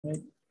Appel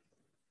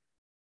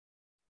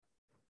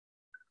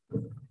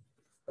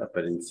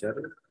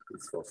iniziale,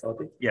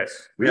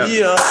 Yes. We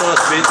are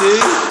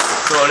transmitting.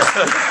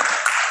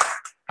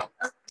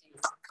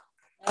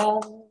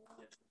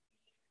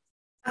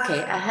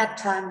 Okay, I had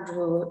time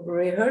to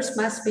rehearse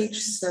my speech,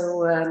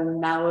 so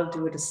now I'll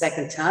do it a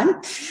second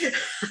time.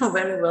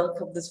 Very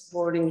welcome this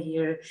morning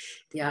here,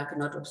 the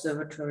Argonaut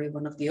Observatory,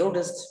 one of the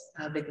oldest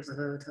public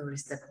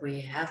observatories that we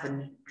have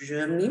in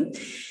Germany.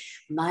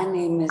 My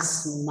name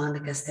is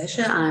Monika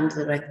Stesche. I'm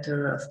the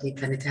director of the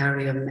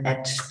planetarium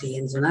at the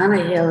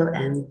Insulana Hill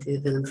and the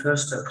Wilhelm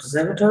Förster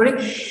Observatory,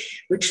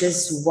 which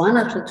is one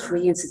of the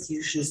three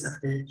institutions of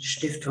the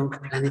Stiftung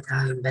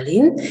Planetarium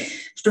Berlin.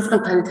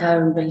 Stiftung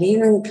Planetarium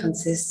Berlin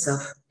consists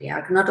of the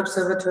Argonaut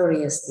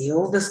Observatory as the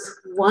oldest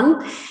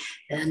one,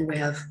 and we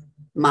have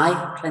my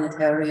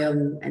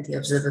planetarium and the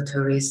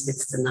observatory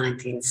since the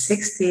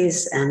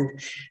 1960s, and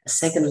a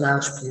second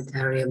large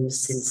planetarium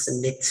since the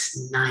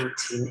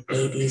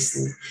mid-1980s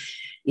in the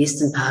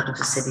eastern part of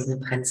the city in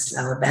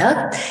Prenzlauer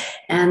Berg.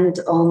 And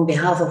on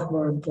behalf of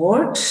our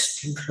board,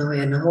 Team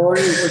Florian Horn,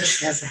 who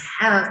has a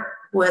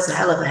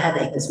hell of a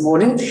headache this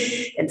morning,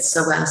 and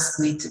so asked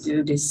me to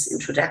do these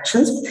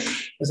introductions.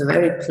 It was a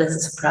very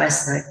pleasant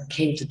surprise that I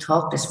came to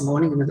talk this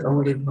morning and would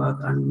only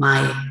work on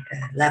my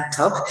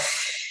laptop.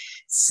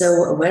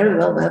 So a very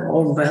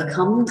warm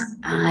welcome.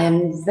 I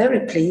am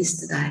very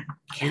pleased that I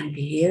can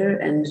be here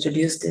and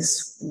introduce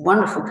this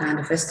wonderful kind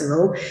of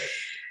festival.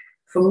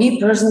 For me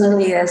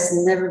personally, there's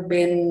never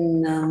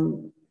been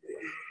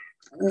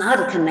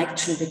not a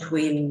connection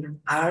between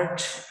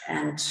art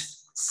and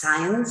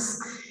science,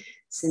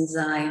 since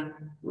I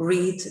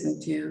read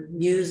and do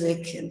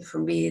music, and for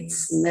me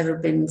it's never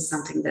been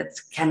something that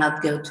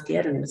cannot go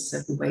together in a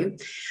certain way.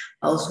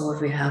 Also,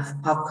 if we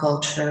have pop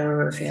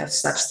culture, if we have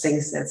such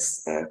things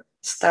as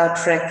Star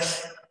Trek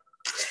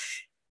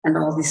and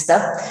all this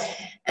stuff.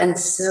 And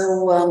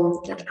so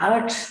that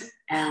art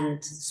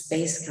and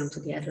space come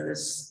together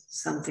is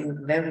something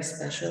very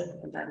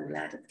special, and I'm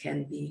glad it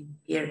can be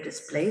here at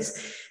this place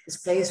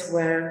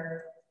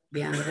where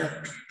behind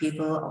other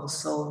people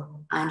also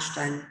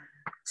Einstein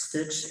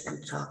stood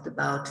and talked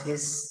about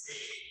his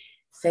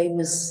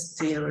famous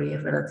theory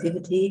of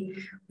relativity,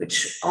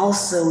 which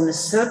also in a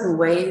certain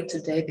way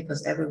today,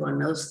 because everyone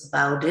knows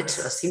about it,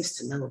 or seems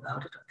to know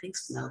about it, or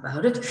thinks to know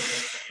about it,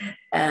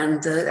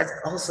 and that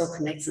also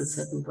connects in a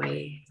certain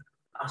way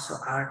also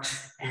art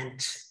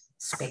and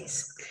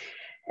space.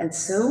 And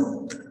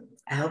so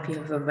I hope you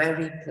have a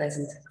very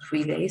pleasant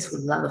 3 days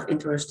with a lot of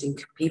interesting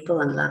people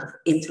and a lot of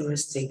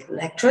interesting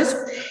lectures.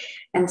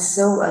 And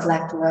so I'd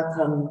like to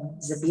welcome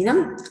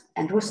Sabine.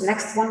 And who's the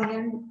next one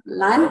here in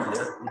line?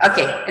 Yeah.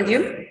 Okay, and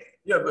you?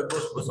 Yeah, but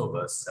both of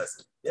us.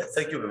 Yeah,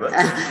 thank you very much.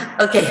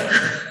 Okay.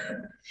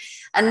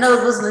 I know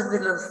it was a little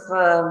bit of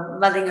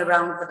mulling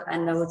around, but I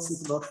know it's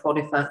since about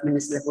 45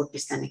 minutes that would be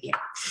standing here.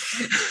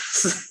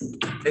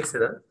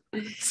 Excellent.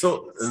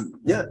 So,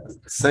 yeah,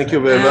 thank you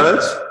very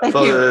much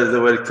for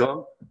the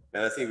welcome.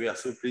 And I think we are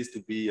so pleased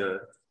to be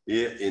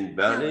here in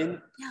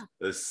Berlin,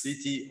 a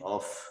city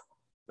of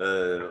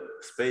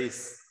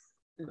space,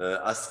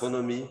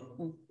 astronomy,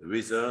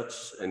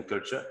 research and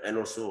culture, and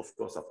also, of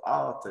course, of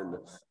art and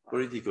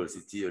political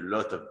city, a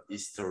lot of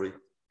history.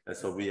 And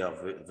so we are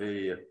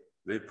very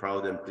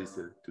proud and pleased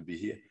to be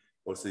here.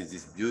 Also in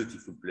this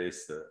beautiful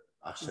place,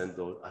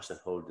 Aschenhold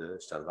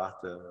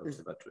Sternwarte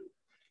Observatory.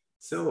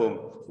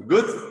 So,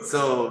 good.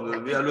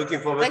 So we are looking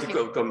forward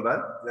to come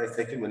back. Nice.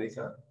 Thank you,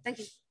 Monika. Thank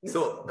you.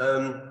 So,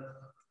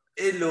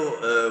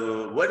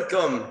 hello,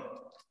 welcome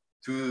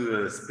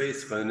to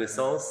Space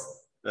Renaissance.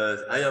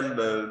 I am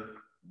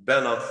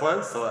Bernard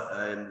Froin, so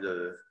I'm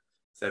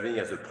serving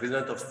as the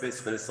president of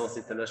Space Renaissance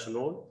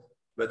International,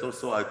 but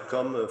also I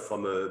come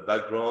from a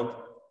background.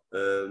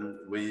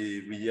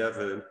 We have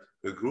a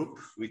group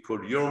we call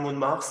Euromoon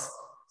Mars.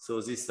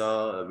 So these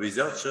are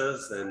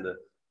researchers and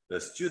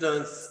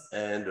students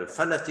and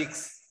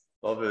fanatics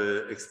of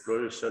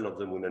exploration of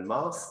the Moon and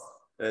Mars.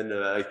 And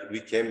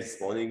we came this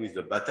morning with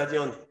a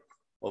battalion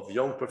of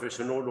young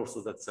professionals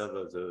also that serve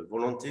as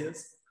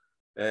volunteers.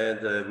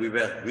 And we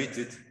were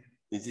greeted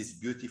in this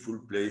beautiful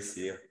place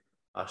here,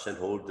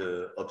 Aschenhold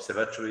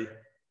Observatory.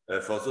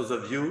 For those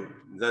of you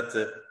that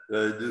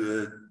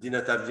did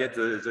not have yet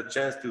the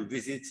chance to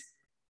visit,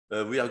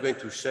 we are going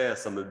to share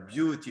some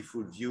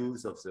beautiful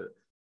views of the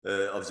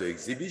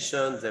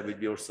exhibition. There will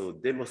be also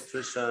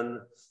demonstration,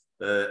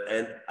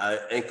 and I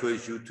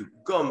encourage you to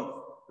come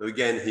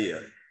again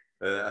here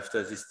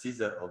after this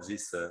teaser of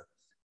this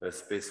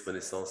Space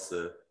Renaissance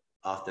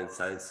Art and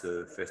Science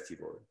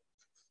Festival.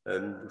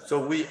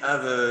 So we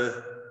have,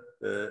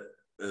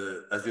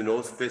 as you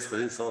know, Space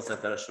Renaissance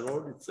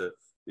International.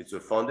 It's a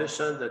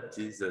foundation that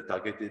is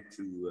targeted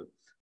to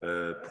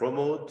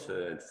promote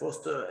and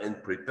foster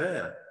and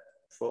prepare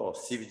for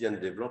civilian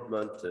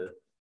development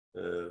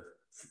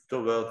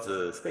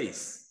towards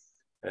space.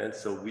 And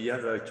so we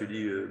have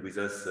actually with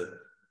us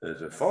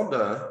the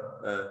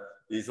founder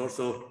is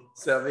also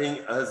serving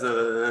as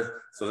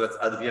so that's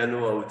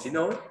Adriano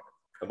Autino.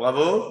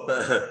 Bravo.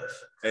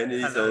 And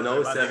he's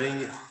now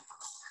serving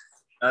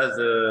as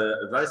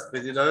a vice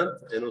president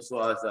and also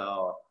as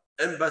our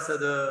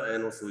ambassador,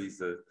 and also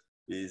is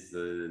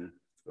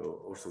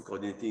also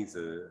coordinating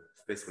the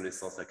Space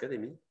Renaissance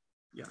Academy.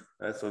 Yeah.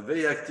 And so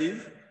very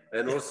active,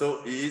 and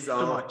also he is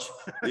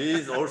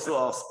also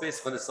our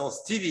Space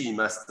Renaissance TV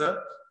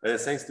master.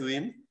 Thanks to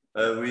him,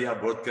 we are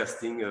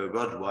broadcasting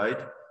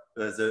worldwide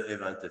the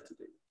event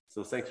today.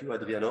 So thank you,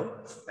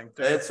 Adriano. Thank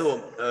you. And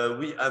so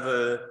we have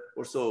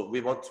also,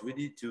 we want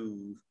really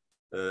to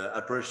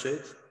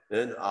appreciate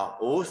our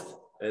host,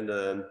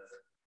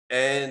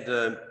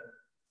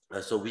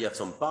 so we have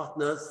some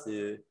partners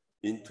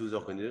into the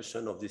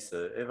organization of this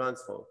event.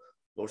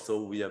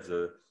 Also, we have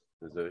the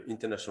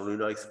International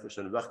Lunar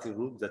Exploration Working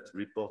Group that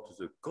report to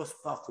the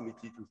COSPAR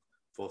Committee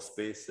for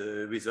Space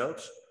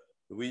Research.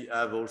 We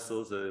have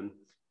also the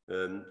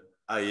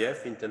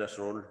IAF,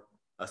 International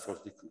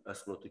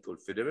Astronautical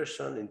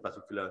Federation, in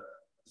particular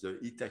the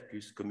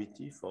ITACUS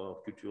Committee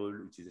for Cultural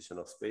Utilization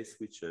of Space,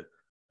 which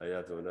I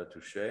have the honor to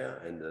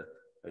share. And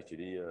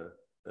actually,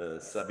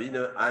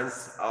 Sabine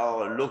Heinz,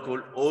 our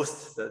local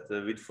host, that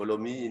will follow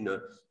me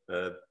in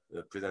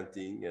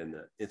presenting and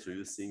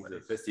introducing the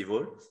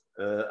festival.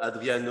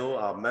 Adriano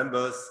are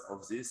members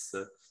of this.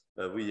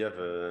 We have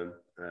a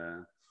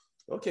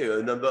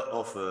number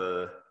of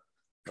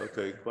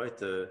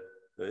quite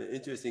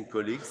interesting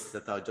colleagues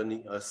that are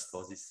joining us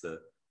for this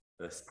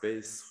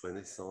Space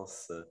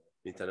Renaissance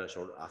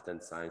International Art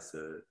and Science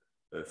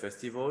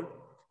Festival.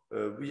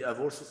 We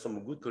have also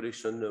some good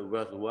collection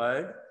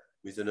worldwide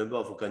with a number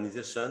of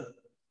organizations.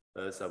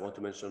 So I want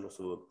to mention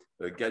also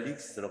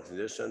GALIX, an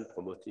organization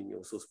promoting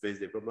also space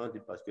development,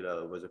 in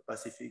particular over the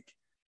Pacific.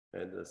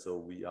 And so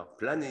we are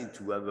planning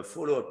to have a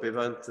follow-up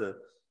event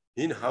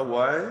in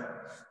Hawaii.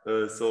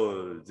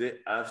 So they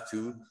have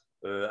to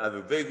have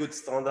a very good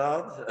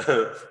standard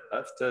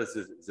after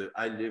the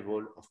high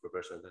level of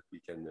preparation that we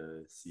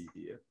can see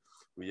here.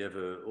 We have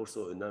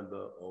also a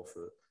number of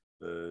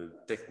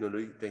technical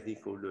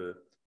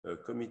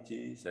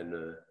committees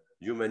and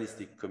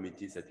humanistic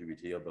committees that you will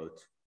hear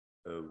about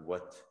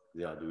what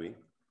they are doing.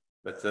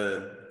 But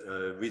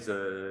with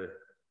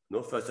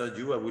no further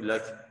ado, I would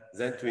like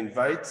then to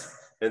invite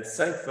and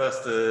thank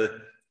first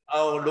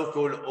our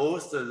local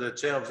host, the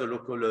chair of the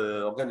local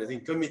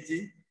organizing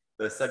committee,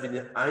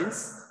 Sabine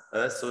Heinz.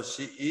 So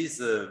she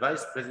is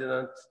vice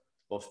president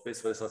of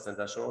Space Renaissance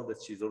International,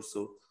 but she's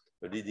also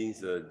leading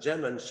the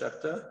German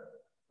chapter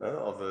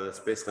of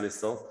Space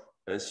Renaissance.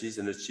 And she's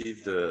an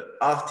achieved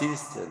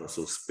artist and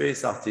also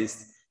space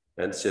artist.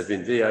 And she has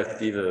been very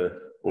active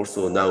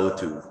also now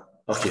to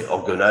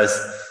organize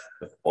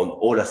on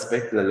all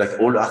aspects, like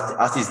all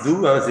artists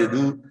do. They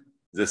do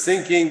the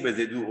thinking, but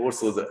they do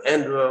also the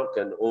handwork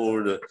and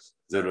all the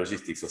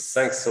logistics. So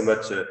thanks so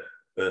much,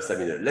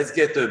 Sabine. Let's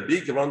get a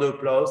big round of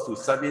applause to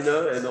Sabine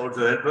and all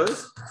the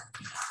helpers.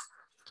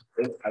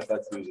 And I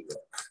pass you the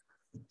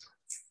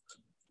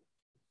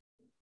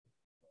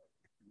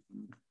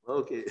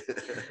Okay.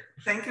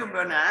 Thank you,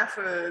 Bernard,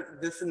 for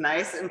this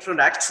nice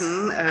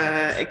introduction.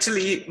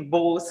 Actually,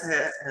 both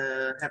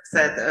have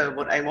said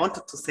what I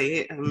wanted to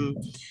say.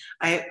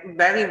 I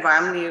very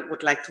warmly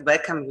would like to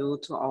welcome you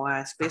to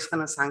our Space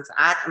Renaissance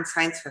Art and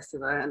Science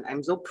Festival, and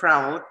I'm so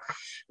proud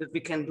that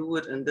we can do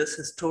it in this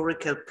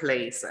historical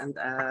place. And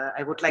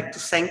I would like to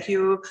thank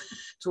you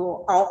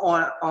to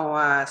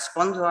our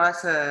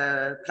sponsors,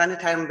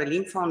 Planetarium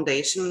Berlin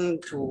Foundation,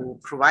 to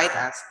provide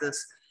us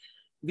this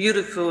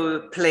beautiful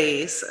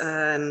place,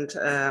 and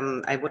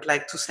I would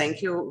like to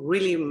thank you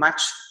really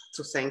much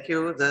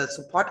the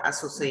Support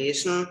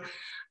Association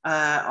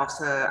of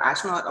the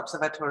Astronaut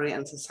Observatory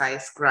and the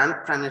Zeiss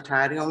Grand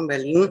Planetarium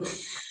Berlin.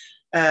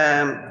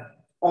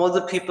 All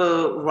the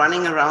people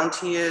running around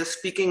here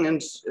speaking in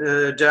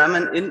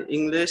German, in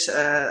English,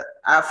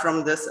 are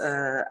from this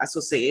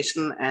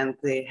association, and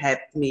they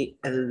helped me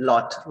a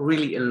lot,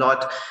 really a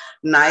lot,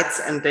 nights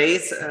and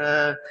days.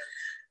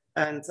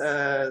 And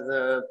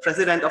the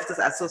president of this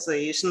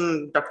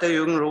association, Dr.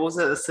 Jürgen Rose,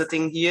 is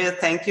sitting here.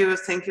 Thank you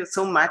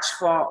so much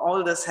for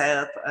all this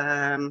help.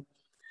 I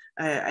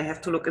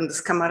have to look in this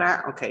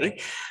camera, okay.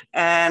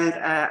 And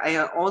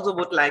I also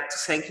would like to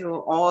thank you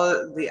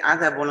all the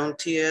other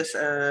volunteers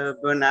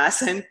Bernard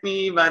sent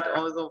me, but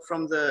also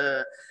from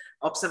the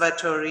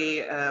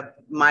observatory.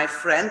 My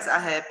friends are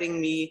helping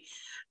me,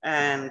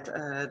 and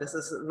this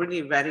is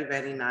really very,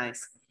 very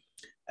nice.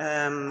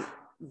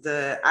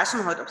 The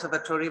Aschenholt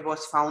Observatory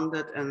was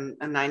founded in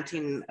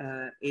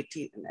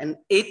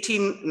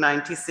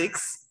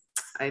 1896.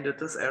 I did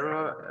this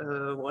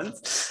error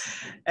once,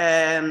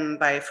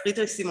 by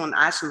Friedrich Simon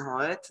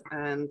Aschenholt,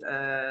 and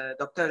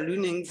Dr.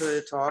 Lüning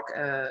will talk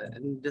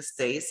in these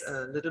days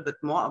a little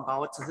bit more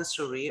about the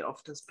history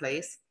of this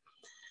place.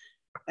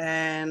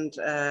 And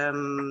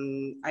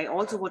I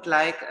also would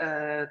like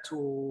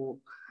to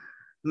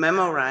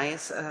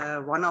memorize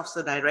one of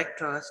the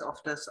directors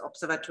of this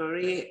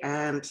observatory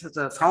and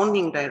the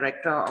founding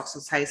director of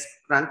the Zeiss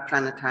Grand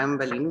Planetarium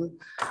Berlin,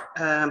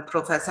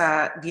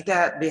 Professor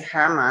Dieter B.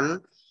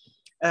 Hermann.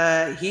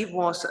 He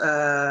was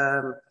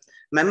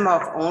member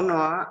of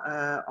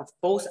honor of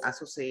both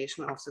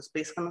association of the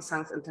Space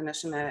Renaissance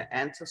International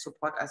and the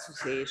Support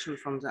Association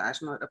from the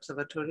Astronaut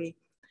Observatory.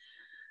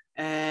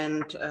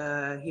 And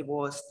he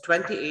was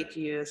 28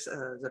 years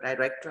the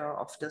director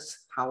of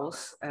this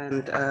house.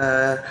 And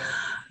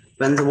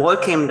when the wall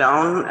came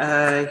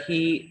down,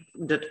 he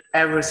did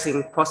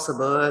everything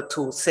possible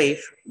to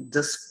save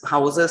these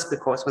houses,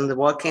 because when the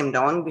wall came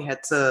down, we had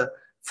the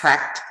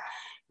fact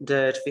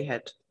that we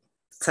had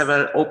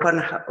several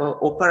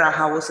opera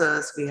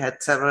houses, we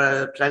had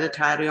several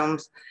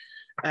planetariums,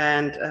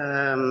 and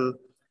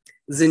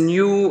the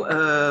new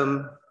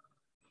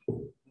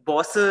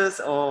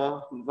bosses,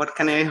 or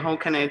how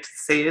can I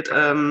say it?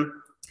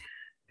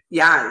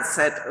 Yeah,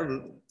 said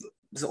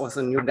there's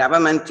also new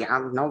government.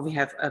 Yeah, now we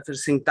have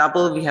everything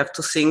double. We have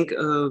to think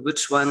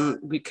which one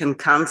we can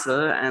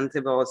cancel, and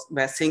they were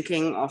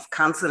thinking of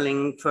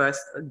canceling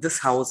first these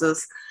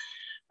houses.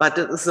 But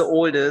it is the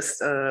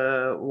oldest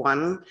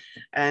one,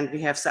 and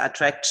we have the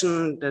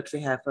attraction that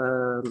we have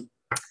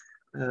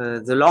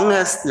the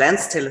longest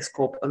lens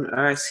telescope on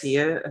Earth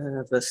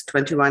here with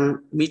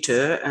 21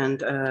 meters.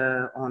 And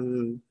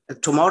on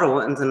tomorrow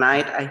in the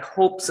night, I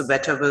hope the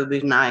weather will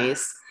be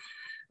nice.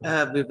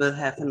 We will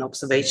have an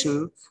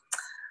observation,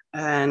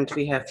 and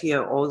we have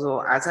here also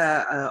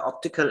other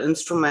optical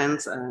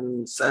instruments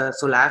and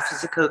solar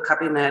physical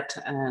cabinet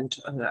and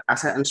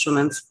other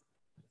instruments.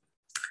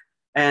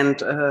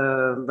 And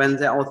when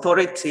the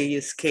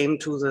authorities came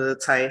to the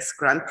Zeiss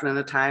Grand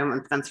Planetarium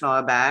in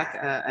Prenzlauer Berg,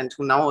 and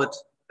now it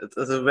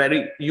is a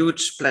very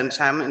huge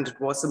planetarium, and it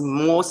was the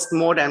most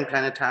modern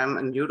planetarium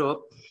in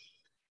Europe,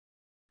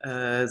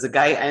 the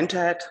guy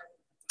entered,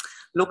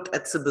 looked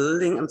at the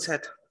building and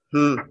said,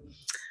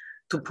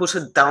 to push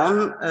it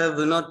down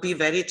will not be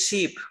very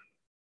cheap.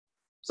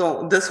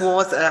 So this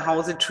was how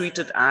they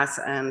treated us,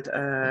 and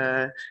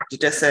they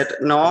just said,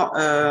 no,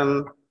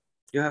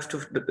 you have to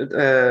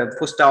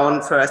push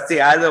down first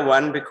the other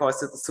one,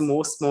 because it's the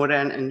most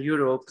modern in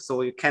Europe,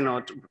 so you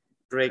cannot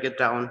break it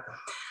down.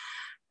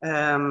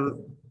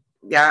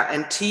 Yeah,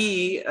 and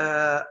he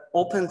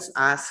opens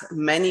us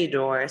many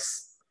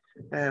doors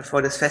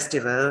for this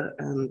festival,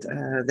 and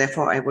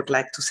therefore I would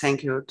like to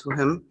thank you to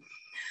him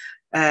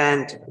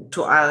and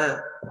to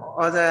our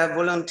other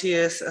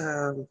volunteers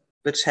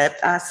which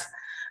helped us.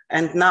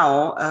 And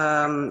now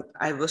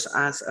I wish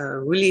us a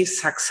really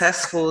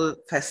successful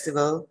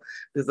festival.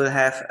 We will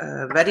have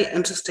very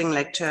interesting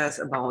lectures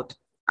about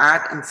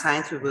art and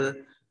science. We will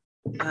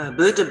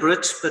build a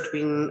bridge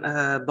between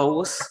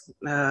both.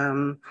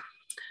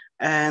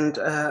 And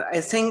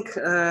I think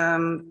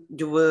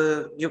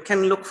you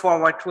can look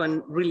forward to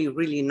a really,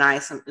 really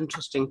nice and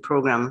interesting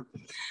program.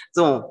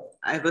 So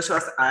I wish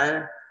us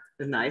all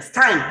a nice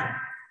time.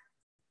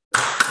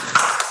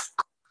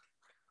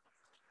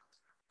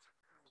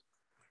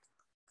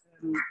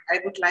 I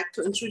would like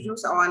to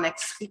introduce our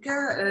next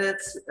speaker.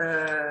 It's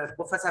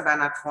Professor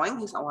Bernhard Freund.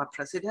 He's our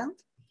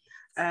president,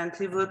 and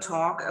he will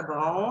talk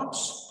about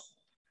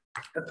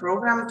a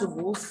program to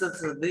boost the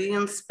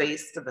civilian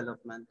space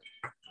development.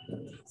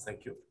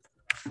 Thank you.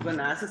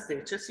 Bernhard, the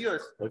stage is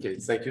yours. Okay,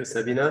 thank you,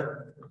 Sabina.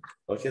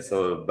 Okay,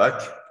 so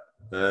back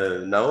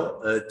now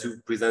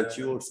to present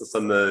you also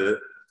some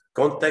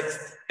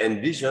context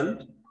and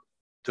vision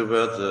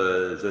towards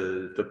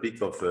the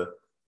topic of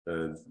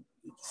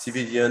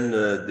civilian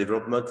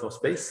development for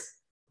space.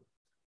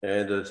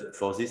 And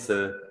for this,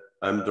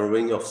 I'm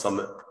drawing of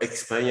some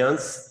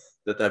experience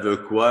that I've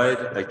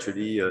acquired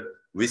actually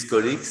with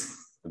colleagues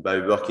by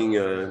working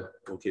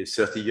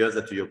 30 years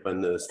at the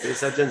European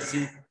Space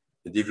Agency,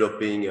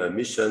 developing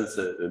missions,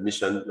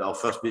 our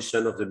first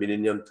mission of the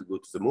millennium to go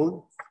to the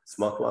moon,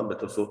 smart one,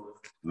 but also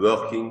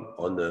working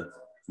on a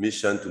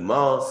mission to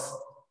Mars,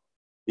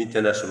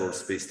 International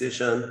Space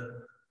Station,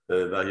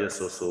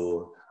 various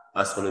also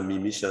astronomy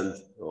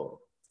missions, or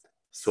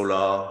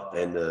solar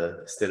and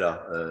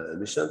stellar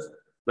missions,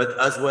 but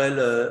as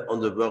well on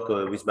the work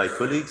with my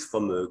colleagues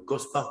from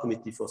COSPAR,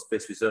 Committee for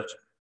Space Research,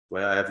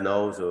 where I have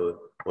now the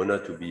honor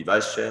to be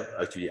vice chair,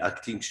 actually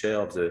acting chair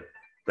of the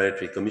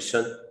Planetary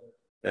Commission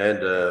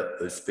and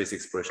a space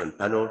exploration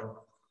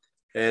panel.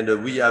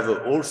 And we have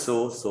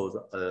also,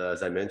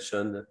 as I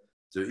mentioned,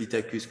 the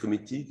Itacus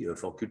Committee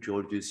for Cultural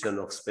Education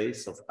of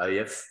Space, of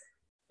IF,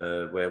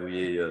 where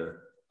we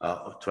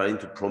are trying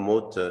to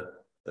promote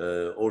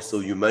also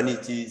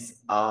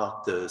humanities,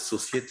 art,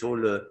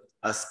 societal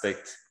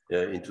aspect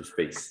into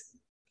space.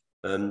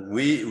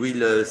 We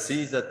will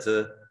see that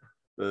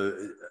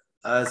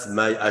as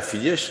my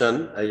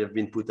affiliation, I have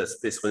been put as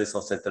Space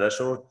Renaissance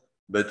International,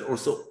 but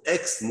also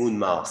ex-Moon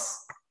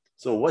Mars.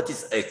 So what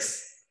is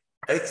X?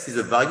 X is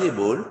a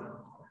variable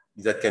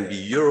that can be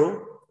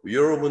Euro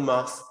Moon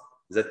Mars,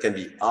 that can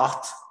be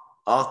art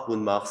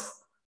Moon Mars.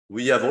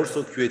 We have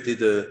also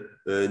created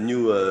a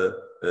new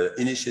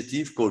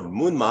initiative called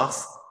Moon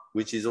Mars,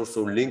 which is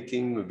also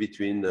linking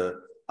between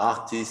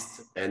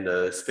artists and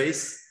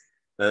space.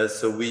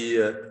 So we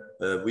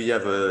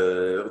have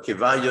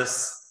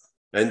various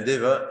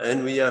endeavor,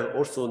 and we are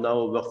also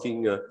now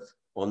working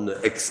on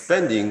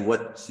expanding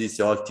what these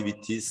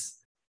activities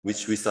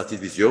which we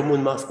started with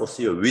EuroMoon-Mars,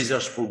 mostly a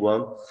research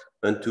program,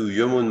 and to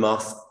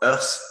EuroMoon-Mars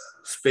Earth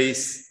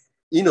space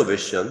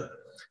innovation.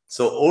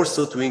 So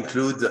also to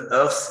include the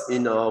Earth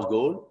in our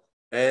goal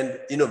and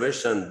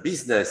innovation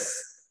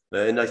business.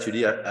 And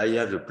actually, I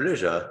have the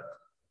pleasure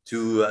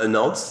to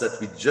announce that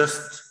we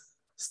just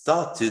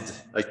started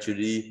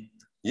actually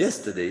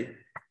yesterday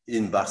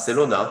in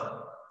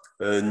Barcelona,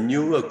 a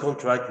new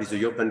contract with the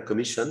European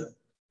Commission,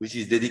 which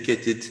is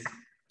dedicated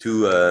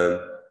to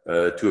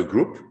a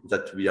group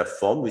that we have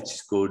formed, which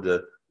is called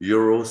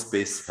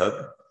Eurospace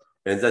Hub,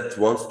 and that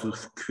wants to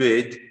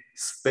create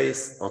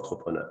space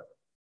entrepreneur.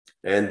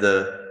 And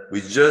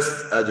we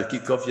just had a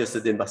kickoff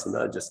yesterday in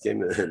Barcelona. I just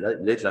came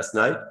late last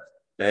night,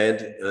 and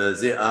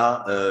they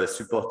are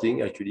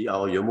supporting actually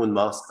our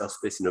EuroMoon-Mars Earth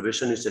Space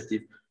Innovation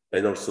Initiative,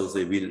 and also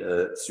they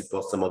will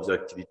support some of the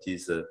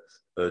activities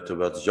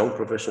towards young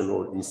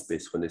professionals in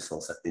Space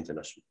Renaissance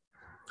International.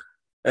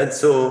 And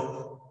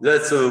so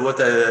that's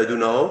what I do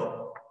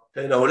now.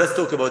 And now let's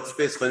talk about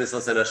Space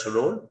Renaissance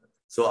International.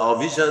 So our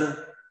vision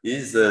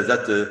is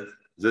that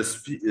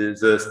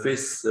the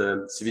space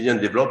civilian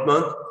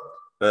development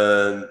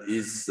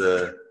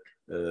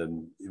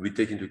we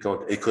take into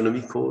account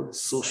economical,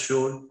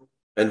 social,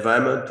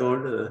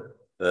 environmental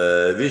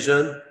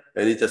vision,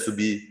 and it has to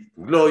be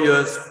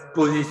glorious,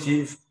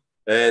 positive,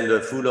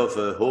 and full of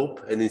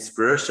hope and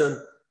inspiration,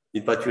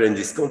 in particular in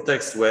this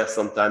context where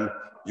sometimes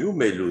you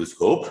may lose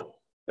hope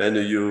and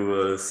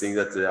you think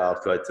that there are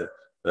quite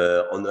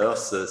on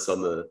Earth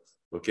some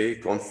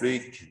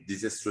conflict,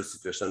 disastrous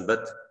situation,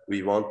 but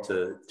we want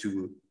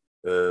to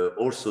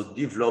also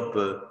develop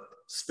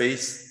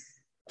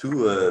space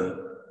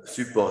to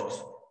support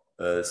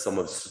some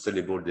of the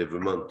sustainable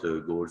development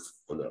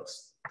goals on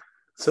Earth.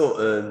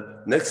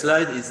 So next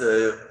slide is,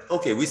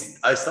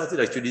 I started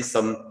actually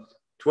some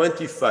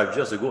 25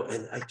 years ago,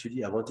 and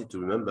actually I wanted to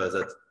remember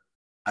that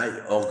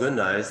I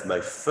organized my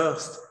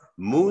first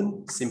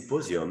moon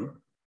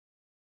symposium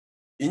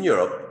in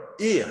Europe,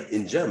 here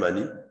in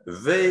Germany,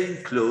 very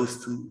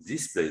close to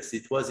this place.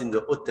 It was in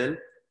the Hotel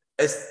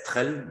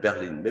Estrel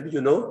Berlin. Maybe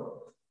you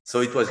know?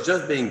 So it was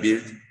just being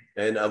built,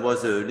 and I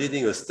was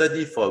leading a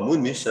study for a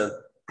moon mission.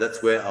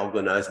 That's where I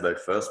organized my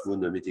first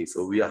moon meeting.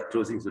 So we are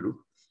closing the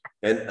loop.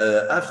 And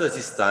after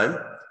this time,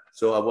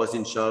 so I was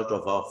in charge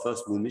of our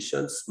first moon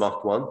mission,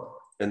 Smart One.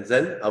 And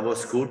then I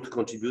was called to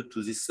contribute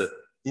to this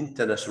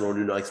International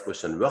Lunar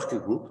Exploration Working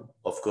Group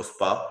of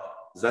COSPA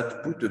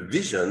that put a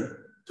vision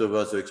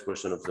towards the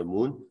exploration of the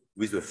moon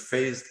with a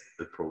phased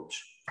approach.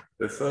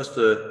 The first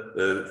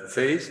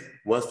phase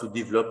was to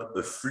develop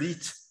a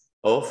fleet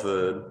of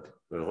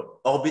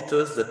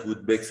orbiters that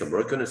would make some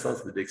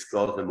reconnaissance, would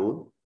explore the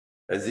moon.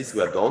 And this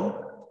were done.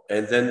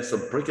 And then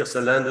some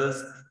precursor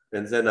landers,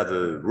 and then have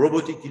a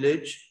robotic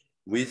village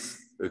with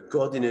a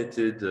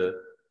coordinated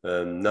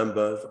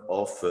number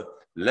of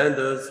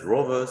landers,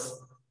 rovers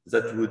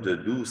that would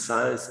do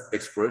science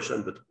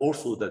exploration, but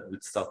also that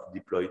would start to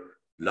deploy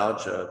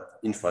larger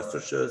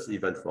infrastructures,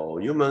 even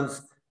for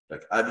humans,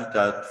 like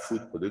habitat,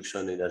 food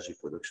production, energy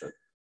production.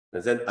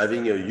 And then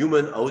having a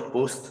human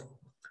outpost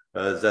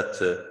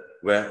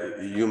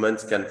where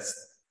humans can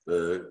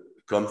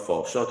come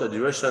for shorter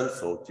duration,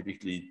 so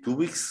typically 2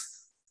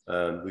 weeks,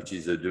 which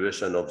is the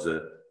duration of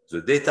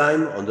the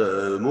daytime on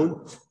the moon,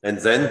 and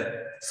then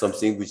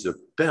something with a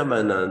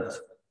permanent,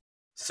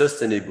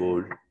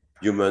 sustainable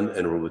human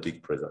and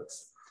robotic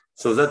presence.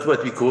 So that's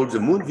what we call the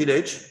Moon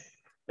Village.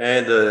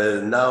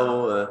 And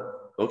now,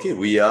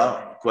 we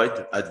are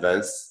quite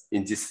advanced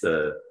in this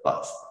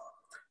path.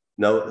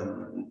 Now,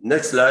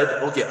 next slide.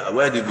 Okay,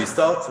 where did we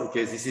start?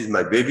 Okay, this is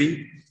my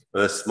baby,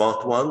 a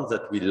Smart One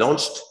that we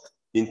launched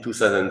in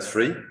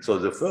 2003. So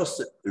the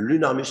first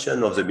lunar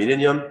mission of the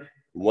millennium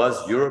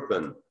was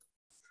European,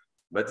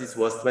 but this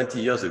was 20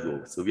 years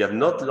ago. So we have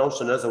not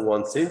launched another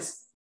one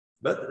since,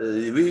 but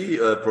we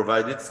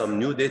provided some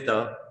new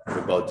data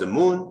about the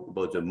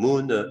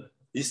moon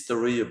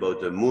history,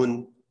 about the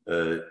moon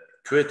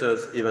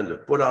craters, even the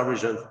polar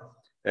region.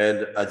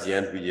 And at the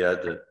end, we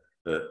had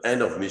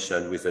end of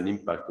mission with an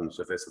impact on the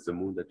surface of the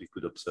moon that we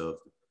could observe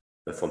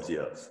from the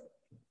Earth.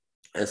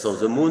 And so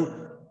the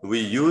moon we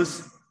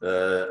use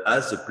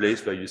as a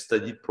place where you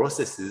study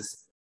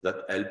processes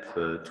that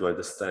help to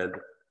understand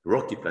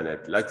rocky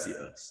planet like the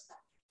Earth.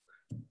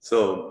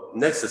 So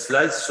next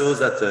slide shows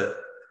that,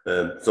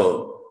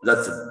 so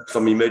that's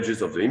some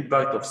images of the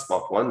impact of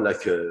Smart One,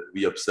 like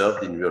we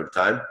observed in real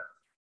time,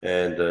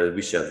 and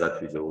we share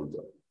that with the whole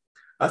world.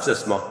 After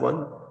Smart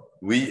One,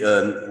 we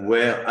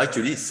were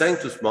actually,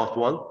 thanks to Smart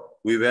One,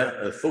 we were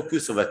a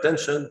focus of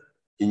attention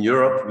in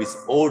Europe with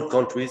all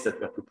countries that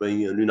were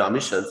preparing lunar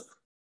missions.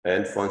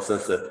 And for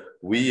instance,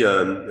 we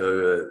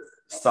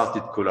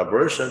started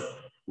collaboration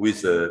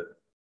with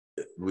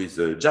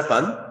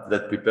Japan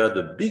that prepared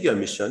a bigger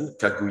mission,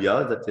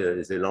 Kaguya, that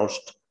they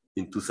launched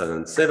in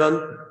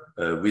 2007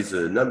 with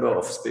a number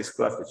of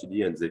spacecraft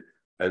actually, and they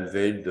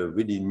unveiled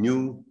really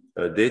new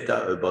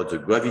data about the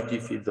gravity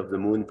field of the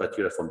moon,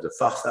 particularly from the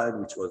far side,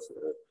 which was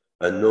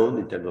unknown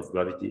in terms of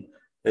gravity.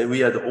 And we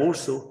had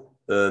also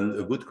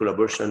a good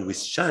collaboration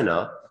with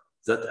China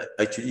that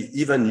actually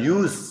even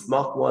used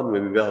Mark 1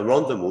 when we were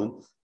around the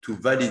moon to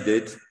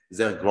validate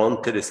their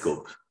ground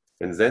telescope.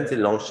 And then they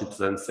launched in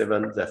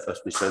 2007 their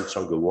first mission,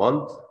 Chang'e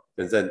 1,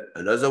 and then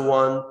another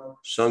one,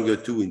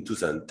 Chang'e 2 in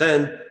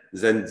 2010.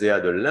 Then they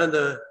had a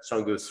lander,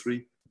 Chang'e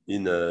 3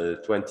 in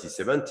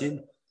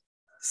 2017.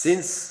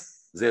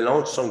 Since they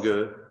launched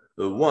Chang'e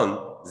 1,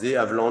 they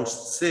have launched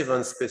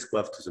 7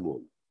 spacecraft to the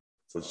moon.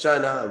 So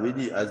China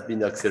really has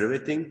been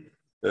accelerating,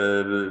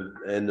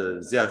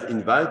 and they have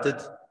invited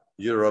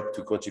Europe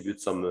to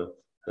contribute some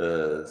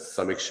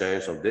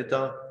exchange of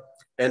data.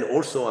 And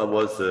also I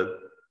was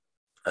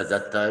at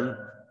that time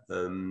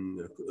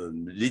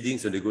leading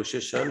the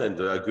negotiation and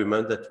the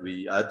agreement that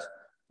we had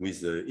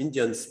with the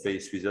Indian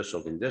Space Research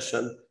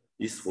Organization,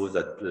 ISRO,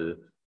 that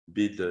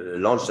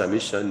launched a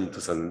mission in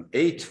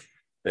 2008,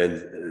 and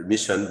a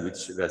mission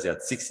where they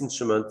had 6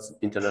 instruments,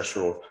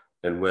 international,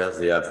 and where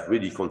they have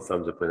really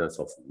confirmed the presence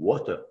of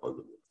water on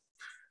the moon.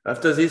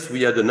 After this,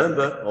 we had a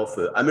number of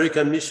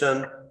American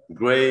missions,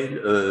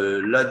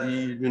 GRAIL,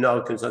 LADEE, Lunar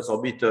Reconnaissance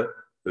Orbiter,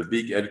 a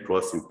big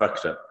L-cross in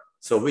Pakistan.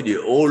 So really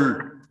all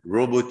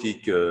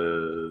robotic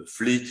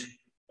fleet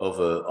of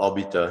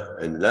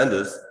orbiter and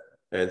landers,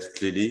 and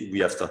clearly we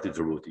have started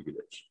the robotic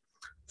village.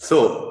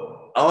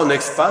 So our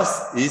next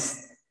path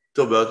is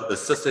toward a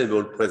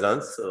sustainable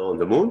presence on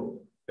the moon.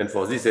 And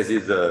for this, this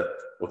is,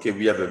 okay,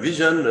 we have a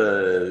vision,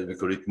 we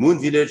call it Moon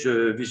Village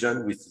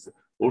vision, which is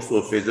also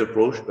a phased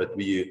approach, but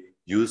we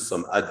use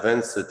some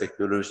advanced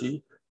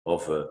technology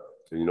of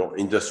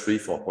Industry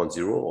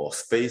 4.0 or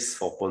Space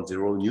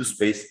 4.0, new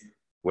space,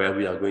 where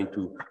we are going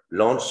to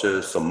launch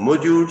some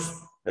modules,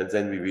 and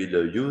then we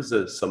will use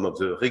some of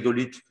the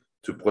regolith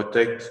to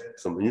protect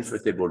some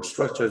inflatable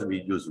structures.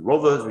 We use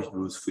rovers, we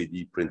use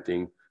 3D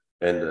printing,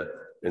 and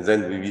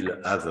then we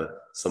will have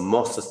some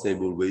more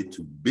sustainable way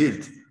to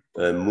build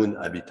moon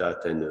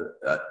habitat and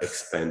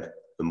expand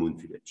the moon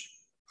village.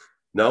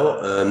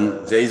 Now,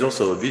 there is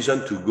also a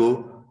vision to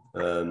go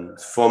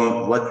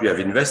from what we have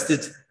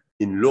invested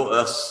in low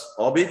Earth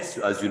orbit.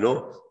 As you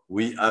know,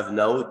 we have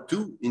now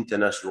 2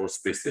 international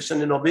space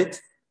stations in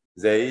orbit.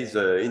 There is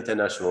an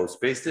international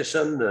space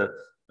station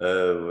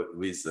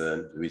with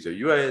the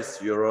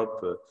US,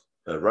 Europe,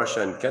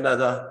 Russia, and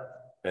Canada,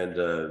 and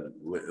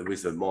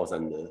with more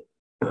than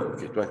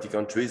 20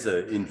 countries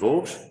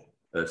involved,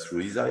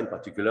 through ESA in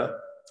particular.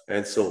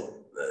 And so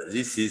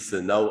this is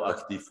now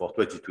active for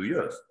 22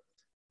 years.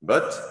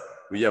 But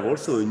we have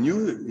also a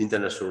new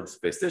international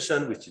space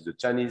station, which is the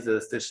Chinese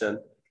station,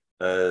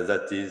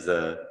 that is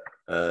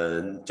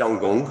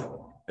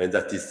Tiangong, and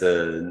that is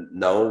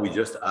now we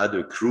just add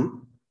a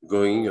crew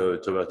going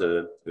toward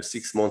a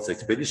 6 months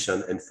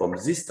expedition. And from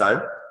this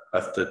time,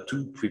 after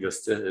 2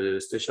 previous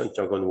stations,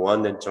 Tiangong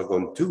 1 and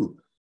Tiangong 2,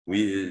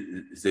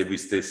 they will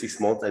stay 6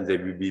 months and they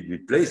will be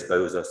replaced by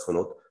other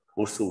astronauts,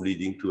 also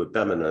leading to a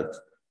permanent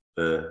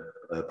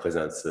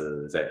presence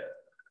there.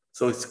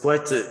 So it's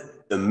quite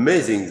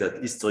amazing that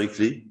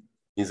historically,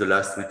 in the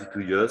last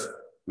 22 years,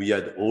 we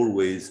had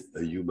always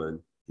a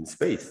human in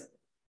space.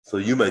 So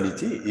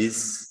humanity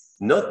is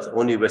not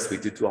only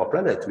restricted to our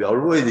planet, we are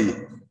already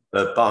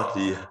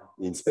partly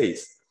in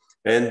space.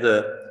 And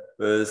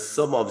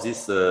some of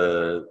these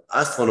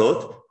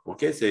astronauts,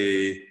 okay,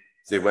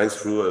 they went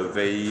through a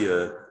very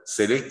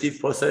selective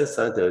process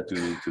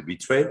to be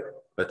trained,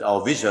 but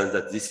our vision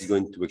that this is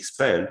going to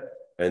expand,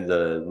 and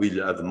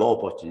we'll have more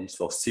opportunities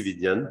for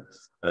civilians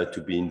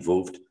to be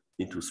involved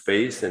into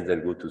space and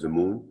then go to the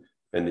moon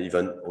and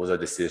even other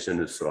destinations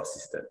in the solar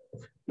system.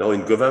 Now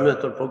in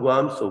governmental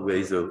programs, so there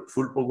is a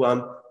full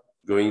program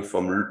going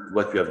from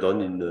what we have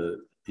done in the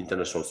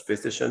International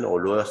Space Station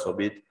or low Earth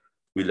orbit.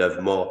 We'll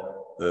have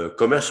more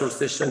commercial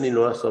stations in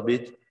low Earth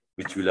orbit,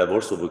 which will have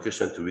also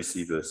vocation to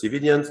receive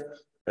civilians.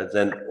 And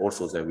then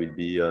also there will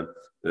be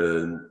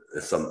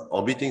some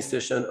orbiting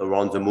station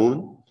around the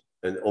moon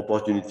and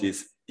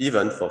opportunities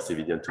even for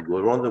civilians to go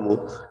around the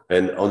moon.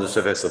 And on the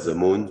surface of the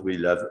moon,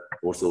 we'll have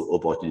also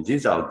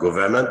opportunities. Our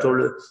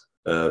governmental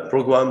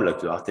program, like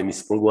the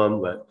Artemis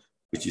program,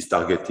 which is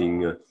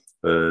targeting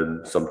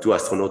some 2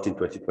 astronauts in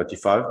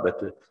 2025,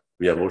 but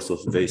we have also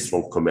very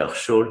strong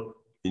commercial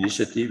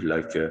initiative,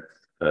 like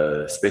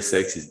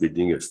SpaceX is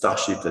building a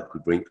Starship that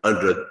could bring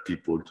 100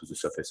 people to the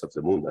surface of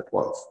the moon at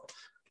once.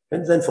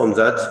 And then from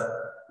that,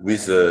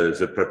 with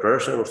the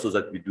preparation also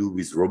that we do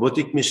with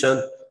robotic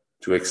mission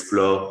to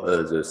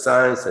explore the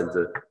science and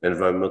the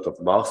environment of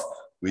Mars,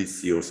 we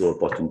see also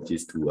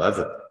opportunities to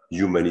have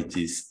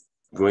humanities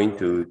going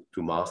to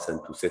Mars and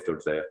to settle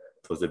there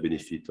for the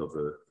benefit of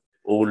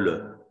all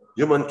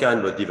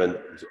humankind, but even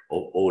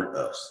all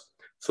Earth.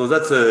 So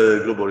that's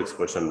a global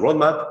exploration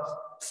roadmap.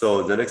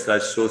 So the next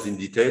slide shows in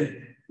detail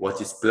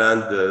what is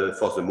planned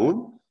for the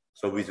moon.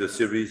 So with the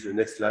series, the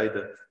next slide,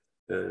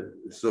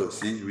 so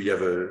see, we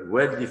have a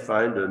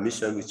well-defined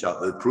mission which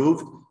are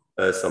approved,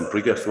 some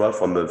precursors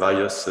from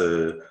various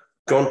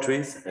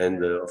countries,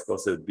 and of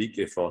course a big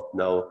effort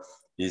now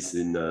is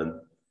in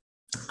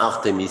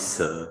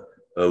Artemis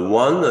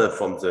 1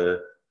 from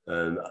the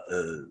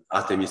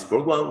Artemis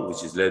program,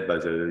 which is led by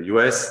the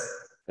US,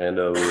 And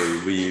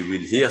we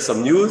will hear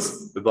some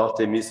news about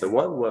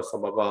Temis-1, where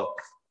some of our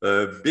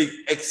big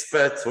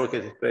experts,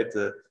 rocket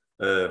expert,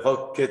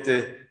 Rocket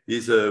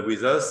is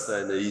with us,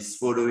 and he's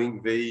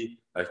following very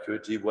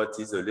accurately what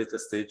is the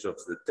latest stage of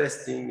the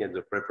testing and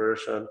the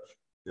preparation.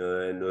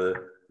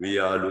 We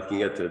are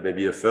looking at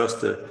maybe a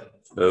first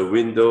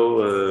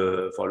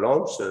window for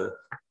launch.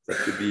 That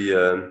could be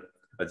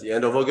at the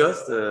end of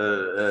August.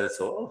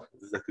 So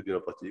that could be an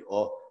opportunity,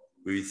 or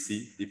we will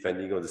see,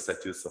 depending on the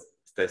status of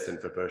test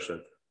and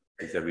preparation.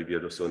 There will be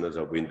also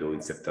another window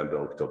in September,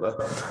 October.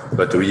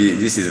 But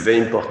this is a very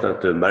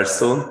important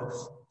milestone.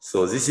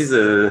 So this is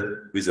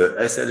with a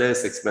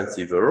SLS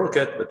expensive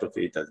rocket, but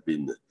okay, it has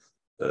been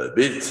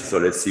built. So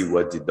let's see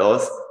what it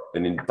does.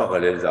 And in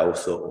parallel, there are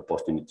also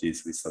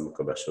opportunities with some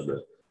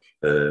commercial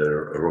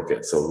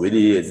rockets. So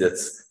really,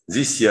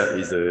 this year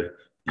is a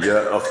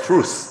year of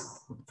truth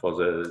for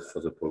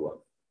the program.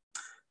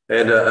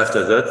 And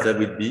after that, there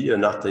will be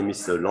an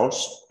Artemis launch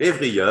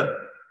every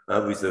year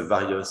with the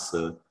various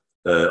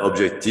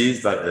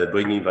objectives,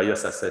 bringing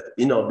various assets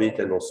in orbit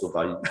and also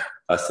various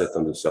assets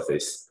on the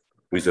surface.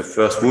 With the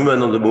first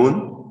woman on the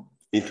moon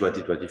in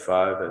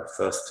 2025 and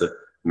first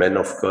men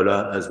of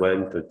color as well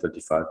in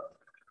 2025.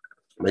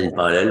 But in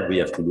parallel, we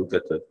have to look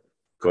at the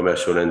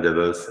commercial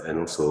endeavors and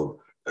also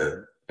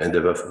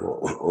endeavors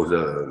for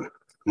other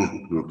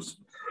groups.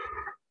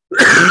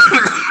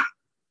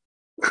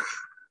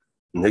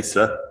 Next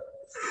slide.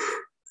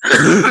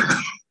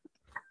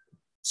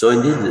 So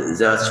indeed,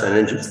 there are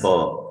challenges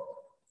for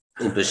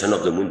impression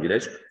of the moon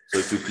village. So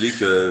if you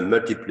click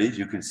multiply,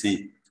 you can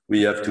see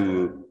we have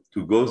to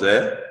go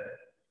there.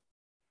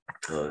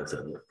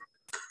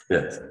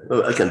 Yes,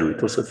 I can do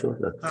it also if you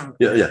want.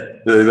 Yeah.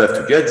 We have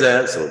to get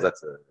there. So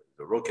that's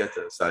the rocket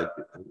side.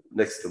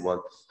 Next one,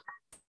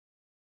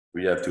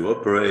 we have to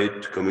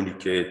operate,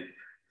 communicate,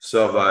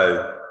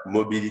 survive.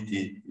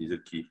 Mobility is a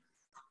key.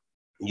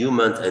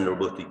 Human and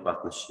robotic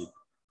partnership.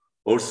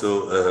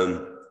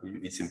 Also,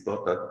 it's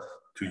important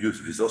to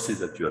use resources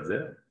that you have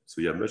there. So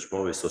you have much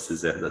more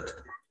resources there than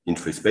in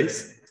free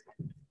space.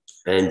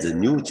 And the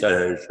new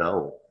challenge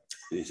now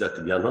is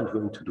that we are not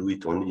going to do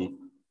it only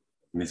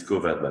with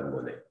government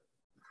money.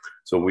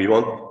 So we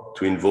want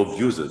to involve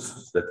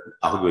users that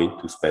are going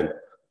to spend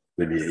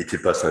maybe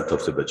 80%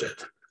 of the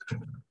budget.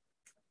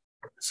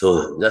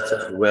 So that's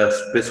where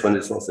Space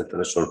Renaissance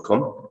International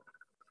comes,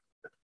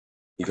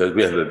 because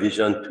we have a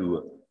vision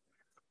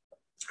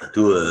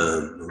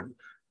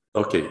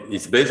okay,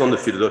 it's based on the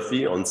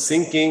philosophy on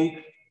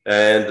thinking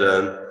and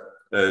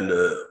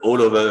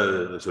all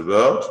over the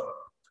world.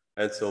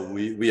 And so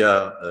we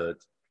are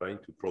trying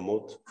to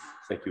promote,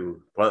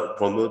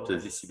 promote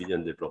the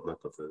civilian development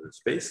of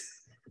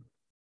space.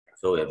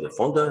 So we have the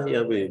founder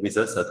here with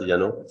us,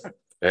 Adriano,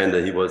 and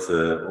he was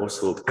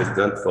also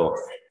president for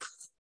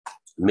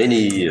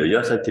many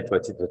years until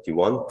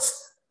 2021,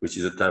 which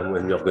is a time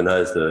when we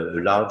organized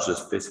a large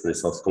Space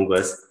Renaissance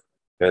Congress.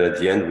 And at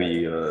the end,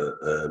 we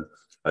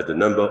had a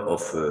number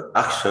of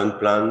action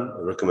plan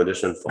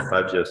recommendations for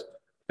 5 years,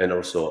 and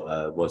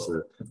also was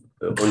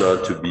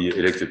honored to be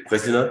elected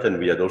president. And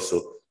we had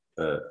also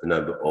a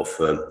number of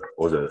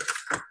other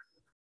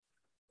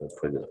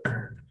presidents.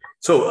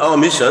 So our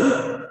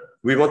mission,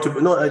 we want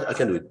to, no, I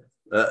can do it.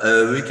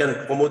 We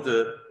can promote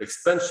the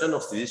expansion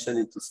of civilization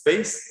into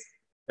space,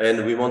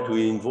 and we want to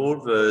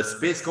involve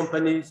space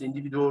companies,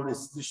 individual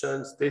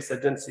institutions, space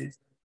agencies,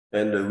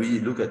 and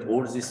we look at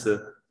all this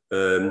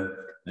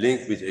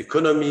linked with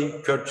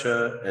economy,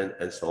 culture,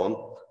 and so on.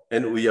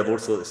 And we have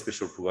also a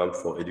special program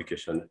for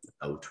education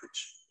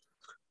outreach.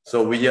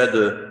 So we had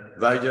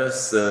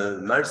various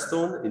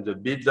milestones in the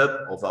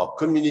build-up of our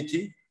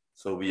community.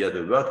 So we had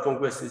the World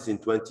Congresses in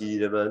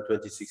 2011,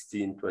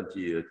 2016,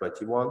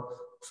 2021,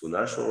 so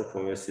national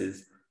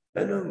congresses.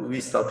 And we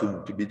start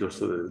to build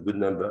also a good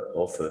number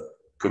of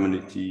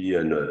community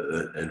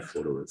and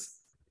followers.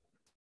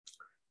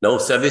 Now,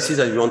 services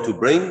that we want to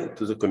bring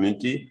to the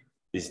community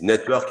is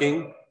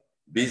networking,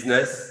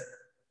 business,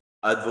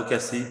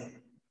 advocacy,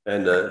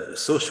 and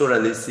social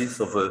analysis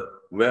of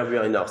where we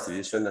are in our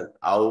civilization and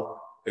how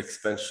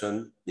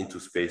expansion into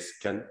space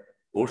can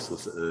also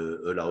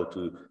allow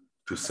to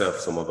serve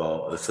some of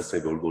our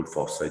sustainable goals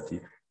for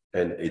society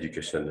and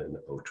education and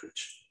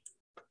outreach.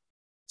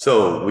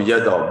 So we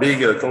had our big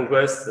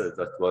congress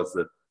that was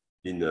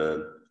in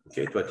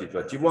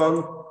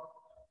 2021.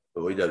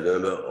 We had a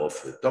number of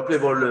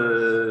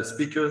top-level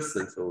speakers,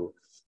 and so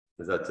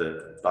that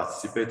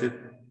participated.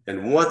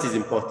 And what is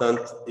important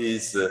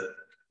is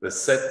the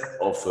set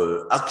of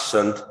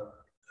action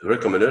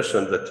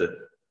recommendations that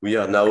we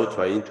are now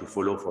trying to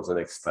follow for the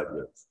next 5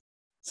 years.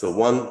 So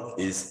one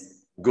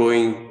is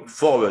going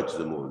forward to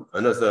the moon,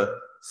 another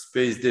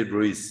space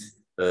debris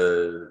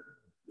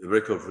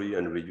recovery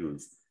and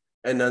reuse,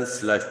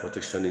 enhanced life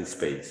protection in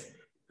space,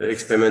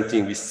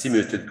 experimenting with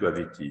simulated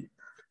gravity,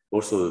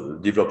 also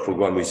develop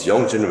program with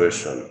young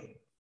generation,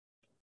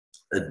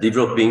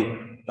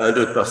 developing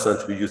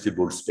 100%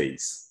 reusable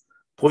space,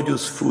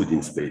 produce food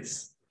in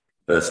space,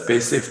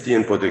 space safety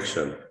and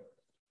protection,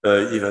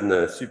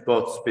 even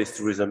support space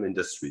tourism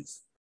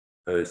industries,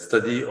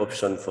 study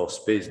option for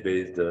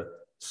space-based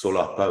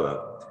solar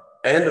power.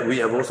 And we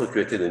have also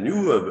created a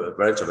new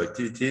branch of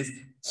activities,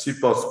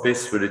 support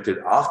space-related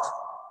art.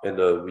 And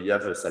we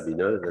have Sabine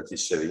that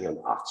is sharing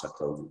an art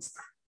chapter on this.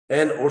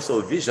 And also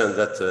a vision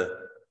that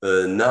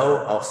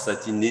now our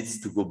society needs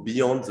to go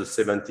beyond the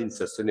 17th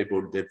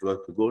Sustainable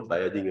Development Goal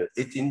by adding an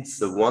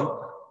 18th one,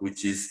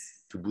 which is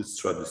to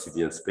bootstrap the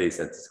civilian space,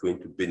 and it's going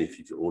to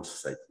benefit all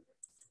society.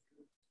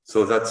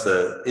 So that's,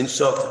 in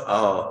short,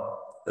 our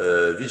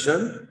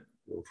vision.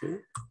 Okay.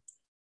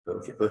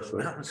 Okay.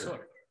 Sorry.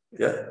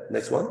 Yeah.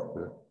 Next one.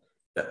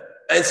 Yeah.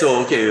 And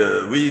so,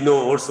 okay, we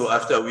know also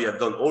after we have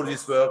done all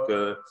this work,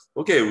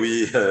 okay,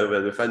 we have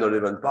the final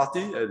event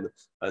party, and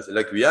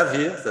like we have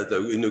here, that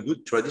in a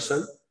good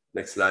tradition.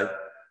 Next slide.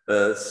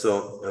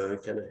 So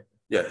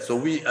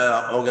we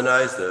are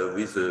organized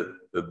with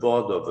a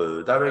board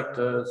of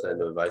directors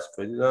and a vice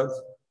president.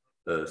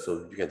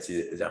 So you can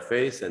see their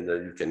face, and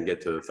you can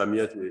get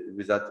familiar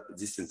with that.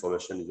 This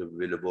information is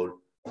available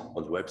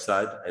on the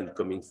website and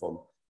coming from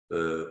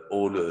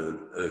all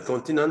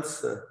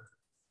continents.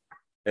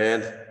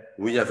 And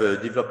we have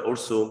developed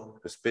also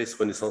a Space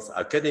Renaissance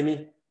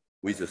Academy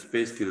with a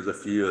space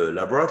philosophy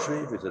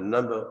laboratory with a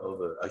number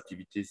of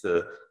activities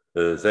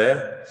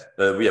there.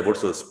 We have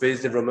also a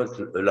space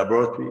development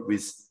laboratory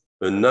with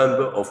a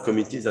number of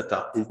committees that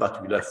are in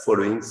particular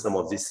following some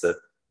of these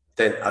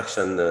 10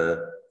 action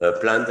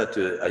plans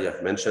that I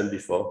have mentioned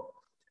before.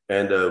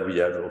 And we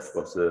have, of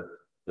course,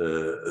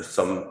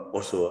 some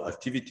also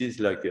activities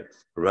like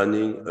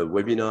running a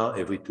webinar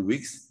every 2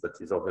 weeks that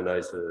is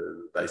organized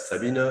by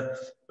Sabine.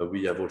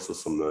 We have also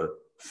some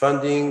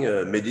funding,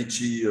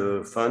 Medici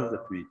fund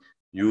that we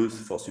use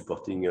for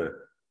supporting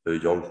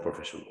young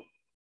professionals.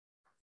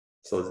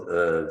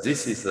 So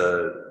this is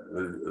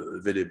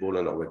available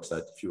on our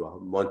website if you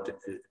want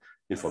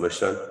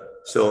information.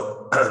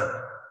 So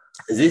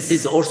this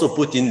is also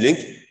put in link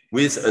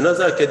with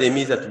another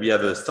academy that we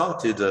have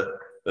started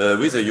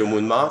with the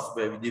Human Mars,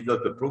 where we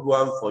developed a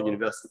program for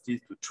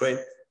universities to train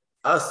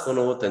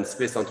astronauts and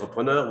space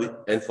entrepreneurs.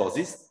 And for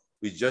this,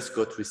 we just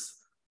got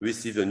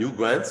received a new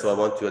grant. So I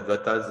want to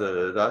advertise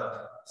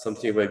that,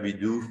 something where we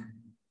do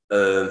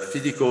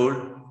physical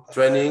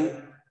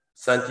training,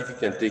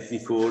 scientific and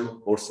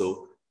technical,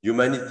 also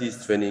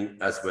humanities training,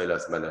 as well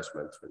as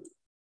management training.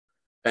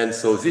 And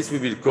so this we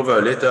will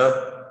cover later.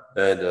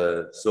 And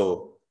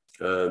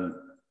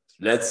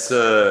let's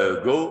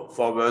go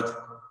forward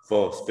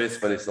for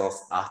Space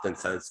Renaissance Art and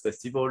Science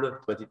Festival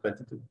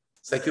 2022.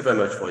 Thank you very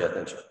much for your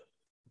attention.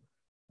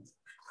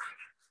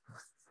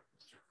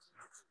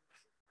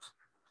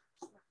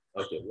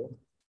 Okay.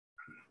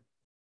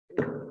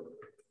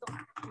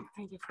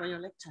 Thank you for your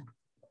lecture.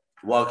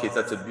 Wow, okay,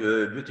 that's a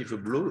beautiful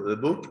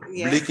book.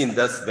 Yes. Blick in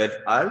das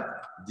Weltall,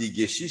 die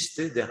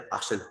Geschichte der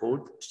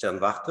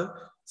Archenhold-Sternwarte.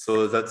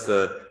 So that's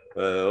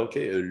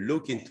okay, a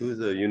look into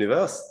the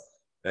universe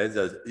and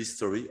the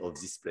history of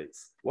this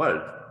place.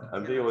 Well,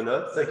 I'm very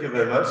honored. Thank you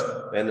very much.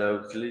 And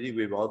clearly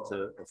we want,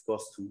 of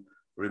course, to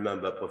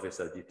remember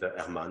Professor Dieter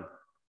Hermann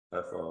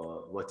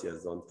for what he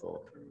has done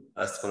for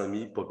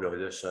astronomy,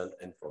 popularization,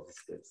 and for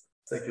this place.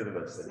 Thank you very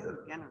much.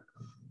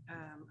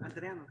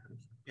 Adriano.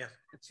 Yes.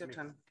 It's your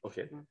turn.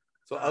 Okay.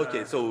 So,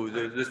 okay, so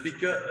the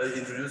speaker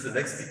introduce the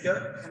next speaker.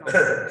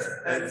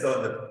 And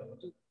so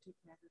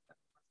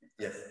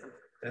yes.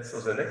 And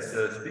so the next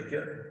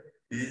speaker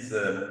is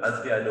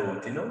Adriano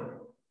Tino.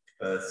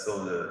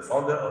 So the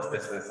founder of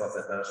Space Renaissance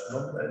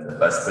International and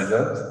vice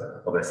president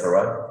of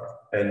SRI.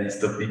 And his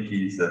topic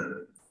is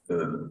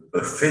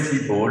a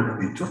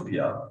feasible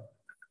utopia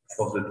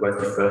for the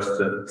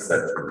 21st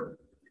century.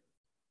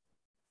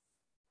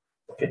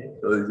 Okay,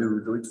 so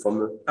you do it from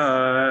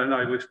no,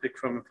 I will speak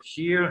from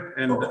here.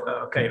 And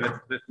okay,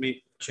 let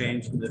me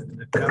change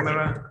the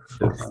camera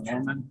for a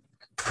moment.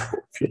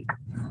 Okay.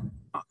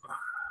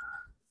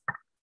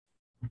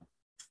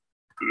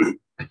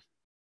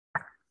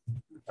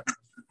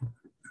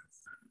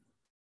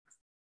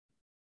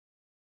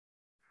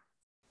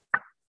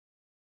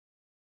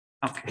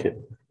 Okay.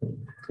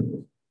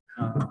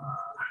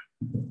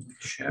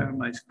 Share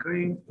my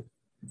screen.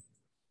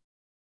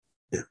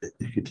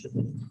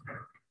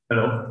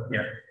 Hello.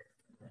 Yeah.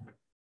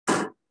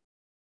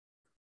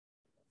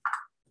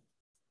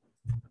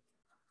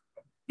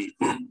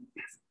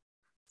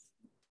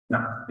 No,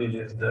 this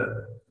is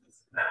the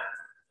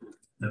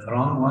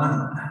wrong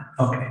one.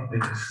 Okay,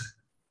 this is.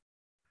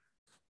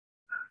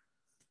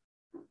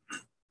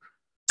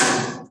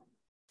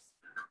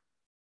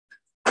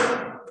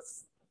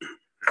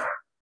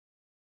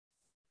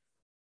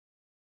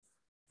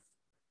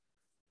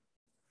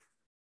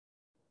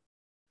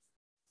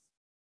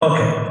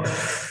 Okay.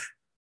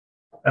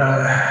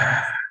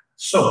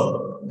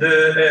 So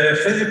the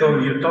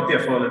feasible utopia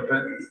for the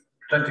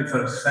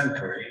 21st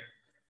century,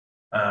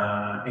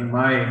 in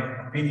my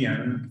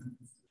opinion,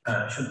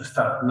 should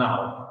start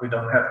now. We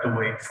don't have to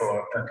wait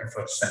for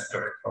 21st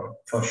century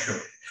for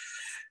sure.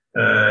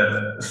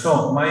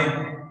 So my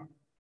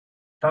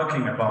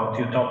talking about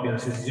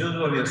utopias is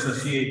usually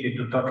associated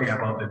to talking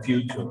about the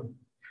future.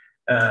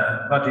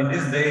 But in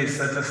these days,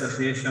 such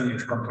association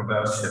is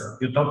controversial.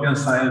 Utopian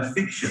science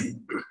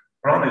fiction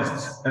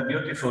promised a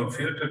beautiful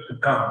future to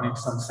come in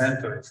some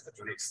centuries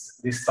at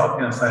least.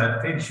 Dystopian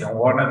science fiction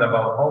warned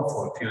about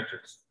hopeful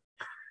futures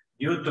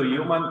due to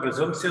human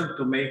presumption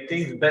to make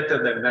things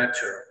better than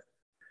nature.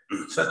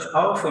 Such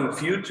awful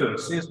future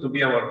seems to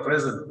be our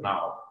present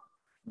now.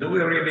 Do we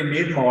really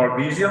need more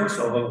visions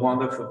of a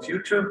wonderful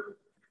future?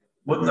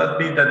 Would not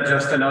be that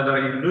just another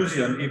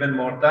illusion, even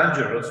more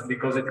dangerous,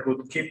 because it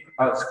could keep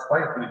us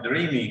quietly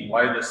dreaming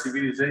while the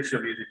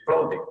civilization is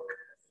imploding?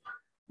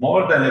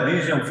 More than a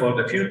vision for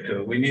the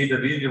future, we need a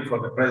vision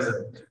for the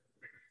present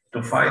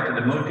to fight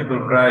the multiple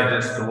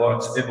crises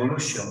towards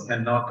evolution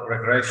and not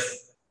regression.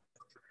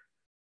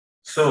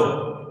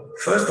 So,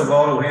 first of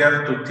all, we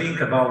have to think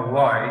about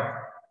why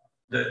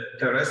the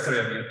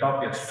terrestrial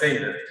utopias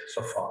failed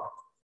so far.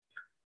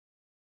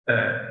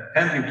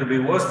 Ending to be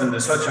worse than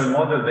the social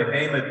model they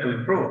aimed to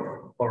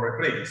improve or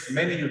replace.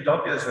 Many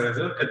utopias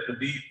resulted to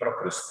be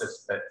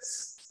Procrustes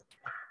beds,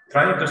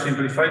 trying to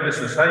simplify the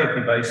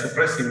society by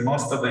suppressing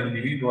most of the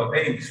individual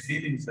aims,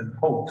 feelings, and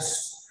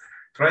hopes,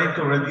 trying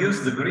to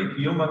reduce the great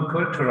human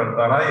cultural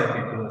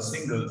variety to a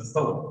single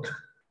thought.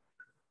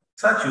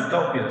 Such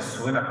utopias,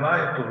 when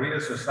applied to real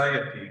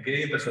society,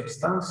 gave a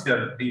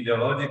substantial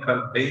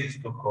ideological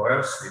base to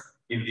coercive,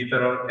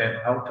 illiberal, and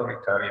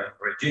authoritarian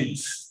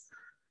regimes.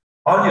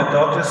 All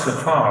utopias so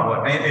far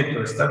were aimed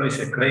to establish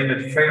a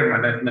claimed fair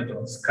management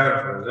of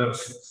scarce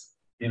resources.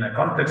 In a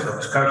context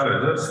of scarce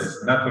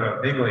resources,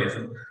 natural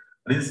egoism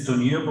leads to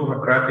new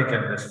bureaucratic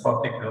and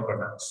despotic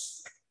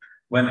governance.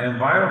 When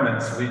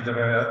environments with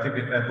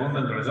relatively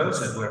abundant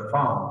resources were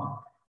found,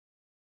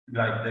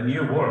 like the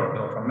New World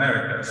of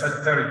America,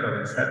 such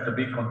territories had to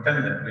be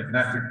contended with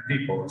native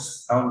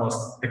peoples,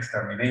 almost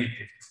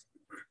exterminated.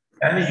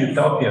 Any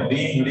utopia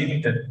being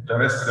limited to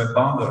terrestrial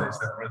boundaries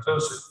and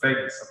resources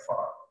failed so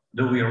far.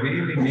 Do we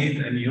really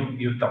need a new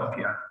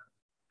utopia?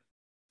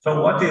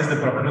 So what is the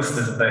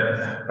Procrustes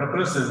bed?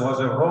 Procrustes was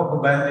a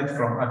rogue bandit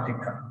from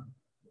Attica.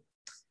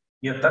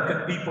 He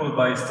attacked people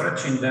by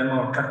stretching them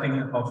or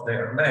cutting off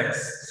their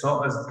legs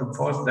so as to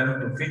force them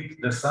to fit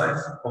the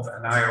size of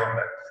an iron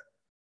bed.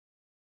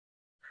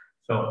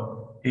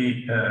 So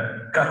he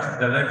cut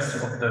the legs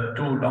of the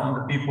two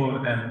long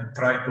people and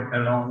tried to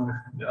elong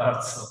the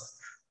arms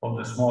of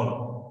the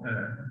small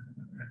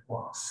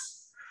ones.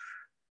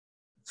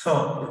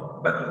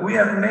 So, but we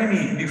have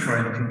many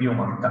different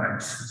human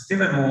types.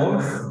 Stephen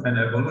Wolf, an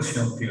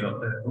evolutionist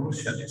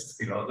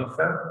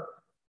philosopher,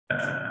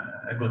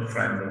 a good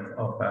friend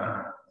of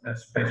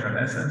Space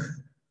Renaissance,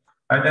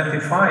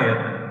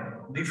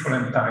 identified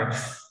different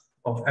types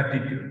of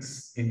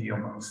attitudes in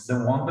humans.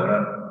 The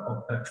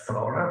wanderer, the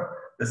explorer,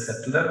 the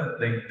settler,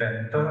 the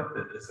inventor,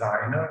 the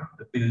designer,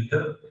 the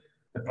builder,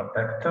 the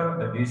protector,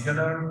 the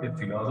visionary, the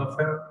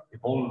philosopher, the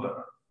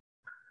builder.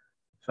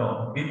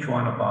 So each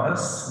one of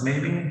us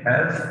maybe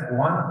has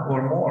one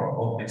or more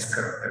of these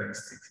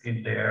characteristics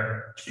in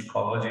their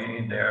psychology,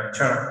 in their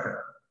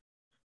character.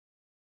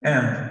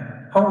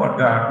 And Howard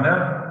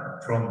Gardner,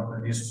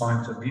 from his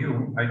point of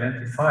view,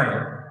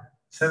 identified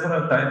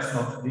several types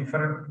of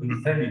different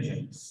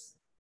intelligence.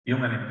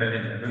 Human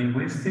intelligence,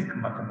 linguistic,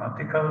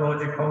 mathematical,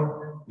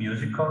 logical,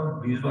 musical,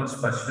 visual,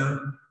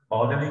 spatial,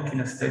 bodily,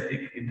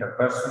 kinesthetic,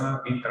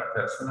 interpersonal,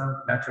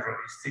 intrapersonal,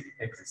 naturalistic,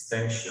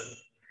 existential.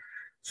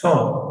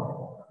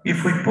 So,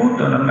 if we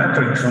put on a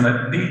matrix, on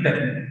a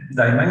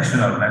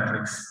d-dimensional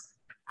matrix,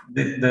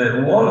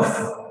 the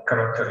Wolf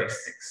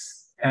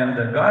characteristics and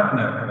the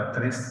Gardner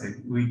characteristics,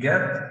 we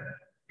get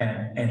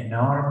an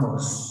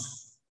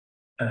enormous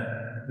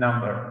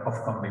number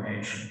of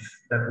combinations.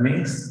 That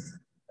means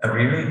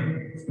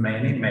really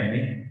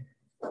many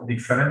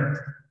different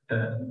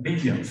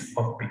billions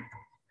of people.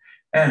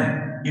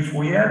 And if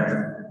we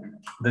add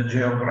the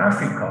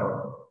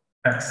geographical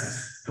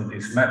access to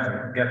this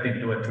matrix, get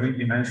into a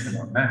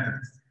three-dimensional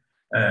matrix,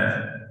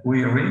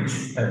 we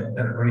reach a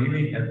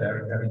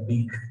very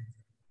big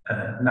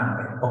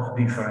number of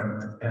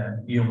different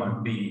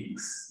human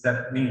beings.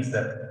 That means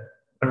that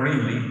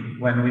really,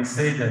 when we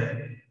say that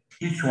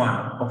each one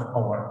of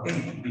our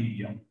 8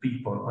 billion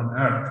people on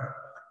Earth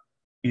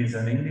is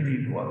an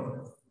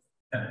individual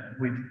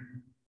with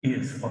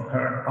his or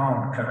her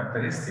own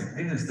characteristic,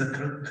 this is the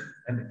truth,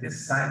 and it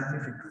is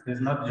scientific. It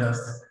is not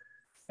just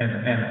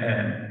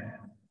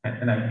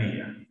an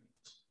idea.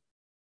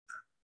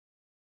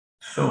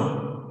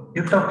 So,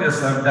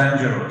 utopias are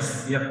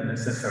dangerous, yet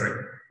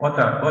necessary.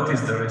 What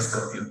is the risk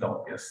of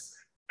utopias?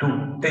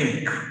 To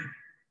take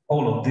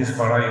all of this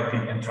variety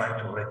and try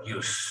to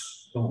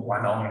reduce to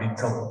one only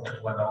thought,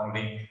 one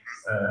only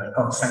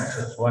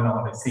consensus, one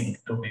only thing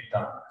to be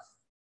done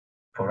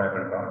for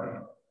everybody.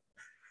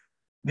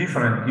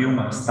 Different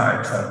human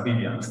types are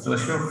billions. To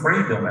assure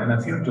freedom and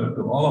a future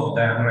to all of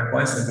them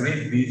requires a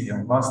great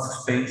vision,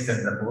 vast space,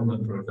 and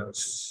abundant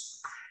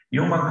resources.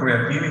 Human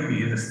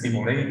creativity is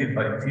stimulated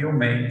by a few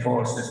main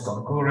forces,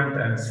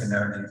 concurrent and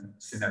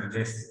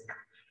synergistic.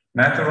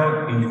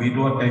 Natural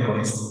individual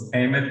egoism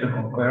aimed to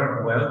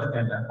conquer wealth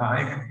and a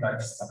high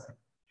lifestyle.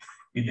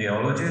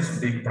 ideologies,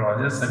 big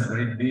projects, and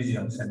great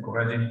visions,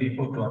 encouraging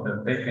people to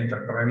undertake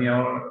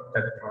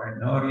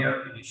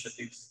entrepreneurial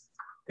initiatives.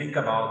 Think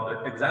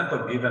about the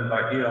example given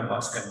by Elon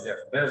Musk and Jeff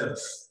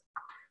Bezos.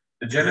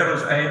 The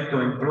generous aim to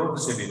improve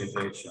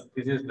civilization.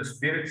 This is the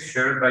spirit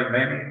shared by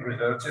many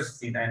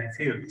researchers in any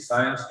field,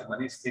 science,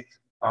 humanistics,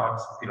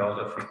 arts,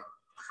 philosophy.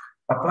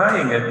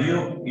 Applying a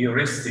new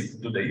heuristic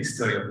to the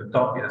history of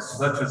utopias,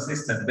 such a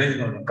system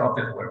based on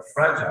utopias were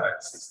fragile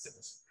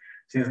systems,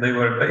 since they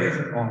were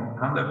based on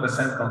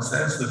 100%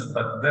 consensus,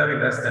 but very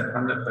less than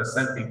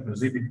 100%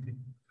 inclusivity.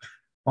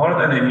 More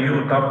than a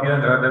new utopia,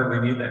 rather we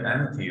need an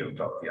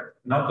anti-utopia,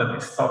 not a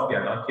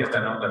dystopia, not yet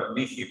another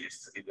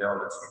nihilist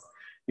ideology.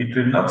 It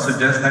will not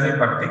suggest any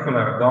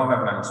particular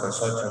governance or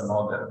social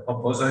model.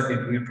 Opposite,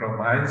 it will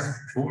promise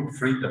full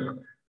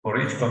freedom for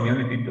each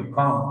community to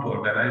come to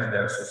organize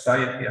their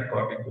society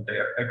according to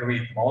their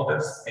agreed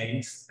models,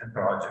 aims, and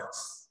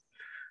projects.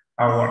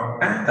 Our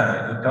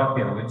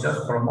anti-utopia will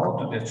just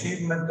promote the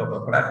achievement of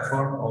a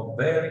platform of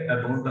very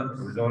abundant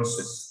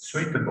resources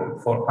suitable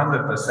for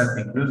 100%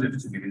 inclusive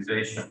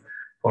civilization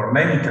for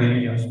many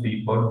trillions of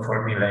people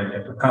for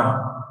millennia to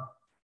come.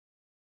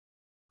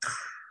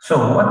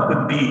 So what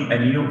could be a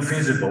new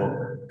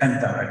feasible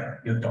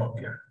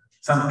anti-utopia?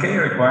 Some key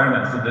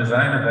requirements to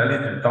design a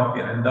valid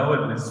utopia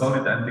endowed with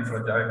solid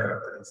anti-fragile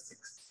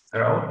characteristics.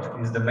 Growth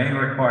is the main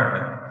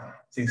requirement,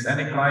 since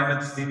any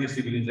climate-steady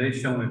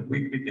civilization will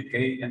quickly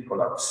decay and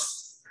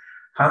collapse.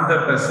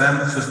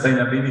 100%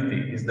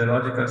 sustainability is the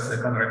logical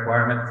second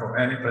requirement for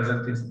any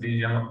presentist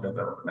vision of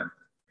development.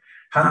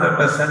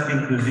 100%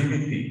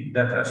 inclusivity,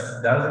 that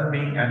doesn't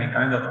mean any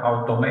kind of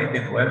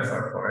automated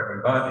welfare for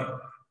everybody,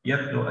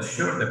 yet to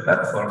assure the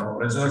platform of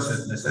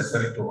resources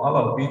necessary to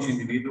allow each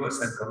individuals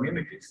and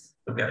communities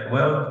to get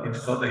well if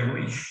so they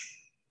wish.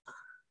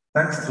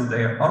 Thanks to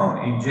their own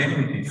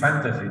ingenuity,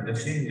 fantasy,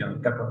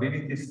 decision,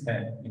 capabilities,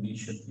 and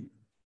initiative.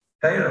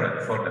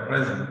 Tailored for the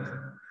present,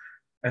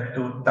 a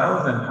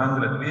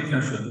 2100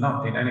 vision should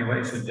not in any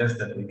way suggest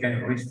that we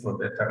can restore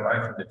better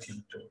life in the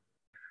future.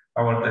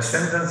 Our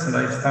descendants'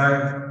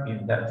 lifestyle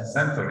in that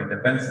century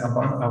depends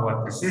upon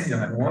our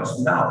decision and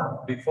was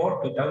now, before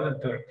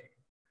 2030.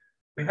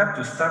 We have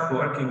to start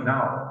working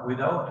now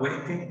without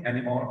waiting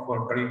anymore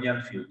for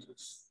brilliant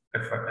futures,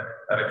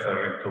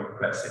 referring to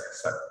classic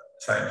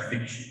science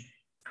fiction.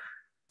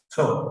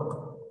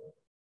 So,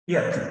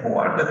 yet, who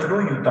are the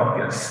true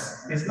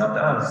utopias? It's not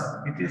us,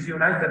 it is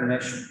United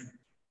Nations.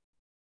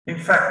 In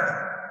fact,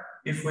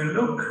 if we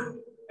look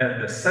at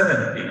the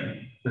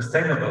 17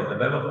 Sustainable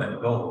Development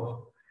Goals,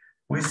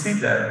 we see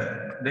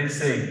that they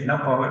say no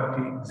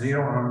poverty,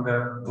 zero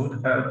hunger,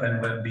 good health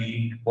and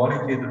well-being,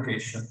 quality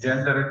education,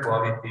 gender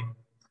equality,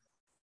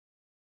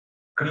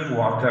 clean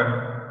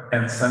water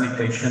and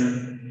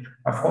sanitation,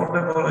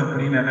 affordable and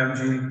clean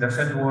energy,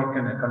 decent work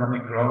and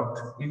economic growth,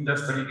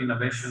 industry,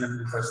 innovation and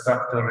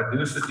infrastructure,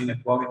 reduced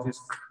inequalities,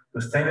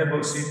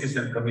 sustainable cities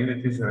and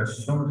communities,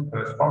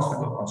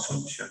 responsible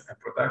consumption and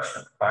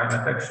production,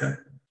 climate action,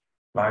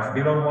 life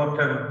below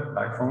water,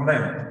 life on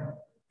land,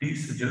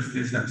 peace,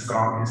 justice and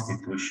strong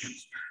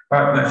institutions,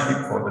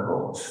 partnership for the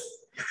goals.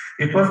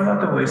 It was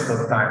not a waste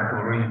of time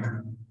to read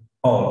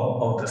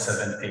all of the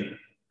 17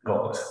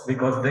 goals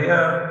because they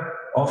are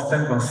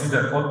often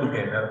considered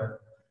altogether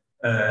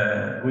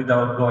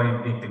without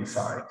going deep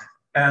inside.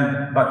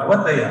 But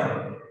what they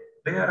are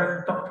a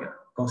utopia,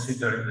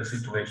 considering the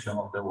situation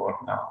of the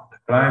world now, the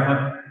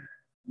climate,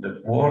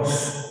 the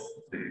wars,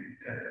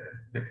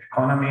 the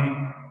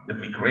economy, the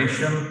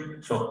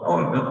migration. So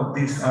all of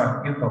these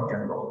are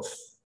utopian goals.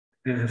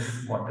 This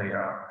is what they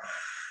are.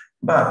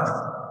 But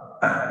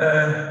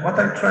what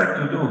I try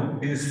to do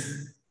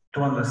is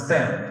to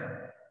understand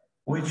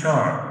which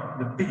are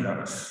the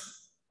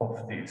pillars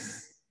of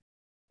this.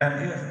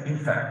 And if, in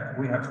fact,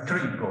 we have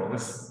 3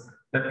 goals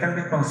that can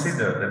be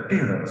considered the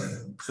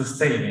pillars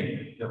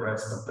sustaining the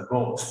rest of the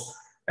goals.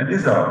 And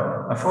these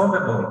are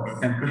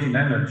affordable and clean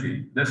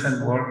energy,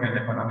 decent work and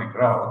economic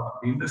growth,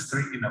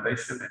 industry,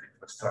 innovation, and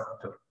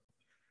infrastructure.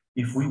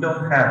 If we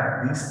don't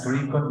have these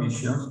 3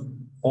 conditions,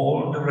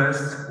 all the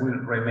rest will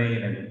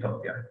remain in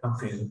utopia,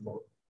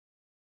 unfeasible.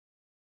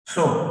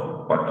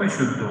 So what we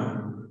should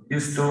do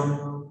is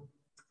to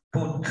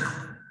put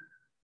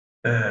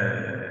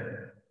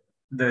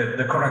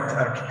the correct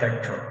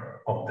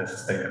architecture of the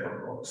sustainable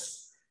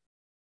goals.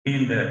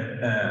 At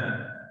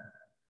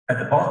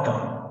the bottom,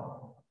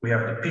 we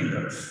have the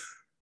pillars: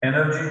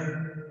 energy,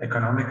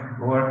 economic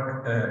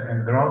work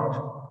and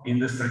growth,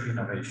 industry,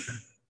 innovation.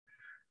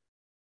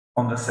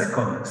 On the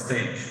second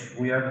stage,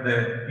 we have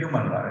the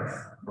human life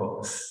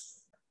goals: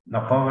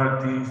 no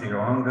poverty,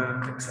 zero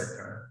hunger,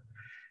 etc.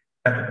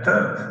 At the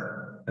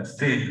third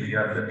stage, we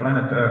have the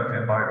planet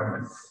Earth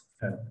environment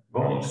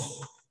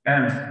goals.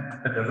 And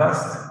at the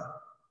last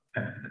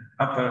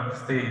upper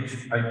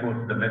stage, I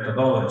put the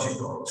methodology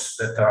goals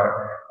that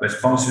are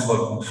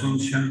responsible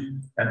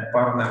consumption and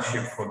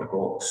partnership for the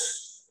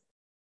goals.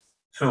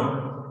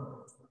 So,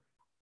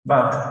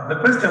 but the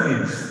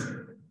question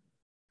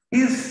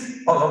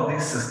is all of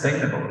this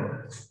sustainable?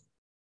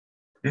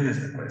 This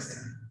is the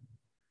question.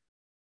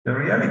 The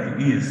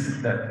reality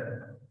is that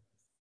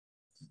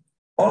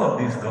all of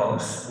these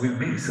goals will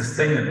be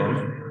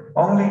sustainable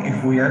only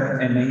if we have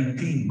an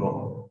 18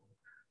 goal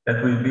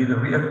that will be the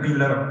real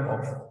pillar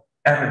of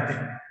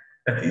everything.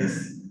 That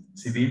is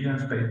civilian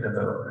space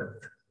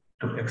development,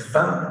 to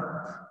expand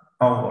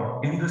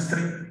our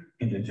industry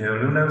in the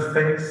geolunar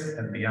space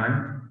and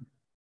beyond,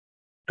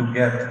 to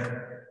get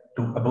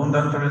to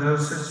abundant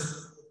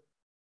resources,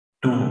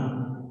 to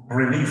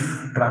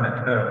relieve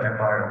planet Earth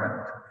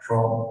environment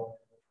from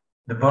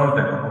the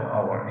burden of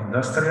our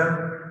industrial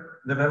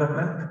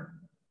development,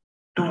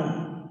 to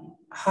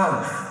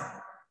halve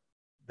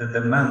the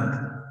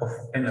demand of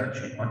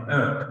energy on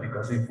Earth,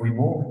 because if we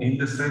move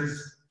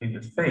industries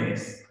into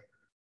space,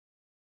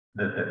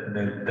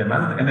 the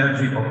demand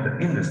energy of the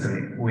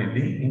industry will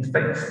be in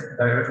space,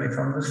 directly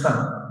from the sun.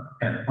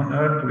 And on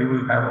Earth, we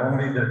will have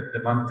only the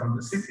demand from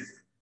the cities.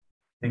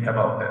 Think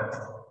about that.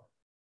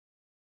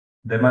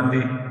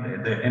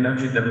 The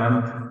energy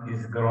demand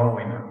is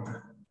growing.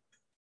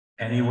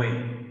 Anyway,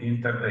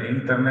 the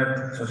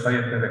internet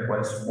society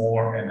requires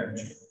more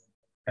energy,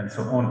 and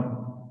so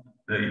on.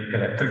 The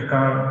electric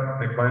car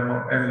requires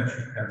more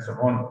energy, and so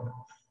on.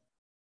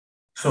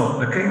 So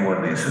the key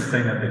word is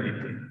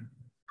sustainability.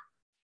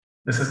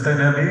 The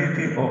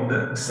sustainability of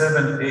the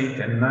 7, 8,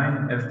 and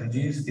 9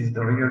 SDGs is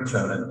the real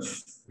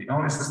challenge. The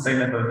only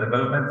sustainable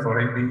development for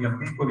 8 billion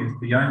people is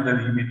beyond the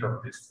limit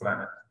of this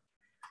planet.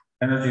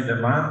 Energy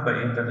demand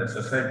by internet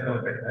society,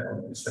 okay, I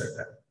already said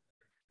that.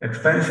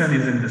 Expansion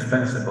is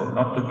indispensable,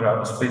 not to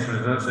grab space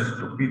resources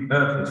to feed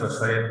Earthly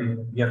society,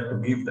 yet to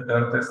give the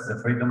Earthers the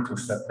freedom to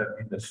settle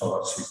in the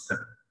solar system.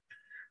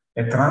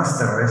 A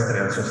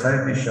trans-terrestrial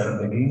society shall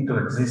begin to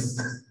exist.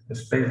 The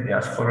space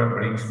diaspora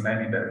brings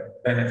many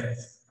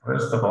benefits.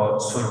 First of all,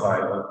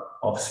 survival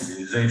of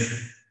civilization.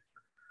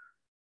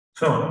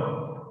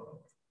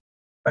 So,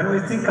 when we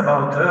think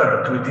about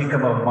Earth, we think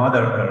about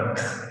Mother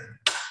Earth.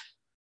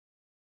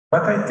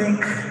 But I think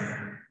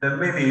that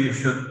maybe you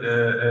should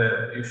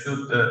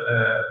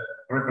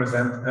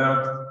represent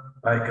Earth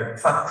like a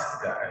fat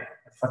guy,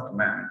 a fat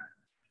man,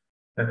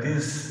 that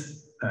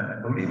is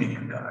a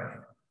bulimic guy,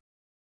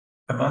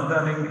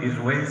 abandoning his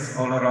weight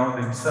all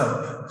around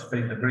himself,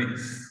 space debris,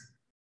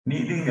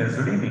 needing a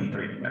slimming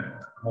treatment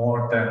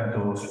more than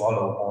to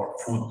swallow more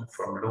food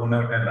from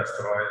lunar and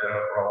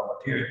asteroidal raw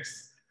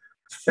materials.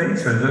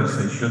 Space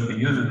resources should be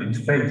used in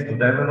space to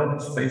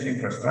develop space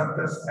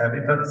infrastructures,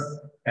 habitats,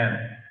 and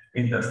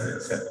industrial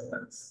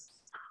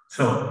settlements.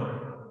 So,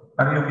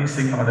 are you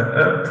missing Mother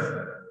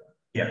Earth?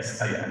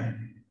 Yes, I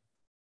am.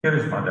 Here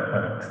is Mother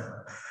Earth.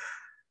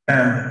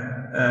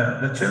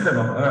 And the children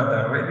of Earth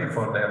are ready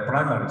for their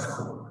primary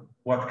school,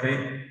 what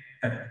Kate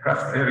and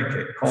Kraft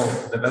Erike call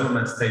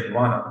development stage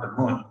 1 of the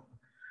moon.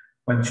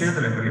 When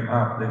children grow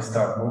up, they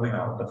start moving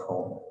out of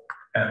home,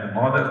 and the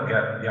mother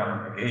get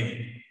young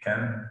again,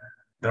 can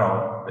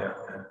draw their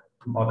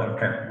Mother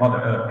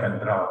Earth can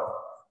draw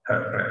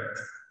her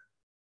breath.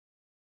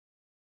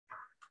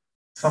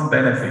 Some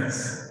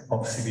benefits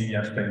of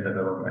civilian space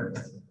development.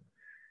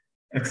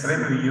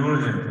 Extremely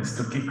urgent is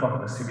to kick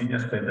off the civilian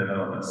space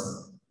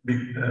developments.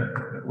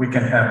 We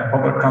can have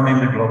overcoming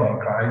the global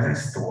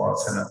crisis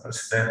towards an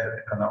unprecedented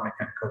economic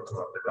and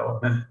cultural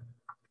development,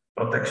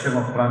 protection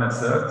of planet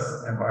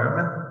Earth's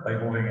environment by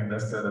moving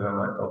industrial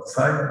development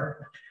outside,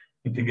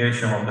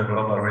 mitigation of the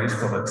global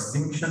risk of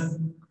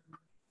extinction,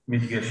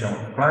 mitigation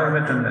of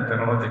climate and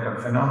meteorological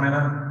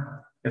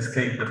phenomena,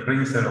 escape the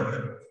pincer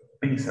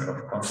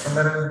of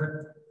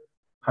consumerism,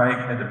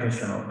 high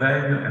educational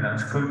value,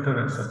 enhanced culture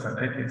and social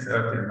ethics.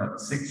 Earth is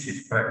not sick,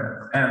 she's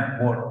pregnant,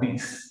 and world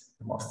peace,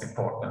 the most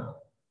important,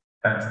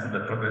 thanks to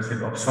the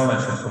progressive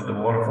obsolescence of the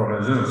war for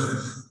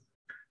resources.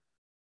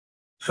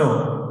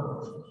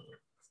 So,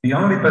 the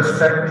only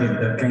perspective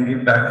that can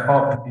give back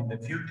hope in the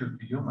future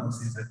to humans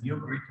is a new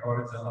great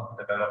horizon of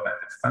development,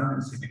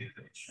 expanding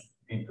civilization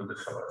into the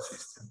solar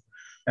system.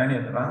 Any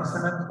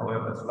advancement,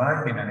 however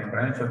slight, in any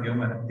branch of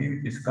human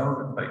activity is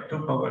caused by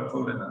too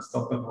powerful and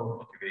unstoppable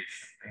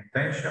motivation. The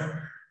intention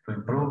to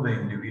improve the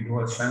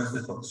individual's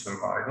chances of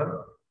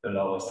survival, the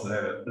lowest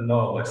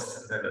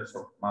levels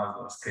of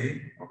Maslow's scale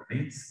of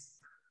needs,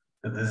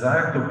 the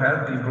desire to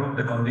help improve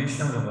the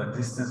conditions of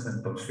existence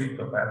and pursuit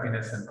of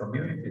happiness and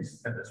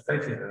communities, and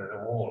especially as a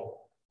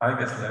whole,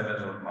 highest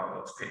levels of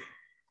Maslow's scale.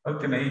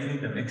 Ultimately,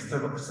 the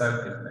mixture of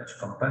selfishness,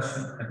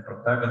 compassion, and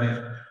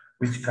protagonism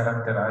which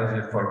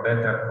characterizes, for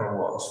better or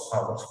worse,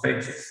 our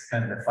species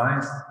and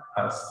defines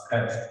us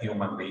as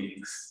human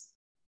beings.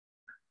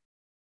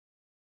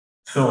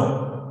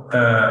 So,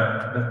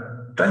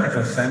 the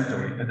 21st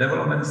century, the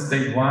development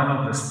stage 1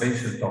 of the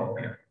space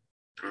utopia.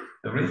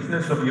 The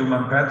richness of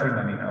human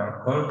patrimony in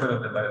our culture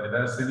of the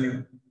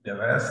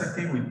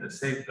diversity with the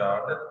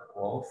safeguarded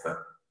Wolf,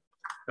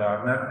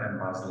 Gardner, and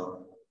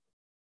Maslow.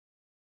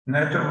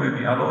 Nature will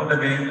be allowed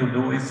again to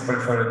do its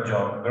preferred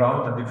job,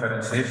 growth,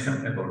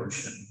 differentiation,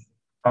 evolution.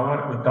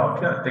 Our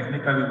utopia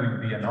technically will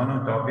be a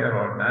non-utopia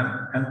or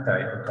an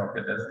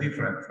anti-utopia that's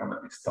different from a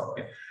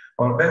dystopia,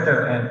 or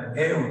better, an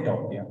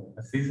eutopia,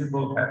 a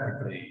feasible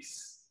happy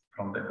place,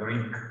 from the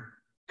Greek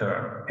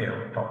term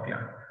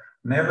eutopia.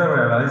 never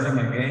realizing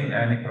again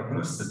any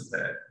progress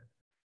there.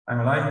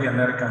 Unlike the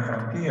American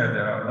frontier,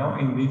 there are no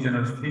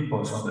indigenous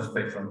peoples on the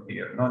space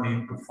frontier, no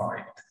need to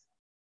fight.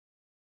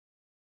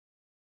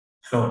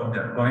 So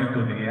going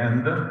to the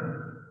end,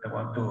 I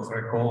want to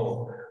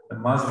recall the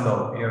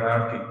Maslow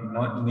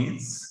hierarchic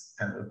needs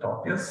and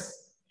utopias.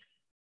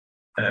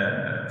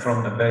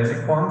 From the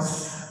basic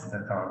ones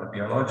that are the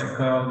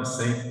biological, the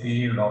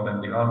safety, love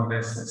and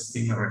belongingness,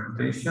 esteem and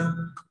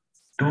reputation,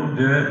 to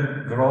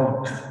the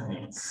growth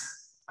needs,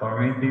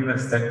 cognitive,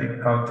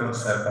 aesthetic, cultural,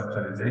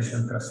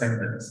 self-actualization,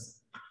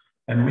 transcendence.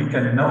 And we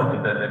can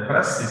note that the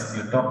classicist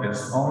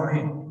utopias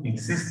only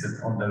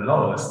insisted on the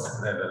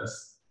lowest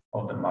levels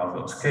of the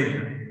Maslow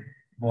scale,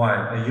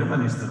 while a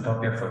humanist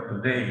utopia for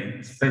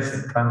today, space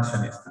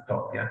expansionist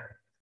utopia,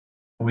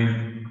 will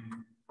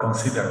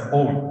consider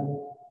all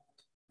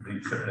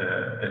these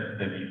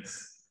the needs.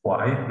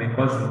 Why?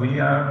 Because we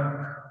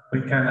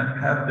can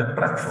have the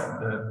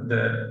platform,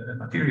 the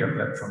material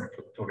platform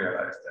to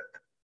realize that.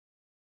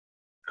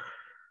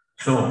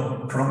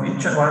 So from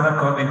each one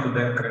according to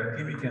their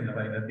creativity and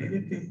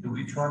availability, to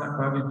each one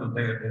according to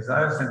their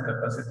desires and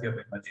capacity of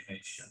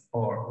imagination.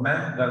 For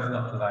man does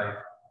not live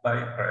by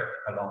bread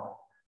alone.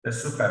 The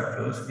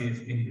superfluous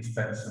is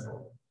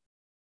indispensable.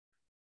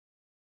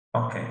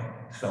 Okay,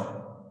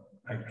 so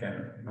I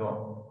can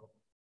go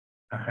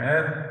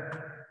ahead,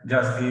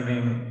 just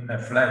giving a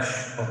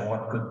flash of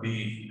what could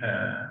be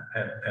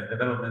a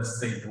development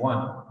stage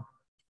 1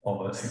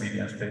 of a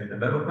civilian space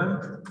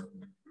development.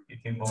 It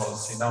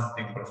involves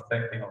synoptic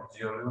prospecting of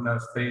geolunar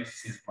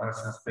space,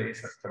 cis-Martian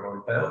space,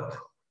 asteroid belt,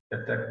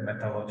 detect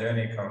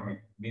metallogenic or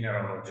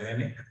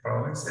mineralogenic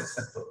provinces,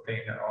 and to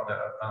obtain other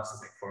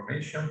advanced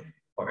information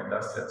for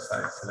industrial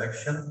site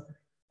selection.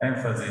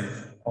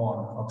 Emphasis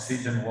on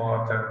oxygen,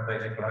 water,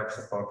 basic life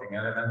supporting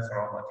elements,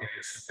 raw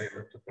materials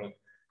suitable to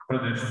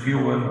produce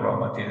fuel, raw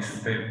materials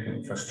suitable to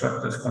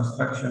infrastructures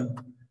construction.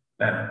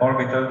 Then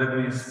orbital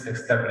debris,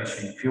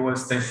 establishing fuel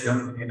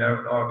station in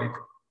Earth orbit,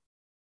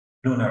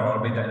 lunar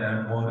orbit,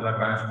 and moon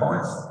Lagrange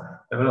points,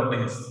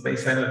 developing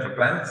space energy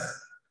plants,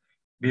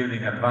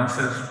 building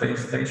advanced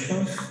space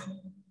stations,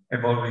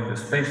 evolving the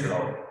space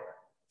law.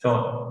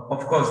 So,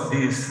 of course,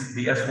 these,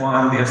 the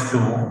S1, the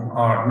S2,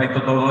 are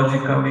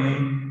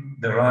methodologically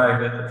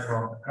derived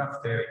from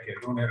Kraft theory,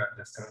 lunar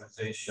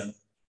industrialization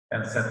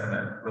and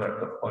settlement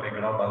work of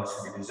polyglobal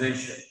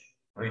civilization,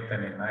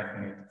 written in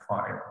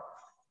 1985.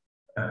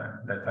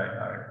 That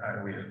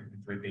I will,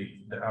 it will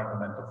be the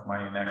argument of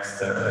my next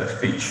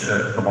speech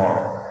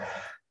tomorrow.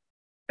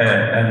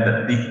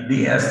 And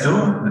the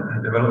S2,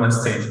 the development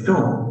stage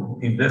 2,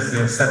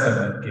 industrial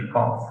settlement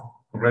kickoff,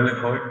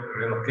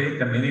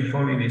 relocate a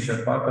meaningful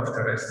initial part of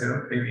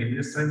terrestrial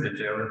industry in the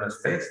geolunar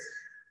space,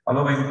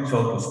 allowing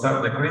so to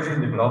start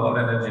decreasing the global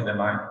energy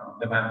demand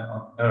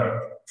on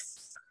Earth.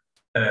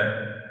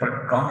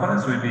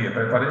 Components will be a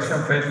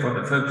preparation phase for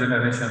the third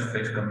generation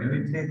space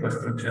community,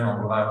 construction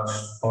of large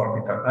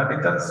orbital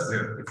habitats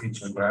with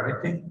artificial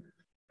gravity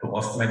to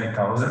host many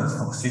thousands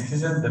of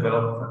citizens,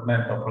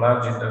 development of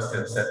large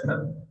industrial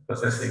settlement,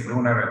 processing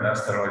lunar and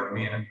asteroid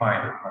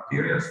mined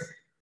materials,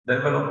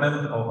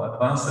 development of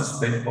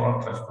advanced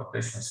spaceborne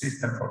transportation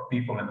system for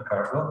people and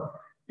cargo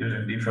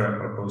using different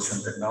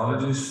propulsion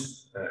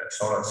technologies,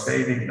 solar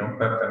saving,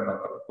 nuclear thermal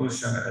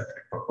propulsion,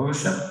 electric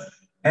propulsion,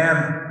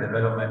 and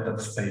development of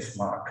space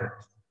market,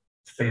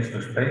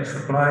 space-to-space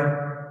supply,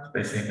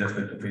 space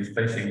industry to feed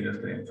space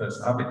industry in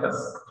first habitats,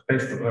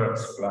 space-to-earth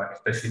supply,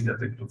 space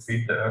industry to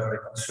feed the earthly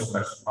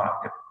consumers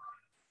market.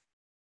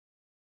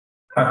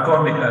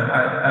 According,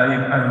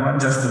 I want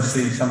just to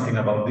say something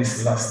about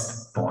this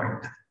last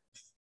point,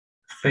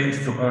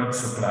 space-to-earth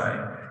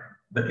supply.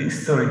 The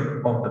history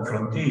of the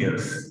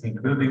frontiers,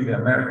 including the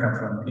American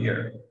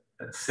frontier,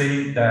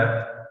 say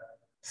that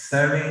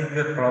selling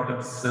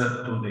products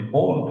to the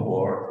old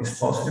world is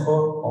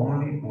possible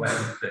only when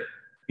the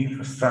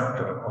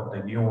infrastructure of the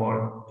new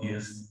world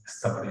is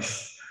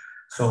established.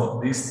 So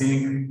this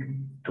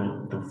thing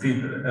to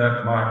feed the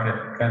earth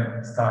market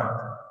can start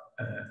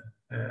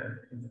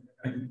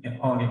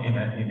only in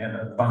an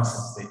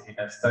advanced state, in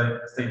a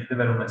state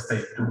development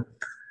stage 2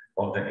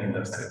 of the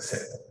industrial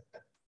settlement.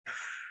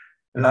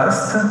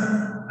 Last,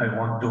 I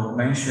want to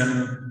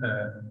mention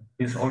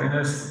His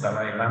Holiness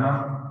Dalai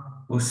Lama,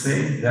 who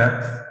say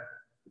that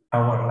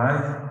our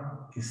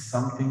life is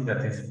something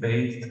that is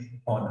based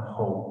on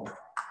hope.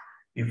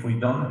 If we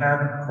don't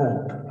have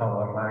hope,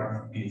 our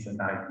life is a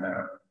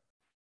nightmare.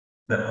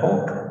 The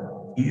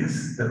hope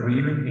is the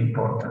really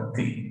important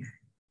thing.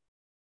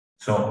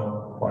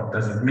 So what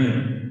does it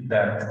mean?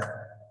 That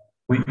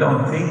we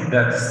don't think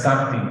that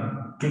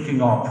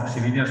kicking off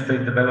civilian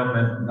space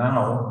development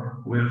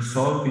now will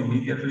solve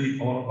immediately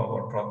all of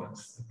our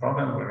problems. The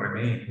problem will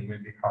remain, it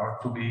will be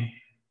hard to be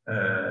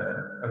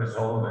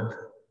resolved.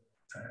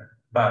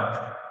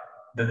 But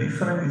the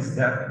difference is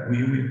that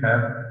we will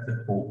have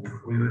the hope,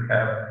 we will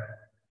have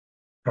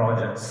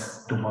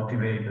projects to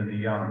motivate the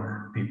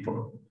young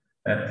people.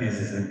 And this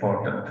is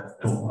important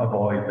to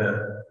avoid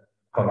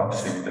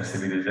collapsing the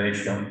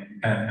civilization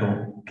and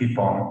to keep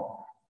on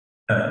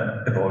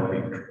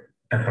evolving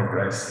and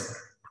progressive.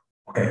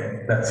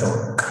 Okay, that's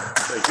all.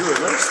 Thank you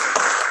very much.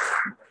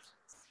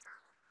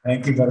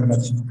 Thank you very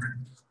much.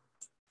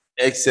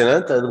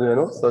 Excellent,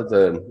 Adriano. So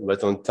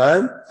right on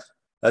time.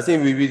 I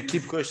think we will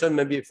keep questions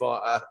maybe for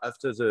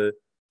after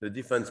the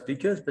different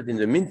speakers, but in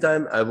the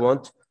meantime, I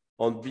want,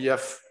 on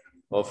behalf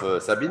of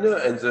Sabine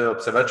and the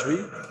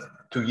observatory,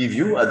 to give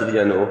you,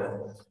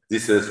 Adriano,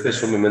 this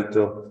special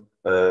memento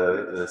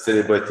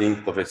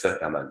celebrating Professor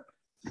Hermann.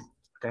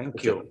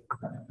 Thank you.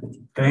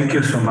 Thank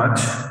you so much.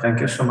 Thank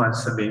you so much,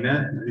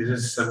 Sabine. This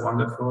is a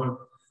wonderful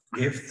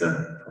gift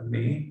for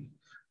me.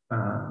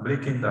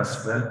 Blicking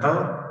das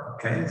Weltall,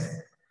 okay,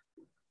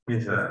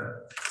 is a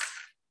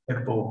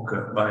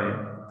book by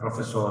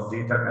Professor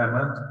Dieter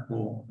Emmert,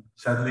 who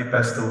sadly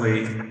passed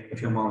away a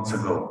few months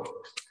ago.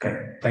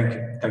 Okay, thank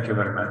you. Thank you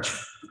very much.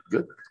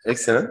 Good,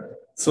 excellent.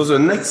 So the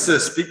next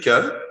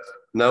speaker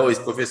now is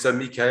Professor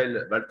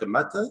Michael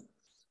Walter-Matte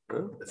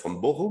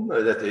from Bochum.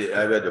 That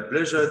I had the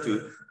pleasure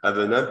to have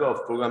a number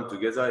of programs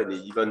together, and he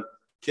even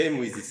came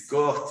with his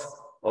cohort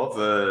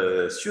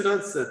of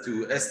students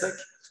to ESTEC,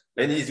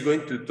 and he's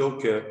going to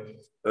talk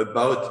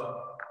about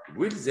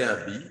will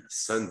there be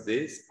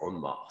Sundays on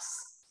Mars?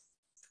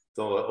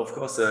 So, of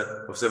course,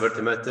 Professor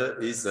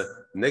Walter-Matte is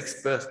an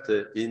expert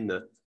in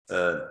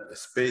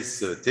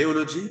space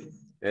theology,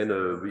 and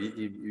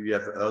we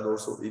have heard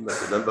also him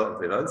at a number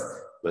of events,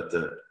 but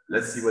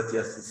let's see what he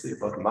has to say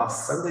about Mars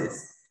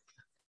Sundays.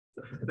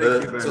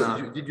 Thank you,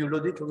 so did you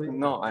load it already?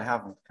 No, I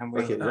haven't. Can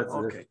we? Okay,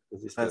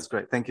 that's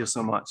great. Thank you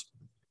so much.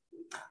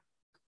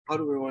 How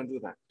do we want to do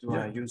that? Do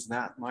I use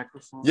that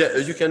microphone? Yeah,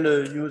 you can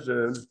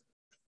use.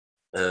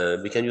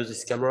 We can use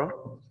this camera,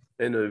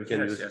 and we can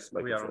use. Yes,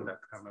 we are on that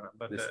camera.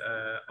 But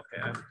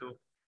okay, I have to.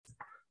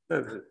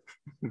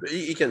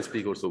 He can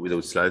speak also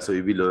without slides, so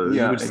he will.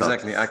 Yeah, he will start.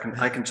 exactly.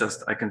 I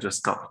can just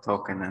stop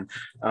talking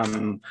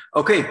and.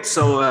 Okay,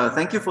 so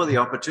thank you for the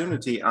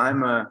opportunity.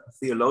 I'm a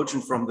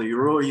theologian from the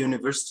Ruhr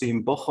University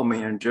in Bochum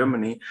here in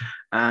Germany,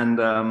 and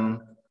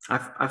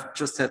I've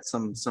just had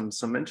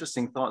some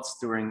interesting thoughts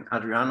during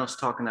Adriano's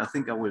talk, and I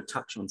think I will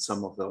touch on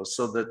some of those.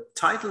 So the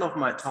title of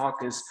my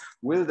talk is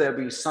 "Will There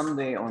Be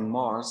Sunday on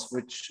Mars?"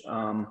 which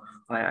I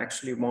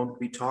actually won't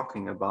be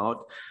talking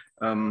about.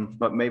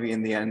 But maybe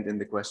in the end, in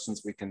the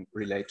questions, we can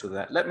relate to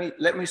that.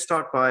 Let me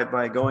start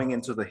by going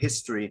into the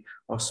history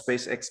of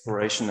space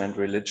exploration and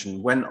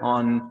religion. When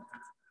on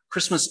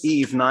Christmas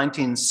Eve,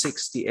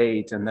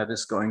 1968, and that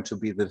is going to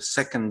be the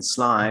second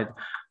slide,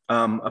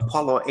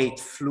 Apollo 8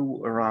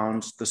 flew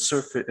around the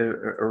surface,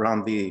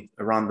 around the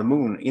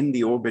moon, in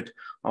the orbit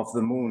of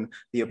the moon.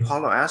 The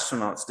Apollo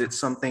astronauts did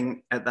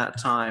something at that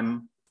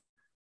time,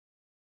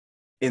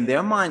 in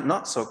their mind,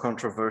 not so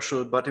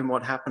controversial, but in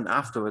what happened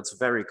afterwards,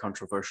 very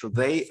controversial.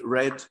 They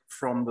read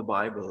from the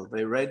Bible.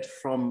 They read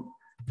from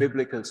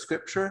biblical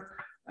scripture.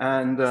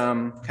 And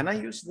can I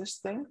use this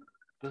thing?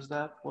 Does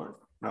that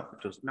work? No,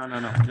 it doesn't. No.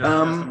 Just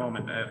a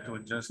moment. I have to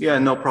adjust. Yeah,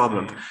 no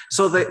problem.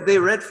 So they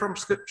read from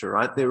scripture,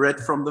 right? They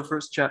read from the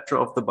first chapter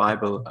of the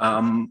Bible.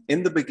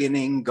 In the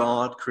beginning,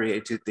 God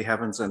created the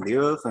heavens and the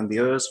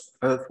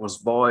earth was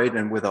void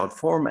and without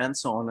form, and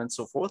so on and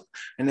so forth.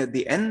 And at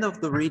the end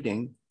of the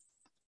reading,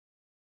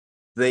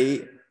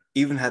 they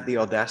even had the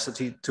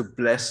audacity to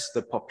bless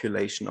the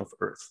population of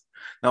Earth.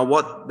 Now,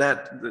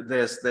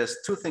 there's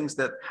two things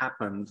that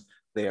happened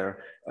there.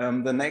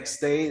 The next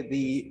day,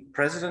 the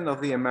president of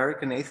the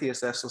American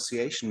Atheist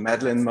Association,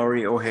 Madeleine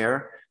Murray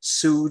O'Hair,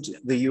 sued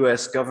the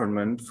US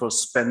government for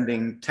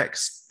spending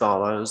tax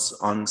dollars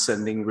on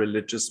sending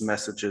religious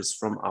messages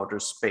from outer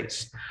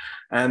space.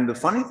 And the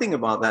funny thing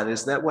about that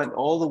is that went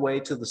all the way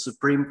to the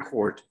Supreme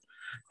Court,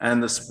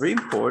 and the Supreme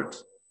Court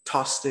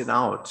tossed it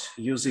out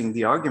using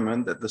the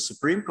argument that the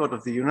Supreme Court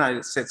of the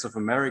United States of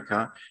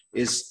America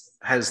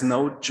has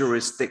no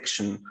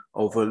jurisdiction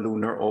over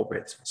lunar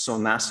orbit. So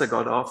NASA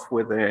got off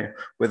with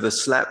a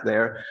slap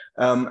there.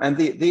 And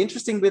the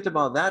interesting bit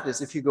about that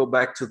is if you go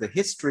back to the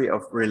history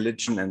of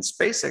religion and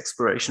space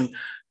exploration,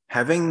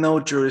 having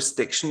no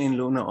jurisdiction in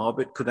lunar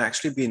orbit could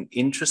actually be an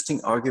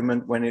interesting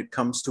argument when it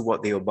comes to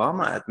what the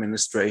Obama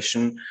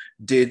administration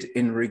did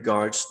in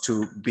regards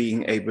to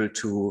being able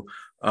to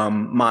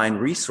mine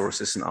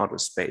resources in outer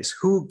space.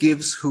 Who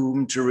gives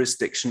whom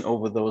jurisdiction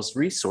over those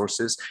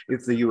resources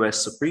if the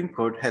US Supreme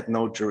Court had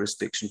no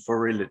jurisdiction for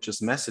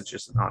religious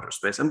messages in outer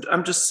space?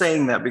 I'm just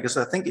saying that because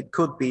I think it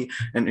could be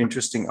an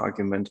interesting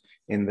argument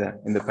in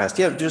the past.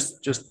 Yeah, just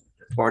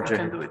Barger. You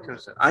can do it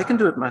yourself. I can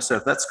do it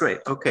myself. That's great.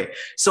 Okay.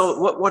 So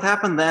what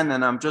happened then,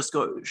 and I'm just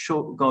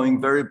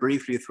going very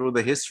briefly through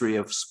the history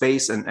of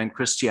space and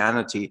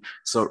Christianity.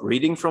 So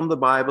reading from the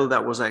Bible,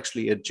 that was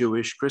actually a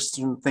Jewish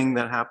Christian thing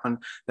that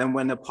happened. Then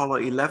when Apollo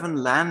 11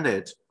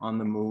 landed on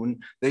the moon,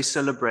 they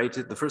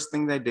celebrated, the first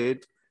thing they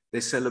did, they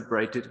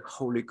celebrated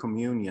Holy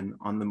Communion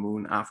on the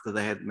moon after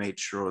they had made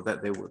sure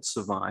that they would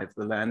survive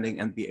the landing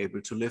and be able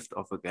to lift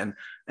off again.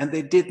 And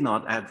they did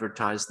not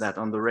advertise that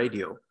on the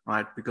radio,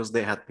 right? Because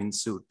they had been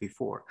sued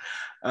before.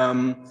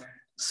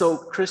 So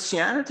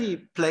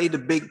Christianity played a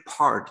big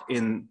part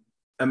in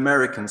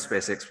American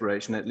space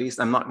exploration, at least.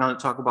 I'm not going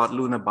to talk about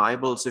lunar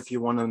Bibles. If you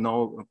want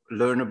to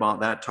learn about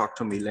that, talk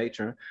to me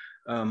later.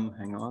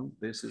 Hang on,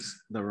 this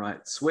is the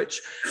right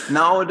switch.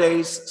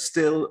 Nowadays,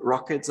 still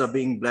rockets are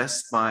being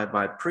blessed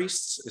by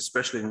priests,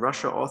 especially in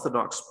Russia,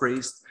 Orthodox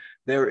priests.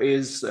 There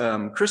is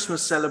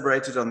Christmas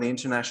celebrated on the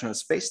International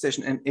Space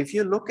Station, and if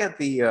you look at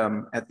the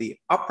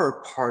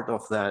upper part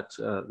of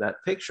that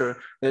picture,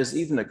 there's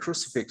even a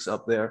crucifix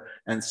up there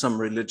and some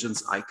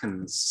religious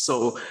icons.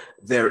 So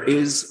there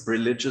is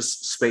religious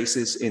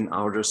spaces in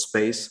outer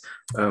space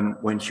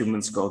when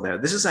humans go there.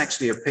 This is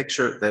actually a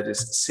picture that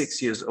is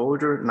 6 years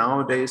older.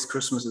 Nowadays,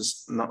 Christmas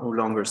is no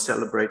longer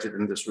celebrated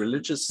in this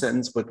religious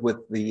sense, but with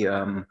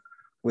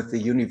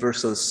the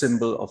universal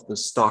symbol of the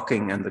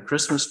stocking and the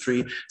Christmas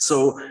tree.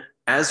 So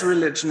as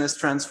religion is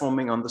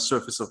transforming on the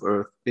surface of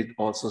Earth, it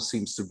also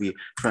seems to be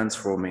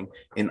transforming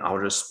in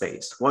outer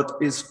space. What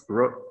is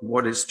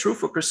true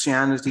for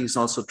Christianity is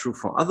also true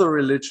for other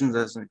religions.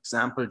 As an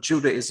example,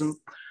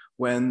 Judaism,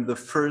 when the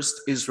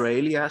first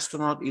Israeli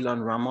astronaut,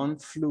 Ilan Ramon,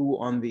 flew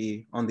on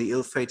the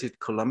ill-fated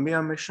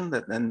Columbia mission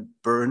that then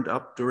burned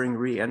up during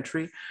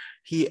re-entry,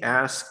 he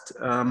asked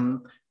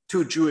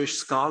two Jewish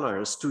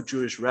scholars, two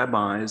Jewish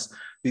rabbis,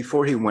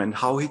 before he went,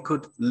 how he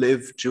could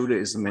live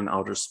Judaism in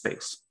outer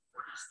space.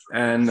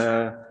 And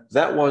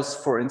that was,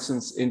 for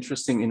instance,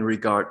 interesting in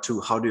regard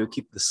to how do you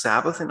keep the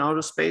Sabbath in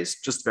outer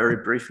space? Just very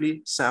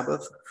briefly,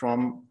 Sabbath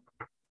from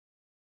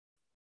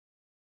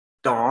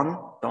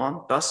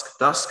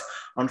dusk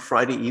on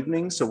Friday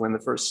evening. So when the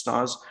first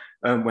stars,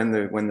 when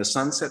the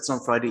sun sets on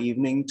Friday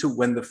evening to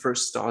when the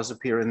first stars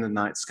appear in the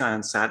night sky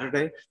on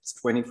Saturday, it's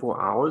 24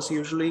 hours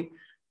usually.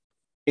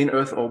 In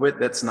Earth orbit,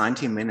 that's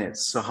 90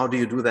 minutes. So how do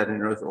you do that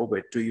in Earth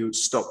orbit? Do you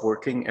stop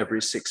working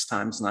every 6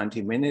 times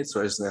 90 minutes,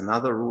 or is there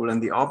another rule?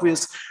 And the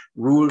obvious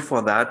rule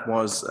for that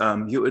was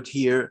you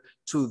adhere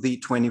to the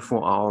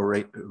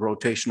 24-hour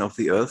rotation of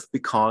the Earth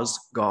because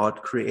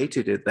God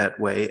created it that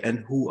way. And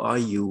who are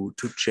you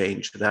to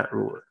change that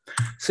rule?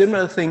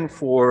 Similar thing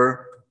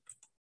for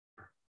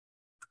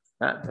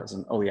that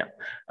doesn't, oh yeah.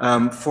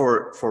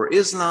 For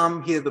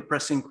Islam, here the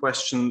pressing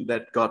question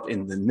that got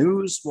in the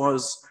news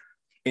was,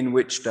 in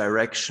which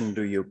direction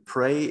do you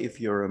pray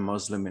if you're a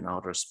Muslim in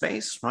outer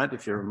space, right?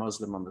 If you're a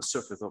Muslim on the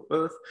surface of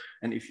Earth,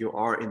 and if you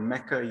are in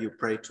Mecca, you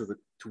pray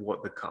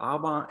toward the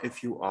Kaaba.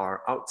 If you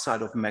are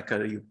outside of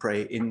Mecca, you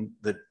pray in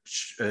the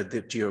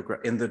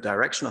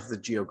direction of the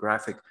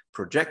geographic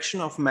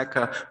projection of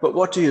Mecca. But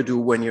what do you do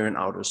when you're in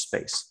outer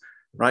space,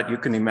 right? You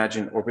can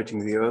imagine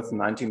orbiting the Earth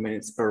 90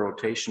 minutes per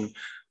rotation.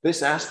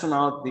 This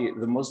astronaut, the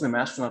Muslim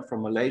astronaut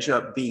from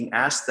Malaysia, being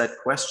asked that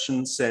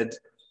question, said,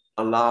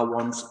 Allah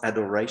wants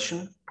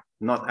adoration,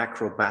 not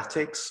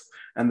acrobatics.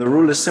 And the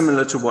rule is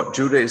similar to what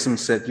Judaism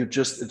said. You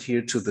just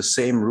adhere to the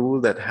same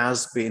rule that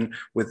has been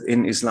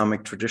within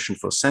Islamic tradition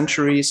for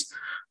centuries.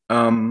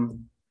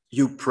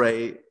 You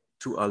pray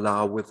to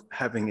Allah with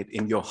having it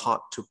in your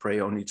heart to pray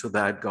only to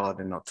that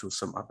God and not to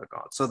some other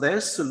God. So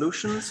there's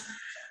solutions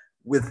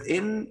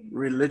within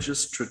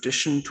religious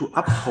tradition to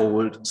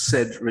uphold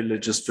said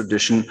religious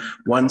tradition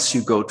once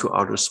you go to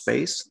outer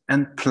space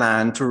and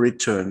plan to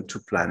return to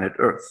planet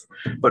Earth.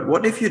 But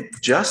what if you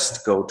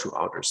just go to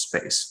outer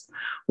space?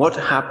 What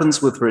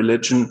happens with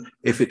religion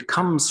if it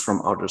comes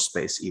from outer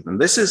space even?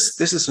 This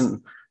is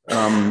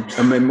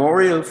a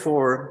memorial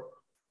for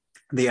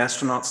the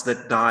astronauts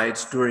that died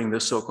during the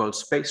so-called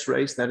space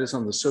race that is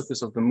on the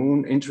surface of the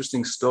moon.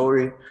 Interesting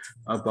story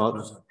about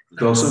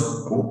closer.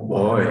 Oh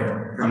boy,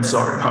 I'm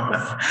sorry about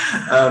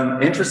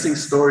that. Interesting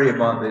story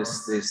about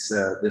this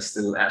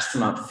little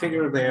astronaut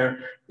figure there.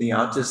 The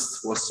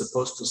artist was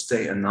supposed to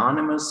stay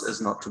anonymous as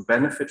not to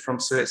benefit from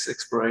space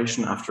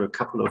exploration. After a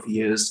couple of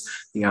years,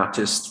 the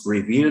artist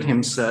revealed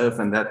himself,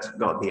 and that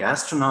got the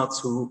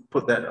astronauts who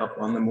put that up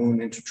on the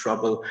moon into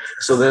trouble.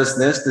 So there's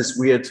this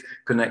weird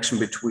connection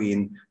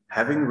between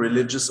having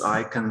religious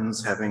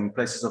icons, having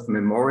places of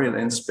memorial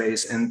in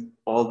space, and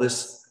all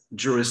this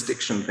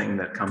jurisdiction thing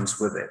that comes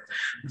with it.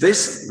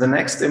 The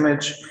next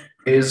image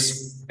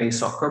is a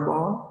soccer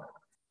ball.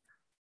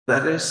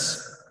 That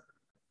is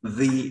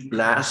the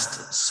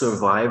last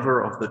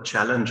survivor of the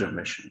Challenger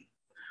mission.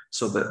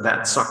 So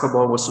that soccer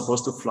ball was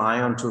supposed to fly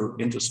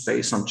into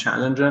space on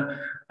Challenger,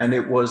 and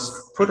it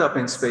was put up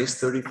in space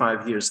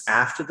 35 years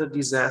after the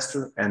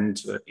disaster and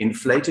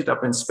inflated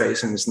up in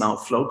space and is now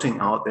floating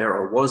out there,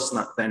 or was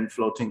not then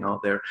floating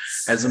out there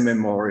as a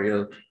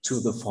memorial to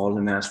the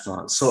fallen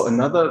astronauts. So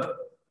another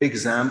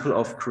example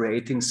of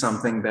creating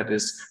something that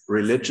is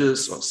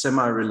religious or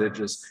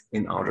semi-religious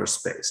in outer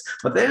space.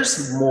 But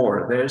there's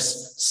more.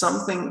 There's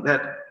something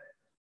that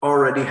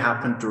already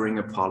happened during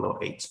Apollo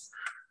 8.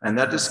 And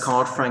that is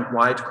called, Frank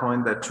White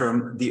coined that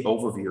term, the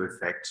overview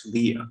effect.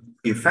 The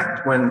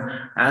effect when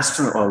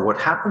what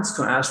happens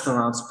to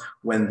astronauts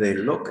when they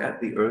look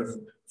at the Earth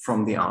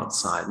from the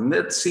outside. And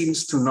that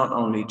seems to not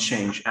only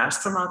change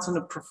astronauts in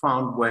a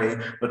profound way,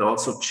 but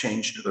also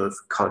changed Earth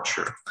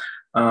culture.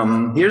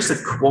 Here's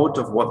a quote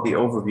of what the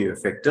overview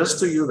effect does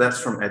to you. That's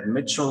from Ed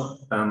Mitchell,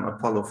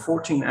 Apollo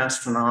 14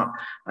 astronaut.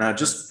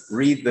 Just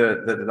read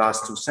the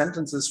last two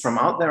sentences. From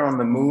out there on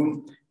the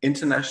moon,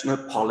 international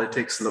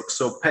politics look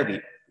so petty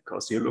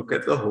because you look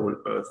at the whole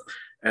Earth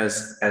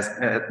as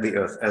at the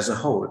Earth as a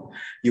whole.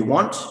 You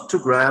want to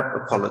grab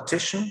a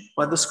politician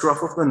by the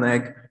scruff of the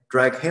neck,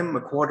 drag him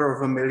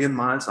 250,000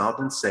 miles out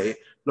and say,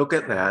 look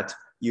at that,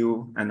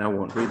 you, and I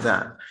won't read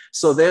that.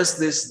 So there's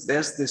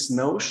this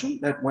notion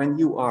that when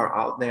you are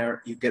out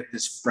there, you get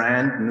this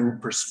brand new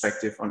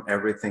perspective on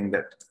everything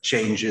that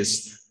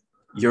changes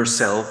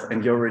yourself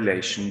and your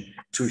relation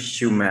to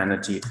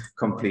humanity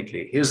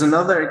completely. Here's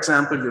another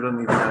example. You don't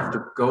even have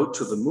to go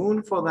to the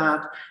moon for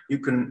that. You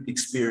can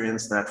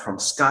experience that from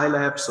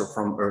Skylab, so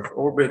from Earth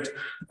orbit.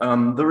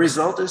 The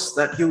result is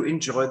that you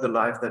enjoy the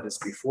life that is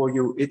before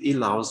you. It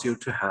allows you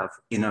to have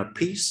inner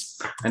peace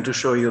and to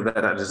show you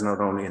that that is not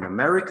only an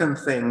American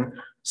thing.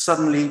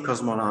 Suddenly,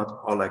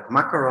 cosmonaut Oleg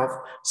Makarov,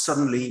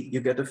 suddenly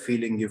you get a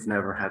feeling you've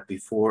never had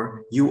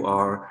before. You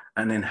are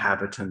an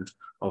inhabitant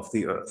of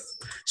the Earth.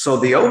 So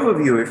the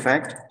overview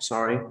effect,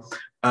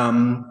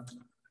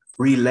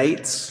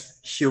 relates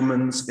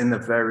humans in a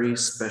very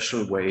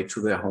special way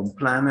to their home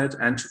planet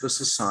and to the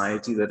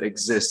society that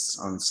exists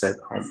on said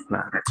home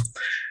planet.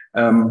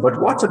 But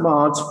what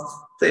about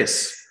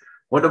this?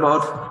 What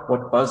about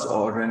what Buzz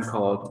Aldrin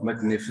called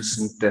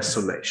magnificent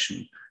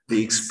desolation?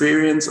 The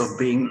experience of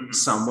being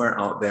somewhere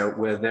out there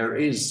where there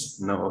is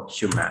no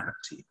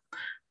humanity.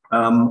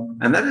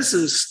 And that is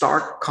a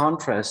stark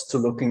contrast to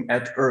looking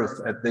at Earth,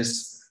 at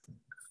this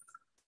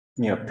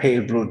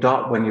pale blue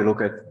dot when you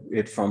look at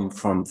it from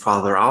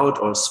farther out,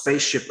 or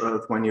spaceship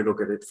Earth when you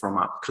look at it from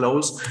up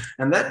close.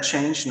 And that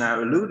change,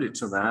 now alluded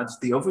to that,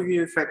 the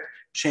overview effect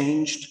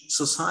changed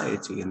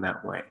society in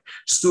that way.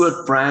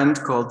 Stuart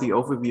Brand called the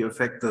overview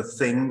effect the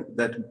thing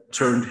that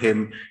turned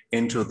him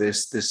into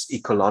this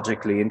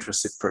ecologically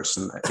interested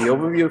person. The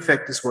overview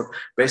effect is what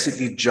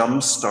basically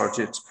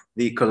jump-started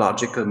the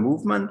ecological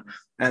movement,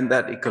 and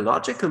that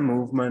ecological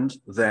movement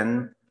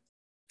then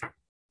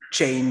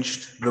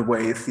changed the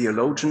way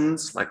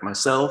theologians like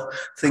myself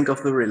think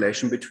of the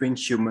relation between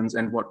humans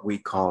and what we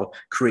call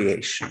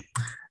creation.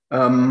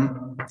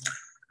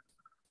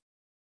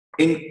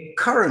 In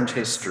current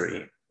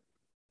history,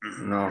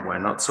 no, we're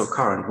not so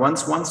current.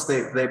 Once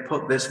they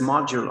put this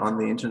module on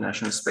the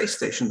International Space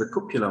Station, the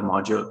Cupola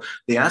module,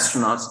 the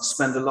astronauts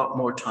spend a lot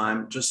more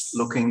time just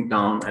looking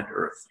down at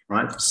Earth,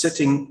 right?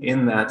 Sitting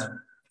in that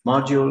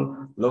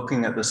module,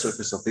 looking at the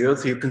surface of the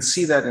Earth. You can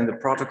see that in the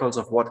protocols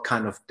of what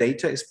kind of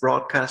data is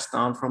broadcast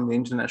down from the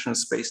International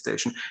Space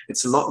Station.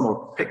 It's a lot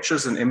more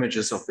pictures and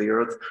images of the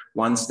Earth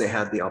once they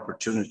had the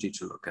opportunity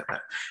to look at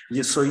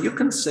that. So you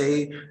can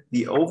say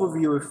the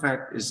overview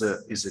effect is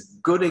a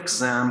good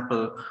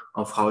example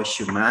of how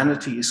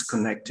humanity is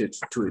connected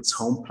to its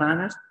home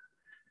planet,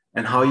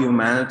 and how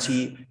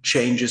humanity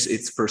changes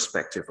its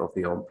perspective of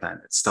the home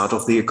planet, start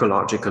of the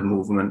ecological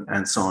movement,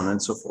 and so on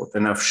and so forth.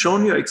 And I've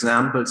shown you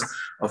examples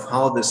of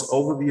how this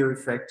overview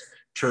effect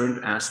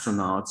turned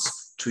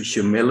astronauts to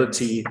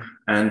humility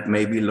and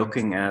maybe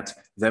looking at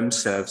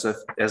themselves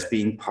as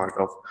being part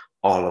of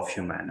all of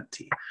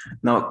humanity.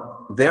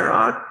 Now, there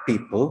are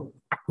people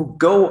who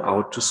go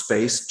out to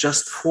space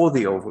just for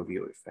the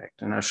overview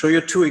effect. And I'll show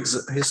you two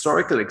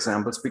historical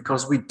examples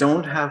because we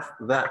don't have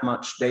that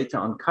much data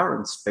on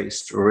current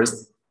space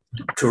tourists.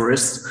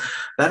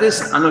 That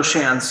is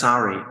Anousheh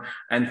Ansari,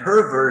 and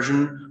her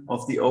version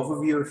of the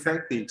overview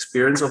effect, the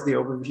experience of the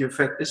overview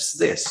effect is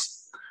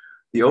this.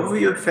 The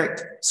overview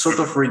effect sort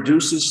of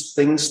reduces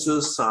things to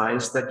a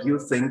size that you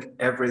think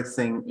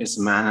everything is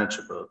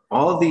manageable.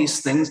 All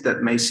these things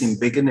that may seem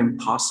big and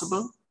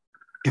impossible,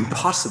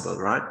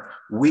 right?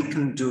 We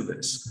can do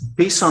this.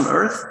 Peace on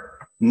Earth,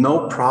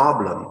 no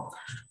problem.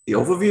 The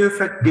overview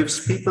effect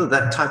gives people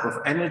that type of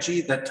energy,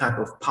 that type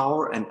of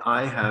power, and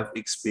I have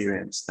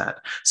experienced that.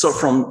 So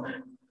from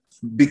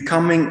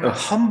becoming a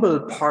humble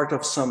part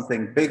of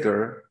something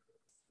bigger,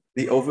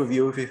 the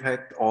overview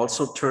effect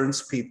also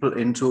turns people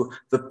into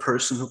the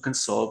person who can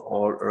solve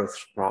all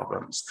Earth's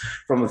problems.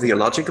 From a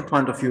theological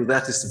point of view,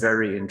 that is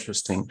very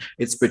interesting.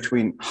 It's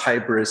between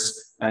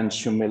hybris and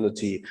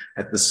humility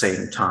at the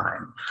same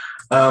time.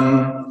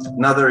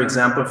 Another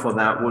example for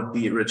that would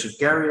be Richard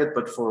Garriott,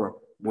 but for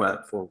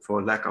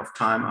lack of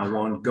time, I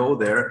won't go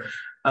there.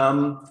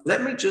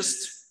 Let me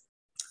just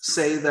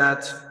say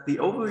that the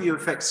overview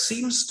effect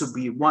seems to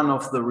be one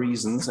of the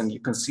reasons, and you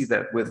can see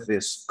that with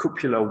this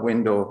cupola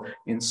window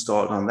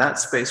installed on that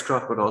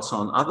spacecraft, but also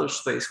on other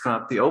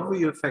spacecraft. The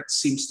overview effect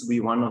seems to be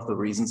one of the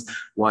reasons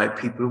why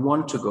people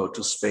want to go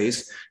to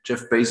space.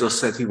 Jeff Bezos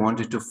said he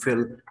wanted to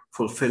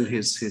fulfill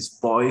his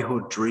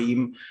boyhood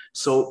dream.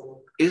 So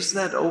is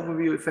that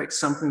overview effect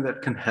something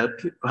that can help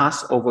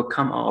us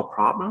overcome our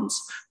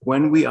problems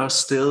when we are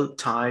still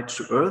tied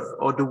to Earth,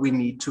 or do we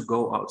need to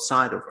go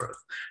outside of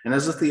Earth? And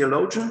as a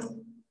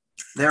theologian,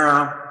 there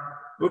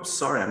are, oops,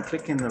 sorry, I'm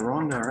clicking the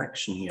wrong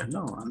direction here.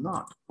 No, I'm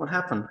not. What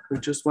happened? We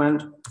just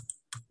went,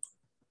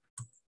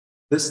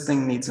 this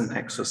thing needs an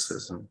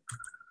exorcism.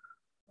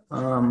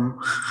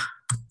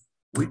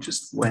 We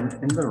just went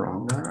in the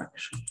wrong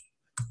direction.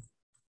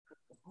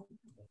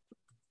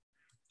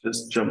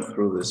 Just jump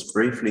through this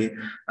briefly.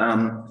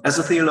 As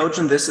a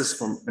theologian, this is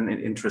an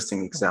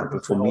interesting example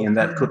for me, and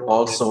that could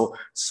also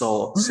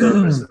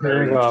serve as a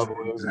very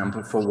interesting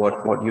example for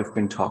what you've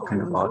been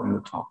talking about in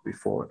the talk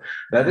before.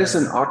 That is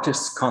an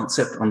artist's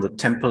concept on the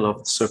temple of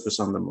the surface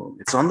on the moon.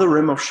 It's on the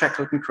rim of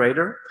Shackleton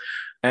Crater,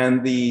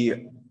 and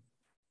the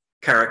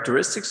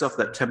characteristics of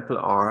that temple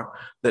are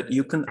that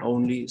you can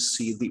only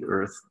see the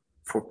Earth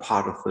for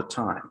part of the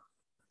time.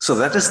 So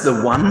that is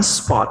the one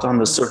spot on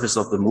the surface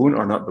of the moon,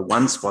 or not the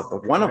one spot,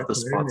 but one of the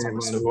spots on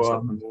the surface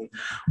of the moon,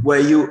 where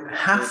you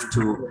have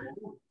to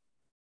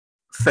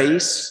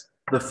face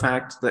the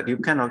fact that you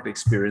cannot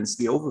experience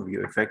the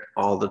overview effect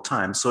all the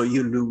time. So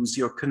you lose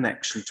your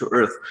connection to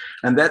Earth.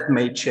 And that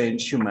may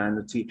change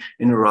humanity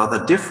in a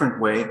rather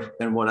different way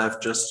than what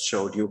I've just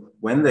showed you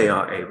when they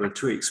are able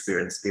to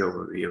experience the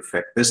overview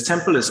effect. This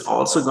temple is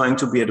also going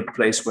to be at a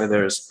place where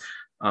there's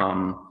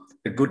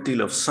a good deal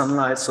of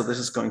sunlight. So this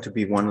is going to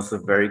be one of the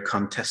very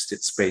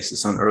contested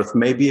spaces on Earth,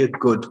 maybe a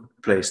good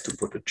place to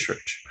put a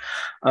church.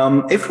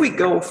 If we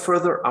go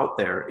further out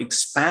there,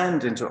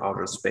 expand into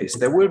outer space,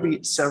 there will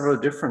be several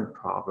different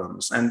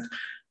problems. And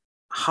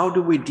how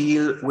do we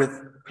deal with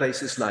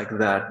places like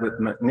that, with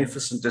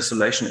magnificent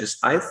desolation, is,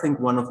 I think,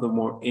 one of the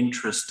more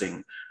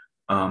interesting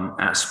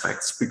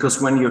aspects.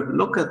 Because when you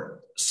look at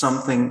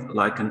something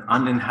like an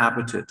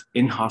uninhabited,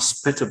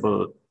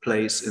 inhospitable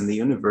place in the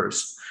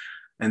universe,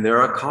 and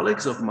there are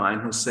colleagues of mine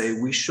who say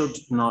we should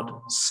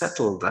not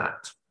settle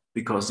that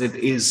because it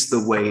is the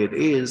way it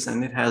is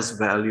and it has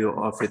value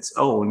of its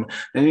own,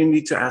 then you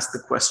need to ask the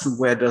question,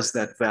 where does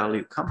that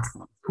value come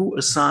from? Who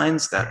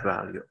assigns that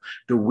value?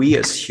 Do we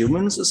as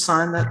humans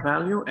assign that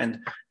value and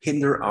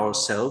hinder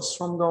ourselves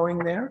from going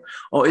there?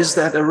 Or is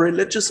that a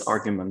religious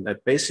argument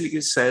that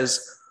basically says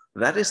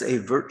that is a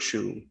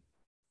virtue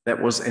that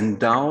was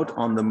endowed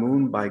on the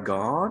moon by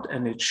God,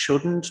 and it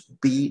shouldn't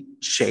be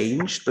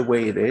changed the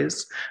way it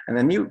is? And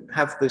then you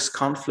have this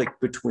conflict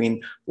between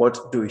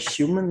what do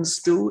humans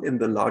do in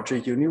the larger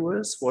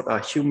universe, what are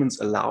humans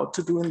allowed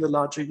to do in the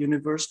larger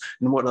universe,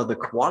 and what are the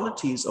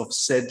qualities of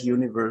said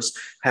universe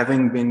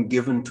having been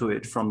given to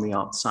it from the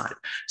outside.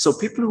 So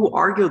people who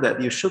argue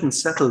that you shouldn't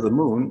settle the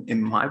moon,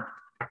 in my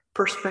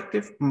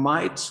perspective,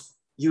 might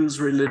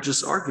use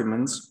religious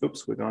arguments,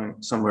 oops, we're going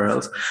somewhere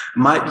else,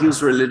 might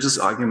use religious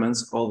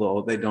arguments,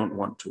 although they don't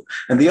want to.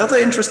 And the other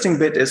interesting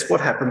bit is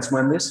what happens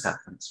when this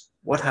happens.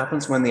 What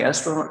happens when the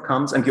astronaut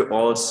comes, and you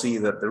all see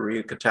that the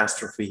real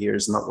catastrophe here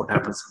is not what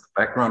happens in the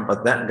background,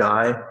 but that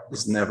guy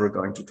is never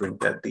going to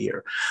drink that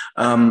beer.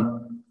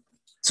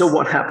 So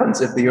what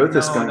happens if the Earth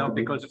is going to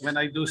be... because when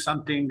I do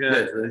something...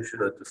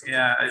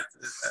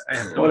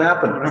 What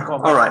happened?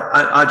 All right,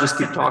 I'll just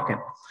keep talking.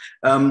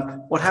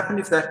 What happened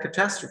if that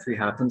catastrophe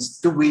happens?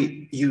 Do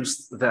we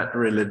use that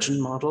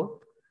religion model?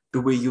 Do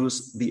we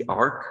use the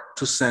Ark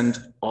to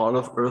send all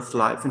of Earth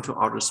life into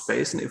outer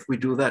space? And if we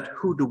do that,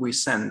 who do we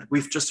send?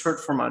 We've just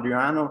heard from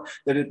Adriano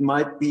that it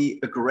might be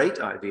a great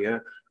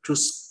idea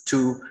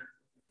to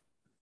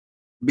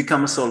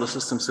become a solar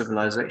system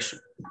civilization.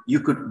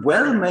 You could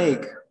well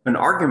make an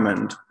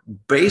argument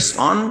based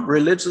on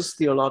religious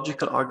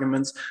theological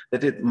arguments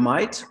that it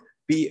might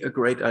be a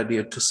great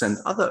idea to send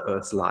other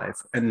Earth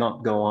life and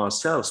not go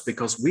ourselves,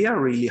 because we are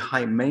really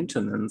high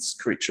maintenance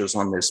creatures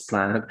on this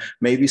planet.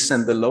 Maybe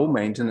send the low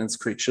maintenance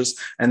creatures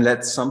and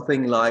let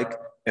something like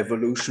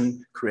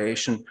evolution,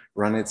 creation,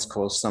 run its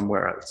course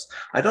somewhere else.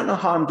 I don't know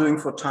how I'm doing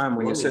for time.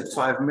 When you said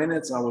 5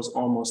 minutes, I was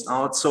almost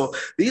out. So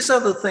these are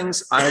the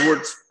things I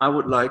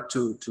would like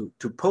to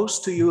pose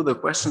to you, the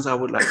questions I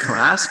would like to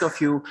ask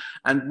of you,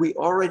 and we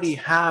already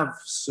have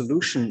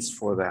solutions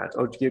for that.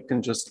 Or you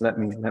can just let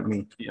me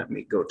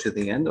go to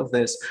the end of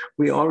this.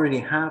 We already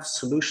have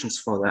solutions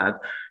for that.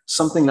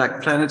 Something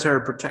like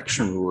planetary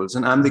protection rules.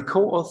 And I'm the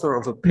co-author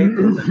of a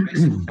paper that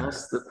basically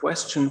asks the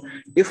question,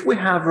 if we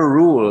have a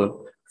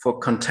rule for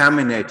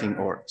contaminating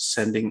or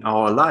sending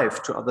our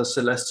life to other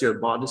celestial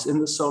bodies in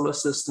the solar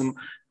system,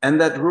 and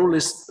that rule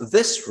is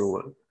this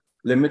rule,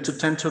 limit to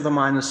 10 to the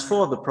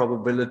 -4 the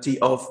probability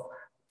of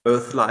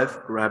Earth life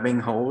grabbing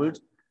hold.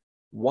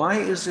 Why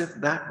is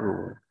it that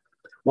rule?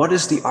 What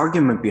is the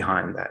argument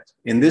behind that?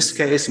 In this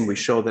case, and we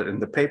show that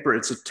in the paper,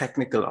 it's a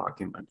technical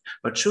argument,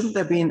 but shouldn't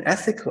there be an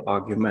ethical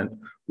argument?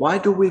 Why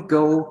do we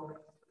go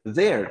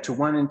there to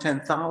 1 in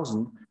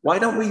 10,000? Why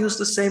don't we use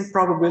the same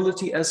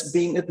probability as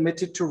being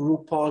admitted to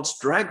RuPaul's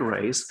Drag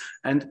Race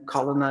and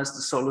colonize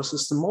the solar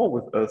system more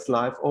with Earth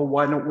life? Or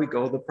why don't we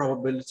go the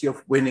probability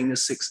of winning a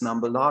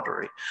 6-number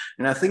lottery?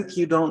 And I think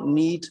you don't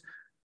need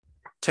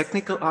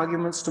technical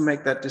arguments to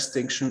make that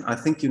distinction. I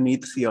think you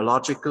need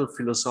theological,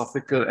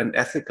 philosophical, and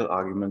ethical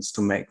arguments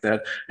to make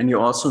that. And you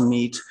also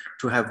need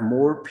to have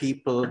more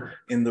people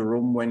in the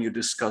room when you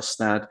discuss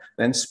that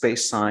than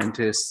space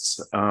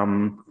scientists,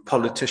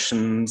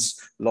 politicians,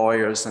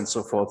 lawyers, and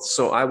so forth.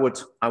 So I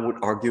would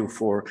argue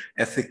for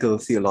ethical,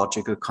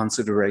 theological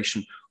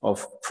consideration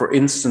of, for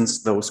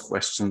instance, those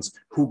questions: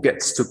 who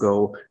gets to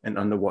go and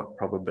under what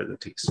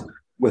probabilities?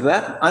 With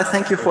that, I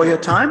thank you for your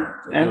time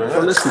and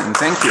for listening.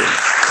 Thank you.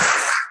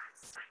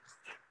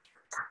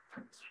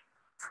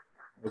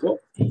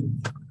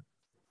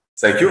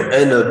 Thank you.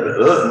 And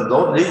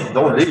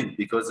don't leave,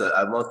 because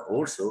I want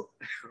also,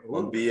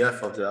 on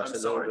behalf of the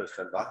Arsenal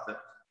Stadtwarte,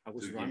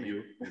 to give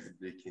you this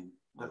breaking.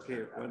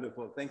 Okay,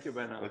 wonderful. Thank you,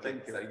 Bernard. Okay,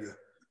 Thank you.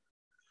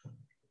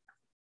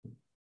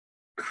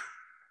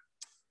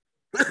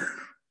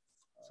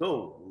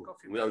 So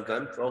we are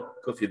time for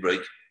coffee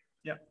break.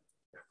 Yeah.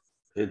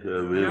 And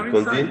we'll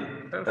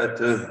continue at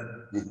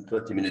in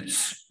 20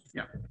 minutes.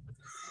 Yeah.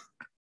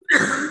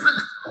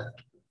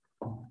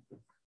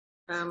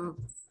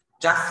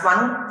 Just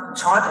one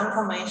short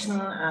information.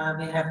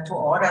 We have to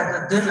order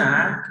the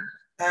dinner.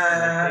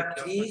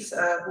 Please,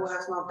 who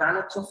has not done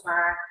it so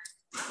far,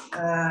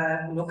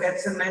 look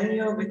at the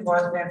menu,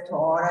 because we have to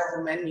order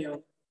the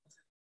menu.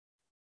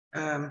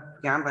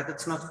 Yeah, but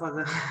it's not for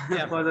the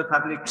for the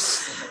public.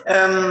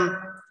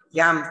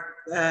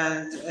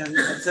 At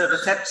the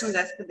reception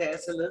desk there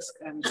is a list,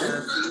 and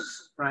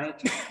please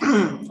write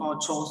or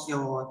choose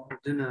your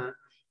dinner.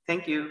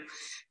 Thank you.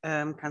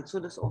 Kannst du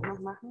das auch noch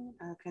machen?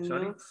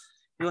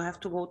 You have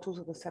to go to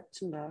the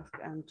reception desk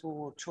and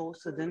to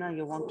choose the dinner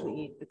you want to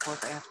eat,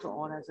 because I have to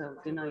order the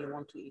dinner you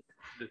want to eat.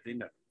 The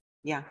dinner.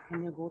 Yeah,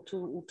 can you go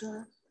to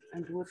Ute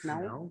and do it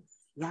now?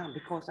 Yeah,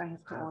 because I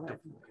have to order.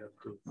 You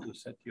have to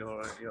set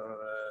your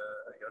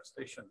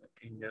station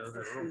in the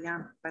other room.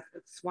 Yeah, but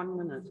it's 1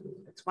 minute.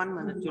 It's 1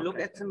 minute. You look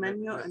at the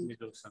menu Let and me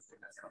do something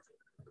like that.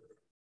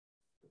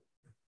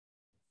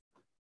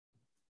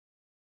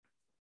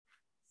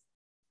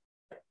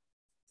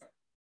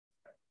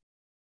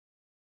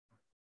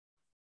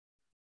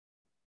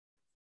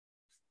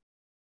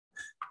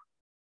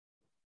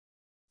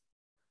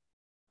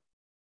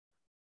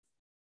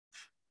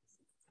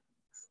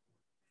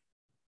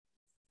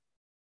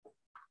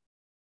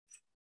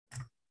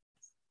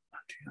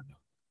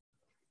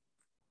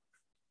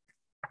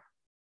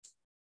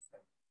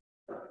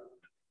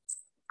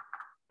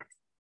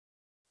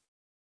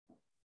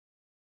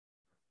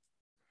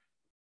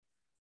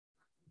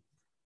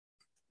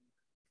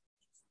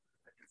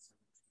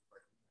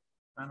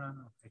 No, I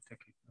take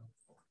it.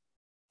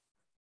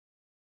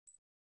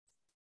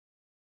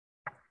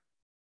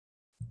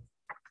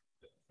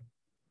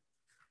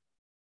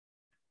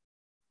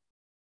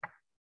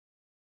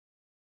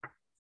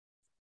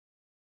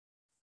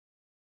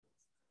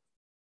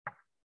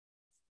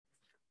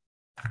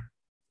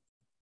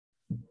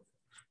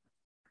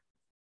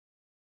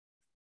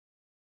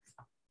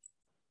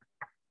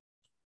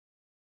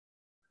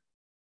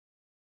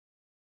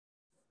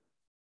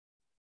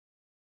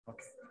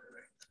 Okay.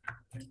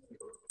 Thank you.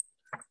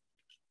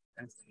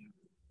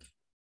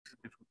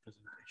 Beautiful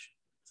presentation.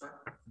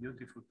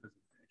 Beautiful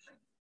presentation.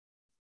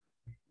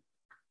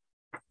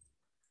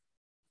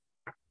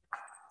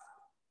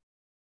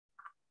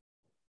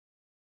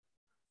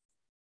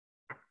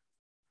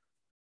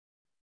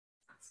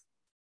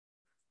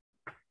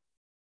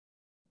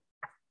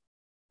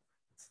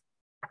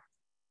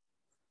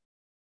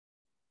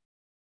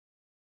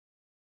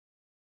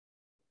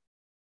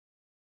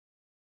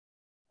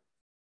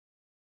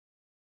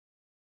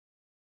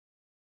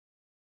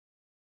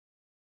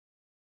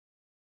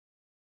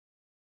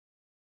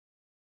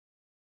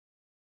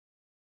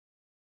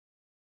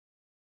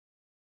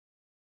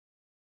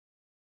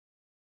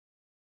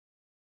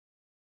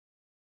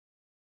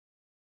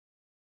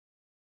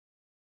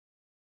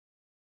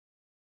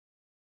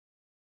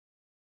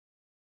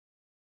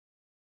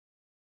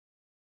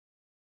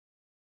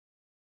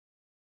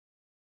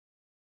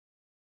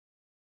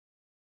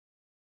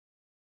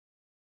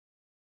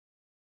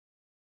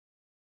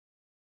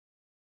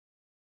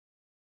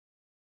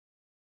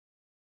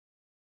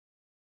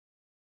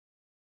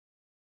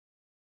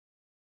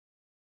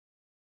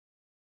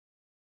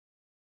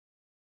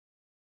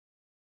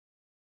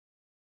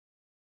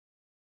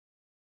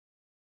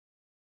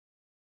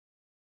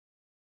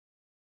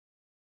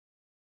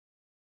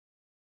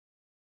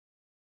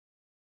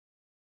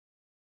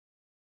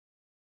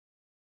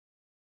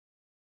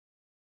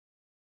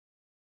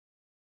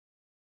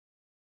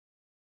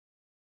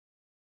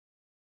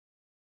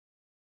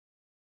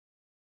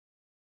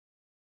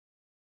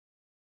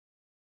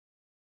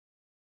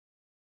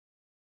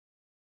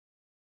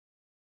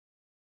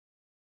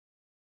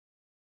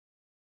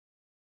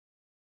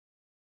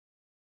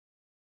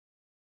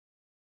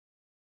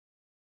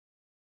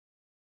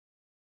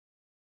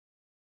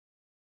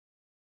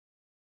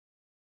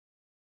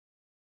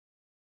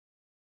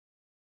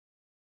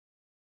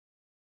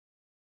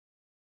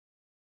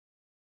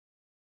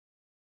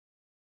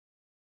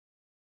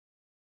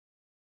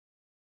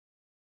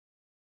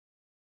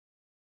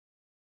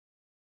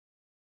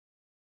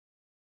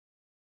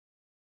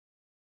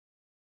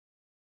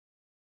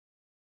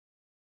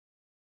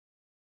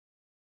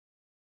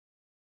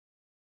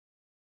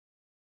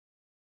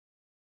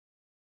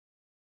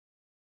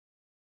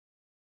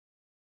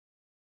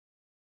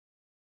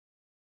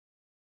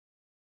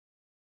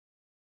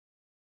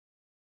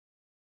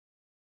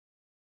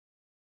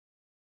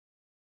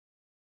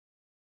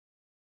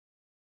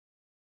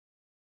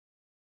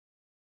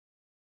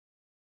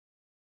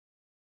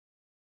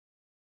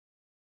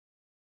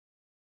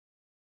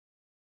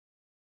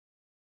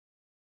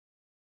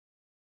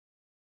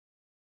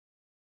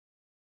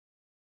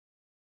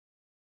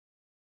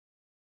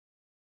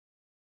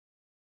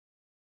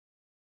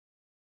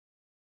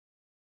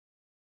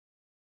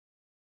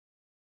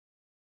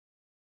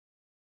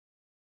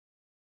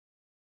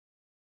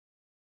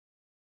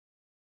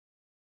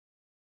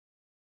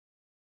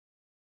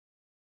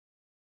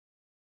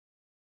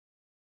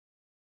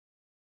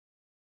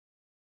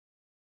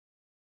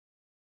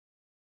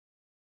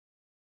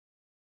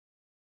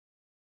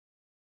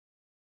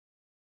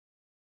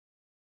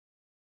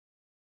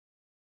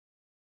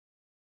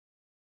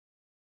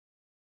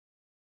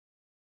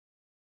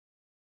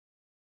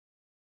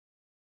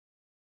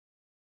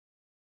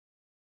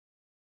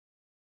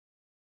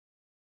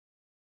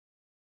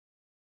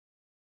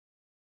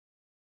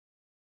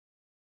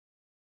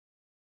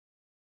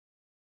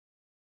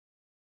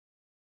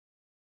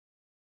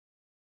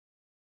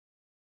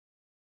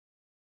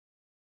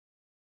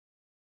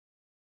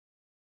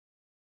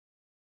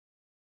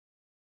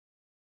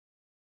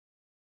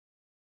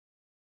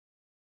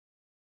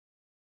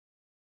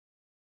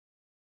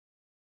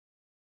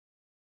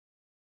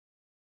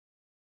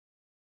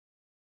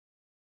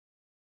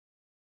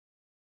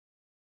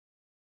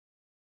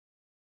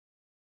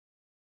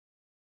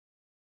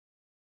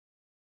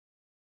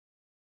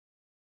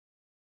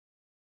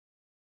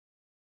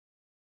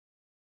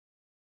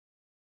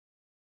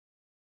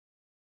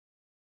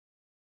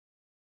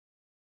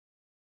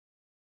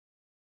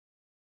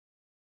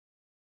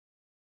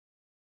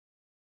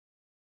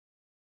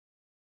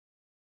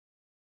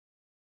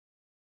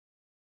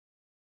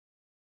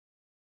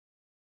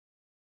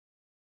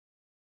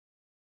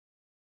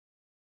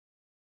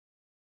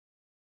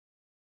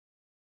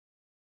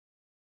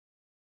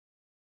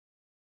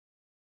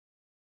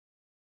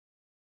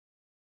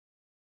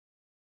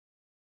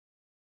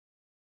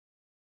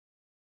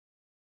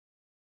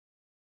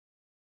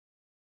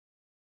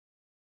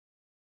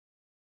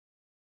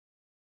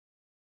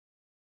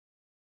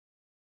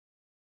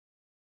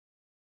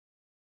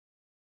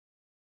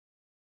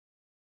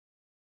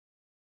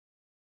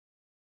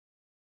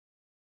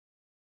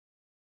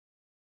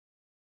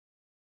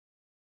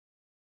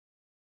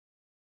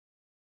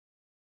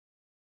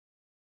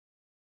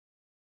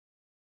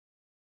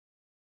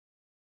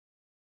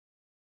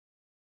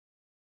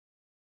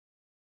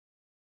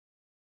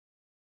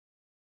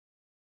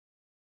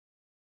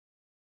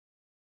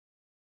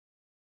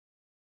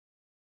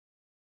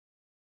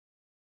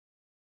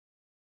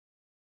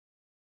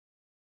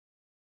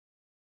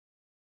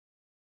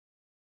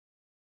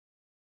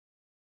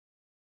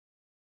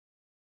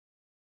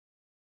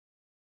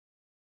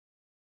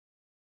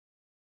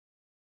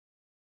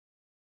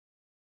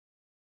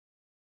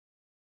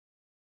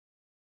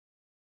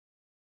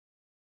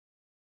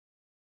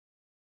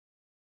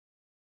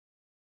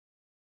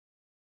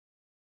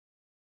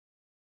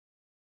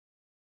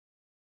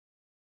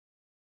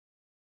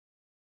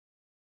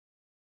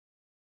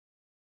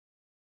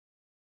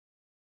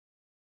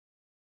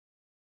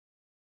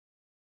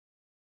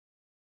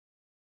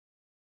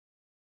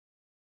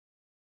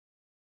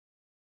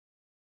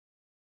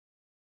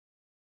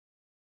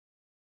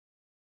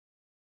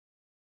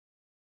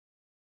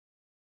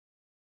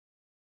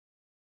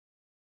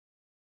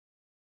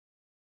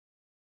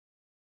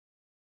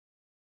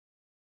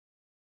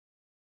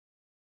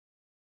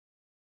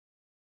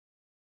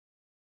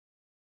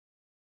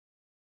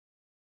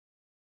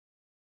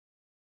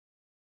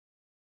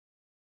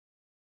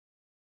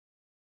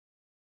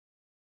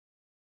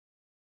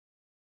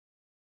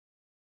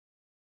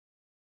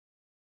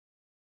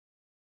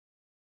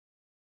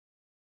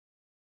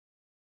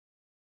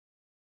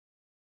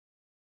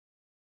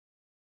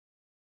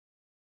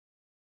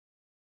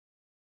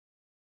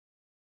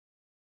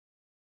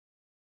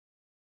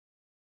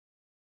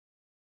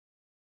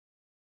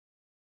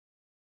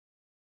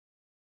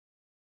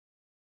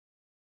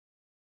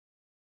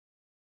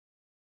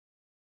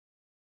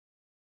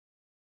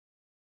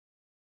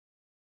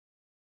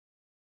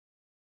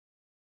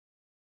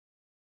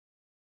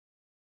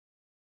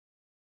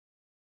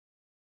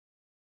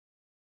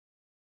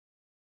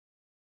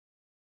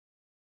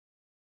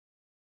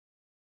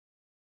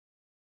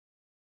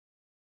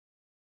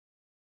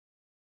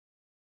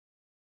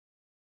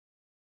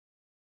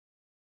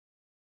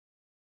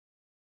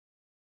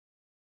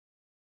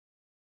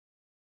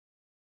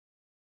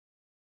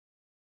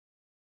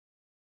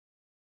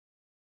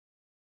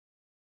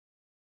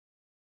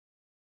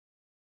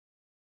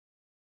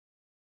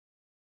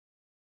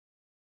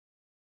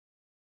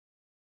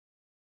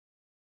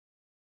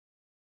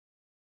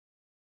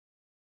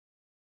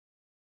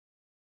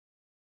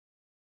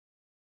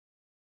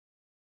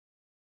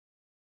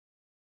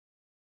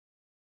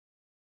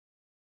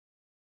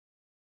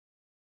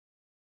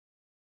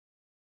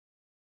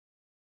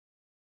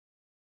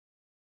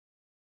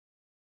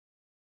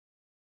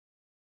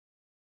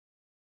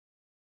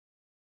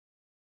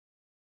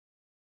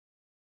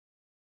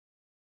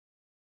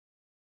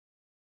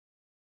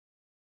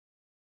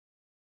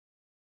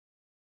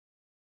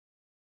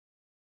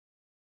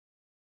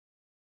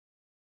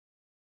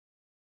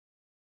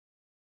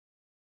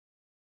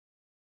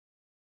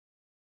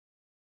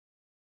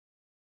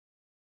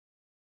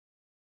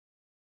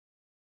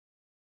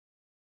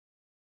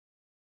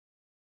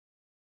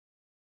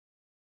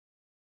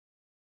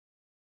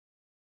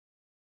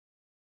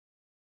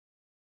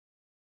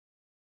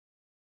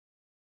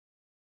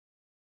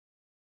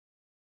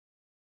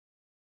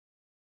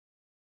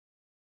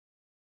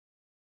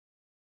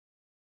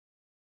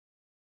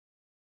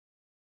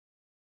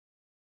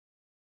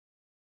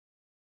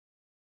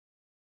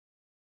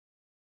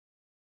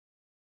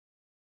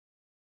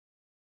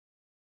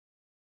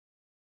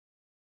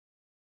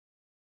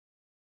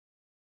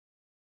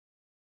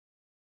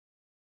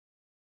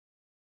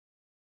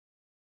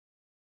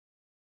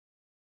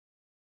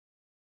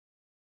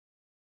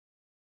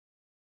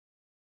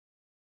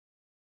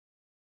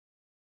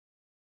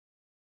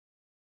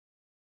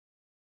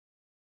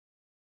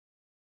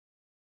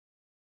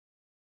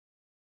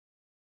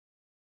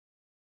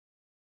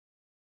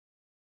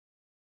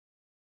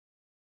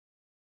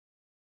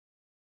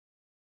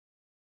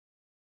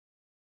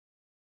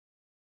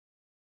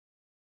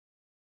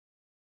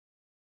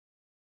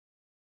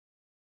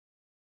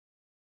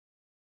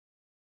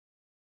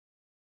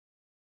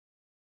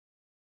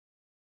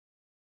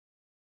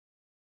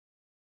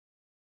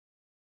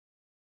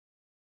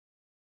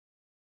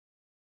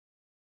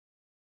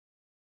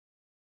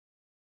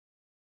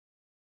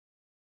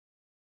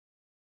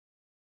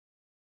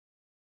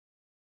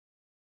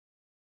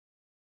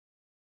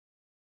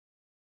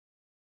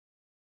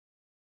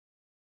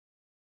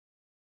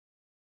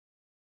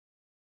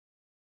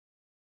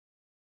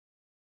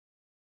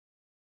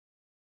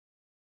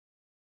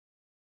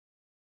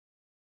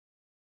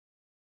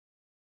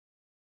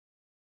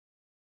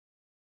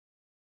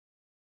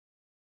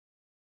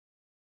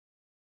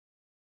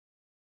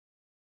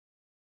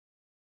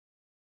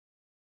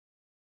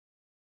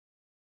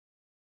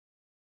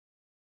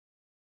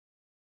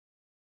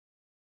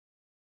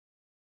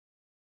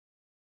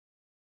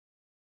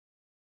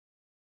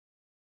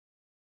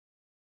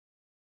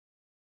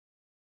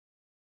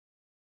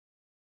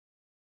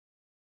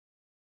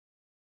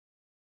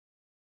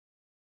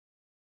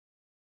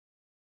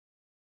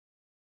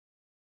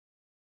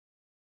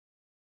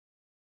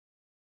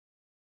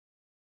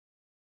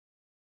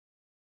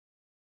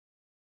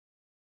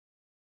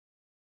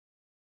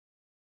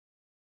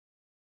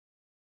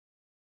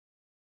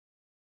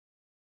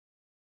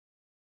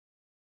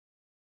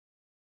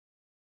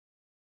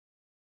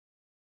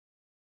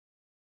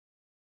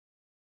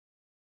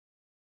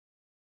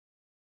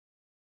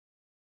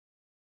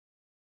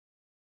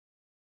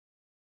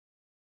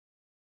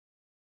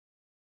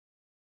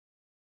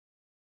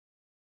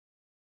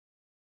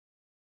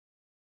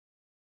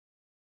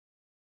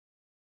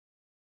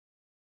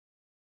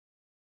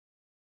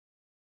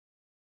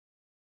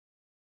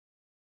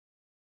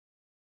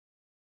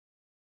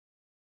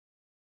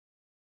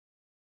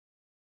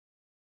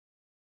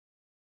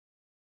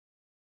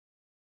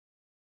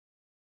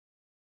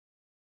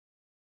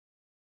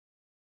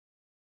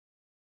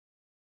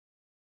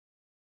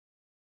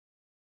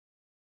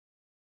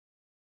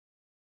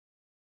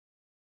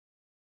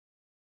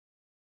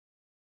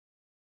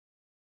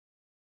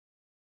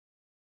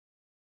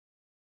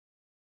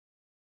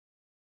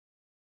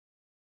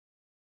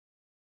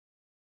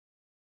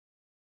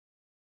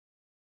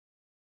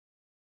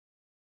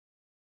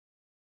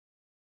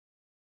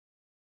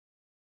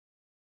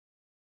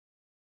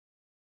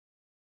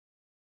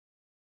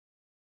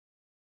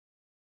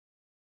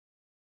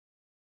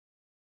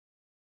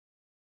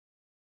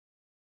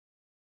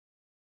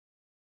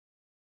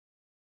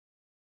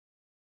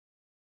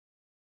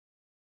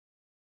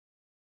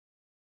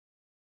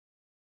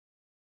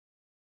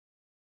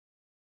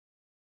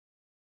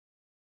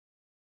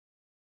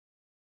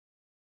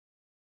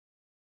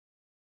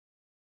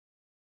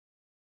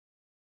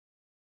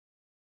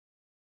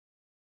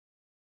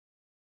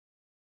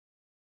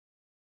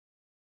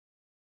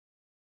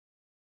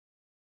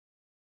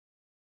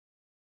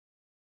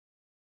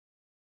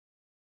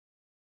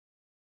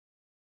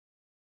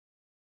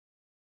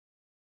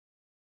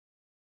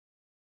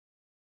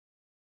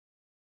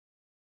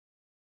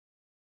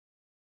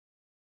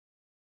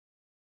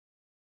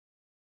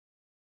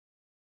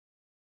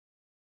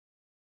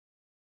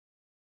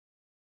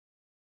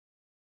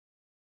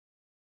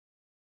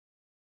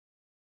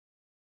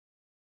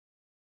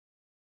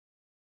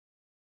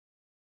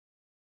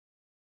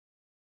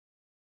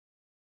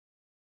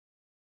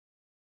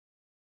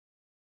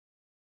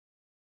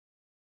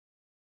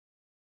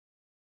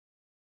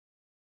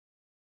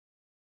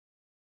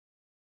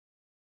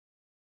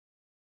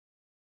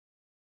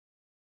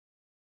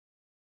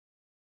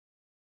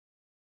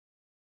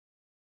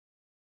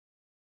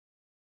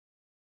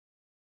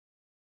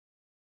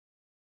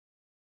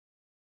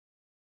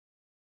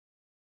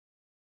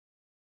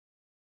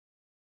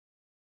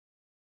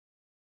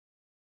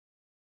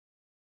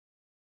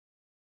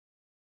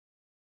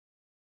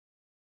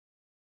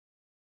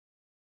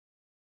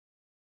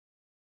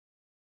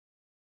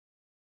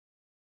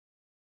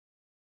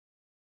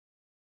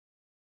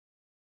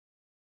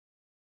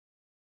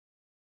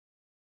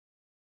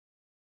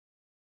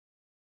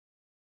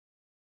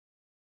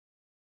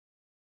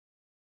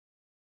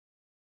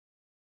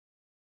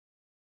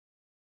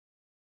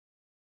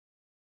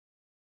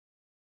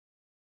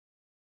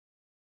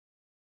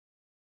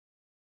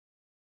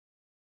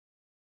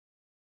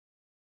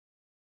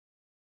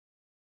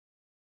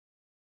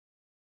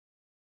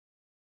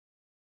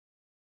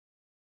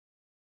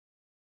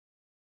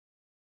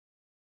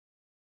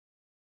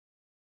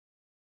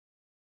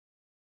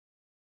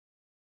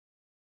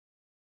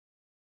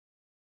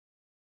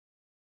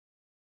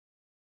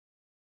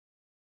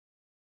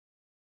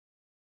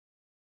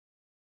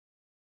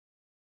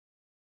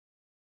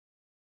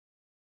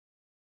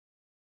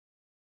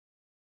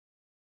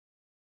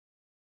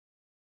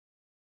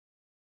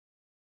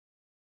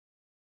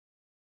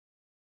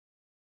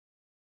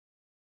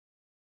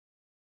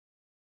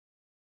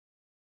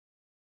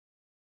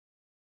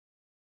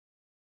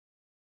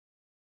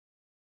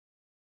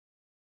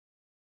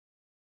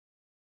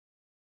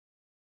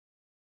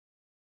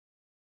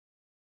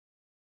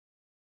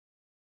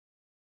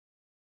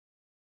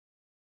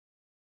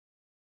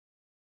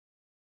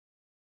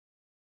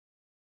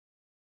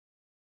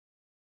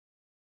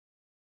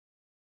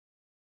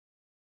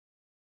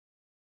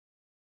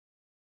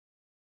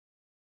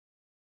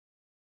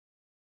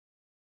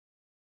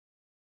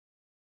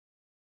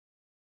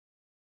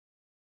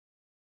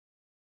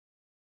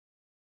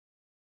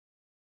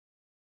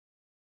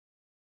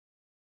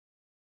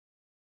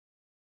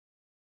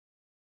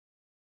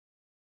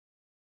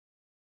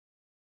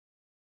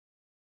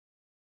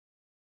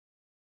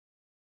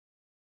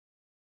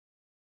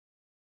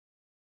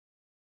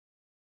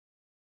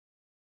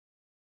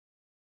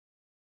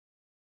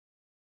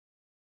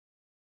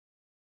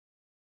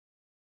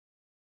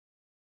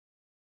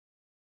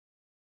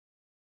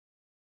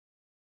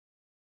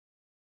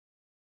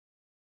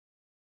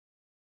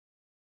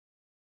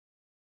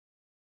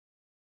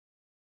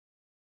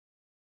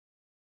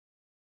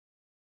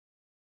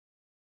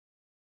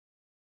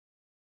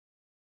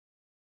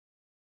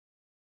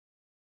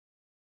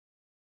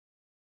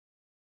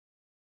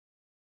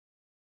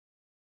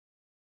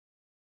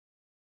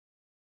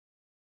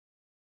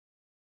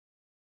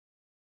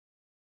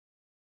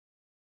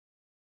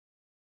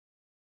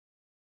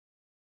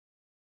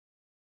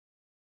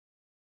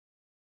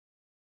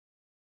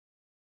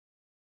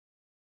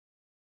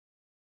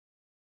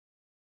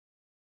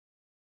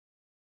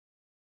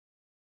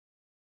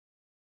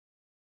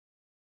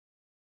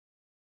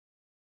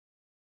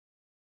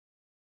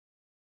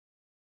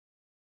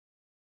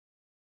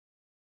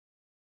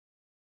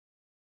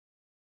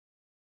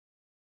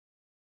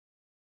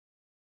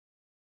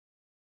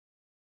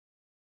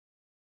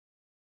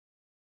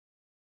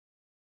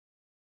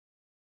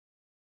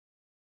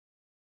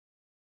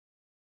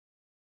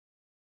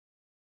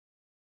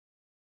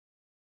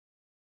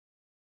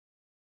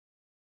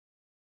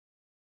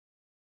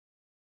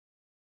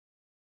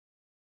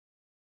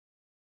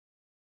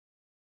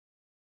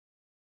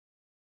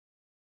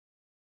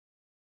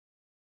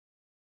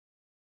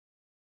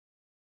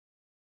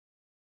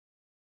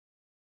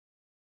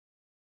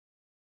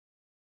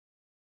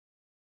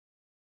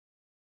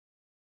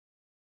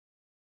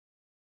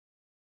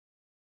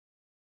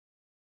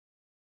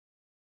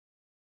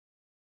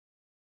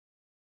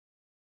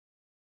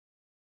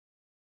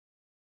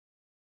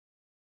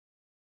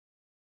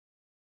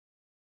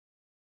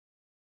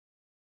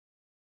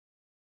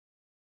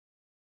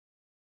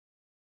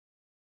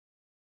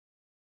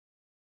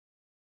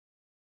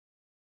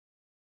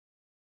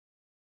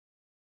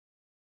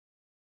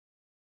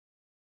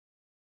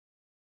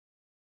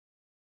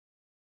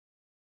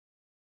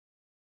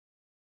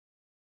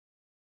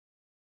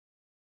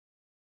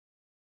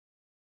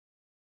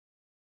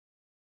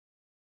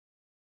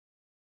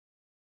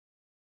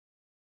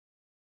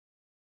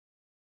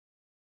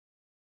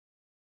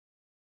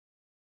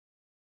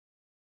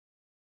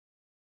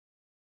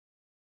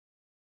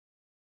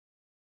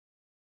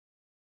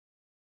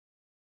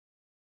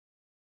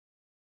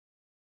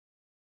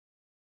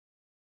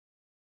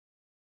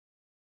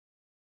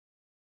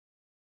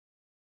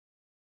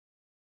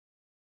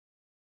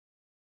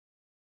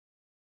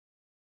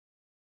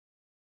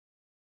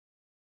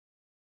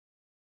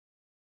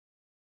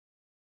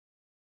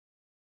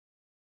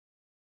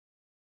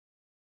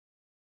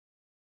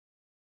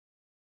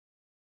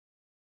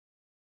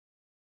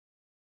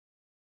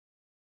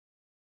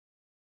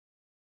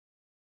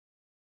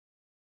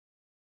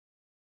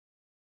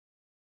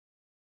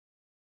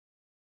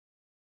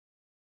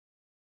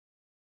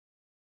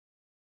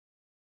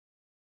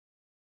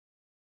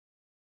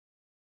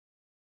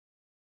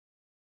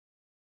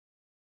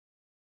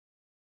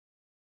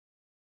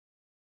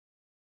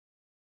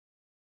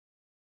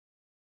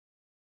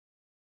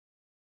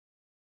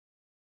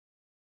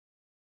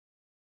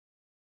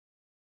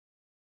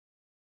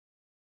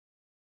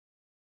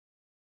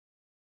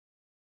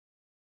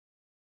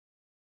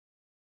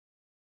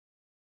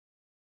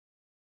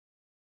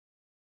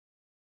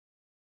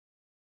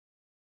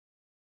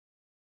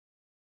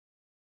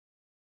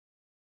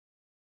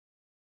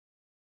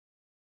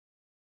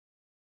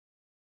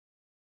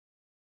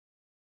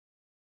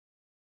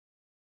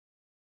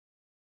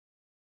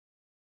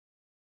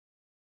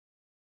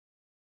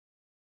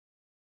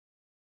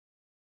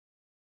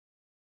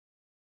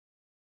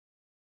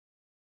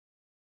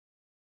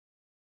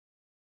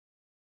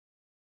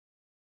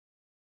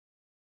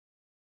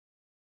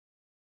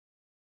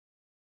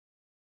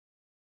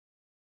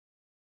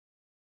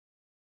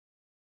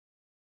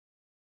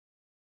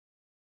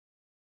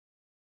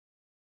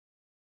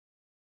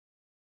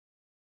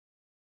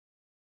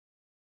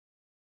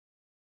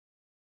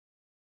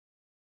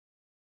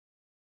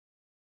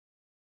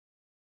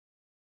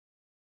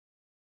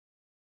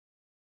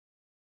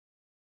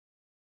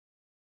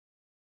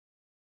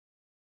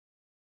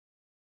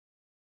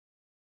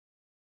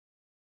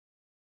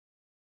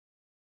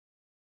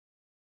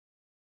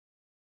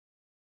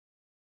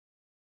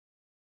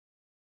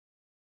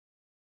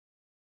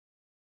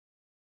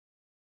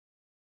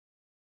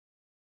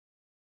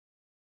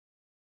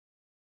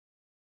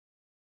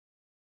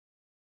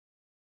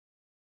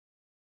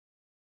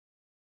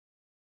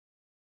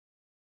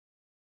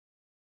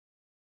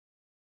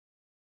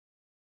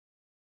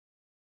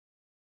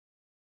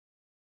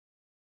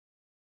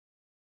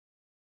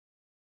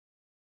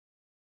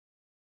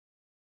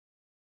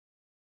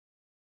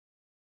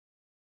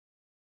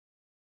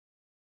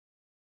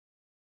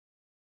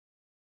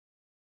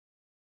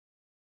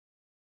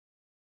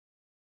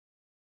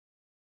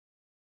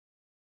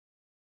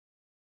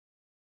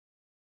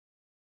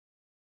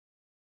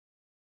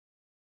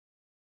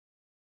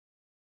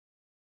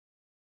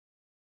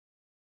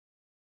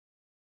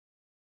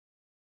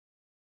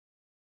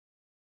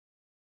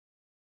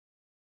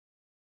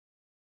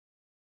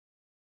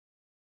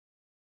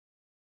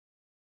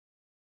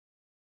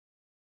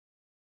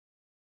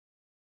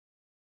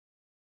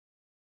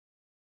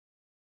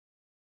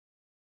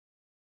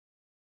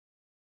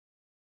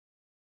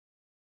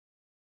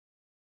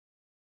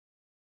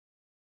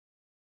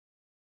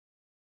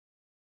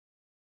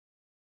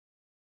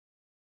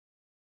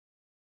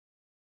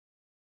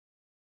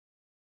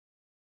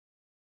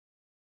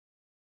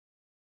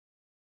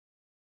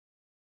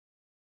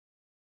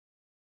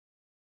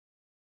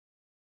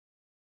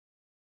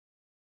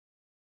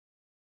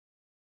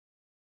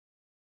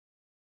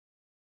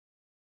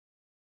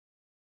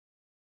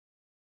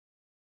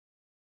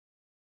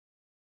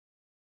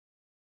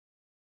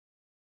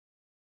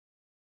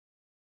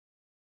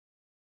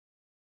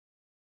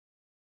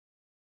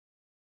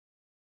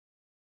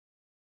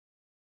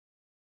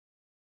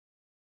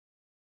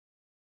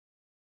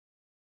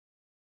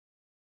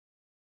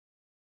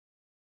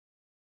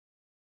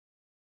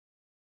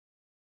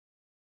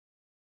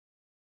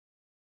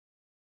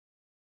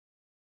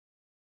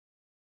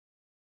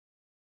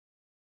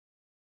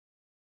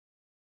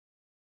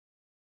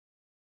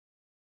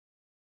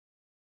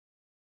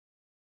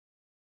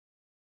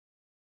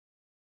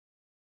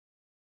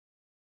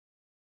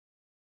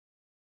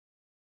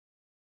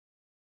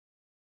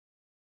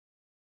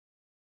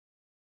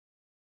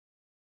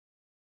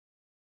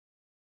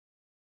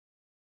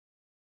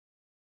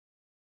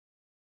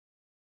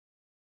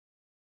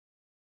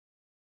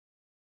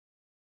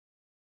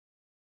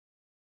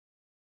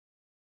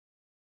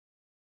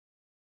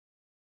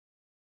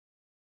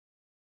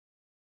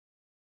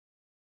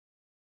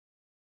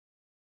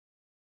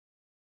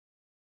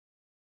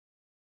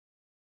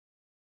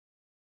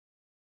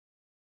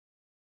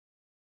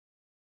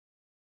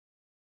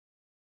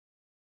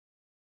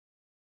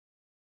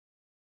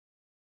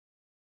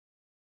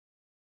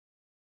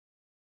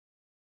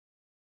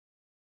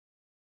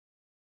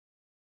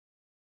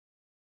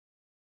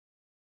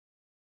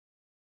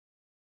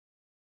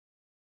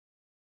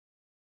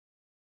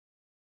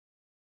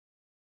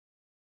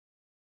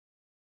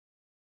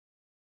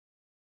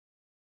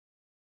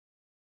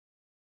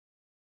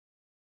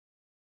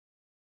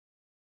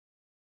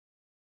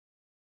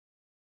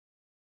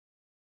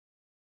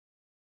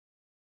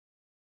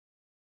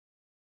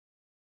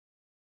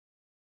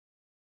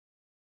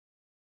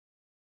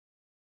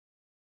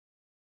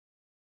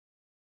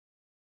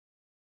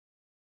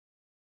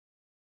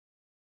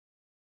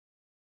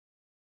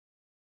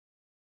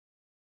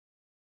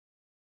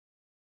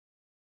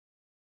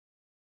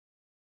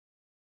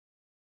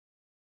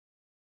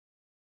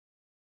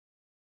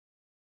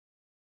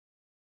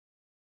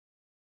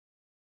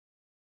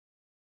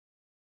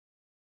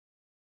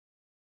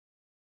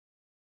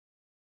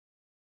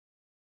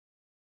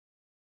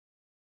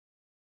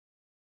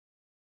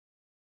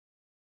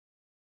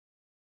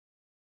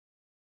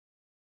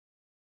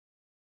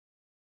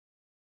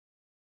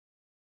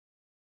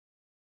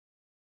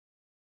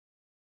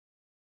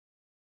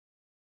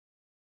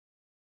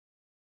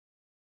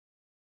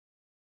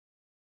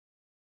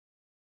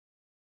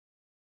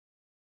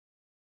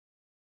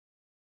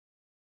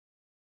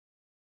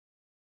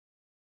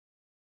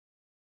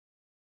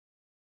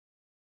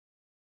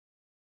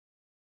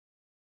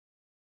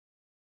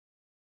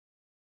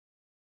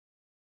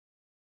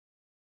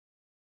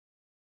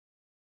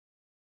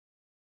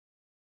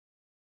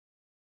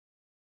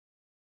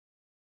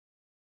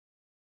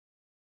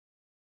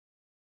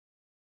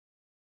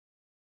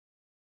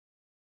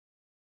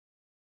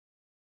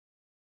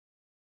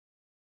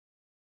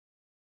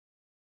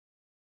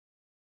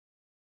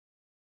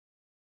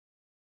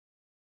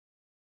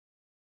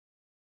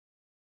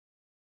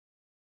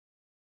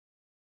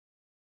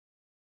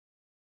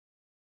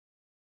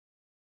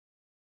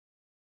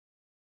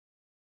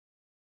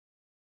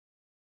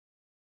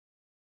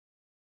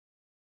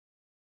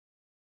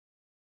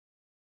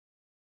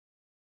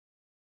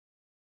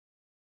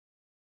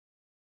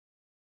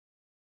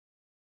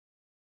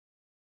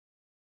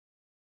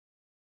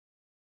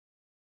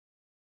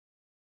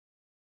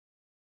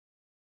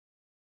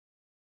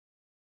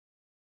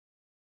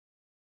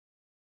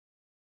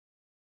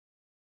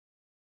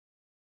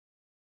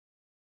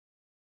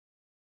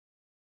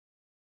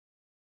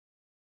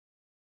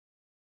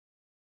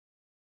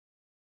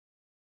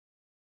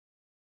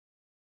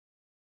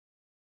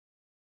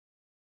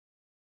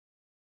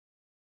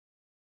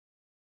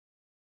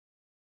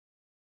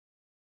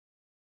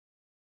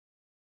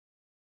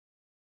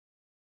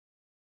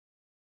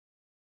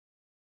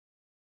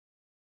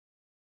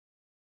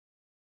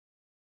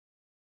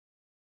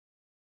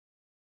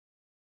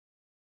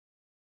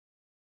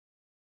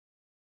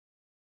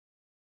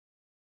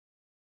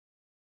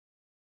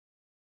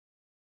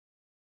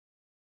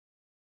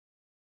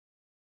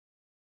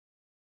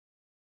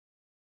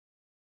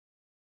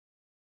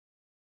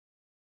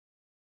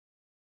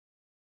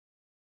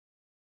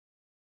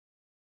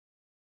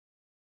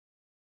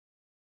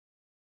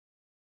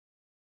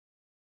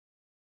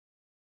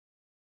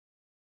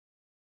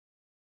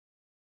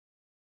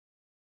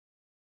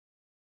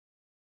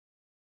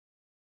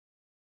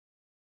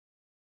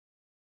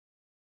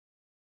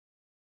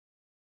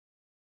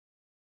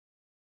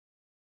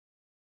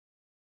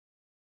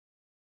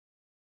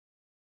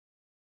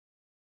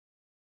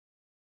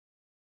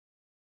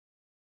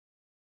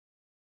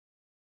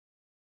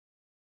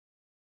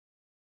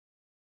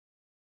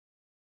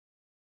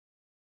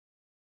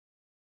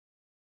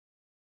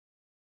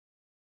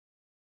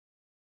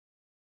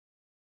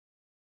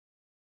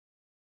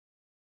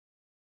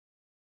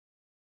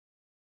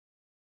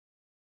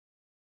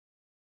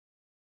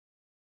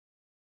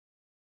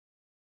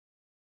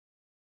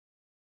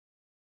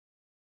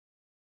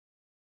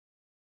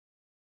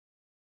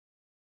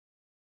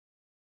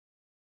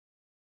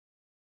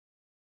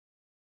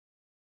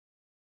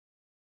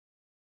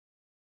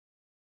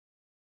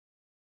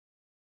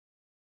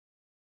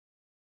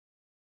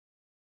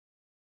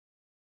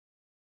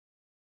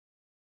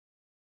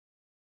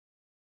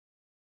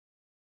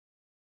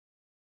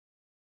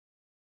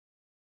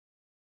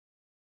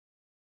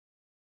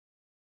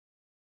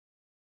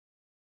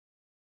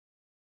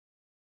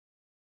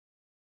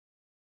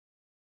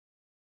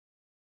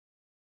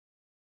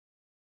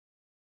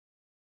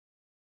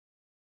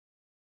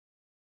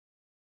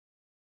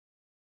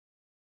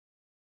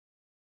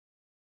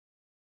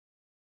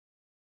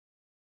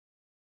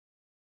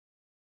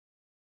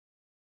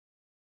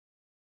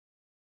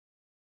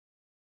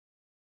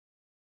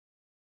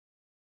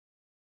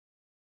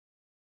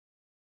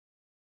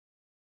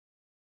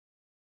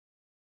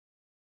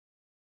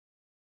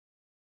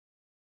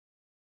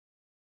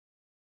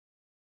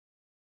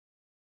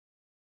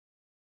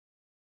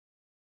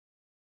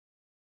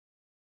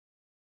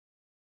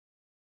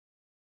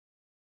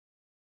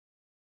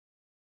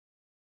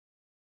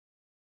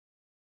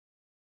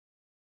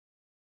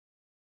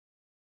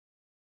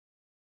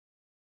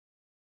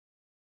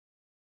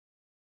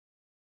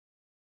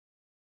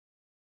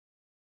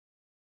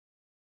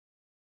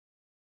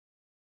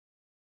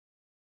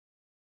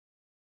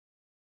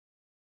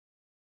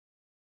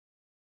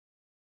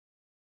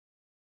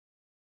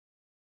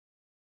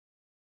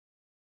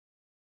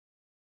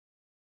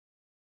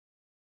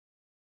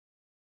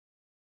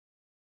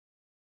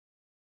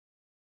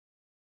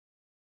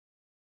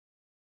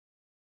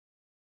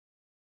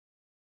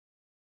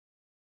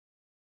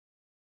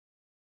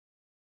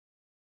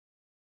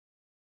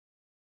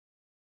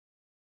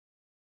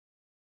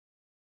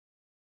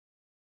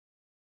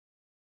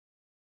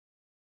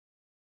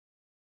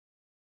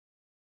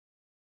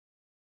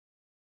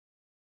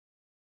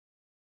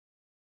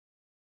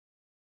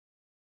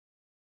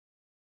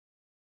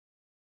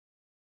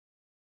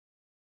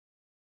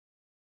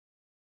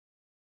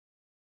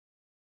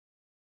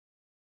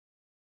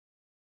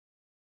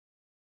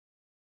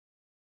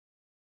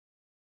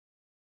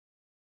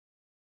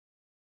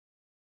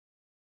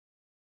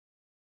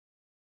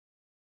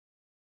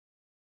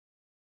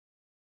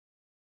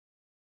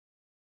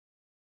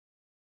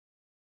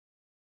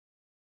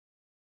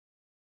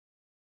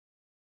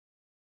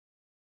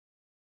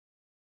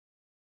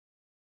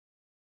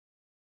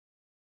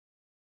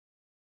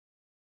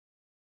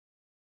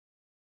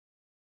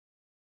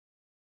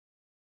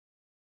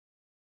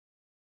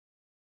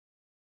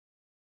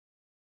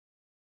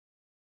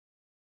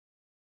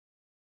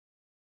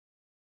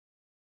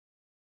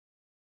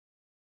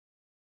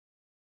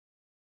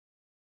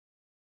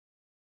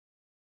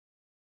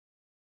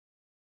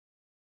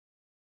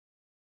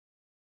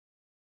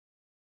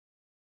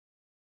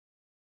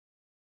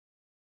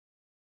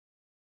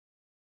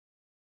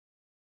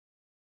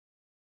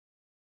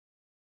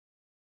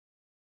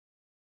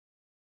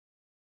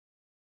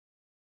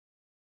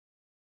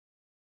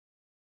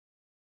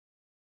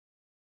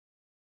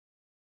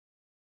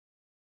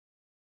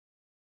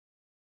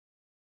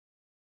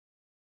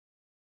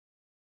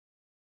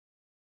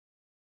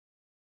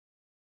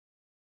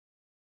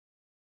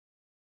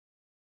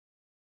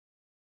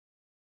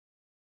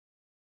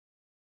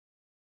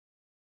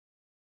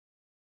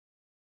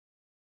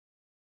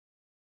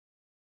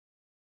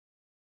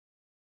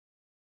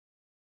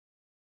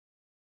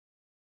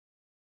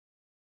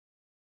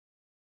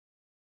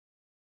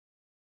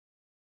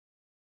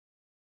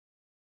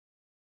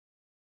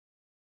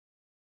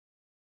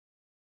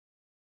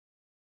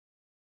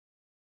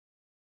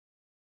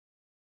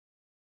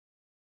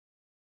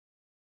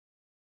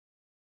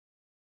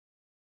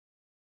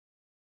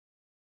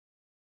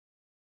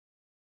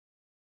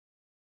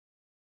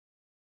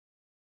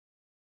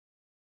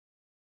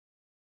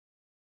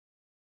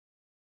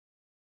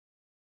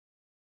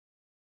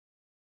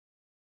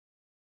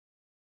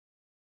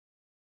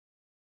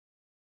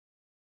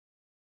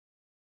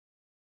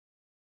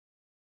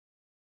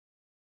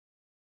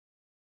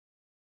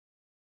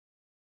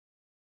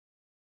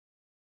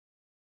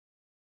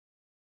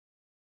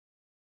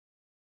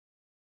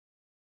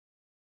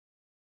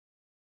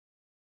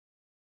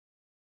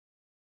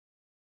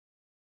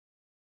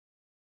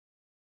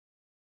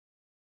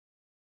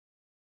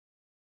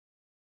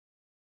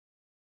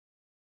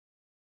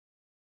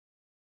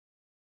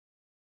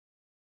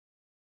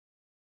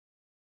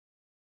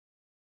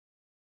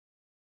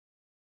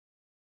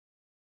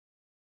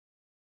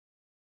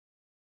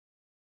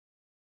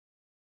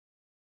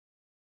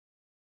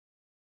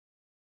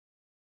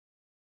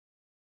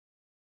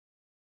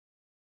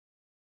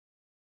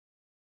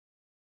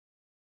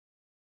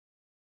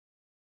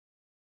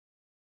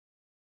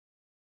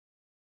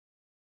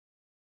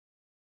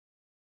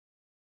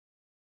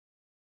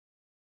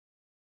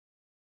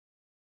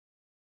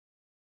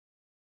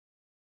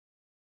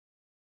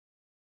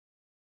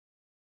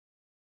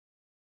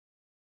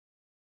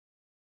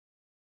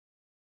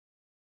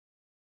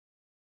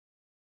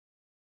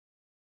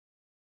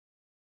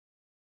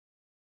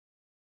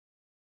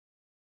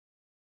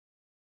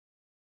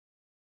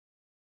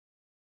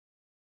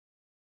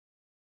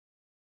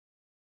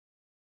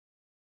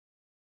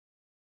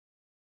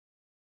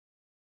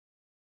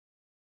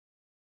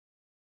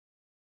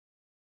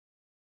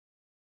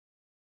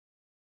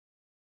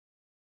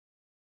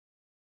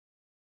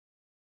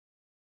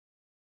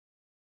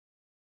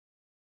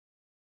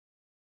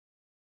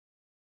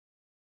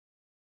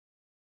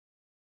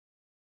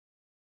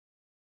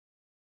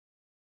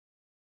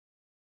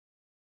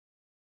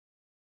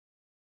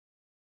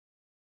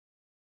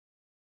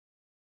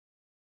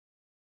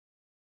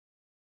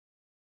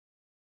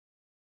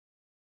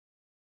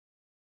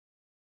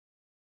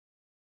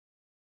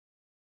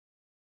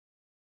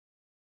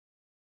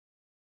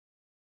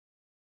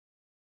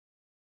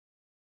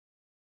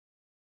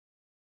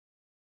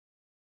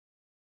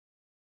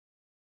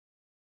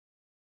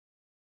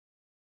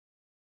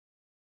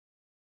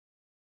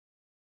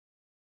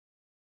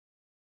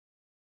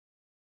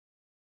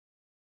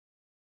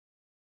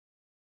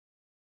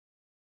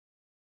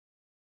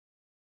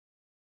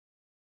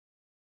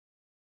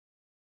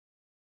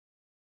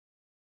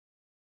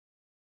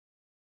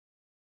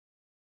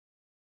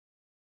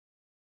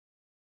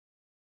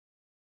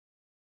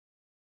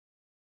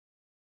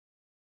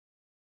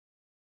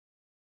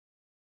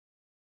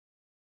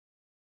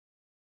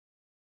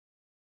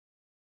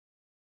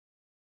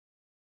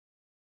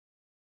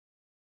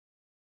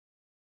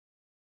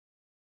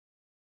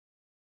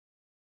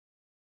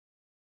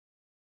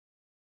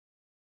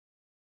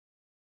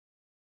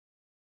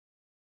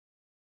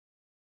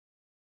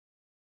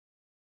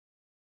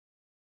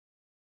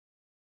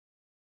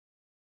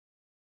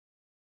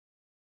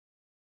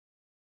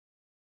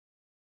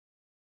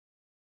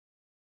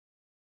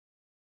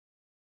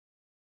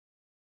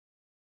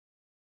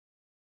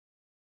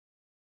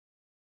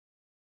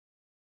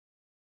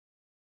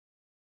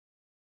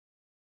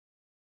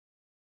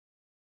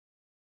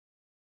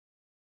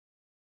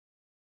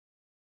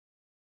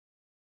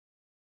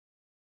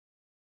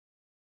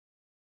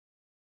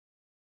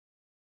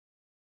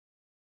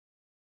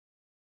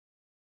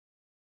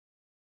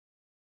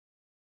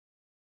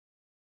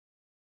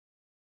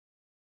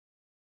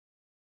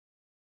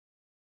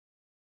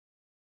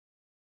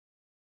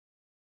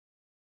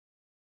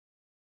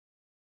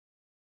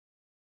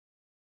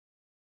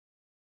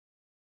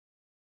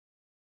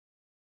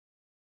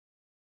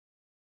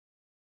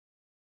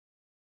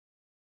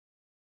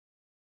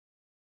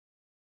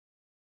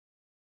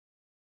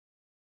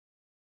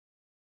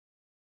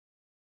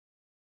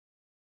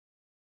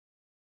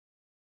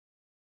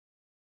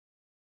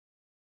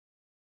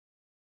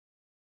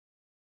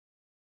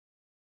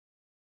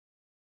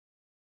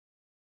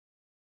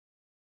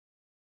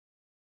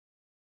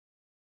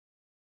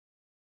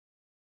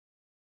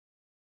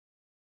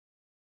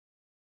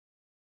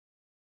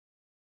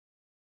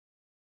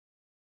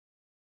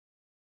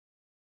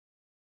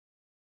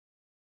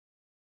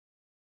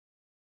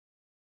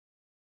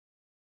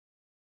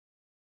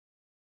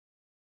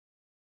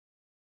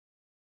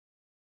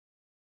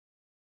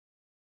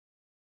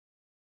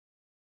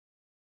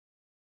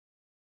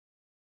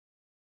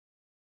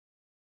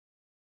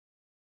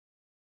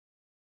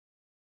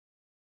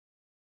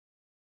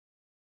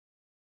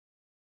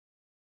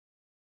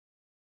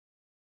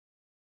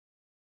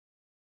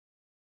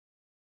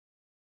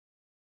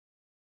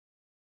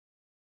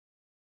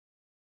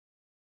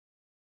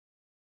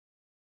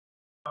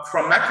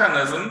 from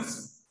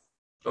mechanisms,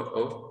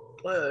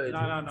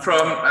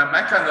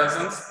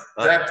 mechanisms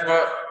that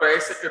were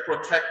basically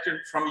protected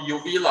from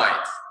UV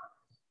light.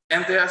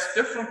 And there's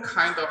different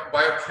kind of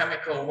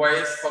biochemical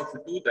ways how to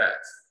do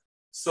that.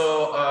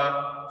 So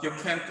you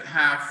can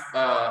have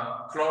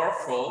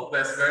chlorophyll.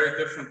 There's very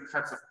different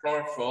types of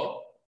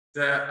chlorophyll.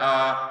 There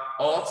are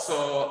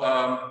also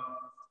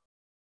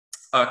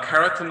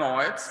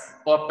carotenoids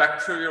or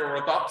bacterial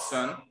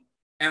rhodopsin.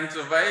 And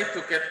the way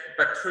to get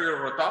bacterial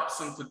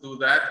rhodopsin to do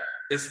that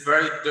is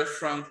very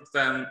different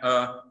than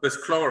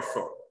with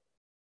chlorophyll.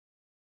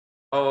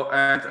 Oh,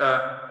 and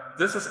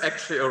this is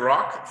actually a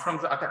rock from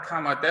the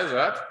Atacama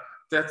Desert.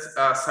 That's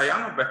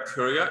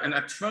cyanobacteria, and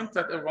I turned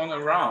that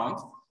around,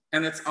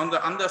 and it's on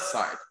the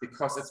underside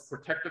because it's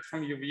protected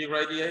from UV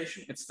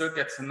radiation. It still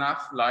gets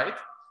enough light,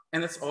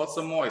 and it's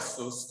also moist,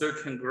 so it still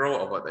can grow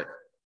over there.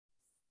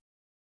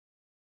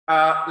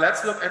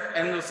 Let's look at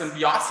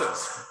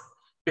endosymbiosis,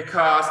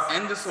 because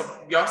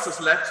endosymbiosis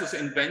led to the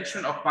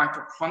invention of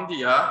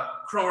mitochondria,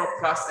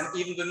 chloroplasts, and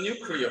even the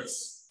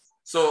nucleus.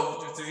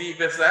 So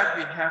with that,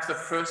 we have the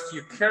first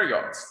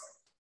eukaryotes.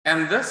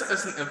 And this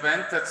is an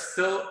event that's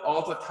still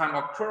all the time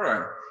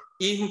occurring,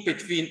 even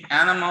between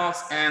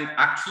animals and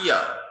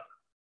archaea.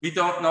 We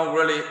don't know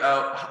really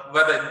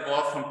whether it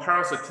evolved from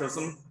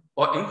parasitism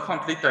or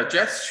incomplete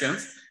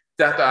digestions.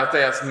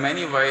 There's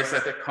many ways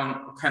that it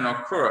can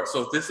occur.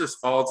 So this is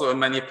also a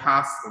many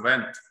paths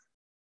event.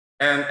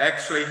 And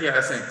actually here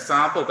as an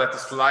example, that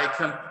is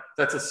lichen,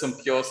 that's a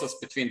symbiosis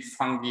between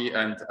fungi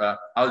and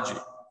algae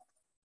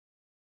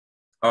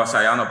or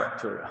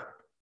cyanobacteria.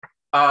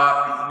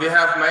 We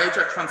have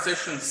major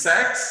transition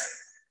sex.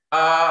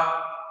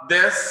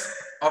 This,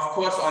 of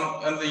course,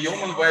 in the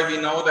human way, we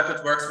know that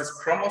it works with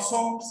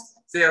chromosomes.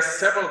 There are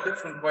several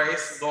different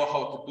ways to know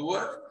how to do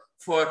it.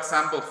 For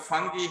example,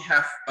 fungi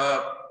have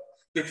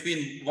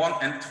between 1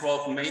 and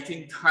 12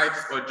 mating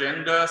types or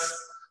genders.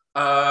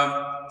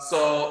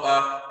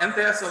 And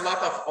there's a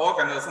lot of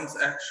organisms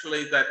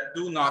actually that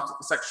do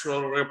not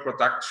sexual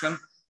reproduction,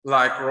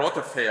 like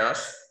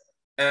rotifers.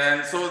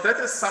 And so that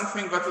is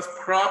something that is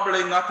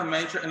probably not a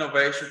major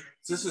innovation.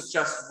 This is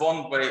just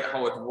one way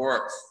how it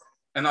works.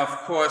 And of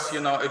course, you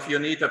know, if you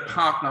need a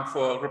partner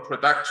for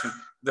reproduction,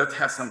 that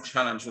has some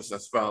challenges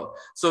as well.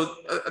 So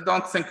I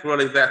don't think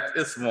really that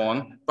is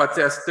one, but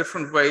there's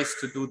different ways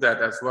to do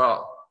that as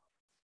well.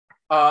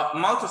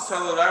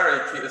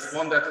 Multicellularity is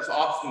one that is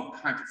often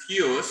kind of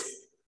used.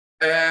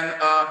 And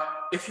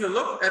if you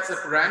look at the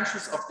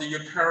branches of the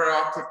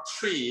eukaryotic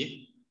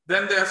tree,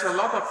 then there's a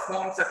lot of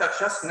forms that are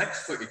just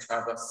next to each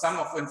other. Some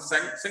of them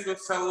single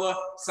cellular,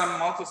 some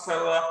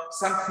multicellular,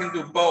 some can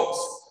do both.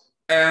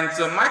 And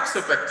the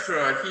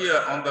myxobacteria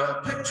here on the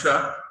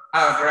picture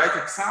are a great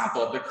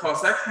example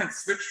because they can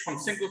switch from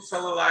single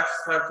cellular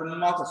lifestyle to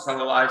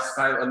multicellular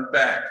lifestyle and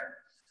back.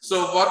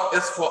 So what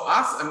is for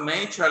us a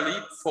major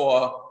leap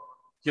for,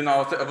 you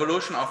know, the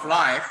evolution of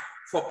life,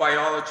 for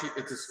biology,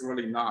 it is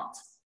really not.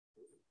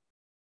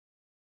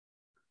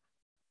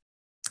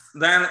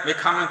 Then we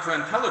come into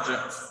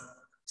intelligence.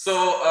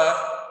 So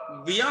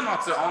we are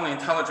not the only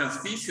intelligent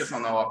species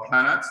on our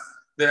planet.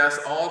 There's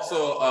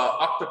also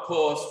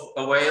octopus,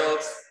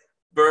 whales,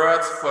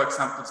 birds, for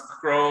example,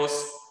 crows,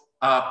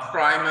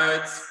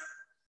 primates.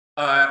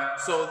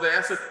 So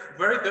there's a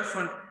very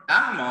different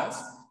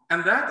animals,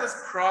 and that is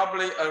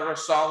probably a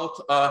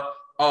result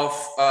of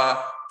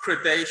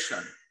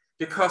predation,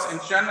 because in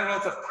general,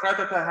 the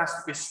predator has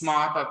to be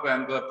smarter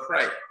than the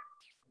prey.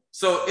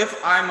 So if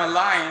I'm a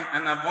lion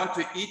and I want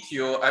to eat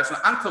you as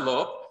an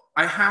antelope,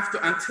 I have to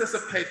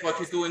anticipate what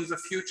you do in the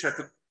future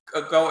to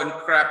go and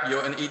grab you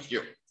and eat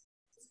you.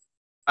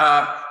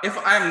 If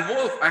I'm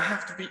wolf, I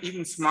have to be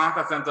even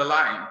smarter than the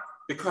lion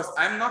because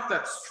I'm not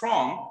that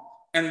strong.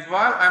 And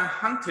while I'm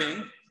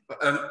hunting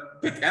a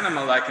big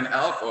animal like an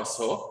elk or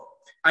so,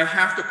 I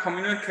have to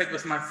communicate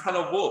with my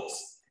fellow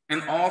wolves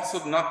and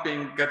also not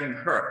getting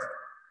hurt.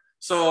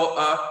 So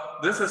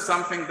this is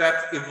something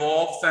that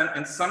evolves then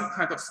in some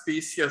kind of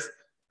species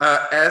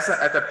as an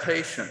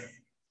adaptation.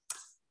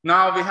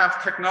 Now we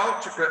have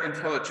technological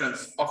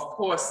intelligence. Of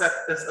course, that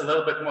is a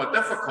little bit more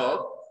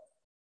difficult.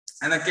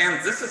 And again,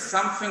 this is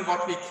something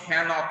what we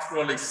cannot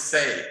really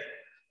say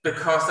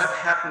because that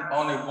happened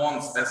only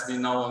once, as we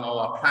know, on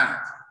our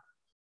planet.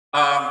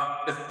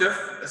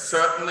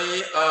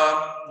 Certainly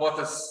what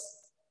is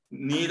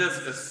needed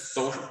is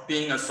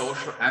being a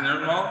social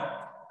animal.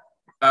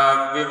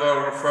 We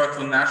will refer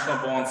to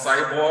natural-born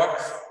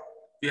cyborgs.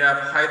 We have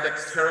high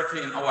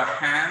dexterity in our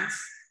hands.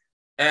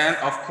 And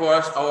of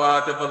course,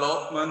 our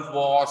development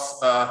was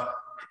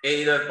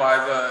aided by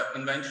the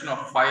invention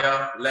of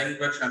fire,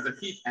 language, and the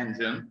heat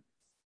engine.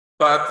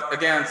 But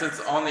again, since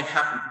it only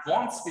happened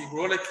once, we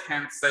really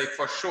can't say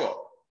for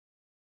sure.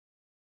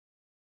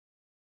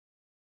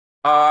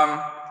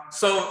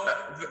 So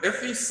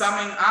if we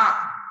summing up,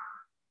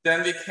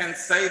 then we can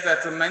say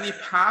that the many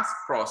path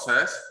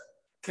process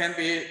can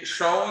be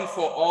shown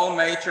for all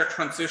major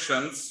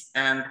transitions.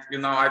 And, you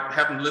know, I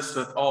haven't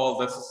listed all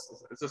this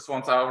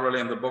ones are really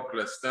in the book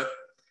listed.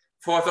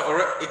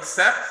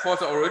 Except for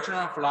the origin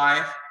of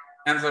life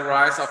and the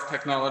rise of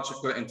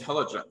technological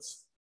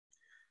intelligence.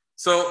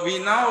 So we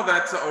know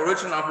that the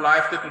origin of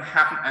life didn't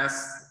happen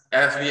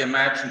as we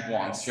imagined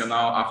once, you know,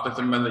 after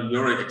the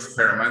Miller-Urey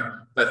experiment,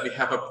 that we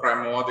have a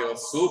primordial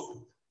soup,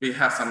 we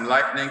have some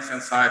lightnings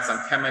inside,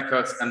 some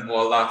chemicals, and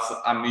voila,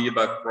 the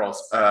amoeba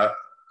crawls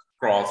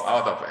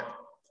out of it.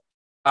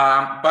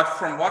 But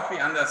from what we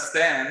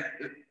understand,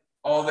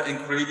 all the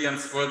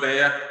ingredients were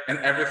there and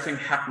everything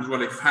happened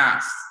really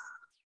fast.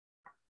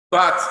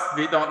 But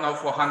we don't know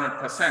for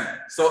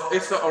 100%. So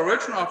if the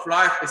origin of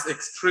life is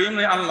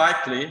extremely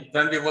unlikely,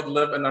 then we would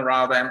live in a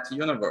rather empty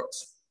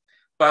universe.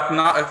 But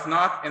not, if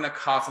not, in a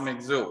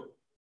cosmic zoo.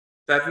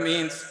 That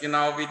means, you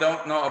know, we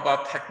don't know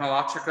about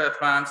technological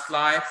advanced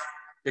life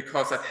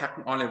because that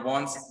happened only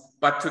once.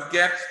 But to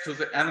get to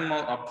the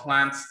animal or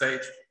plant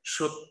stage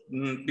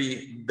shouldn't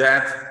be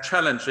that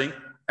challenging,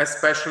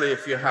 especially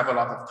if you have a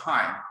lot of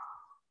time.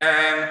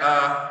 And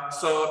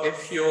so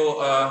if you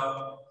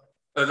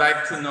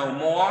like to know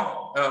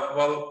more,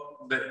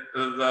 well,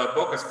 the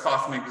book is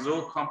Cosmic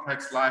Zoo,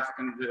 Complex Life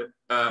in the,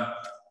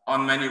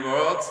 on Many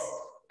Worlds,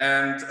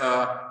 and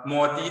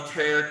more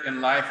detailed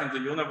in Life in the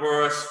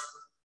Universe.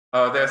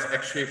 There's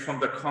actually from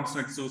the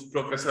Cosmic Zoo's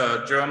book is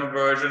a German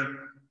version,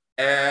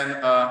 and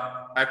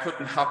I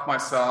couldn't help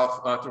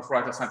myself to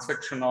write a science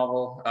fiction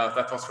novel.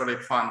 That was really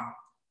fun.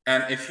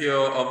 And if you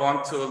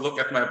want to look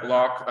at my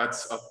blog,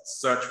 it's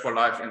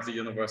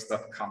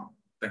searchforlifeintheuniverse.com.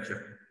 Thank you.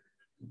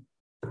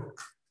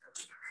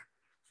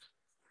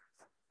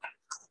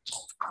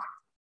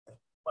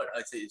 Well,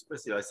 I say,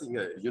 especially, I think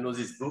you know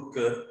this book,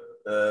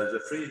 the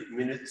 3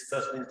 minutes,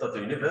 first minute of the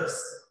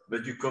universe,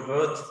 but you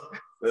covered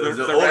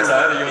the whole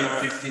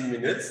life in 15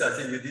 minutes. I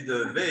think you did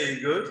very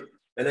good.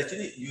 And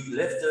actually, you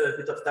left a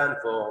bit of time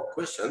for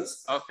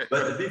questions. Okay.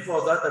 But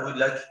before that, I would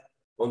like,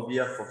 on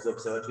behalf of the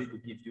observatory, to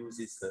give you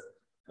this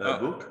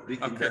book.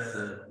 Okay.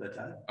 That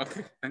time.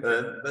 Okay. Thank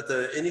you. But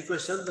any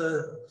questions?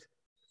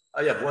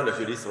 I have one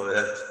actually. So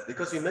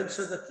because you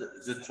mentioned that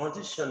the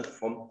transition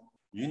from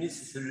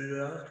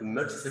unicellular to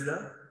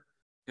multicellular.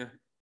 Yeah.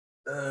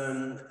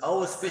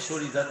 How special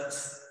is that?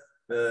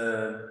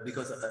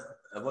 Because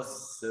I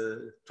was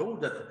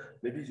told that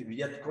maybe we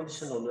had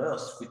conditions on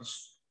Earth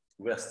which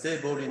were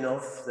stable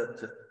enough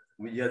that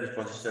we had a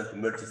transition to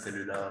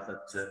multicellular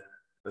that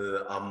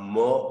are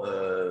more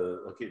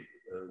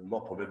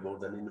more probable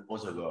than in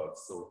other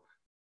worlds. So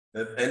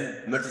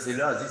and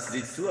multicellular, this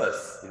leads to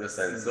us in a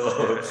sense.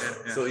 So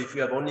so if we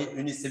have only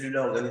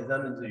unicellular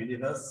organism in the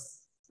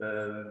universe,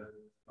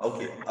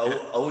 okay,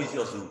 how is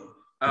your zoo?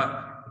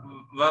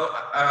 Well,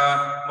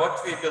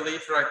 what we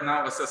believe right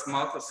now is this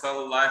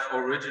multicellular life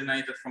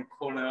originated from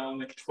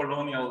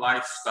colonial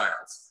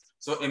lifestyles.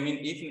 So, I mean,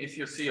 even if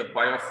you see a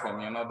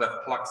biofilm, you know,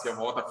 that plugs your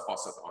water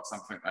faucet or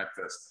something like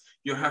this,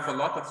 you have a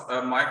lot of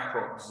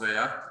microbes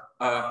there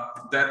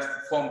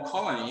that form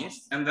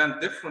colonies, and then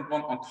different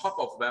one on top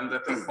of them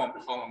that form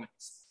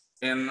colonies.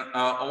 In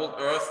old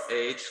Earth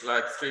age,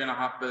 like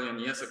 3.5 billion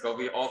years ago,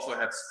 we also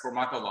had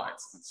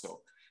stromatolites and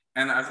so.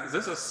 And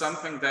this is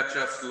something that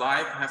just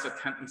life has a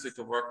tendency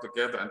to work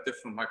together and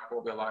different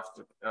microbial life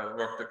to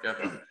work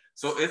together.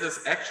 So it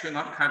is actually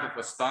not kind of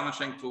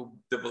astonishing to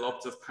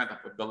develop this kind of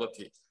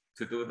ability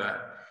to do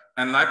that.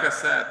 And like I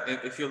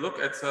said, if you look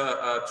at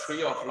the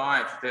tree of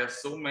life, there's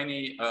so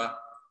many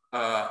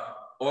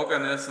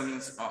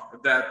organisms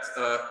that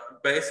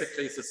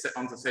basically is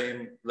on the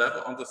same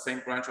level, on the same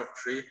branch of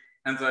tree,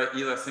 and they're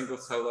either single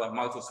cellular,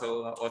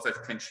 multicellular, or they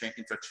can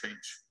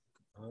interchange.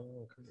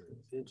 Oh, okay.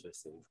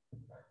 Interesting.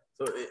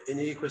 So,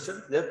 any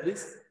questions? Yeah,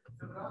 please.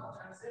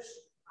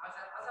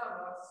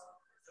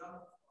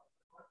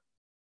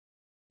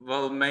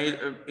 Well, made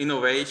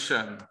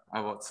innovation,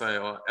 I would say,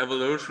 or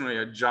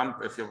evolutionary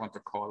jump, if you want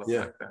to call it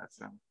like that.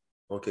 Yeah.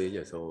 Okay,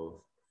 yeah.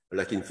 So,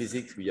 like in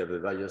physics, we have a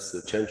various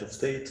change of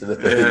state. We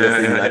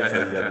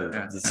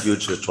have this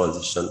huge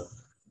transition.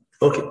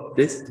 Okay,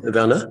 please,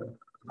 Werner.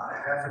 I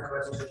have a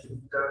question.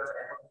 You don't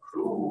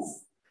prove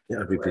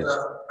repeat.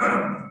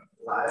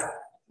 Life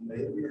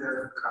maybe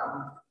have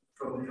come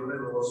from the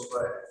universe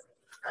by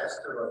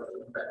asteroid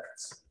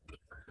impacts.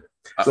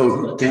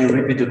 So, can you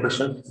repeat the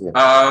question?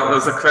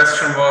 The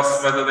question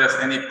was whether there's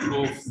any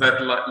proof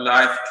that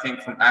life came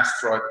from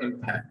asteroid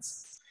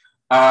impacts.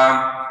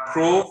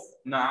 Proof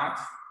not.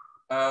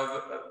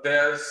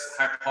 There's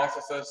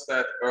hypothesis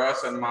that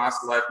Earth and Mars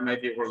life may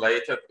be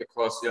related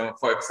because, you know,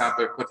 for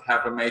example, it could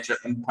have a major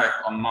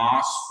impact on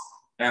Mars,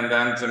 and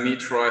then the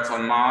meteoroids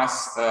on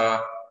Mars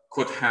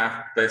could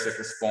have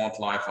basically spawned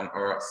life on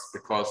Earth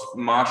because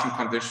Martian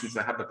conditions,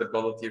 the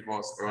habitability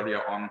was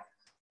earlier on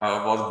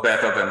was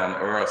better than on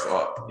Earth,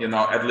 or, you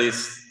know, at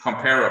least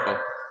comparable.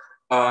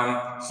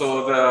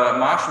 So the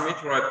Martian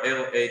meteoroid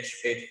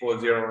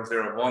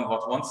LH84001,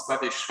 what one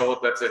study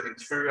showed that the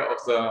interior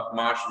of the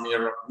Martian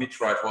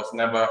meteoroid was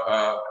never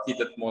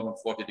heated more than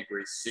 40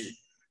 degrees C.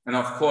 And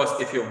of course,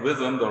 if you're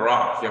within the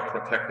rock, you're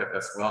protected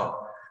as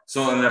well.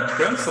 So in the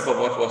principle,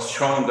 what was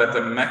shown that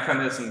the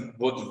mechanism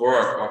would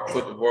work or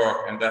could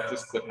work, and that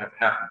this could have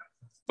happened,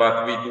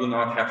 but we do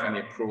not have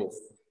any proof.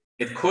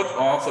 It could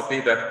also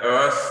be that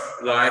Earth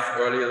life,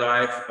 early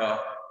life,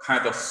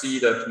 kind of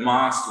seeded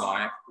Mars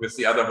life with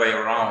the other way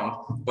around.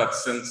 But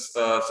since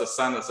the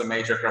sun is a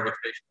major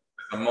gravitation,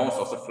 most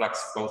of the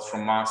flux goes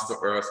from Mars to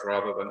Earth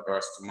rather than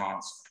Earth to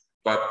Mars.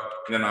 But,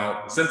 you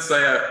know, since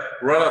they are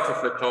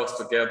relatively close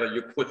together,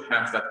 you could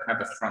have that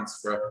kind of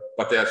transfer,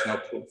 but there's no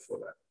proof for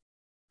that.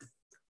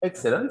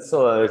 Excellent.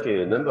 So,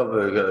 okay, a number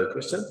of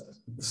questions.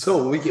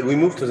 So we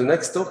move to the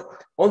next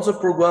talk. On the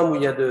program,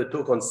 we had a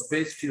talk on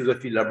Space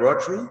Philosophy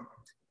Laboratory,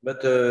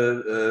 but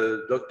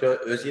Dr.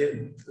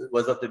 Eusier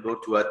was not able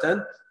to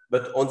attend.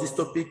 But on this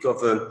topic of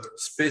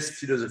Space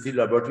Philosophy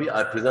Laboratory,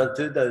 I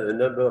presented a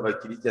number of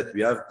activities that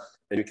we have,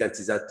 and you can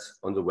see that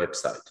on the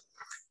website.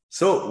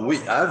 So we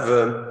have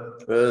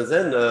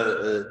then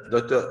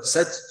Dr.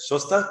 Seth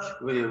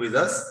Shostak with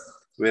us.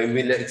 We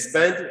will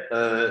expand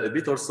a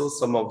bit also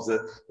some of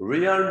the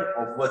realm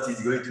of what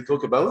he's going to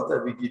talk about,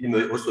 and we give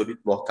him also a bit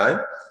more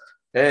time.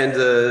 And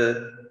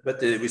but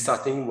we're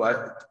starting by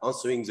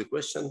answering the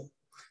question,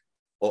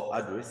 or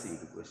addressing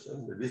the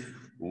question, maybe,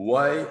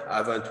 why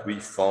haven't we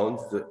found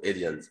the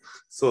aliens?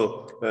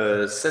 So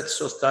Seth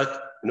Shostak,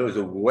 you know, is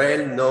a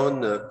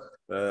well-known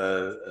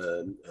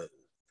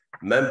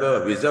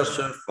member,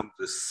 researcher from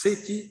the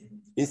SETI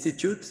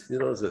Institute, you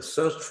know, the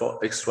Search for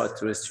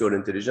Extraterrestrial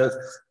Intelligence,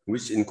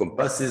 which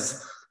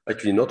encompasses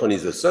actually not only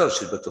the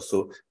search, but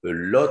also a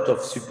lot of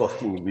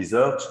supporting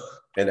research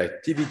and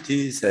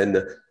activities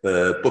and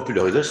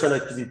popularization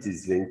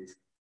activities linked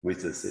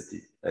with the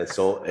SETI. And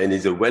so, and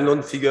he's a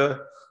well-known figure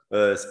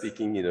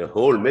speaking in a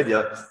whole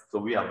media. So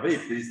we are very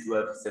pleased to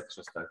have Seth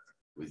Shostak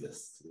with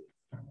us today.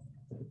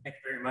 Thank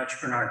you very much,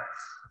 Bernard.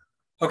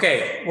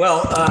 Okay,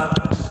 well,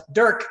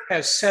 Dirk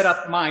has set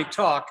up my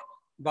talk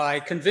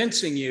by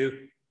convincing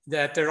you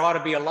that there ought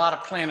to be a lot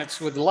of planets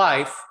with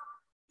life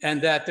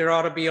and that there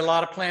ought to be a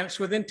lot of planets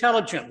with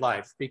intelligent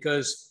life,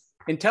 because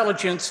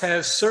intelligence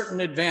has certain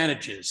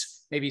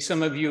advantages. Maybe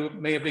some of you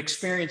may have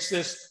experienced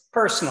this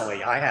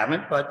personally. I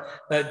haven't, but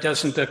that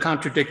doesn't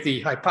contradict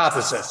the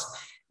hypothesis.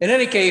 In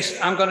any case,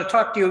 I'm going to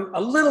talk to you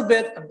a little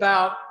bit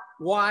about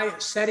why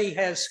SETI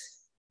has,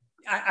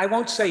 I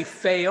won't say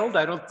failed,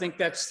 I don't think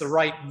that's the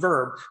right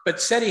verb,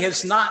 but SETI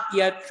has not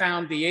yet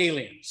found the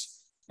aliens.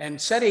 And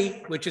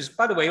SETI, which is,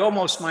 by the way,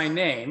 almost my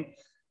name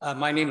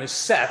is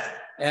Seth,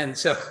 and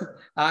so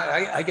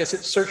I guess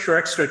it's Search for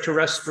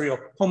Extraterrestrial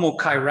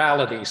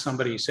Homochirality,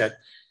 somebody said.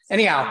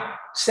 Anyhow,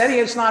 SETI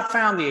has not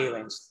found the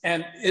aliens,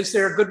 and is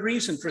there a good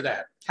reason for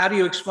that? How do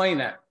you explain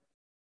that?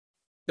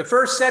 The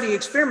first SETI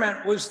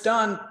experiment was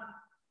done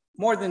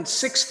more than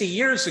 60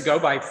 years ago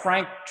by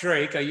Frank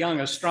Drake, a young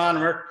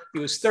astronomer. He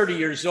was 30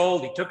 years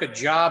old. He took a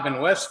job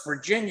in West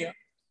Virginia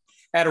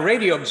at a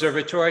radio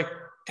observatory,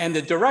 and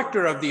the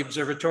director of the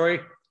observatory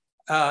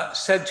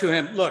said to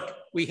him, look,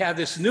 we have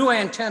this new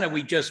antenna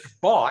we just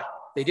bought.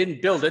 They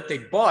didn't build it, they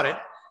bought it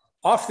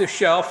off the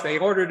shelf. They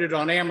ordered it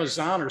on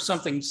Amazon or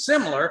something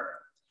similar.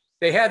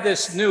 They had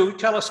this new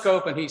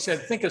telescope, and he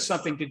said, think of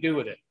something to do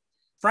with it.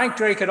 Frank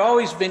Drake had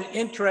always been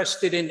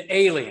interested in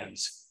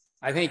aliens.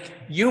 I think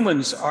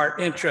humans are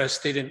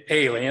interested in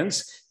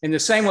aliens in the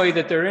same way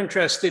that they're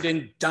interested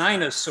in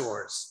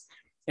dinosaurs.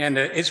 And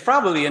it's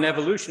probably an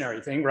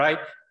evolutionary thing, right?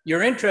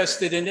 You're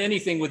interested in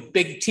anything with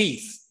big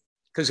teeth,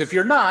 because if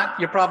you're not,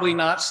 you're probably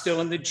not still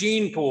in the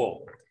gene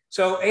pool.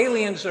 So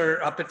aliens are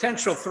a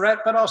potential threat,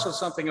 but also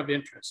something of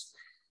interest.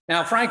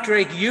 Now, Frank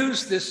Drake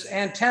used this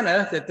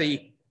antenna that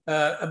the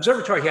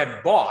observatory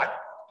had bought,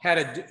 had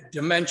a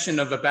dimension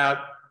of about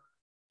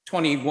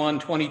 21,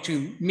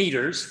 22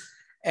 meters,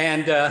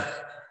 and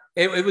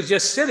it was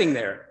just sitting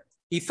there.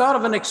 He thought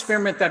of an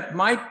experiment that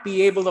might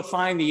be able to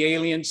find the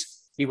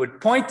aliens. He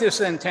would point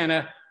this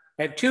antenna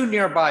at two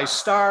nearby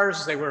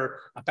stars. They were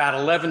about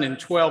 11 and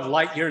 12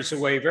 light years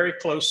away, very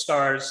close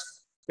stars.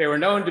 They were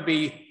known to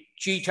be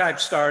G-type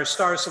stars,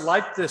 stars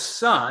like the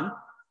sun.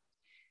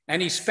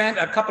 And he spent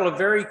a couple of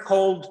very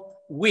cold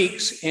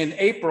weeks in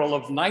April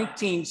of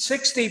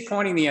 1960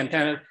 pointing the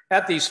antenna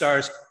at these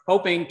stars,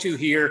 hoping to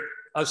hear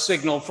a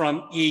signal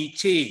from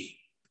ET.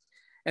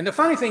 And the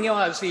funny thing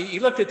was, he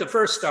looked at the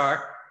first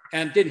star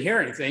and didn't hear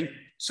anything.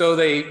 So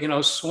they,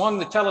 swung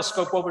the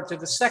telescope over to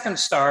the second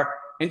star,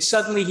 and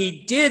suddenly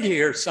he did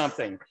hear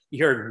something. He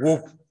heard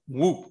whoop,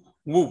 whoop,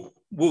 whoop,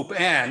 whoop.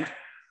 And,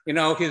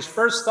 his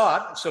first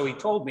thought, so he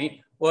told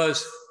me,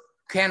 was,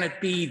 can it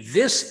be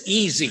this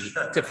easy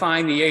to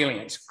find the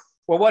aliens?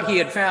 Well, what he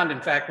had found, in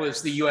fact,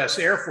 was the US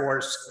Air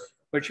Force,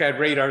 which had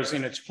radars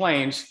in its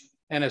planes.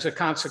 And as a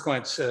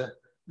consequence,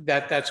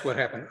 that's what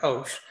happened.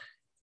 Oh,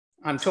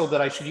 I'm told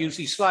that I should use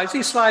these slides.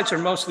 These slides are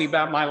mostly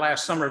about my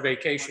last summer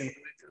vacation.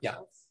 Yeah.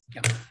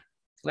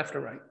 Left or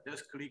right?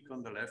 Just click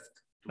on the left.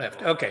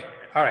 Left, okay,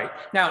 all right.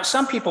 Now,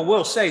 some people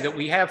will say that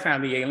we have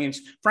found the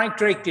aliens. Frank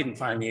Drake didn't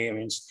find the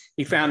aliens.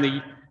 He found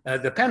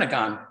the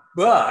Pentagon,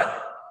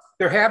 but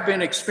there have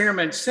been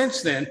experiments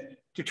since then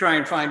to try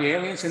and find the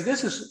aliens. And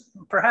this is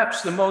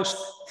perhaps the most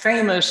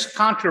famous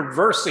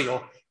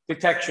controversial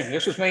detection.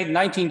 This was made in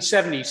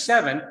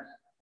 1977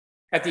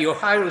 at the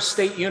Ohio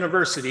State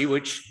University,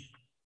 which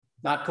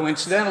not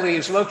coincidentally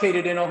is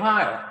located in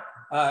Ohio.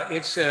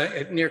 It's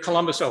near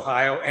Columbus,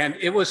 Ohio, and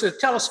it was a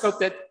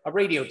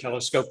radio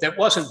telescope that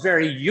wasn't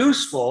very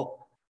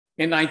useful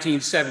in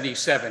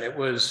 1977. It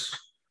was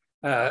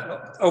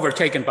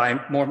overtaken by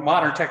more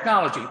modern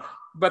technology.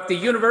 But the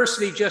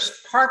university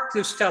just parked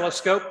this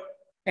telescope,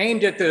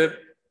 aimed at the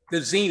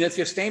zenith,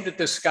 just aimed at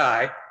the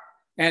sky,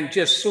 and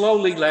just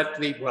slowly let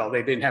they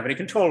didn't have any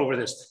control over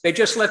this. They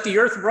just let the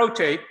Earth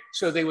rotate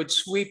so they would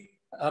sweep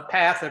a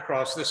path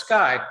across the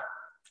sky.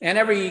 And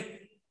every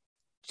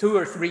 2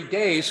 or 3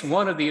 days,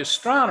 one of the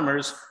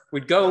astronomers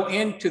would go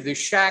into the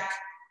shack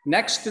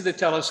next to the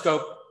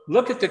telescope,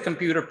 look at the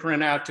computer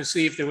printout to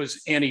see if there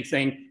was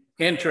anything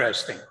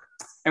interesting.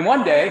 And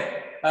one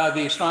day,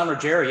 the astronomer,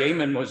 Jerry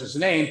Amon was his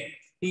name,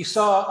 he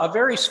saw a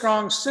very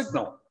strong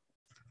signal.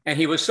 And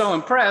he was so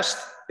impressed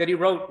that he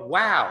wrote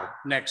 "wow"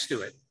 next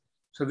to it.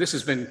 So this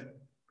has been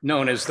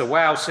known as the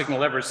WOW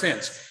signal ever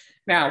since.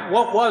 Now,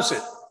 what was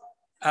it?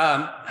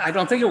 I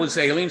don't think it was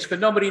aliens, but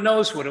nobody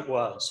knows what it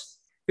was.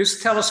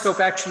 This telescope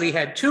actually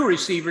had 2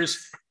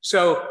 receivers.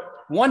 So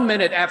 1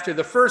 minute after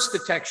the first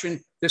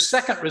detection, the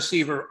second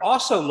receiver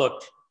also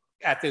looked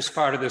at this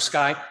part of the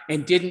sky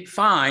and didn't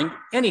find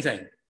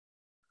anything.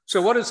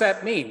 So what does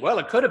that mean? Well,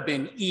 it could have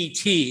been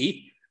ET,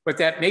 but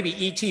that maybe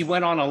ET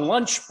went on a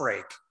lunch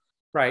break,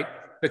 right,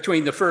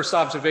 between the first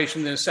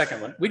observation and the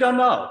second one. We don't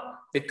know.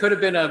 It could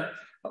have been a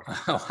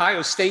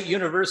Ohio State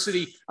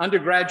University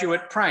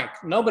undergraduate prank.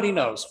 Nobody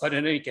knows, but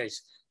in any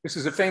case, this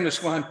is a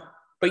famous one.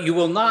 But you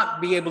will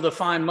not be able to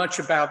find much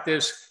about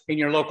this in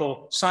your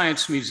local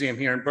science museum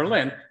here in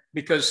Berlin,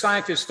 because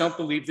scientists don't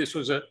believe this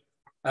was a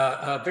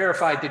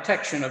verified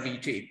detection of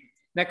ET.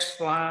 Next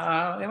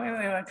slide.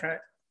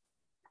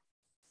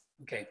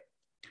 Okay.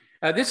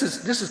 This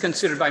is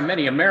considered by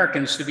many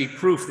Americans to be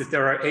proof that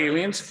there are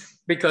aliens,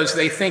 because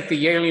they think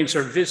the aliens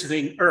are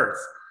visiting Earth.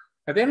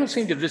 Now, they don't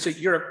seem to visit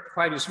Europe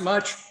quite as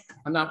much.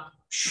 I'm not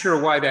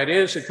sure why that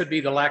is. It could be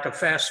the lack of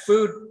fast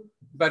food.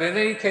 But in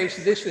any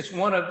case, this is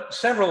one of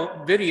several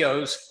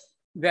videos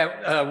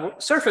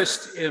that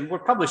surfaced and were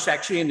published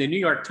actually in the New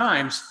York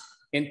Times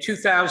in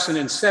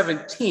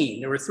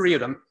 2017. There were 3 of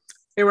them.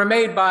 They were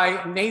made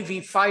by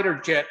Navy fighter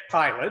jet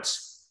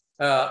pilots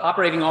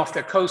operating off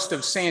the coast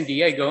of San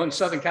Diego in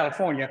Southern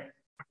California.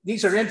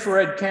 These are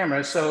infrared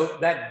cameras, so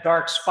that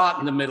dark spot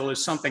in the middle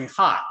is something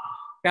hot.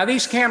 Now,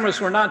 these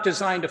cameras were not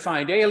designed to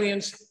find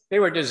aliens. They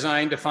were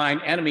designed to find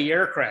enemy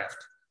aircraft.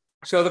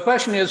 So the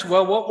question is,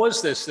 well, what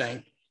was this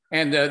thing?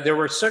 And there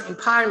were certain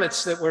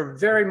pilots that were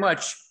very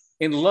much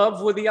in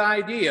love with the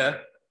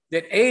idea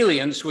that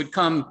aliens would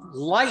come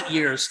light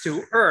years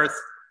to Earth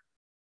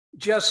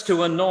just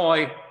to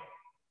annoy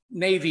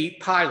Navy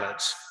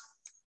pilots,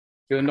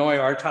 to annoy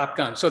our Top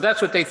Gun. So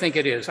that's what they think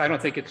it is. I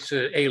don't think it's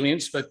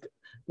aliens, but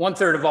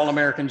 1/3 of all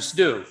Americans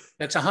do.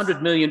 That's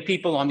 100 million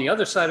people on the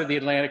other side of the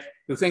Atlantic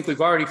who think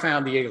we've already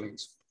found the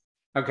aliens.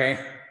 Okay.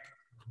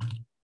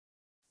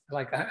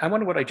 Like, I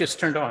wonder what I just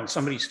turned on,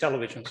 somebody's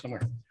television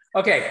somewhere.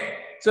 Okay,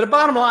 so the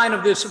bottom line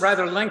of this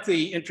rather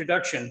lengthy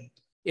introduction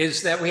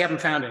is that we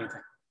haven't found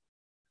anything.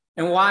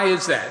 And why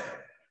is that?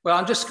 Well,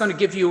 I'm just going to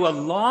give you a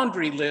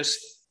laundry list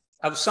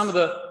of some of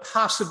the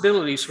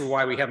possibilities for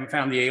why we haven't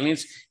found the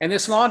aliens. And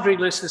this laundry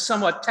list is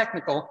somewhat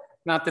technical,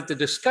 not that the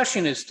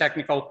discussion is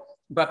technical,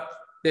 but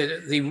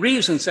the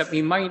reasons that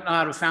we might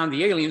not have found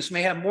the aliens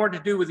may have more to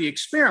do with the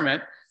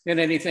experiment than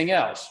anything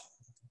else.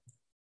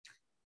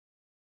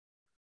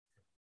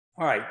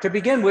 All right, to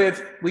begin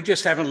with, we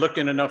just haven't looked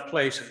in enough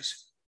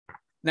places.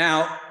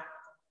 Now,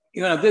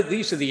 you know,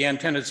 these are the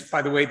antennas,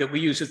 by the way, that we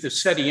use at the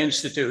SETI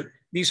Institute.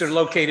 These are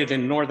located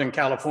in Northern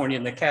California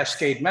in the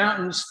Cascade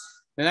Mountains.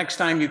 The next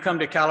time you come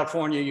to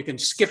California, you can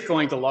skip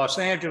going to Los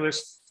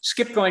Angeles,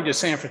 skip going to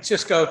San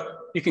Francisco,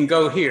 you can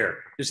go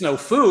here. There's no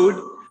food,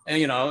 and,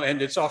 you know,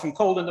 and it's often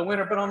cold in the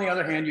winter, but on the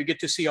other hand, you get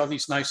to see all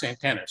these nice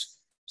antennas.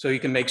 So you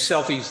can make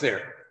selfies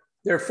there.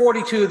 There are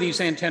 42 of these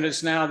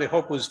antennas now. The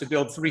hope was to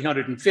build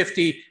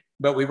 350,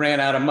 but we ran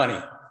out of money.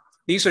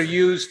 These are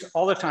used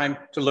all the time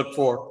to look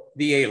for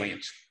the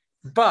aliens.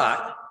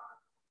 But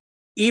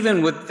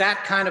even with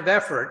that kind of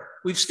effort,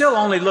 we've still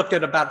only looked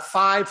at about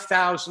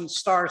 5,000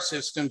 star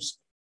systems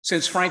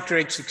since Frank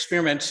Drake's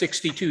experiment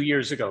 62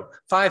 years ago.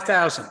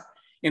 5,000.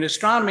 In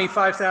astronomy,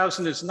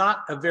 5,000 is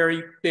not a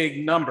very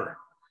big number,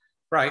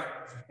 right?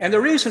 And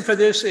the reason for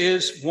this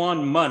is,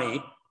 one,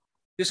 money.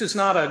 This is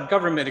not a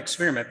government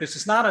experiment. This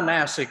is not a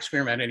NASA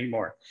experiment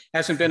anymore. It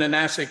hasn't been a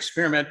NASA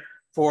experiment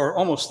for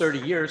almost 30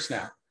 years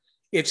now.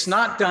 It's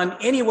not done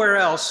anywhere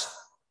else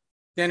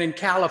than in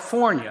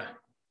California.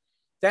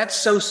 That's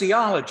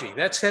sociology.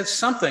 That says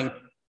something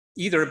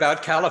either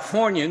about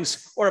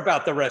Californians or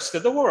about the rest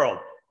of the world,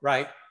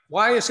 right?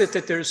 Why is it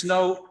that there's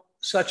no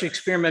such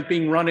experiment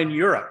being run in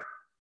Europe?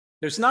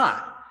 There's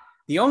not.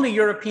 The only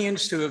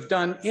Europeans to have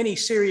done any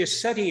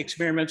serious SETI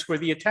experiments were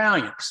the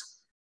Italians,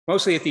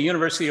 mostly at the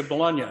University of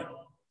Bologna,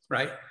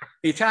 right?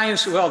 The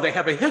Italians, well, they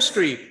have a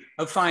history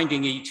of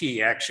finding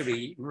ET,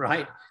 actually,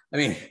 right? I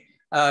mean,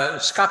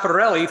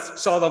 Schiaparelli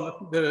saw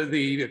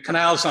the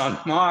canals on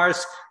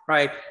Mars,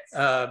 right?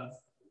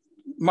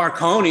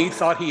 Marconi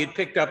thought he had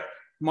picked up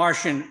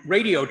Martian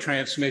radio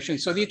transmission.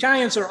 So the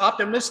Italians are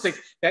optimistic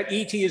that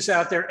ET is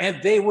out there,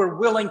 and they were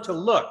willing to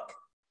look.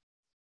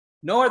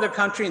 No other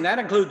country, and that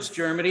includes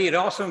Germany, it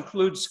also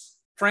includes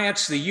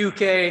France, the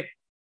UK,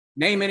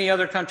 name any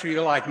other country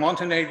you like,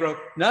 Montenegro,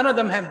 none of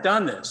them have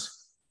done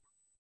this.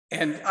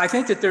 And I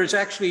think that there's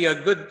actually a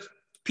good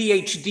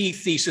PhD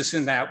thesis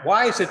in that.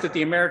 Why is it that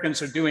the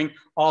Americans are doing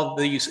all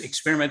these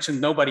experiments and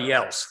nobody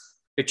else?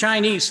 The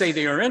Chinese say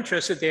they are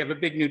interested, they have a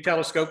big new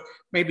telescope,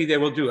 maybe they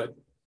will do it.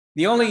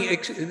 The only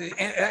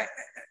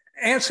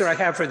answer I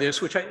have for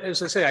this, which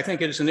as I say, I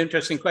think it is an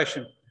interesting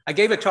question. I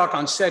gave a talk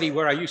on SETI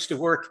where I used to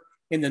work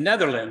in the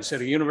Netherlands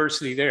at a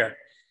university there.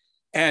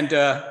 And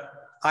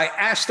I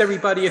asked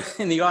everybody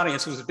in the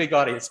audience, it was a big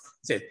audience, I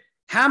said,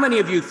 how many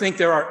of you think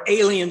there are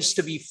aliens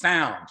to be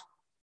found?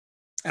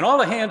 And all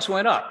the hands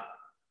went up.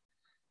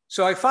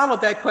 So I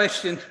followed that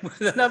question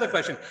with another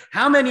question.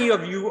 How many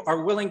of you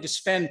are willing to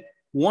spend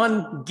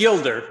 1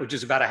 guilder, which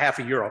is about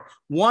 €0.50,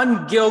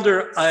 1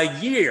 guilder a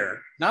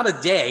year, not a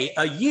day,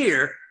 a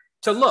year,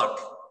 to look?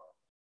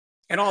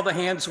 And all the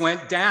hands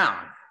went down.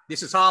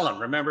 This is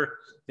Holland, remember?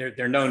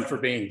 They're known for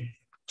being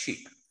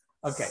cheap.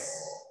 Okay,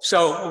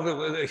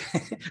 so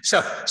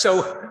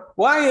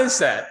why is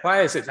that?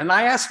 Why is it? And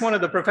I asked one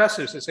of the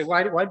professors, I said,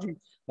 why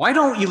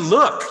don't you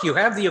look? You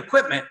have the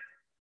equipment,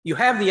 you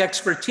have the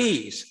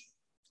expertise,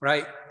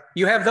 right?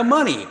 You have the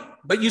money,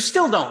 but you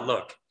still don't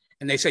look.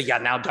 And they say, ja,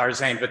 nou daar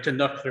zijn we te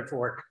nuchter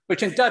voor,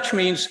 which in Dutch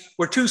means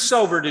we're too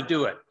sober to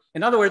do it.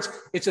 In other words,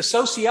 it's a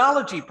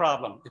sociology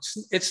problem.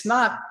 It's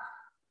not,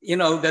 you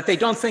know, that they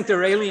don't think there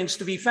are aliens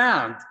to be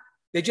found.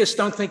 They just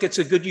don't think it's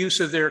a good use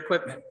of their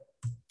equipment.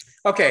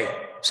 Okay,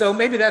 so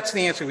maybe that's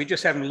the answer. We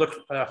just haven't looked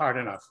hard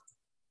enough.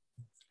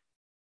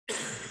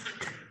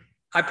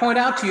 I point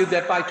out to you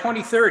that by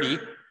 2030,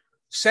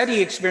 SETI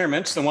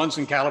experiments, the ones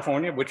in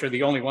California, which are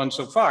the only ones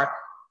so far,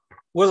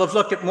 will have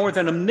looked at more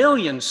than 1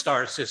 million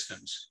star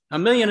systems.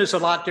 1 million is a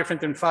lot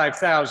different than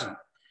 5,000.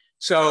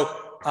 So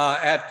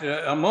at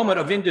a moment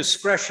of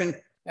indiscretion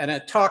and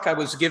a talk I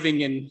was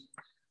giving in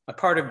a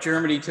part of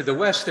Germany to the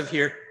west of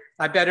here,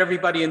 I bet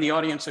everybody in the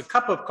audience a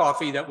cup of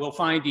coffee that we'll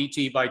find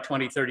ET by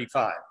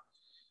 2035.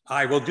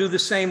 I will do the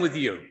same with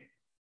you.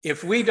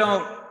 If we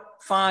don't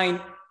find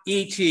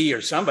ET,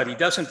 or somebody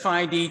doesn't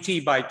find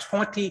ET by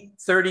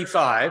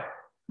 2035,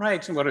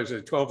 right? So what is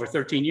it, 12 or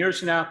 13 years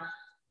from now?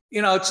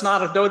 You know, it's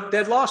not a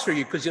dead loss for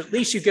you because at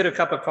least you get a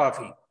cup of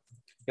coffee.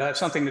 You'll have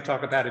something to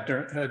talk about at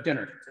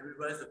dinner. Can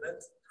we raise the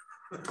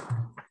bet?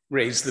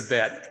 Raise the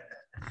bet.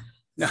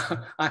 No,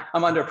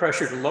 I'm under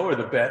pressure to lower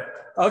the bet.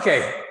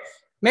 Okay,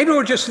 maybe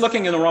we're just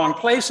looking in the wrong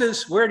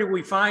places. Where do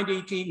we find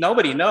ET?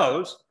 Nobody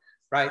knows,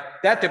 right?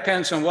 That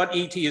depends on what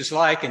ET is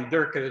like, and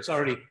Dirk has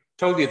already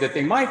told you that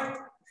they might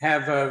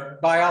have a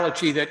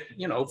biology that,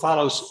 you know,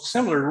 follows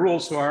similar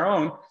rules to our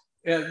own.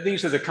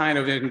 These are the kind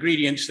of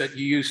ingredients that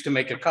you use to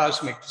make a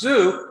cosmic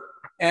zoo.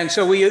 And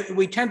so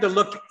we tend to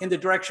look in the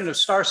direction of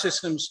star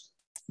systems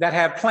that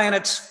have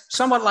planets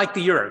somewhat like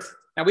the Earth.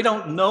 Now, we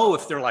don't know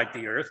if they're like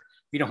the Earth.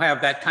 We don't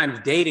have that kind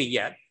of data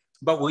yet,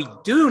 but we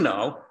do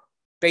know,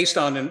 based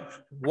on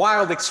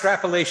wild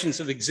extrapolations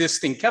of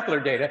existing Kepler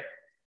data,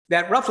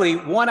 that roughly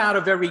 1 out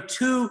of every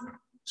 2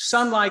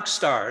 sun-like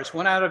stars,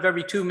 1 out of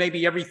every 2,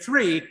 maybe every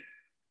 3,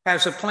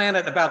 has a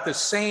planet about the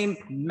same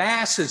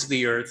mass as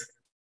the Earth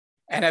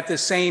and at the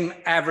same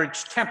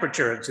average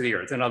temperature as the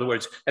Earth. In other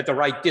words, at the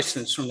right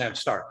distance from that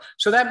star.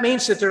 So that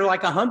means that there are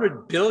like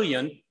 100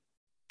 billion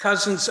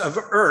cousins of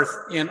Earth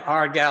in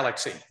our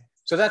galaxy.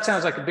 So that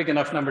sounds like a big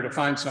enough number to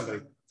find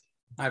somebody.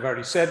 I've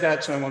already said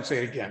that, so I won't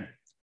say it again.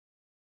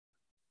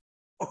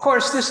 Of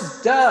course,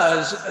 this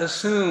does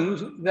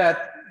assume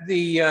that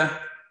the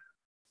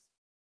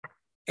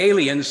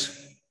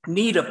aliens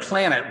need a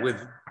planet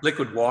with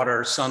liquid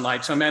water,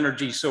 sunlight, some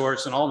energy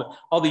source, and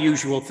all the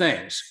usual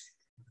things.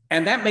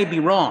 And that may be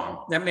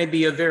wrong. That may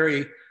be a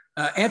very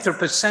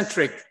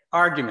anthropocentric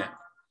argument.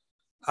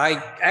 I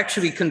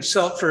actually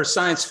consult for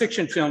science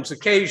fiction films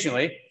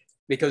occasionally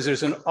because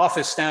there's an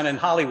office down in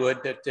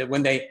Hollywood that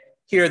when they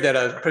hear that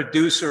a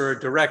producer or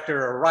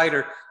director or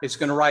writer is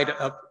going to write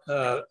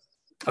a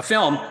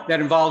film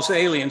that involves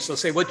aliens, they'll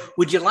say,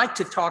 would you like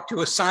to talk to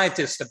a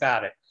scientist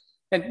about it?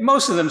 And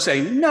most of them say,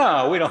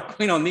 no, we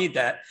don't need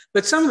that.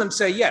 But some of them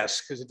say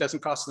yes, because it doesn't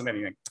cost them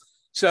anything.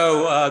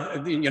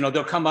 So, you know,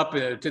 they'll come up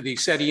to the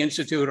SETI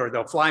Institute, or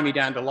they'll fly me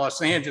down to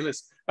Los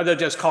Angeles, or they'll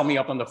just call me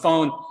up on the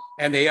phone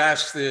and they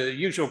ask the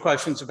usual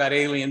questions about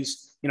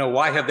aliens. You know,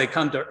 why have they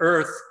come to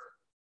Earth?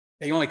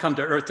 They only come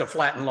to Earth to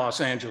flatten Los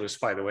Angeles,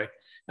 by the way.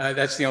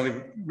 That's the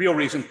only real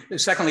reason.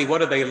 Secondly, what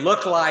do they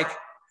look like?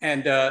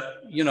 And,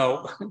 you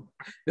know,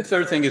 the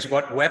third thing is,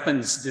 what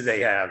weapons do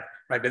they have?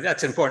 Right, but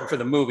that's important for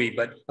the movie.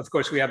 But of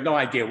course, we have no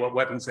idea what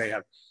weapons they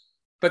have.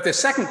 But the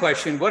second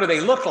question, what do they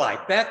look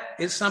like? That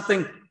is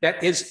something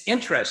that is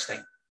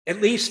interesting,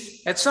 at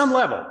least at some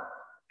level.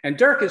 And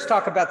Dirk has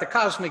talked about the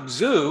cosmic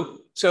zoo.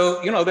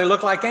 So, you know, they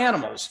look like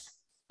animals.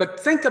 But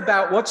think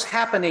about what's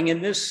happening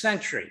in this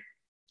century.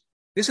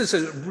 This is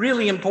a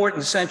really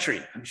important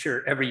century. I'm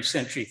sure every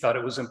century thought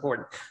it was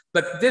important.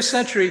 But this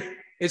century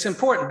is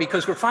important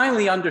because we're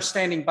finally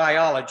understanding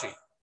biology.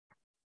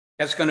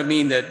 That's going to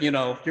mean that, you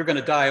know, you're going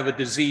to die of a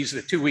disease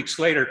that 2 weeks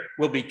later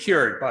will be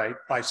cured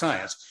by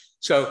science.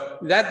 So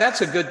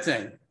that's a good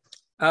thing.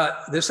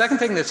 The second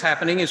thing that's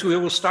happening is we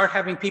will start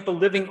having people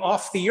living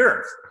off the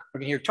earth. We're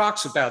going to hear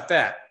talks about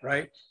that,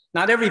 right?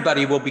 Not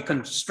everybody will be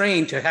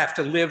constrained to have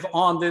to live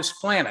on this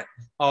planet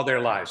all their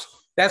lives.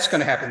 That's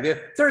going to happen.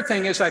 The third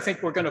thing is I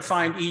think we're going to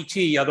find ET,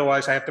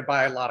 otherwise I have to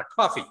buy a lot of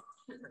coffee.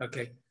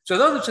 Okay, so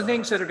those are the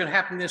things that are going to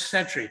happen this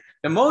century.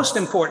 The most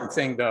important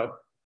thing, though,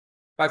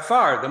 by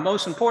far, the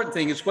most important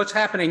thing is what's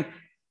happening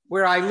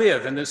where I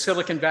live in the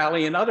Silicon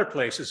Valley and other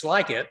places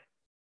like it.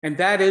 And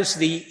that is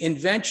the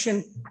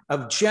invention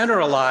of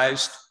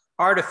generalized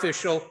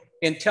artificial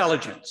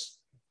intelligence.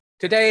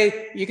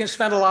 Today, you can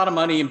spend a lot of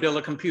money and build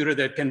a computer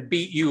that can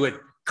beat you at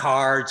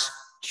cards,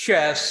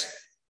 chess,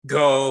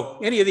 Go,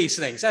 any of these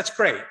things. That's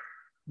great.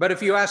 But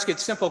if you ask it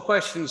simple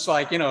questions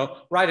like, you know,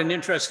 write an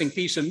interesting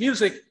piece of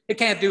music, it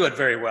can't do it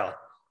very well,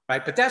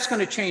 right? But that's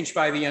going to change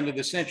by the end of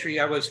the century.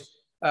 I was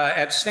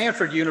at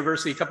Stanford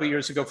University a couple of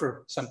years ago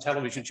for some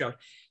television show.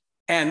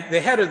 And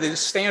the head of the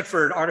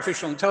Stanford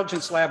Artificial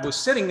Intelligence Lab was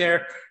sitting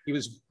there. He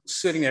was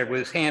sitting there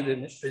with his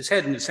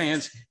head in his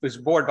hands. He was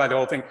bored by the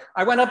whole thing.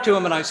 I went up to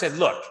him and I said,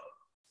 look,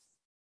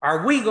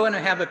 are we going to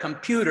have a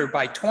computer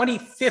by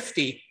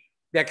 2050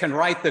 that can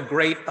write the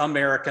great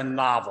American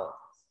novel?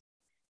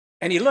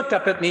 And he looked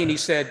up at me and he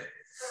said,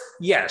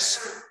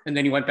 yes. And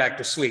then he went back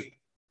to sleep.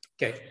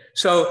 Okay,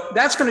 so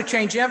that's going to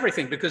change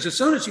everything, because as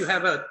soon as you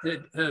have a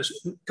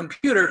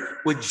computer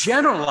with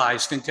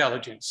generalized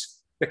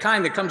intelligence, the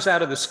kind that comes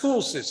out of the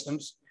school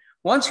systems,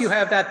 once you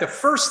have that, the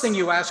first thing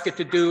you ask it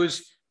to do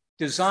is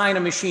design a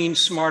machine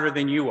smarter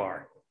than you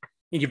are.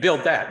 And you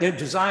build that. Then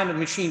design a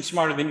machine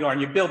smarter than you are,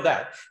 and you build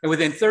that. And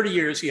within 30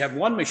 years, you have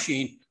one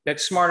machine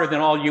that's smarter than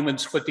all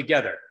humans put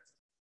together.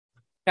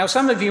 Now,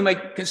 some of you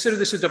might consider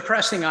this a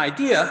depressing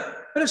idea,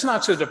 but it's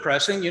not so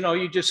depressing. You know,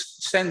 you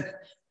just send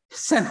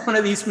one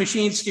of these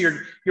machines to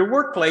your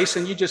workplace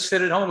and you just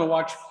sit at home and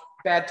watch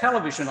bad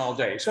television all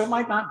day. So it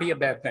might not be a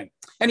bad thing.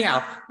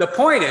 Anyhow, the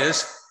point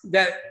is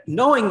that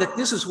knowing that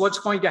this is what's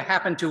going to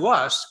happen to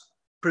us,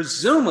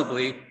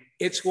 presumably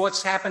it's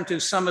what's happened to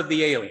some of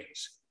the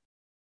aliens.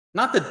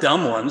 Not the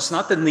dumb ones,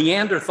 not the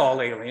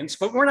Neanderthal aliens,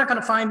 but we're not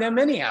going to find them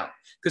anyhow,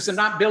 because they're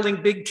not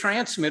building big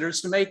transmitters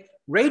to make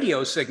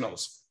radio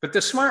signals. But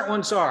the smart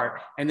ones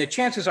are, and the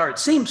chances are, it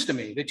seems to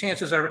me, the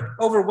chances are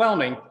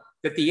overwhelming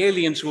that the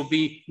aliens will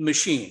be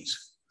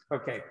machines.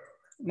 Okay,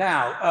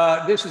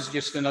 now, this is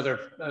just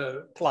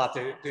another plot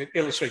that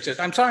illustrates this.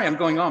 I'm sorry I'm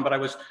going on, but I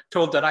was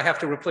told that I have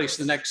to replace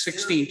the next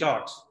 16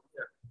 talks.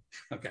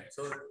 Okay.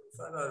 So 5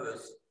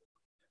 hours.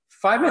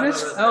 5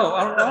 minutes? Oh,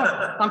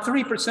 I'm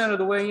 3% of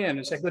the way in.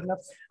 Is that good enough?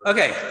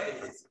 Okay.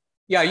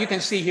 Yeah, you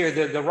can see here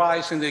the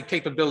rise in the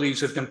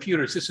capabilities of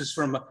computers. This is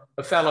from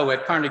a fellow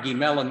at Carnegie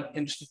Mellon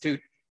Institute,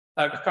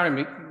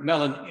 Carnegie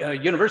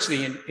Mellon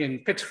University in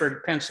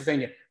Pittsburgh,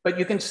 Pennsylvania. But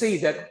you can see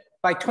that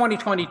by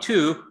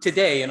 2022,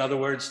 today, in other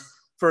words,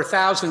 for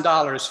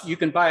 $1,000, you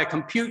can buy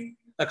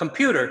a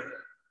computer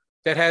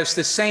that has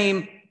the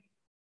same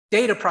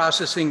data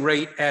processing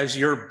rate as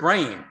your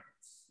brain.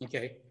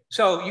 Okay.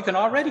 So you can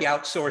already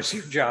outsource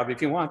your job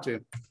if you want to.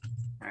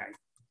 All right.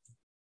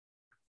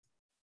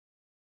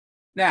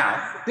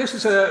 Now, this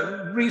is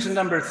a reason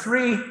number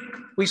 3.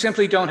 We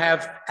simply don't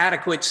have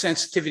adequate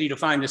sensitivity to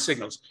find the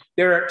signals.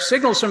 There are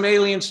signals from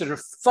aliens that are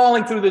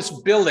falling through this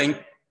building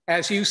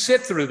as you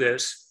sit through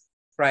this,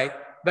 right?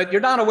 But you're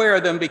not aware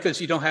of them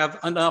because you don't have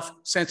enough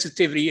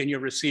sensitivity in your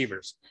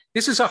receivers.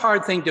 This is a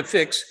hard thing to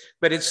fix,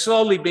 but it's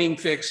slowly being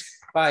fixed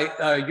by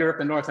Europe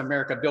and North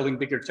America building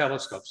bigger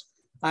telescopes.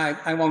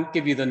 I won't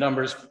give you the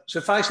numbers.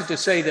 Suffice it to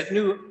say that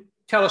new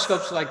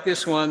telescopes like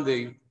this one,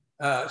 the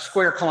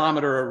Square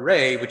Kilometre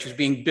Array, which is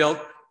being built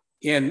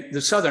in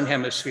the Southern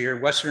Hemisphere,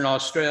 Western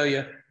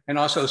Australia, and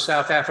also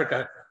South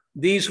Africa,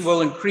 these will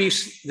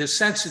increase the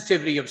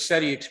sensitivity of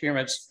SETI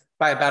experiments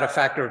by about a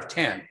factor of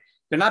 10.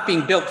 They're not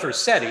being built for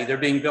SETI, they're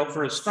being built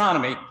for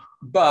astronomy,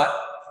 but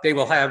they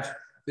will have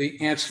the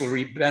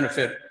ancillary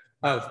benefit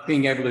of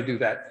being able to do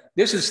that.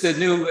 This is the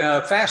new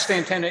fast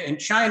antenna in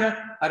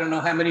China. I don't know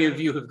how many of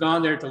you have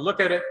gone there to look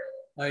at it,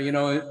 you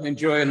know,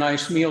 enjoy a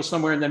nice meal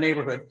somewhere in the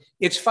neighborhood.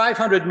 It's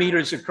 500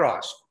 meters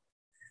across,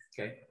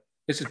 okay?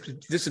 This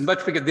is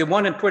much bigger. The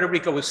one in Puerto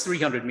Rico was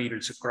 300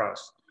 meters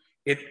across.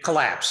 It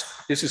collapsed.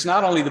 This is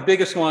not only the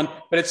biggest one,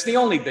 but it's the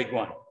only big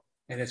one,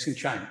 and it's in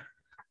China.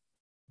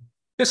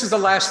 This is the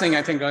last thing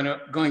I think I'm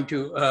going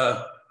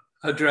to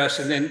address,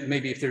 and then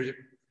maybe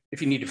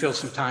if you need to fill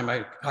some time,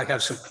 I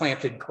have some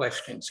planted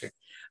questions here.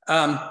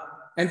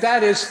 And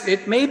that is,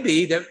 it may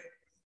be that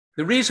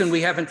the reason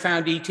we haven't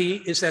found ET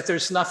is that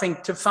there's nothing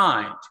to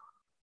find.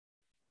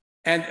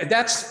 And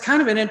that's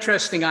kind of an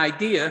interesting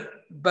idea,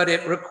 but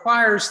it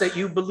requires that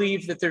you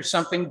believe that there's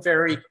something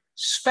very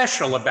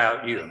special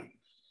about you.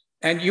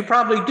 And you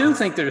probably do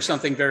think there's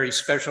something very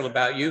special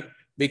about you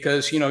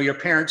because, you know, your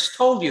parents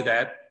told you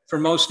that for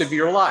most of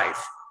your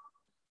life.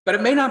 But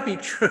it may not be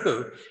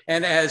true.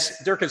 And as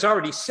Dirk has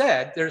already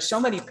said, there's so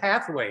many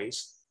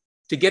pathways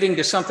to getting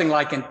to something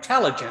like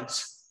intelligence,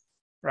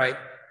 right?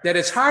 That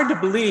it's hard to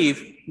believe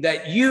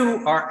that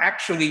you are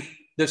actually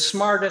the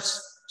smartest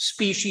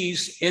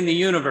species in the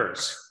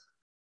universe.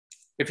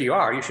 If you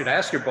are, you should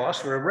ask your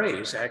boss for a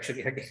raise,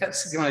 actually, I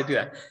guess, if you want to do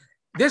that.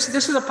 This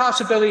is a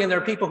possibility, and there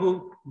are people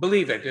who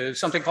believe it. There's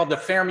something called the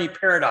Fermi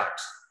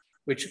paradox,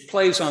 which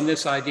plays on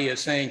this idea,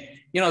 saying,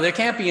 you know, there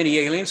can't be any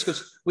aliens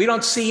because we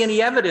don't see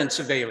any evidence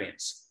of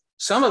aliens.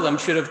 Some of them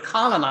should have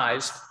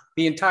colonized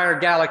the entire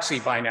galaxy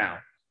by now,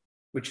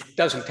 which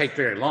doesn't take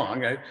very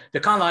long. To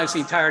colonize the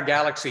entire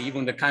galaxy,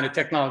 even the kind of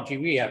technology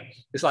we have,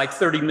 is like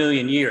 30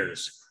 million years,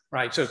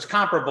 right? So it's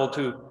comparable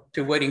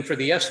to waiting for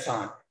the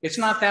S-bond. It's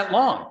not that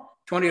long,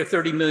 20 or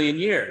 30 million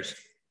years.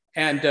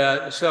 And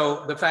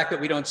so the fact that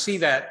we don't see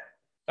that,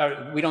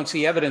 we don't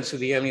see evidence of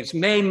the aliens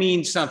may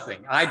mean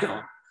something. I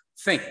don't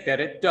think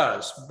that it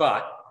does.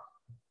 But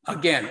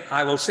again,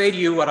 I will say to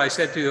you what I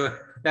said to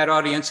that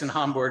audience in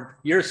Hamburg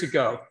years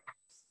ago.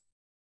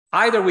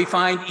 Either we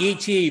find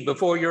ET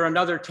before you're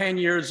another 10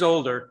 years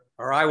older,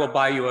 or I will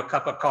buy you a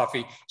cup of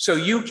coffee. So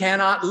you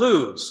cannot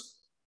lose.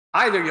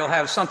 Either you'll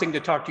have something to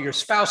talk to your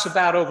spouse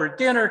about over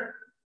dinner,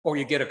 or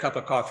you get a cup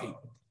of coffee.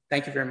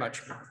 Thank you very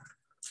much.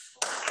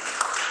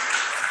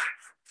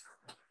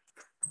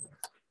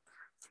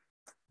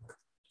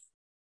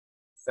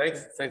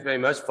 Thanks very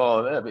much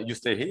for you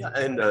stay here.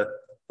 And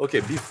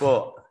okay,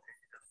 before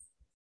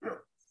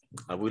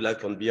I would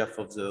like, on behalf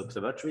of the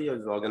observatory, as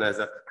the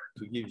organizer,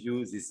 to give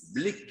you this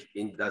Blick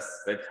in das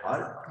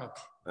Weltall.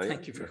 Okay.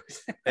 Thank you very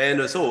much.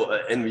 And so,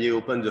 and we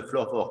open the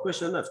floor for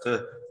question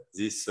after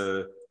this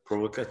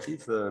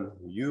provocative,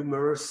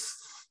 humorous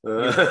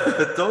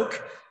talk.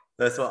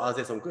 So are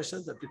there some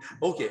questions?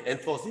 Okay, and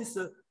for this,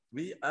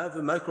 we have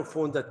a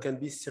microphone that can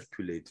be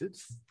circulated.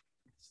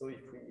 So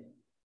if we...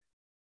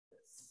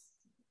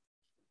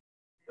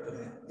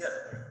 yeah.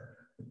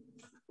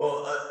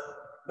 Well,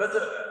 but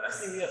I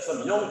think we have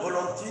some young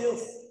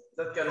volunteers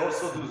that can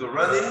also do the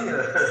running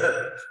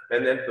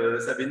and help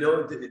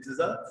Sabino to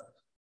that.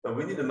 But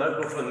we need a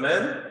microphone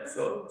man,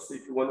 so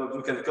if one of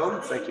you can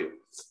come, thank you.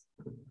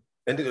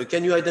 And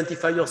can you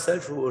identify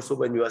yourself also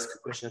when you ask a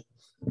question?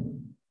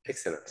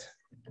 Excellent.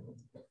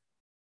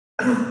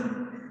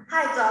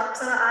 Hi,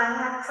 Doctor. I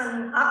have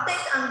an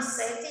update on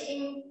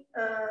SETI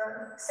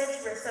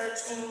research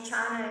in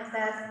China. Is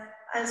that,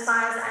 as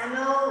far as I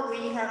know,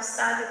 we have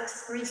started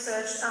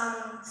research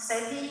on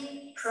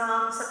SETI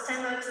from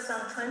September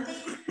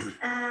 2020,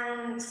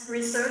 and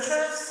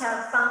researchers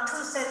have found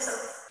 2 sets of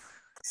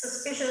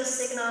suspicious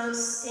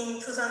signals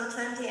in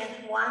 2020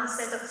 and 1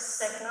 set of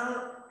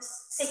signal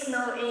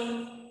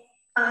in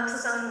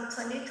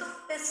 2022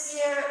 this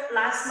year,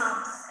 last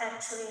month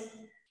actually.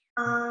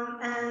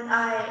 And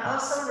I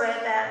also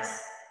read that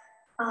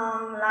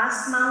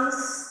last month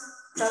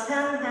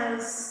Japan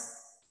has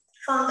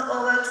found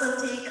over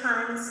 20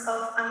 kinds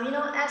of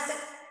amino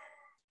acid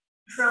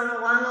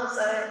from one of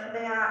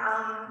their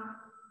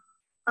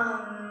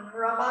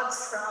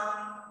robots from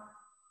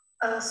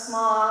a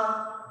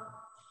small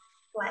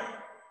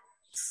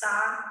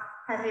star.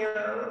 Have you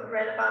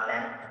read about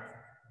that?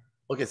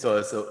 Okay,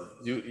 so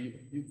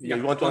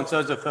you want to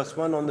answer the first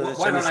one on the...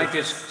 Why don't I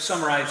just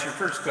summarize your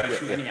first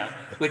question, anyhow,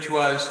 which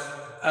was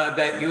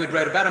that you had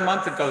read about a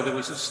month ago, there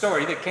was a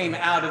story that came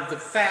out of the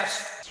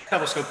FAST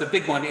telescope, the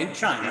big one in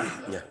China,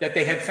 that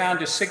they had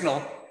found a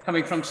signal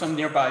coming from some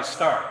nearby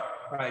star,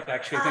 right?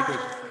 Actually, I think it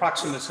was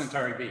Proxima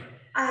Centauri B.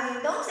 I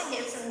don't think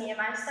it's a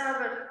nearby star,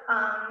 but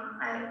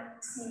I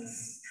think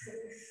it's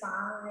pretty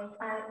far.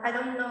 I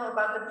don't know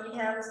about the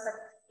details, but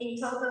in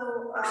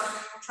total,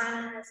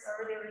 China has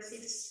already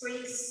received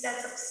 3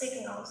 sets of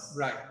signals.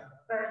 Right.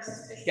 Very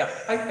suspicious. Yeah,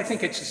 I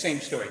think it's the same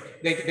story.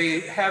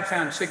 They have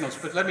found signals,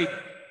 but let me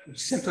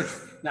simply,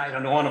 I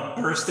don't want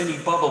to burst any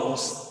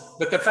bubbles,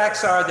 but the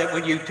facts are that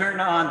when you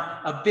turn on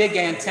a big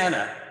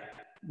antenna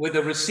with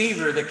a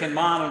receiver that can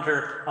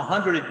monitor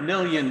 100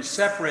 million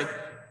separate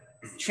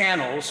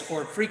channels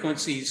or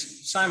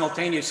frequencies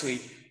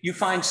simultaneously, you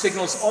find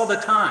signals all the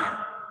time,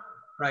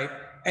 right?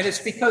 And it's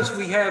because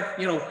we have,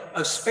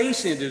 a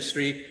space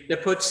industry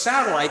that puts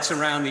satellites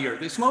around the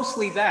Earth. It's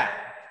mostly that.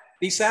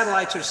 These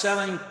satellites are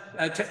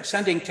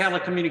sending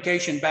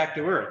telecommunication back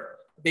to Earth.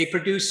 They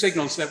produce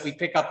signals that we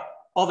pick up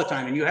all the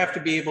time, and you have to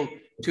be able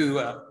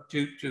to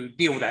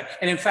deal with that.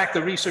 And in fact,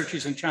 the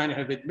researchers in China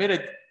have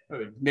admitted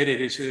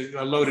is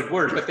a loaded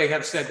word, but they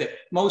have said that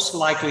most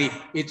likely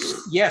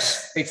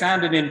yes, they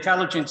found an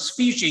intelligent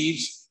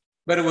species,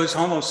 but it was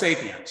Homo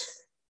sapiens.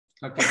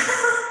 Okay.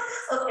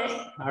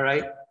 Okay. All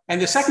right. And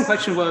the second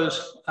question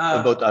was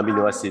about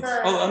amino acids.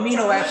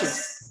 Amino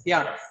acids.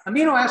 Yeah,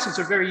 amino acids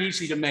are very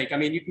easy to make. I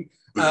mean, you can.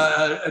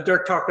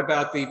 Dirk talked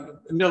about the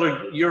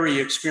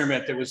Miller-Urey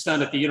experiment that was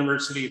done at the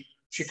University of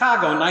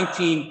Chicago in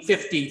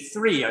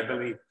 1953, I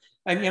believe.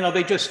 And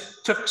they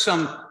just took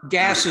some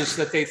gases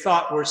that they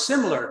thought were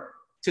similar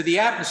to the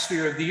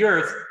atmosphere of the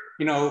Earth,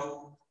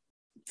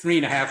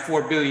 3.5,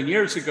 4 billion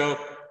years ago,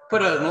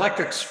 put an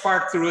electric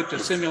spark through it to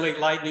simulate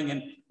lightning,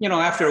 and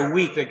after a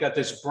week they got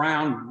this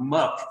brown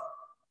muck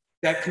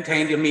that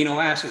contained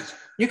amino acids.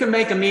 You can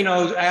make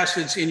amino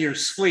acids in your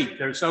sleep.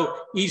 They're so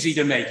easy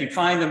to make. You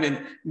find them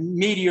in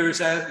meteors,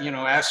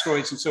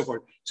 asteroids and so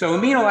forth. So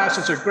amino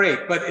acids are great,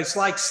 but it's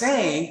like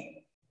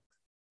saying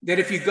that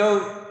if you go,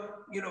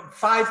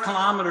 5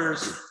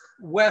 kilometers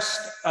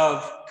west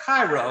of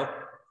Cairo,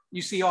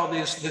 you see all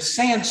this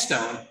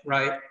sandstone,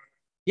 right?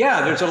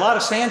 Yeah, there's a lot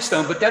of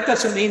sandstone, but that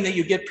doesn't mean that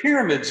you get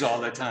pyramids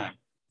all the time.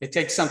 It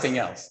takes something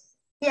else.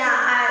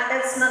 Yeah,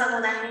 that's not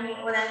what I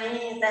mean. What I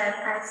mean is that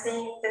I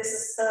think this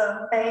is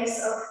the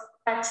base of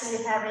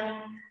actually having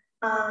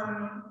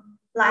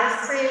life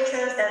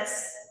creatures that's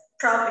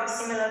probably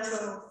similar to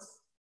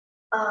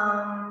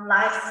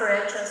life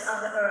creatures on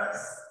the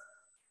Earth.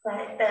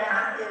 Like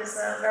there is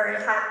a very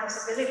high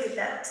possibility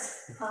that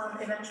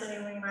eventually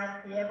we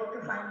might be able to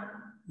find them.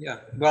 Yeah,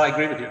 well, I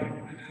agree with you.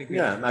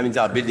 Yeah, I mean,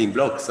 there are building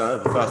blocks. Huh?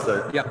 First,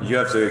 you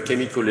have the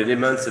chemical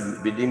elements,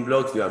 building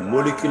blocks, you have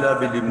molecular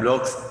building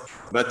blocks,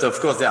 but of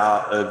course, there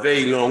are a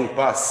very long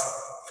path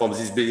from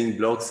these building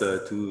blocks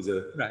to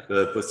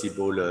the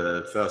possible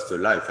first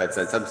life.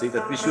 That's something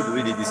that we should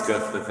really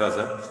discuss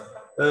further.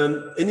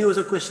 Any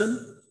other question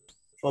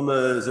from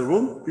the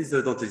room? Please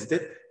don't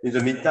hesitate. In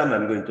the meantime,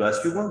 I'm going to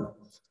ask you one.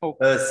 Oh.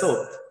 So,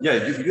 yeah,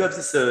 you have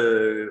this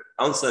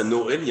answer,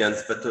 no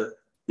aliens, but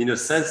in a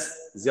sense,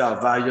 there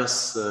are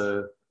various,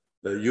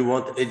 you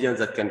want aliens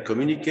that can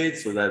communicate,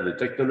 so that the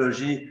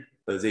technology,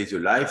 there is a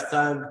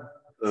lifetime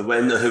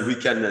when we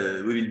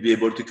will be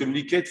able to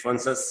communicate, for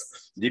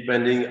instance,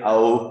 depending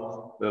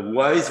how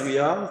wise we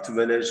are to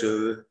manage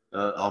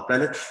our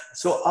planet.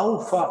 So how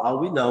far are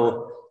we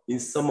now in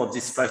some of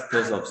these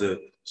factors of the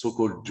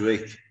so-called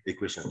Drake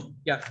equation?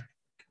 Yeah.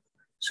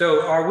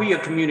 So are we a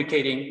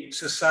communicating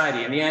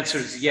society? And the answer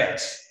is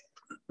yes,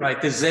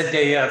 right? The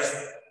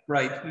ZDF,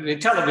 right? The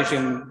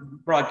television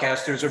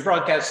broadcasters are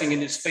broadcasting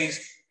into space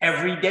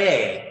every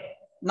day,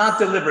 not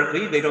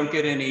deliberately. They don't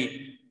get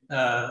any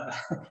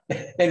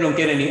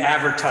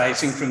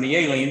advertising from the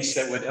aliens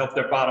that would help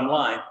their bottom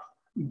line.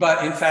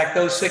 But in fact,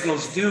 those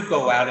signals do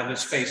go out into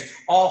space,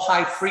 all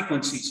high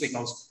frequency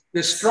signals.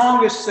 The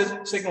strongest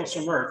signals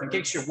from Earth, in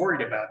case you're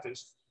worried about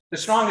this, the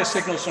strongest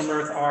signals from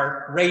Earth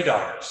are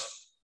radars.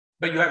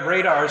 But you have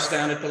radars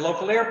down at the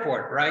local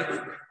airport, right?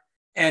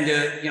 And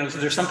so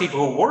there's some people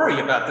who worry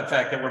about the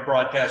fact that we're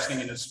broadcasting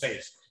into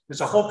space.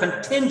 There's a whole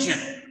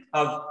contingent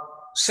of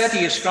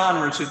SETI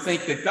astronomers who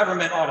think that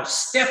government ought to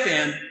step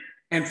in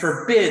and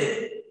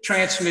forbid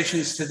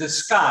transmissions to the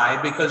sky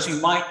because you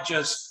might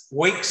just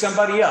wake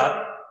somebody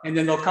up and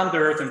then they'll come to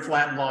Earth and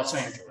flatten Los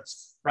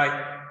Angeles, right?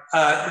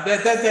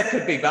 That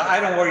could be, but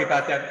I don't worry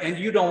about that. And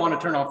you don't want to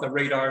turn off the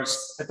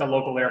radars at the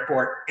local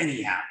airport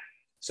anyhow.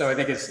 So I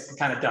think it's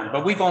kind of dumb,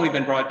 but we've only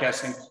been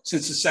broadcasting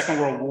since the Second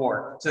World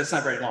War, so it's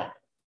not very long.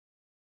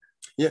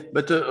 Yeah,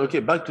 but okay,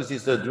 back to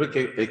this Drake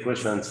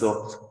equation.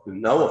 So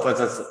now, for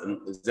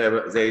instance,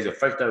 there is a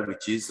factor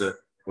which is,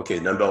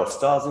 number of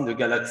stars in the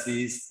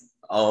galaxies,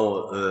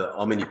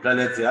 how many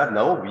planets they have.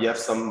 Now we have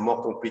some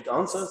more concrete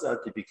answers.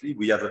 Typically,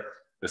 we have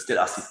a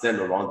stellar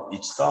system around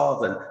each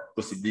star and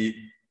possibly,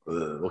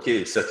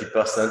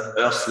 30%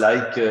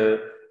 Earth-like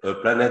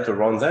planet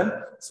around them.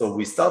 So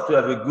we start to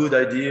have a good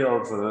idea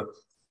of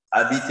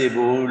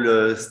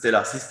habitable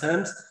stellar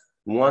systems.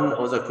 One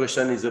other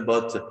question is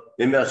about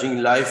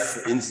emerging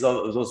life in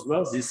those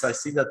worlds. This, I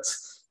see that,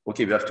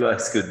 we have to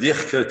ask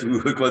Dirk to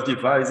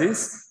quantify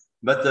this.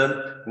 But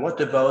what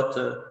about,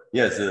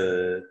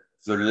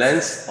 the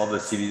length of a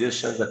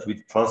civilization that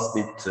will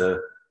transmit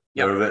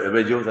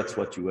radio? That's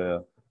what you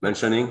were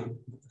mentioning.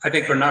 I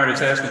think Bernard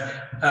is asking,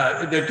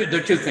 there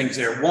are two things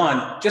there.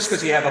 One, just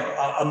because you have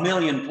a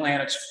million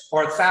planets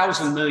or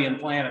 1,000 million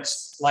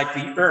planets like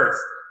the Earth,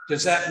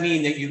 does that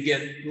mean that you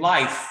get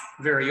life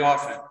very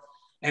often?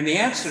 And the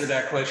answer to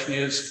that question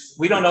is,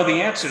 we don't know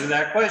the answer to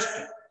that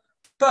question.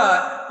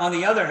 But on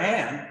the other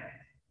hand,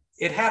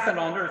 it happened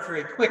on Earth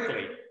very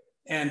quickly.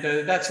 And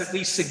that's at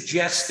least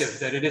suggestive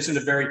that it isn't a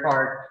very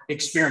hard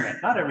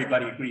experiment. Not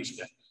everybody agrees with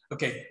that.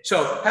 Okay,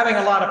 so having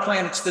a lot of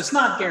planets does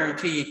not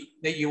guarantee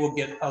that you will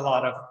get a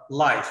lot of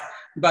life.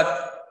 But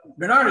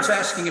Bernard is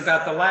asking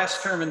about the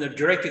last term in the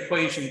Drake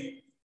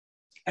equation.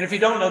 And if you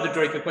don't know the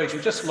Drake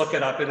equation, just look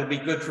it up. It'll be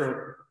good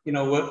for,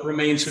 what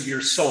remains of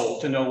your soul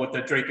to know what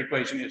the Drake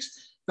equation is.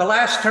 The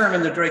last term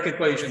in the Drake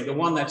equation, the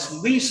one that's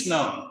least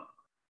known,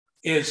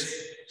 is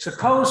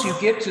suppose you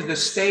get to the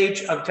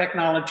stage of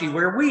technology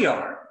where we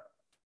are,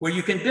 where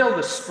you can build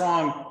a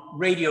strong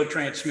radio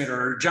transmitter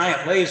or a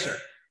giant laser.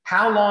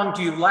 How long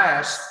do you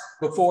last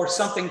before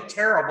something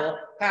terrible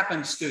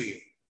happens to you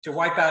to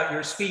wipe out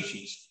your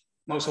species?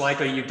 Most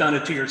likely you've done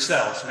it to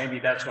yourselves. Maybe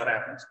that's what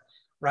happens,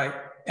 right?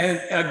 And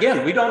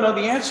again, we don't know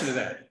the answer to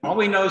that. All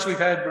we know is we've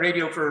had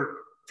radio for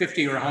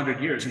 50 or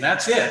 100 years, and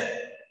that's it.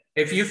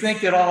 If you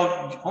think that all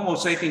Homo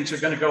sapiens are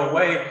going to go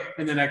away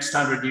in the next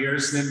 100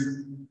 years,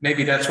 then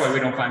maybe that's why we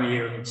don't find the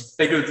aliens.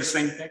 They do the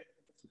same thing.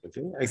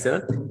 Okay,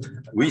 excellent.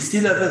 We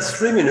still have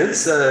 3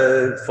 minutes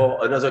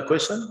for another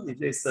question. If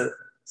there's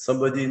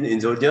somebody in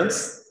the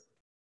audience.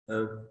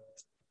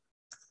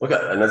 Okay,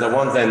 another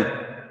one then.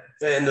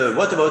 And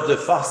what about the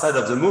far side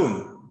of the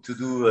moon?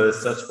 do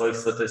search for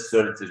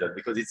extraterrestrial intelligence?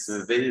 Because it's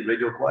very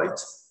radio quiet.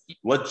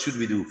 What should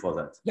we do for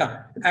that?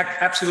 Yeah,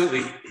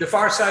 absolutely. The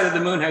far side of the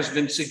moon has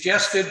been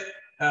suggested.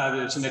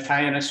 There's an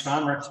Italian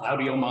astronomer,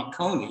 Claudio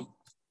Marconi.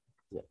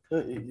 Yeah.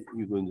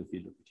 You go in the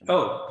field.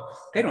 Oh,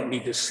 they don't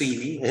need to see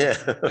me. Yeah.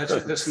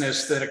 That's an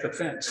aesthetic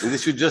offense. They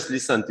should just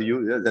listen to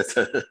you. Yeah, that's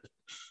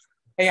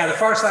Yeah, the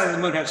far side of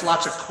the moon has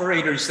lots of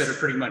craters that are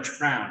pretty much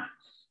round.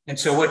 And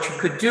so what you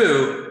could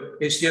do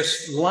is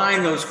just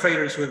line those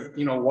craters with,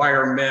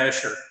 wire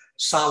mesh or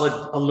solid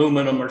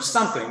aluminum or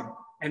something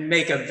and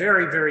make a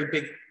very, very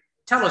big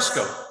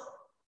telescope.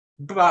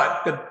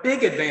 But the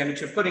big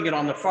advantage of putting it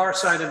on the far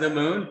side of the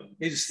moon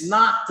is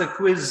not the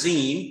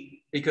cuisine,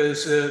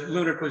 because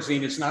lunar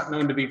cuisine is not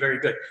known to be very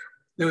good.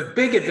 The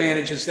big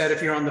advantage is that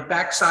if you're on the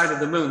back side of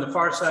the moon, the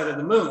far side of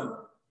the moon,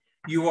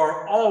 you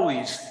are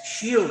always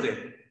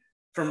shielded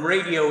from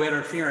radio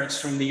interference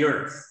from the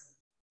Earth.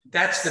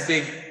 That's the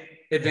big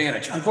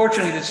advantage.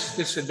 Unfortunately,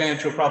 this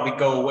advantage will probably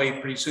go away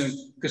pretty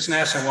soon because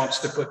NASA wants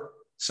to put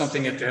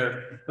something at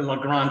the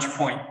Lagrange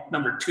point,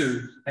 number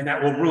 2, and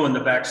that will ruin the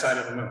backside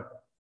of the moon.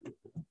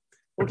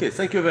 Okay,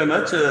 thank you very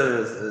much,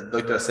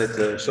 Dr. Seth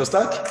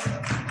Shostak.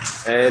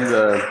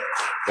 And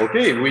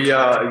okay, we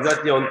are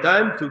exactly on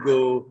time to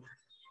go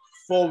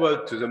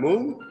forward to the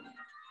moon.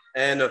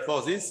 And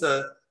for this,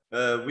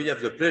 we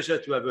have the pleasure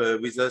to have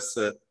with us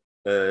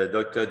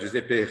Dr.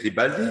 Giuseppe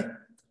Ribaldi.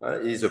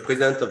 He's the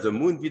president of the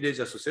Moon Village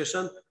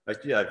Association.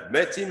 Actually, I've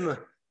met him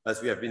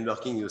as we have been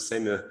working in the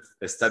same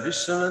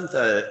establishment,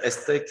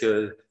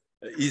 ESTEC,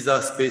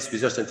 ESA Space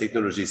Research and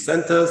Technology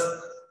Centers.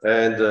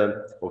 And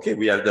okay,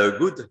 we have the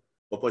good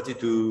opportunity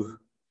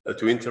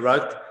to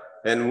interact.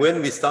 And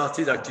when we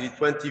started actually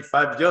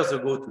 25 years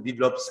ago to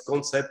develop this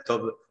concept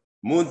of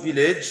Moon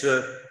Village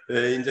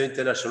in the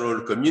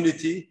international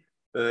community,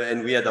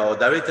 and we had our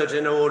Director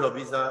General of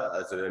ESA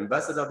as an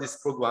ambassador of this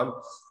program,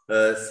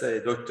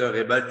 Dr.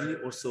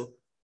 Ribaldi also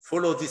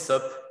followed this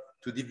up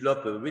to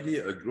develop really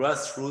a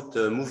grassroots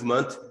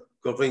movement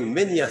covering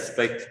many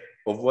aspects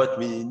of what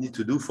we need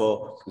to do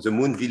for the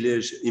Moon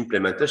Village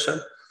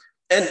implementation.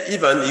 And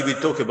even he will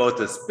talk about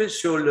a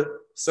special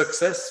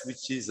success,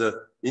 which is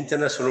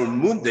International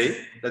Moon Day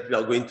that we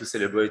are going to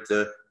celebrate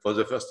for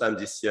the first time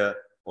this year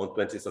on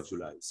 20th of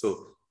July.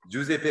 So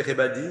Giuseppe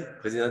Ribaldi,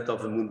 President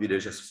of the Moon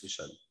Village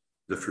Association.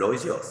 The floor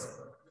is yours.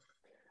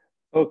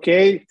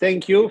 Okay,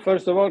 thank you.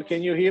 First of all,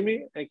 can you hear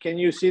me? And can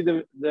you see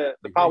the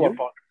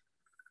PowerPoint?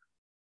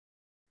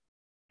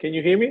 Can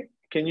you hear me?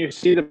 Can you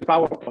see the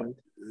PowerPoint?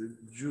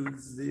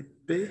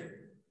 Giuseppe?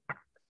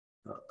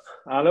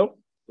 Hello?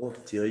 Oh,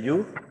 hear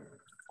you.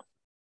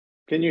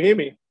 Can you hear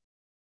me?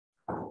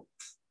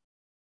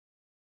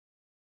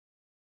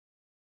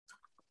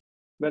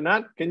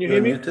 Bernard, can you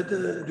hear me? Muted,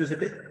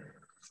 Giuseppe?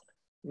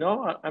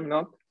 No, I'm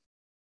not.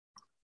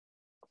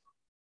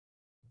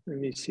 Let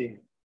me see.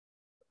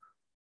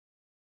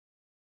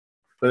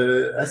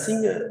 I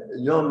think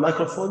your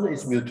microphone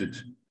is muted.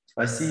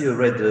 I see a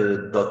red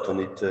dot on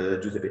it,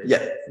 Giuseppe.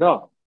 Yeah.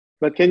 No,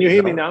 but can you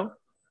hear me now?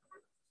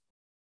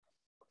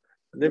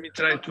 Let me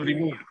try to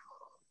remove.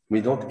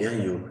 We don't hear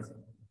you.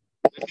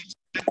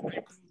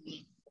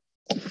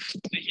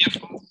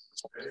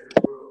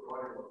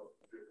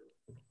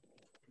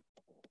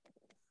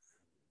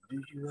 Do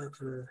you have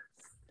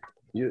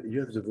you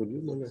have the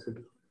volume on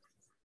that?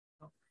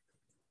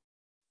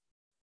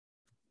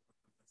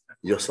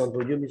 Your sound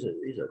volume is up.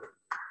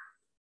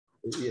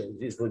 Yeah,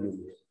 this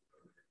volume.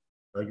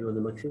 Are you on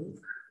the maximum?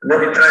 Let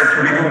me try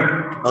to remove.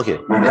 Okay.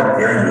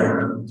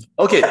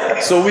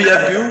 Okay, so we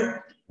have you.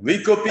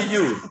 We copy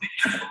you.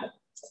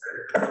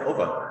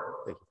 Over.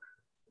 Thank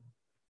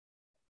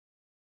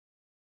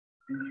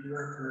you.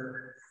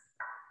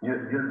 You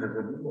have the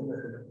volume on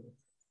that?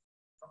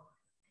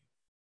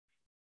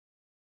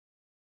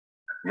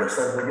 Your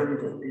sound volume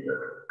is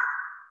up.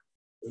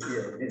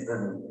 Yeah, this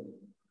volume.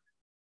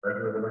 Are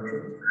you on the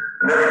maximum?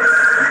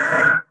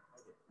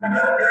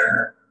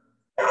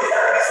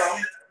 So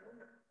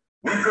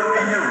we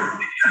copy you.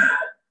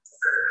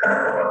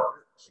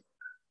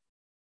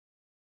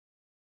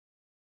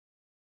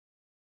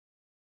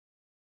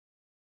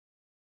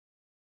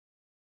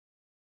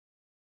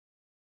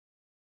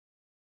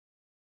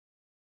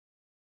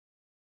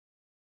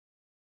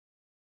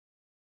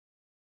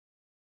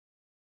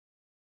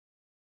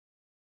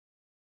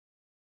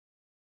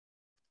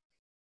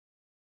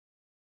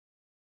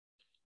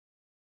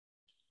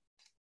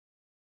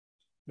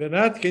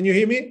 Bernard, can you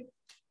hear me?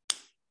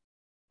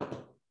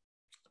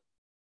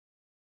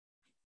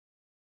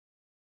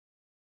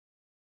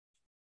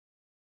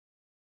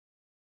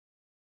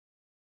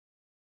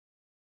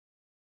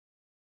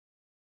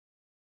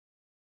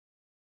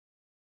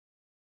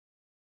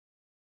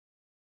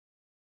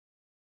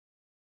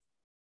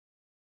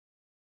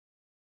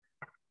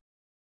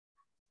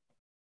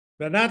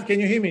 Bernard, can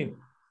you hear me?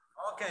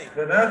 Okay.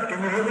 Bernard,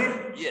 can you hear me?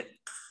 Yeah.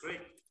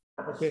 Great.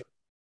 Okay.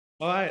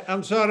 All right.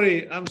 I'm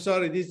sorry.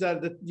 These are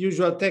the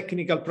usual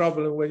technical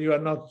problem when you are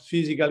not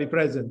physically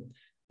present.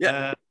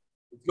 Yeah.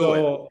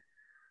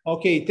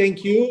 Okay,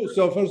 thank you.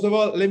 So first of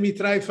all, let me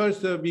try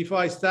first before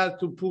I start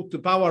to put the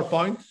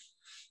PowerPoint.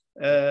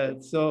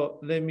 So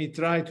let me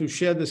try to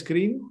share the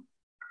screen.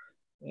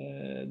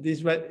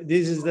 This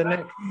is the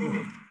next.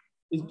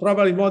 It's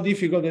probably more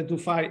difficult than to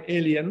find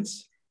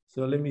aliens.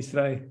 So let me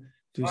try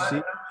to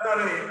see.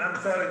 I'm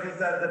sorry.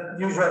 These are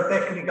the usual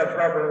technical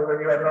problems when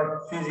you are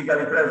not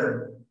physically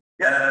present.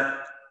 Yeah.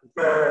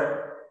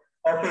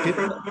 Okay,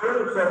 thank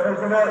you. So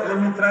first of all, let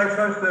me try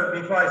first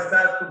before I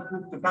start to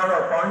put the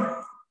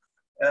PowerPoint.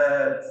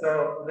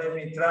 So let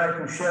me try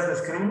to share the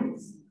screen.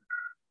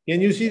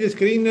 Can you see the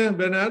screen,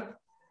 Bernard?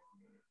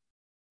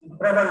 It's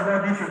probably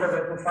more difficult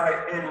than to find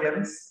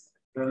aliens.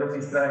 So let me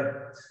try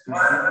to see.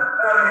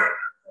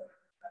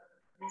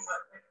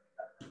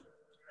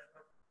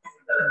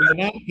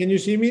 Bernard, can you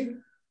see me?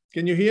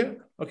 Can you hear?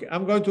 Okay,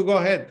 I'm going to go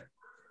ahead.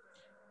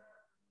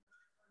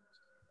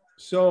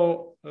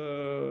 So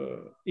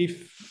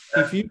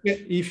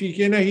if you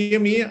cannot hear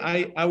me,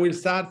 I will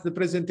start the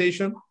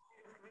presentation.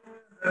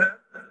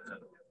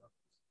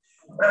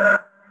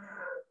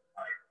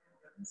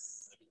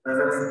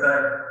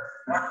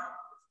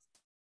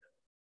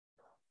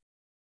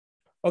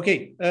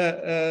 Okay.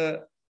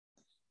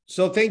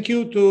 So thank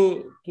you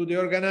to the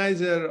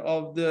organizer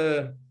of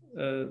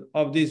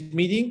this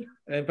meeting,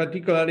 and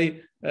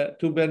particularly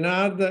to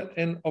Bernard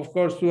and of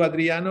course to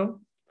Adriano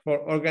for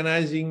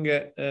organizing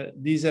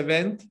this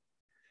event.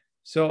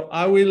 So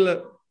I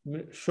will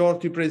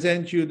shortly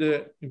present you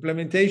the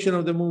implementation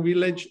of the Moon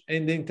Village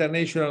and the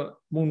International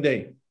Moon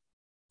Day.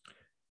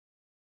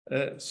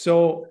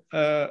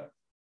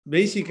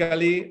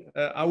 Basically,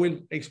 I will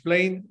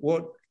explain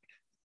what...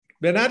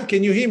 Bernard,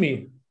 can you hear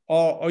me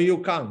or you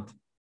can't?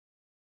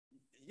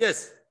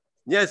 Yes.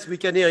 Yes, we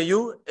can hear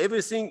you.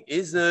 Everything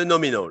is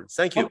nominal.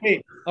 Thank you.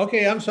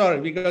 Okay, I'm sorry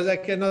because I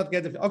cannot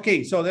get it.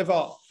 Okay, so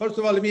therefore, first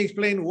of all, let me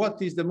explain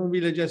what is the Moon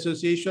Village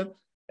Association.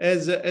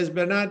 As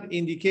Bernard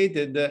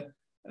indicated,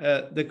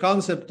 the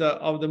concept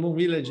of the Moon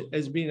Village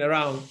has been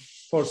around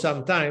for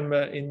some time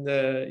in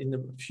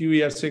a few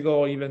years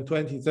ago, even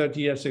 20,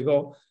 30 years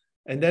ago,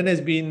 and then has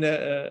been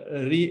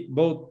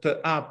rebought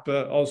up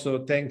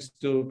also thanks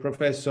to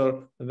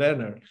Professor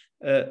Werner.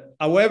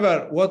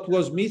 However, what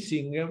was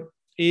missing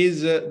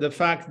is the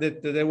fact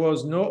that there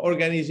was no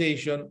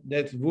organization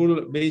that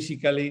will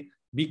basically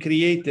be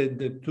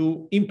created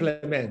to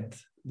implement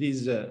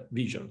this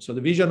vision. So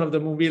the vision of the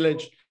Moon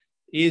Village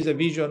is a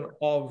vision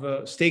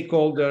of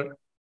stakeholder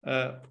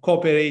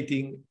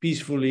cooperating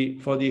peacefully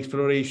for the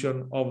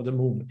exploration of the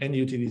moon and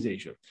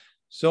utilization.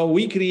 So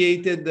we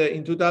created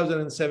in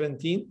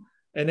 2017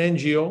 an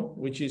NGO,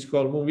 which is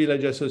called Moon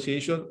Village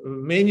Association.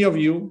 Many of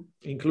you,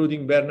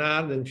 including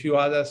Bernard and a few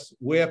others,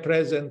 were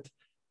present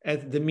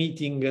at the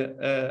meeting,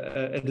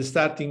 at the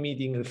starting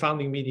meeting, the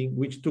founding meeting,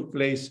 which took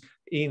place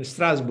in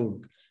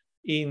Strasbourg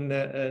in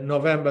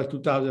November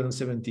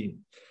 2017.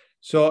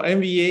 So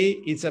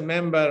MVA is a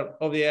member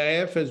of the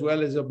IF as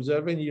well as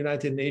observer in the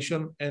United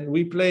Nations, and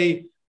we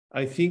play,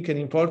 I think, an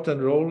important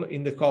role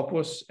in the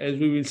COPUOS, as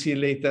we will see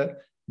later,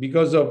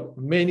 because of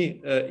many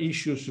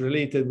issues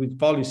related with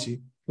policy,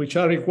 which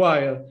are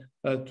required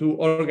to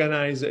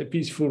organize a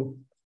peaceful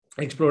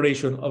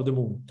exploration of the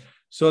moon.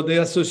 So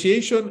the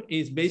association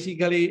is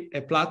basically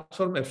a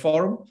platform, a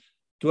forum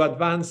to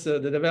advance the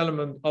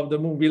development of the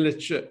Moon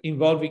Village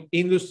involving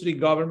industry,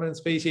 government,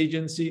 space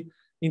agency,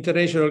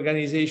 international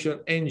organization,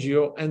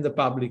 NGO, and the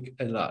public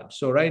at large.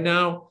 So right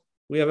now,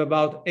 we have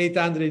about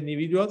 800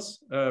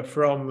 individuals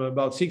from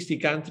about 60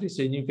 countries,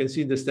 and you can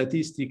see the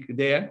statistic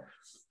there.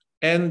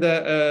 And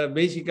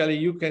basically,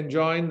 you can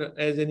join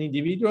as an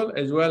individual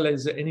as well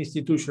as an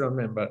institutional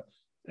member.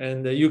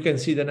 And you can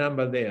see the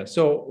number there.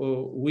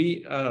 So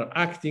we are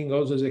acting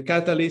also as a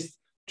catalyst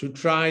to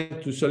try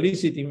to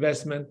solicit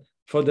investment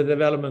for the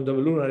development of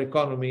a lunar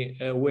economy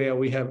where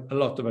we have a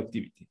lot of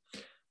activity.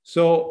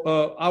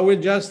 So I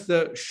will just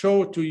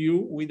show to you,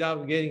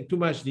 without getting too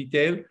much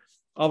detail,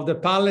 of the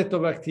palette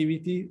of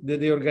activity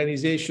that the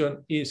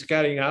organization is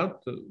carrying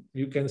out.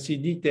 You can see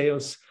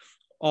details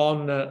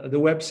on the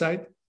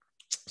website.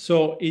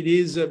 So it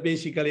is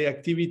basically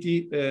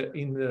activity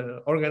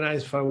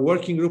organized for a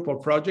working group or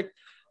project,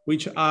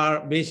 which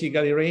are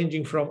basically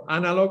ranging from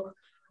analog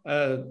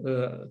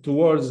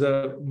towards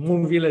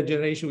Moon Village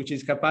generation, which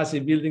is capacity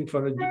building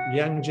for a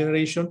young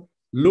generation,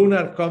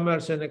 lunar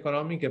commerce and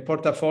economic, a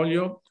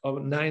portfolio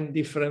of 9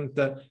 different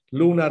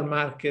lunar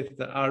markets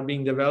are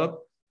being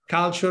developed.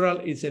 Cultural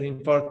is an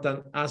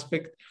important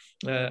aspect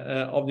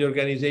of the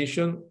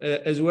organization,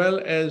 as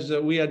well as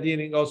we are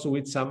dealing also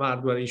with some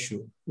hardware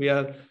issue. We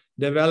are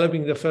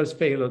developing the first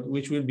payload,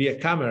 which will be a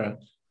camera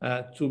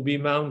to be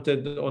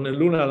mounted on a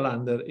lunar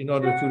lander in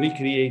order to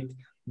recreate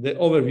the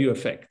overview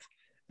effect.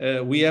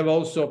 We have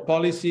also a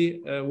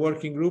policy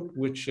working group,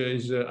 which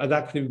is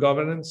adaptive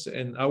governance,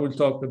 and I will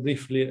talk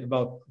briefly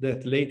about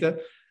that later,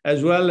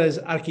 as well as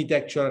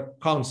architecture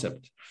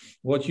concept.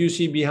 What you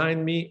see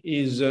behind me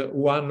is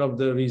one of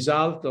the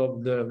results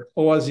of the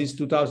OASIS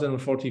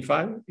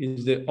 2045,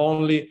 is the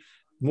only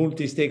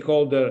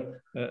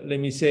multi-stakeholder, let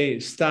me say,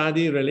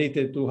 study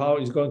related to how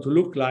it's going to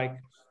look like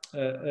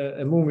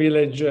a moon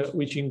village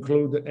which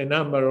include a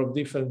number of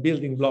different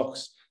building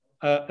blocks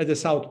at the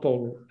South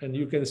Pole. And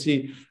you can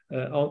see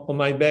on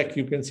my back,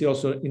 you can see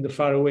also in the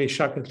faraway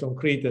Shackleton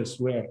craters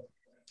where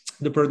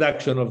the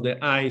production of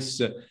the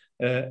ice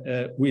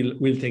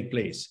will take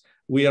place.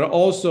 We are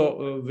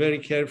also very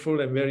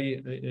careful and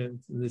very,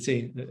 let's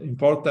say,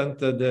 important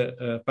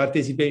the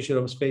participation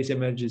of space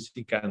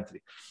emergency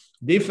country.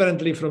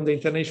 Differently from the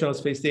International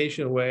Space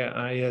Station, where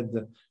I had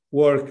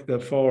worked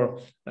for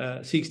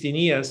 16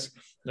 years,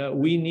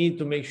 we need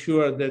to make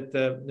sure that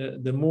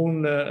the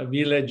moon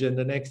village and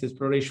the next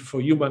exploration for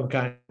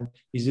humankind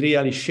is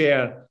really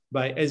shared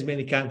by as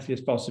many countries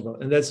as possible.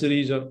 And that's the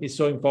reason it's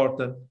so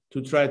important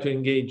to try to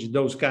engage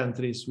those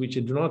countries which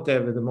do not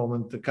have at the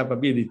moment the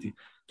capability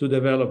to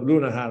develop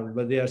lunar harbor,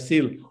 but they are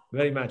still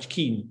very much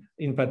keen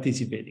in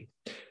participating.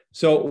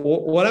 So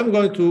what I'm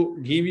going to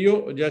give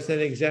you, just an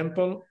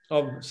example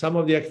of some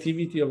of the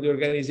activity of the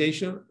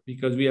organization,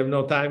 because we have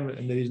no time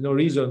and there is no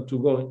reason to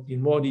go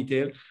in more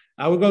detail.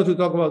 I will go to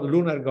talk about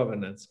lunar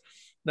governance.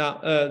 Now,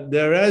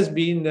 there has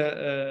been,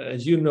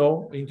 as you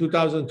know, in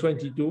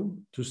 2022,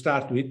 to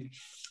start with,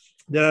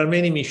 there are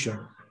many missions.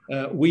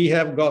 We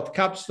have got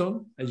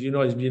Capstone, as you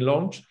know, has been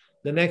launched.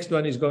 The next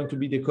one is going to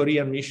be the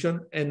Korean mission,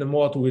 and the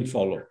more will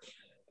follow.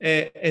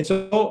 And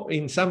so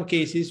in some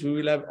cases, we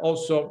will have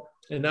also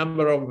a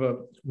number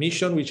of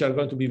missions which are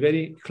going to be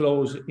very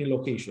close in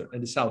location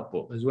at the South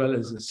Pole, as well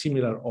as a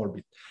similar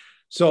orbit.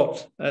 So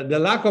the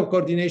lack of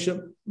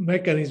coordination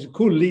mechanism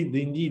could lead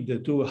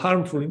indeed to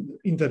harmful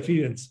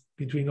interference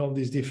between all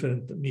these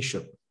different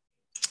missions.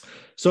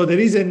 So there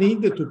is a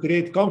need to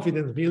create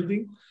confidence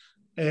building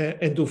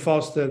and to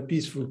foster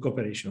peaceful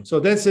cooperation.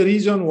 So that's the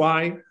reason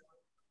why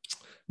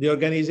the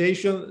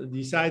organization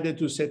decided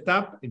to set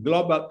up a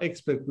global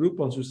expert group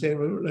on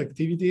sustainable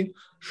activity,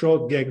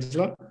 short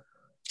GEXLA,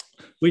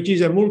 which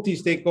is a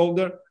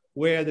multi-stakeholder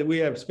where we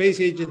have space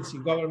agency,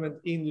 government,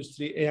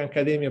 industry, and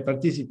academia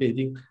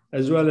participating,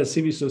 as well as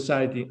civil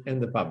society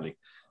and the public.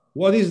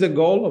 What is the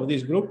goal of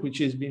this group, which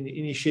has been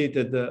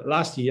initiated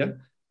last year,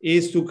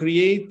 is to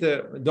create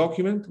a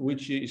document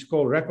which is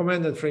called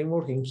Recommended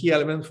Framework and Key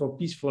Elements for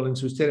Peaceful and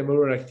Sustainable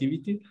Lunar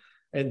Activity.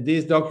 And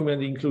this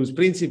document includes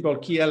principal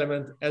key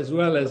elements as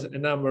well as a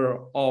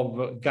number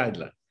of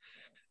guidelines.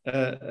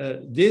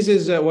 This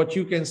is what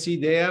you can see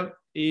there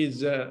is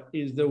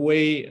the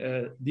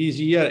way this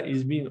year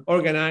is being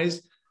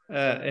organized,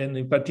 and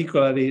in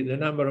particular the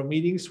number of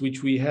meetings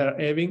which we are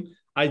having.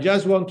 I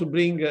just want to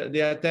bring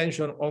the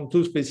attention on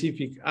two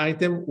specific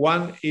items.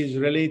 One is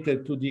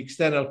related to the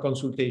external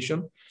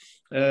consultation,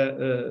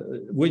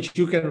 which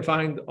you can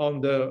find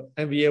on the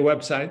MVA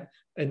website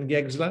and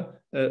GEXLA.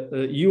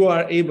 You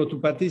are able to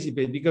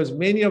participate because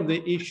many of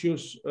the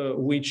issues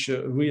which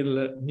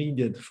will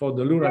needed for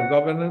the lunar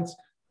governance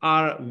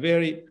are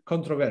very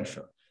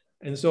controversial.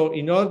 And so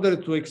in order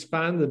to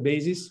expand the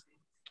basis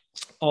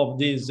of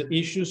these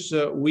issues,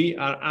 we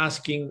are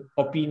asking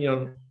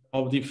opinion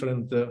of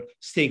different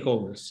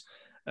stakeholders.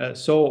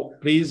 So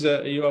please,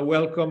 you are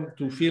welcome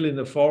to fill in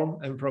the form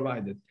and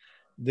provide it.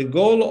 The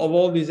goal of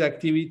all this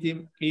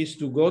activity is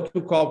to go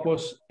to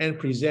COPUOS and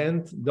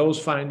present those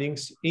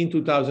findings in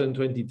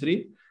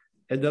 2023.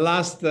 At the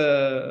last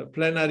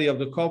plenary of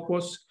the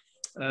COPUOS,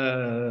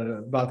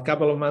 about a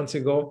couple of months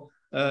ago,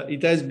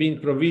 it has been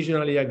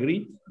provisionally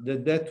agreed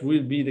that that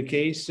will be the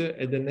case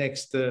at the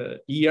next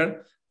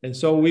year. And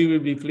so we will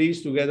be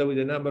pleased, together with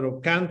a number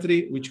of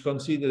countries which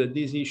consider that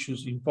these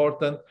issues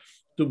important,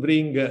 to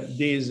bring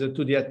this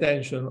to the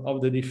attention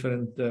of the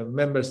different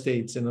member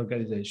states and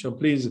organizations. So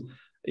please,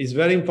 it's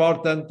very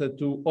important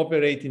to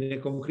operate in a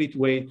concrete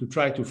way to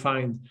try to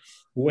find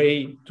a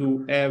way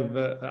to have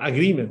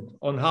agreement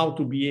on how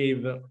to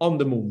behave on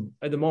the moon.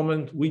 At the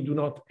moment, we do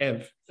not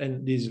have,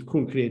 and this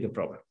could create a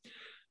problem.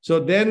 So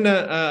then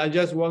I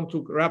just want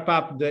to wrap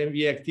up the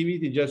MVA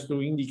activity just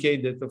to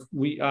indicate that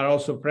we are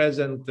also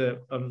present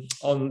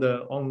on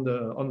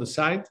the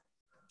site.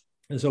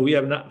 And so we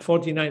have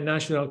 49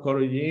 national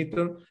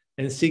coordinators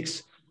and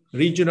 6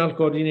 regional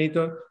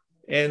coordinators.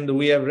 And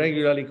we have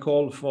regularly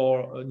called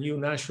for new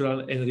national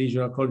and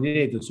regional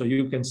coordinators. So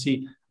you can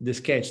see the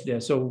sketch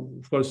there. So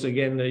of course,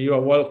 again, you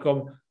are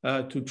welcome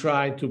to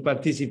try to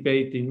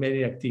participate in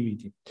many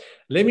activities.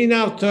 Let me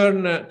now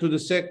turn to the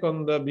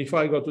second, before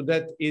I go to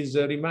that, is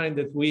a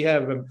reminder that we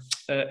have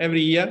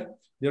every year,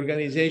 the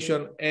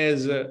organization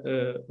has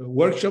a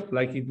workshop,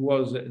 like it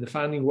was the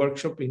funding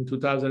workshop in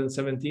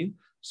 2017.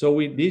 So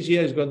this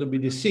year is going to be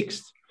the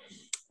 6th,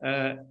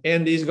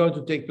 and is going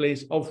to take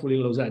place hopefully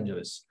in Los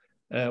Angeles.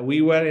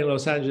 We were in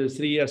Los Angeles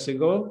 3 years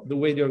ago. The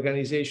way the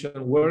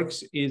organization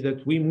works is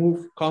that we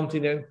move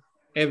continent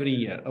every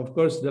year. Of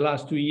course, the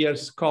last 2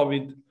 years,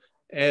 COVID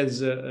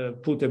has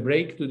put a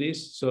break to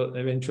this. So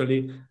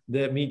eventually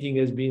the meeting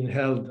has been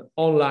held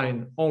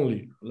online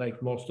only,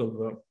 like most of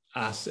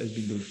us has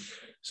been doing.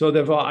 So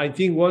therefore, I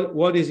think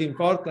what is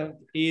important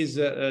is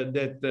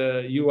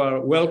that you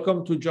are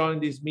welcome to join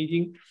this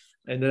meeting,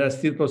 and there are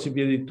still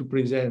possibilities to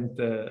present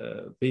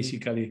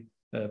basically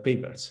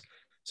papers.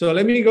 So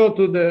let me go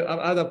to the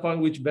other point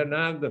which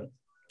Bernard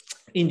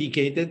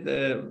indicated,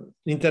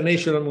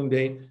 International Moon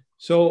Day.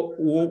 So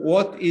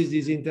what is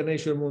this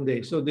International Moon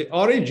Day? So the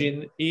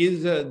origin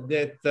is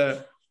that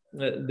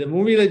the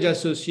Moon Village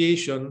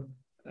Association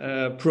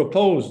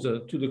proposed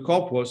to the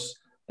COPUOS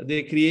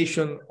the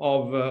creation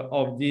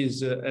of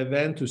this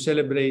event to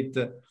celebrate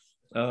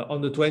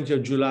on the 20th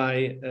of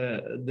July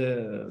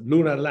the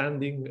lunar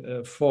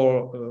landing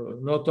for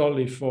not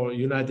only for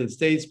United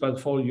States, but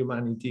for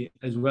humanity,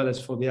 as well as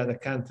for the other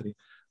country,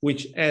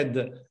 which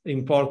had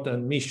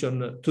important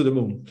mission to the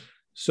moon.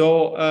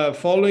 So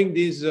following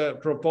this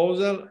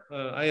proposal,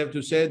 I have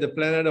to say the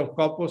plenary of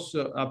COPUOS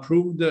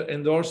approved,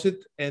 endorsed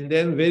it, and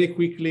then very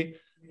quickly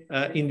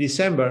in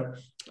December,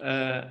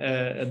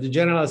 the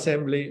General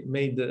Assembly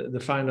made the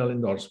final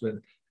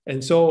endorsement.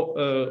 And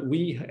so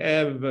we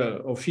have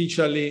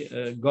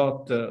officially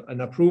got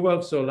an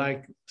approval. So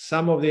like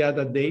some of the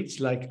other dates,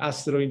 like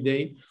Asteroid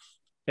Day,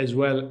 as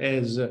well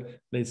as,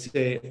 let's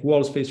say,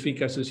 World Space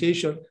Flight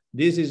Association,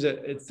 this is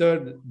a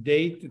third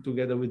date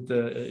together with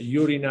the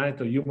URI Night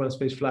or Human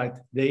Space Flight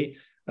Day,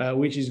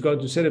 which is going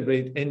to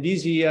celebrate. And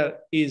this year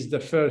is the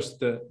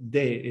first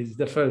day, is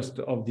the first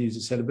of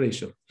this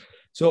celebration.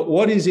 So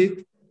what is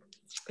it?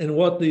 And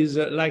what is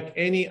like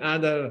any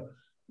other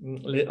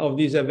of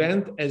this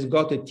event has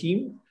got a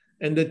theme,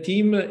 and the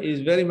theme is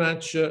very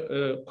much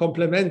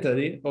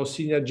complementary or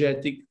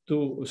synergetic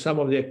to some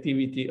of the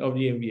activity of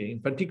the MVA. In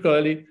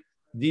particularly,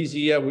 this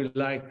year we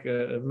like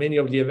many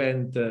of the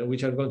events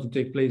which are going to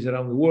take place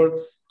around the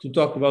world to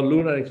talk about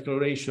lunar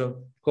exploration,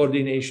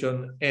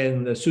 coordination,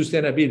 and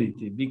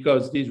sustainability,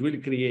 because this will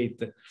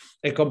create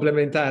a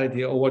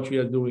complementarity of what we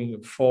are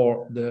doing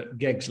for the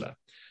GEXLab.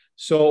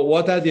 So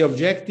what are the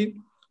objectives?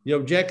 The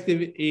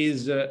objective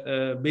is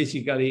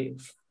basically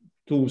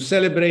to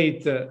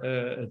celebrate,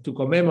 to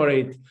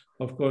commemorate,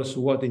 of course,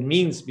 what it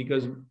means,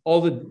 because all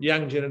the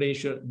young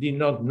generation did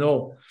not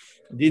know,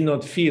 did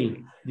not feel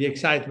the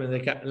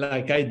excitement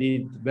like I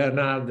did,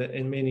 Bernard,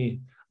 and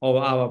many of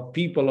our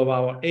people of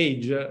our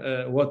age,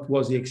 what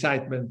was the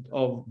excitement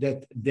of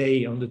that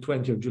day on the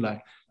 20th of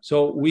July.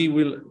 So we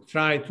will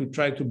try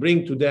to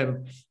bring to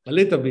them a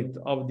little bit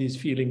of this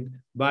feeling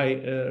by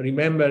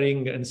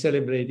remembering and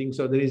celebrating.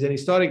 So there is an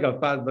historical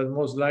part, but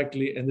most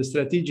likely, and the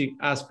strategic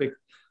aspect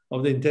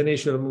of the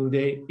International Moon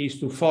Day is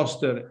to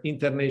foster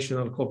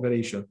international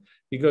cooperation,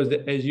 because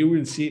as you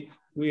will see,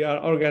 we are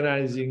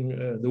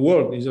organizing, the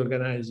world is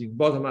organizing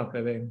bottom-up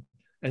event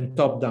and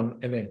top-down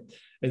event.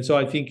 And so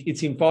I think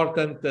it's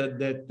important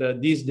that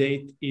this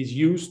date is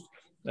used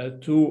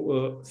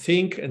to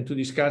think and to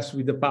discuss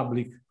with the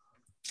public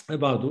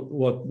about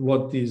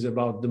what is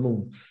about the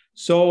moon.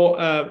 So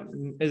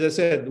as I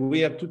said, we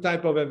have two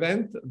types of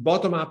event,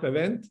 bottom-up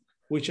event,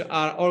 which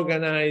are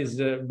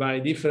organized by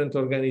different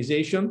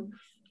organizations.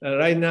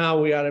 Right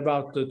now we are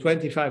about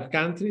 25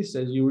 countries,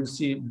 as you will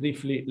see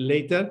briefly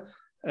later.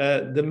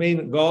 The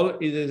main goal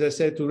is, as I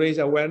said, to raise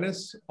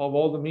awareness of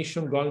all the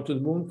missions going to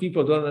the moon.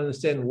 People don't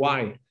understand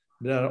why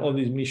there are all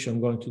these missions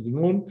going to the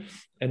moon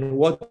and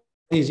what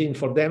is in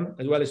for them,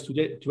 as well as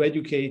to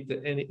educate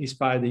and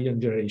inspire the young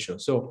generation.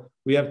 So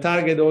we have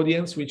target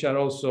audience, which are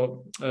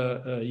also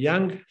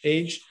young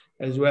age,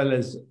 as well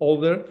as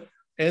older.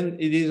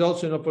 And it is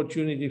also an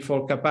opportunity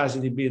for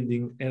capacity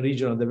building and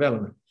regional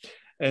development.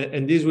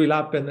 And this will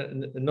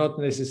happen not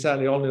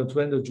necessarily only on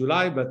 20th of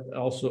July, but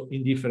also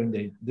in different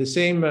days. The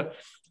same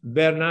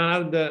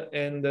Bernard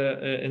and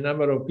a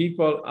number of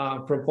people are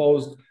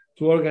proposed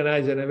to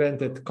organize an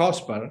event at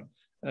COSPAR,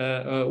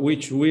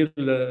 which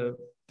will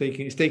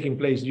is taking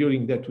place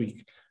during that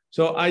week.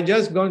 So I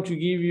just going to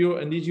give you,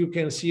 and as you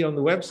can see on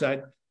the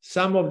website,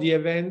 some of the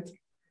events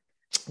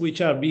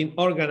which are being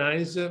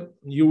organized.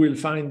 You will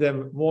find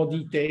them more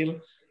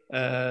detailed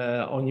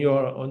on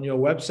your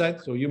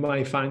website. So you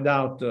might find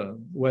out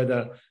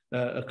whether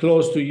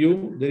close to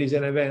you there is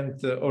an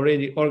event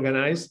already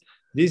organized.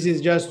 This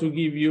is just to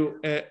give you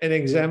an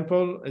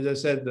example. As I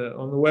said,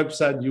 on the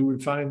website you will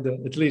find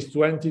at least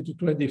 20 to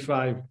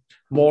 25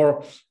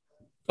 more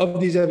of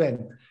this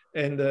event.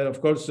 And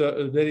of course,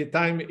 the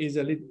time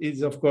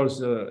is of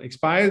course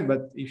expired.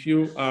 But if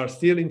you are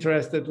still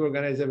interested to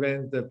organize an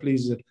event,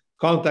 please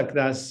contact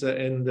us,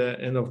 and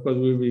of course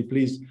we will be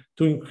pleased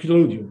to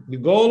include you. The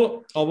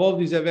goal of all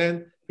these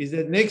events is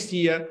that next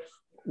year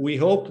we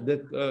hope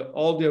that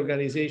all the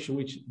organizations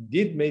which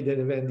did make an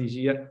event this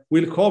year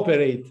will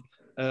cooperate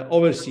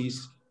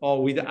overseas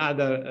or with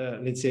other,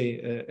 let's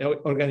say,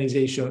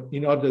 organizations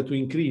in order to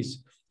increase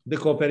the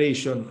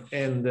cooperation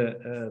and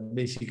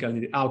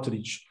basically the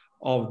outreach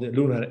of the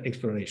lunar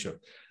exploration.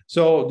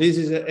 So this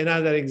is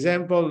another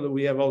example.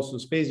 We have also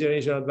Space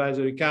Generation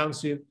Advisory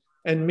Council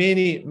and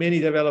many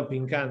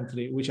developing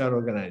countries which are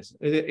organized.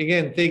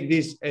 Again, take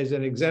this as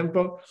an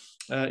example.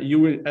 You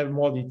will have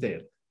more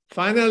detail.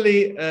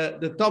 Finally,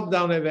 the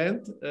top-down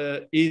event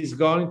is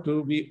going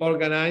to be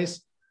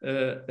organized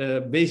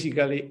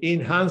basically in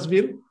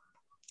Huntsville,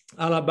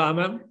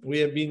 Alabama. We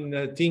have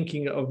been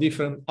thinking of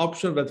different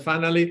options, but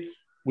finally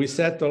we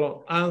settled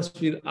on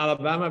Huntsville,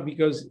 Alabama,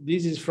 because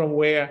this is from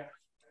where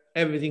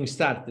everything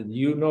started.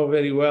 You know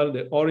very well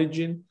the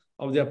origin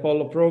of the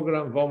Apollo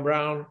program, Von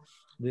Braun,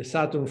 the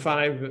Saturn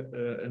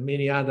V,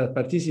 many others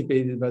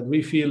participated, but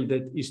we feel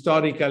that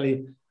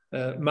historically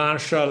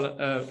Marshall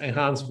and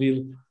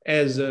Huntsville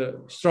has a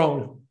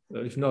strong,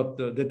 if not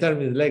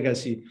determined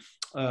legacy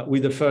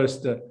with the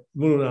first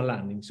lunar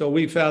landing. So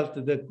we felt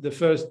that the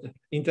first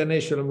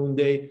International Moon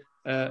Day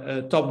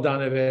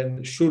top-down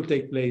event should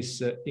take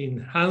place in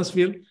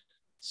Huntsville.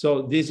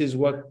 So this is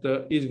what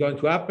is going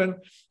to happen.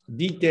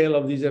 Detail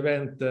of this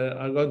event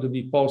are going to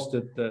be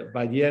posted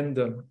by the end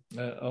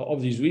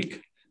of this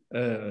week,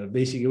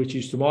 basically, which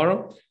is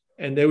tomorrow.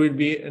 And there will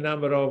be a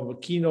number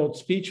of keynote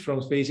speech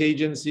from Space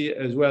Agency,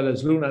 as well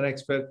as lunar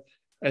expert,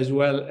 as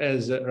well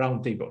as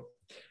roundtable.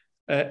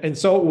 And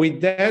so with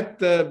that,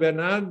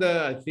 Bernard,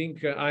 I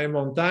think I'm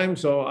on time,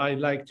 so I'd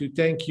like to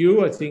thank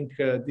you. I think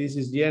this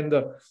is the end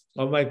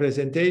of my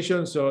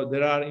presentation. So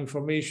there are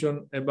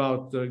information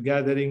about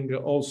gathering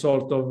all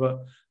sort of,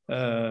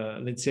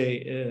 let's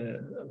say,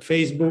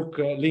 Facebook,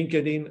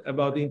 LinkedIn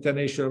about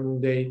International Moon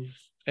Day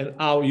and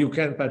how you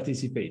can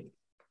participate.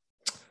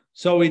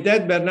 So with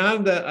that,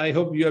 Bernard, I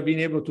hope you have been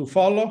able to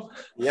follow.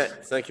 Yeah,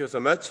 thank you so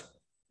much.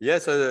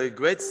 Yes,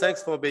 great.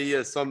 Thanks for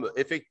being some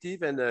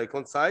effective and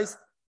concise.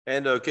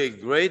 And okay,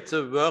 great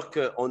work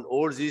on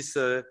all these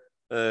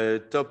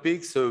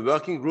topics,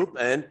 working group,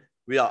 and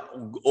we are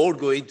all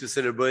going to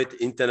celebrate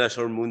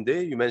International Moon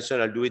Day. You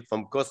mentioned I'll do it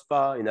from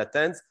COSPA in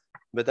Athens,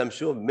 but I'm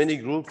sure many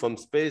groups from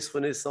Space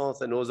Renaissance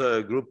and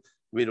other groups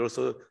will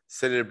also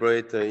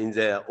celebrate in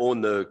their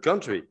own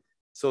country.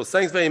 So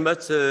thanks very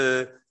much,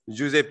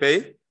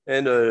 Giuseppe,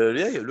 and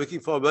yeah,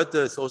 looking forward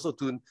also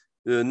to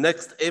the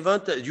next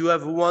event. You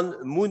have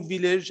one Moon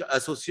Village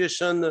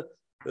Association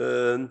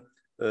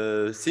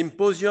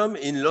symposium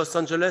in Los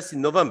Angeles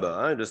in November,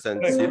 I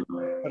understand.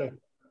 Correct.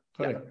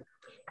 Yeah.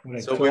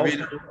 Correct. So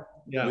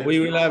we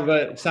will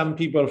have some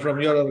people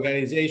from your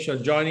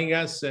organization joining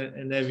us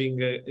and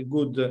having a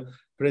good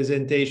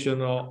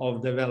presentation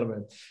of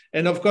development.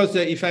 And of course,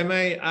 if I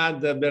may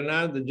add,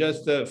 Bernard,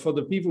 just for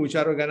the people which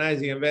are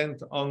organizing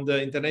event on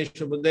the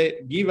International Moon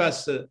Day, give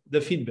us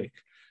the feedback,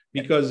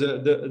 because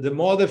the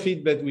more the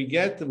feedback we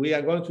get, we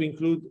are going to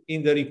include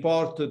in the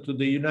report to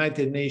the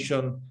United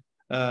Nations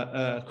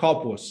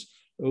corpus.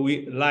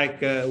 We,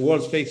 like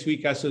World Space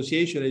Week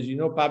Association, as you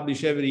know,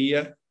 publish every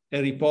year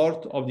a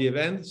report of the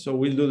event. So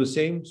we'll do the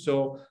same.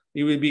 So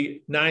it will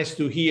be nice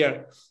to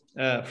hear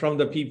from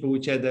the people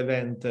which had the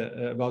event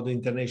about the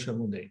International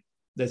Moon Day.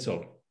 That's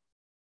all.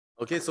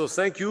 Okay, so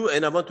thank you.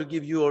 And I want to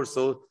give you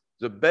also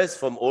the best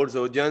from all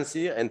the audience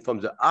here and from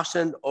the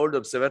Ancient Old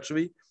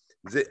Observatory.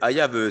 I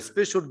have a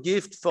special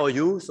gift for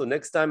you. So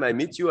next time I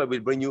meet you, I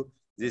will bring you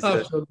this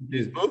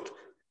book.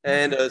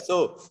 And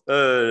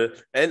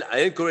and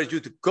I encourage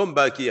you to come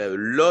back here. A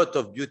lot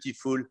of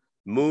beautiful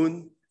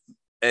moon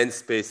and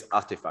space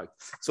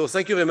artifacts. So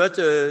thank you very much,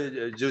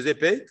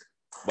 Giuseppe.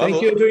 Bravo.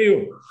 Thank you to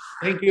you.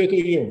 Thank you to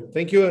you.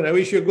 Thank you. And I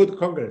wish you a good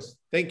Congress.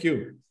 Thank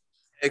you.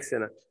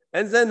 Excellent.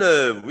 And then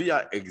we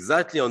are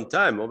exactly on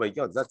time. Oh my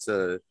God, that's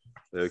a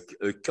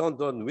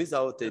countdown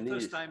without any.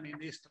 First time in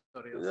history.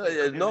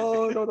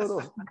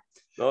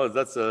 No,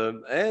 that's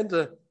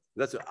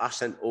that's an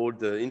ancient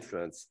old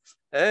influence.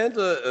 And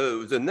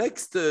the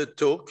next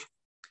talk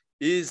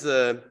is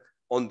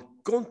on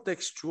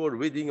contextual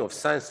reading of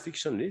science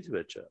fiction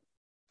literature.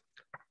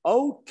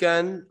 How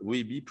can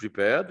we be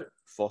prepared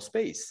for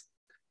space?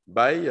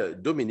 By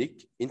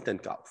Dominique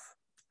Intenkauf.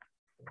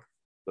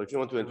 So if you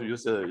want to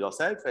introduce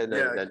yourself, and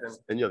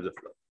then you have the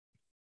floor.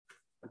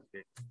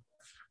 Okay.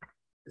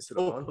 Is it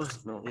on?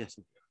 No, yes.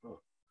 Oh.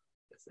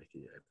 Yes,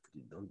 actually, I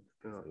put it down.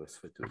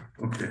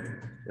 Okay.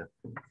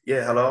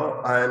 Yeah,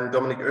 hello. I'm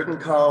Dominique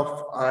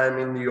Oedenkauf. I'm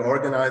in the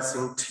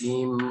organizing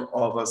team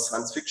of a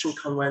science fiction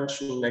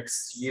convention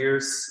next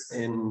year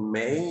in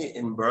May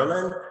in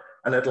Berlin.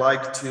 And I'd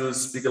like to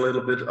speak a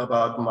little bit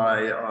about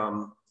my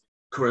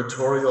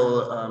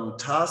curatorial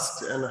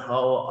task and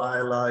how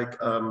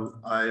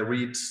I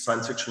read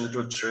science fiction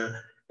literature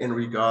in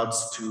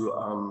regards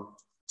to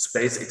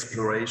space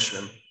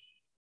exploration.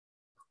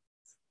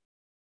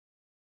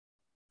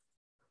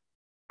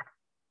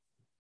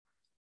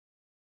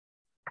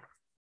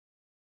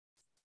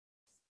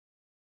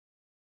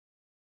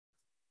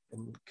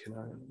 And can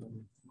I?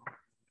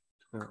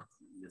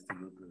 Just to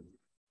look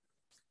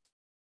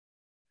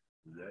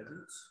at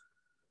it.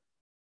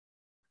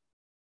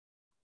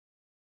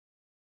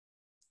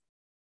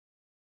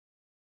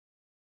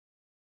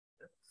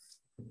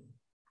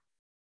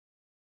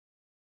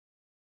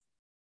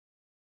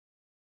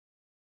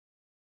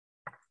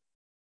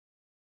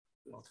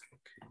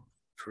 Okay.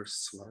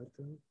 First slide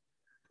then.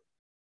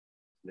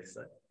 Next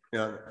slide.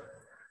 Yeah.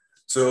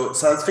 So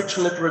science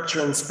fiction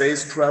literature and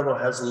space travel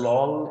has a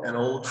long and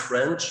old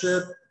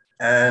friendship,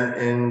 and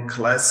in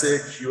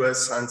classic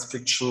US science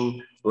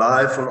fiction,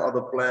 life on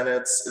other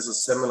planets is a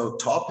seminal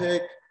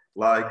topic,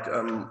 like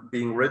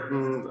being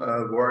written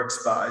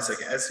works by Isaac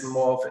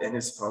Asimov in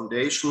his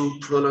Foundation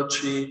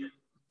trilogy.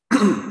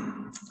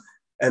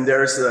 And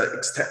there's an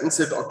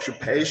extensive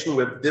occupation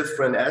with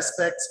different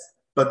aspects.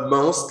 but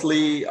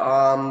mostly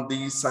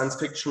the science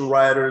fiction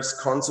writers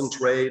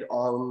concentrate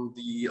on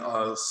the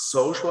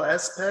social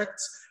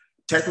aspects,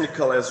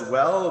 technical as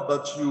well,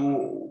 but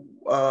you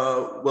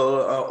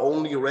will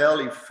only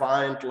rarely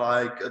find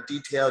like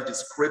detailed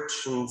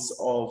descriptions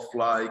of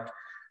like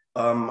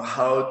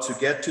how to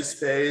get to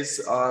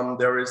space.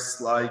 There is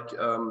like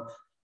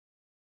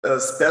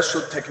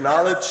special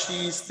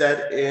technologies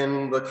that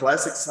in the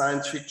classic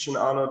science fiction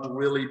are not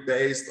really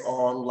based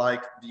on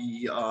like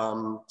the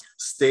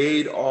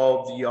state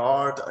of the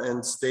art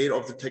and state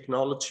of the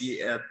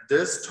technology at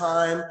this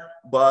time,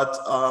 but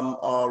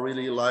are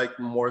really like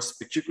more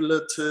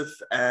speculative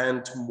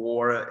and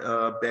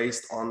more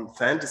based on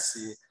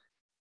fantasy.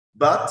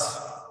 But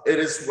it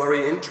is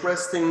very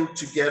interesting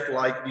to get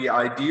like the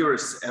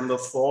ideas and the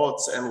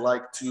thoughts and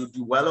like to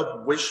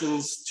develop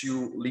visions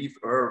to leave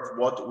Earth,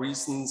 what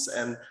reasons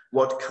and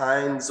what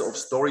kinds of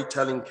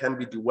storytelling can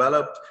be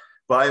developed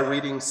by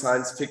reading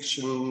science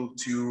fiction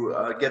to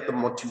get the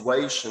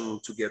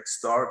motivation to get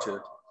started.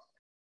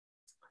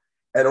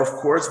 And of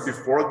course,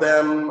 before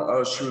them,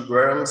 Jules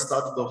Verne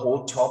started the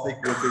whole topic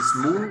with his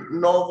moon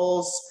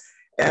novels,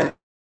 and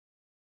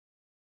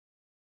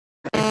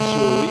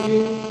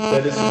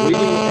that is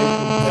reading and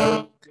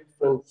comparing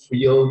different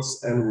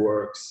fields and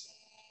works.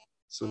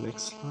 So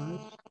next slide.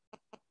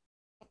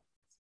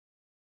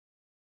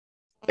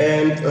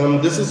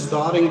 And this is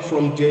starting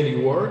from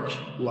daily work,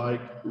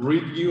 like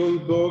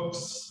reviewing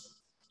books,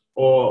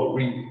 or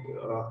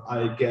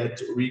I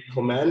get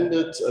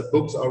recommended,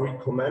 books are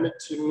recommended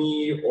to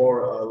me,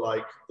 or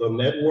like the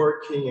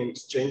networking and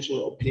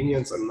exchanging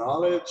opinions and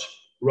knowledge,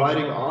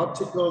 writing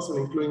articles and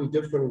including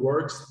different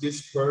works,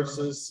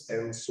 discourses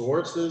and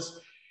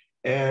sources.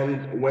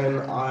 And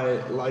when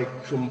I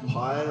like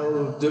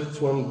compile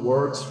different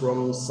works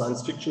from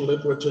science fiction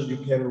literature, you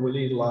can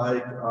really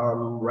like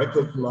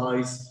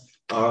recognize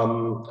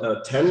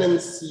a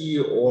tendency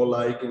or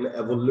like an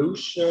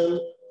evolution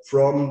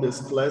from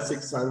this classic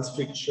science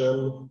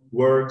fiction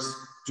works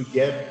to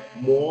get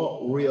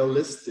more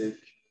realistic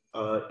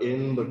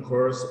in the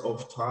course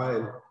of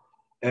time.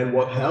 And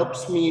what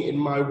helps me in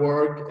my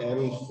work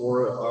and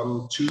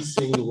for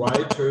choosing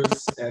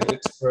writers and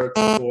experts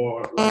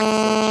for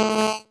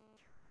like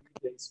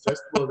such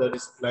festival that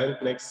is planned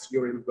next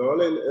year in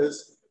Berlin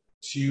is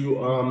to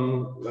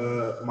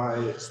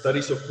my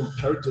studies of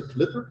comparative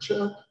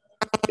literature.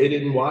 It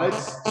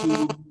invites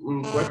to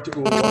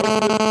practical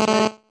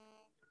writing,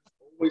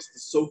 always the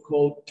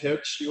so-called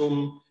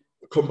tertium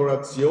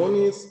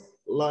comparationis,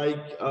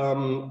 like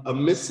a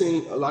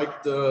missing,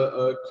 like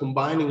the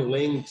combining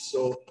link.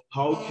 So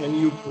how can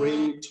you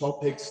bring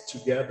topics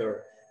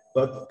together?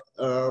 But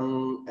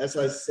as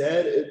I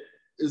said, it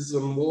is a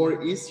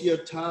more easier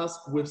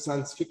task with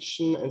science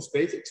fiction and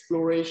space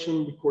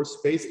exploration, because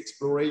space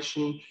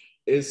exploration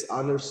is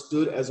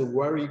understood as a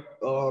very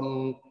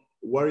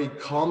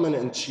common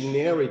and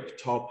generic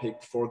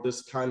topic for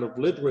this kind of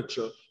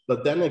literature.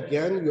 But then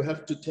again, you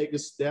have to take a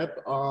step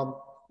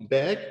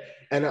back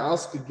and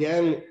ask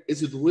again,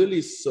 is it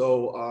really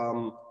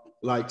so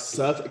like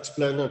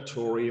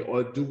self-explanatory,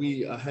 or do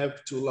we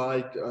have to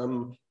like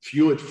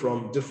view it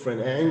from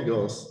different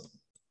angles?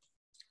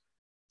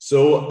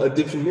 So a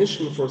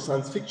definition for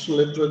science fiction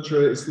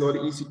literature is not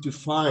easy to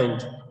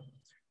find.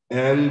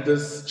 And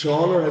this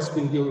genre has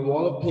been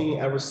developing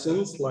ever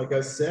since, like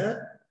I said,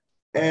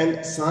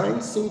 and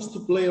science seems to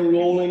play a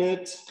role in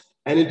it,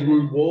 and it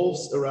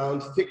revolves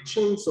around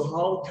fiction. So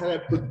how can I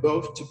put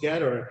both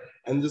together?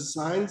 And the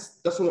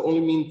science doesn't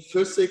only mean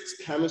physics,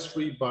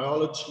 chemistry,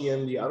 biology,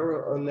 and the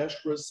other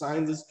natural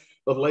sciences,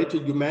 but later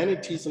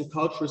humanities and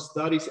cultural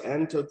studies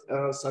entered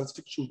science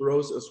fiction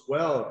prose as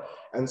well.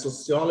 And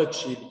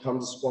sociology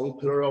becomes a strong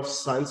pillar of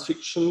science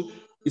fiction,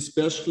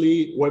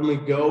 especially when we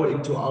go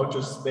into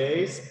outer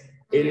space.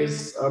 It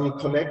is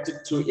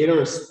connected to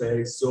inner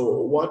space.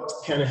 So what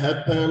can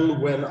happen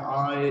when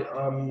I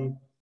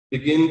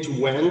begin to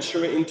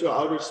venture into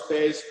outer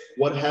space?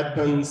 What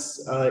happens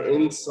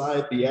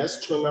inside the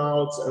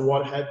astronauts, and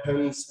what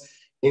happens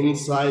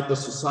inside the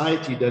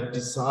society that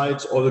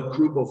decides, or the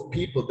group of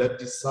people that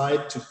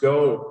decide to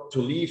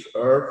leave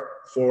Earth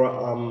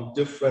for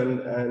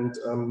different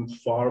and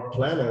far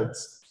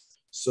planets.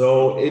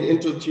 So it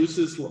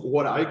introduces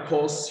what I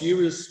call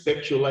serious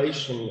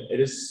speculation. It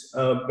is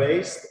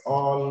based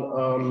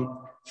on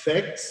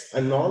facts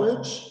and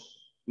knowledge,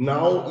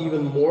 now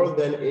even more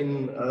than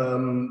in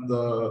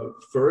the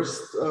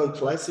first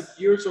classic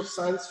years of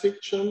science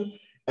fiction,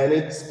 and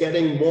it's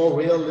getting more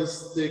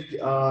realistic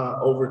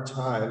over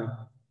time.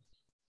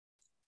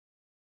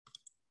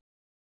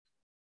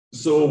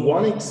 So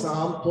one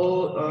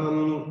example,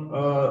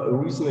 a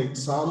recent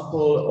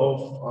example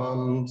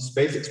of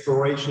space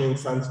exploration in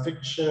science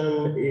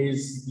fiction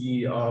is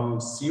the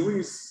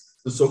series,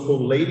 the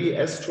so-called Lady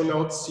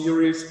Astronaut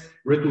series,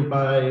 written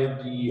by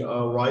the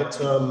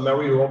writer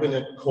Mary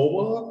Robinette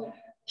Kowal.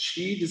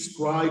 She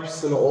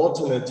describes an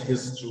alternate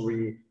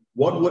history.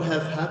 What would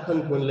have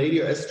happened when lady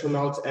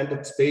astronauts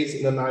entered space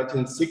in the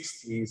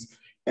 1960s?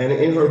 And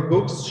in her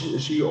books,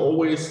 she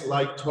always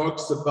like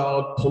talks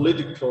about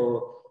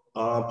political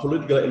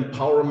political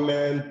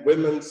empowerment,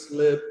 women's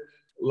lib,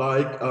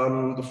 like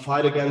the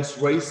fight against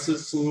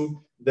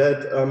racism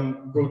that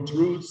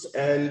protrudes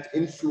and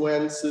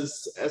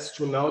influences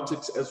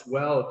astronautics as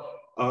well.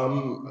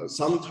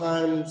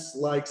 Sometimes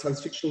like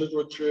science fiction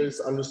literature is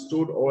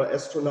understood, or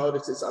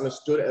astronautics is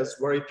understood as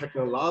very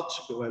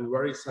technological and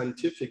very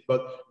scientific,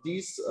 but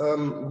these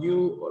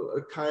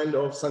new kind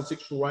of science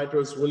fiction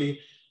writers really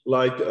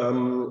like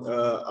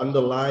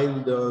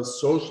underline the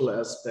social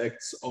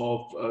aspects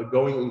of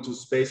going into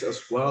space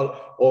as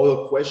well, or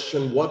the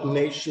question what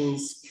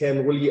nations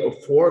can really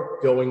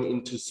afford going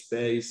into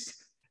space,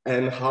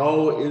 and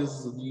how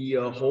is the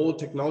whole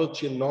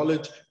technology and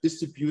knowledge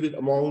distributed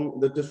among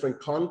the different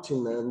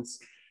continents.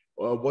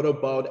 What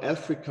about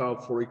Africa,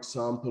 for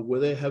example?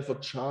 Will they have a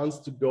chance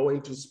to go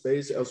into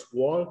space as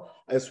well,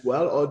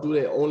 or do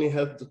they only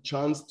have the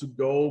chance to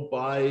go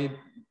by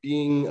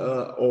being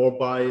or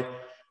by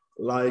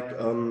like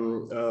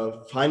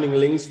finding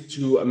links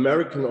to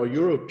American or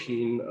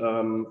European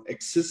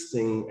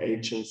existing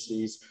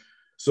agencies?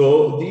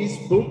 So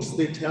these books,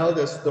 they tell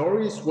their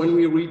stories when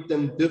we read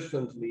them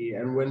differently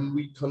and when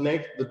we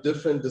connect the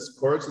different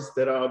discourses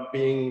that are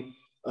being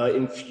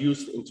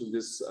infused into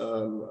this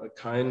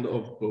kind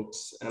of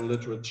books and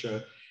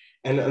literature.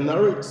 And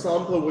another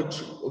example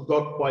which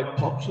got quite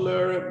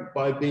popular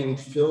by being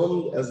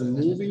filmed as a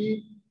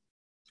movie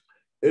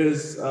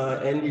is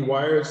Andy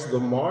Weir's The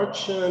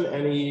Martian,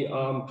 and he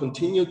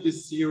continued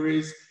this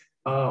series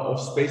of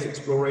space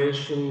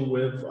exploration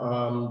with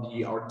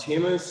the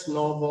Artemis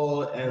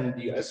novel and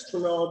the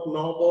Astronaut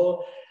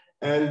novel.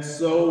 And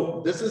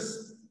so this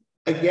is,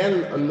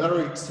 again,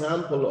 another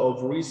example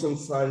of recent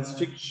science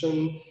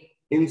fiction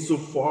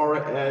insofar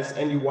as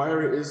Andy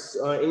Weir is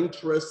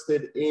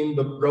interested in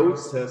the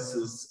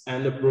processes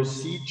and the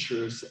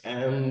procedures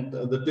and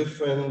the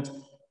different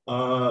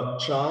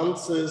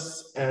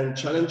chances and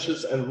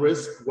challenges and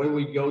risks when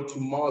we go to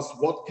Mars.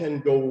 What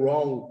can go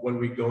wrong when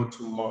we go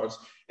to Mars?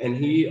 And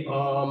he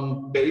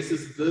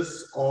bases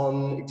this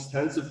on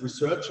extensive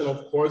research and,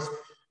 of course,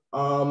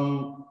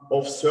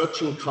 of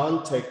searching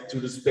contact to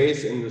the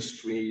space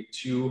industry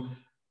to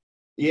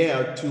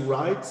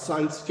write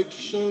science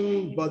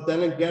fiction. But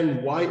then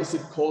again, why is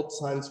it called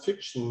science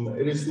fiction?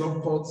 It is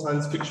not called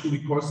science fiction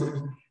because it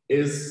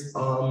is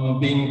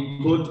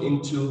being put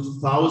into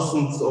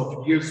thousands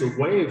of years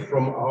away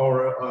from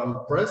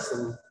our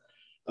present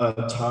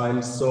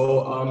time.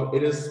 So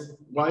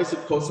why is it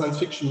called science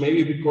fiction?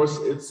 Maybe because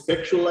it's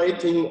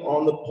speculating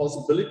on the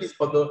possibilities,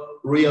 but the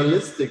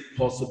realistic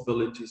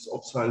possibilities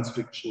of science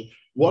fiction.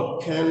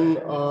 What can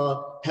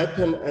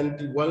happen and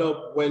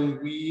develop when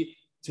we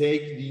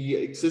take the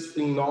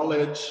existing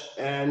knowledge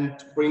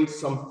and bring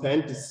some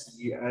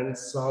fantasy and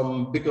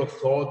some bigger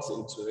thoughts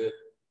into it?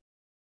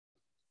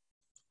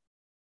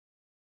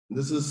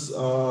 This is a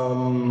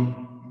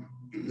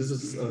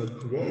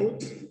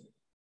quote.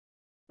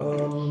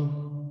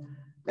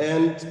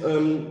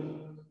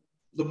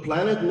 The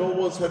planet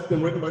novels have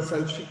been written by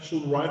science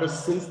fiction writers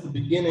since the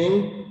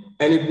beginning,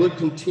 and it will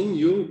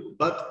continue,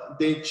 but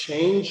they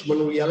change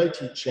when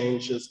reality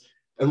changes.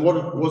 And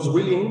what was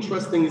really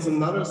interesting is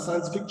another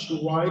science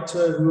fiction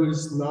writer who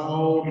is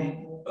now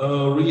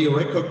really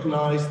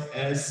recognized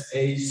as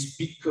a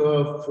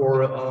speaker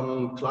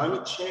for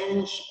climate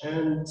change,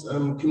 and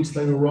Kim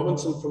Stanley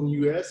Robinson from the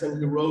US, and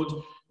he wrote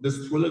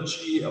this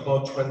trilogy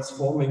about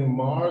transforming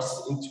Mars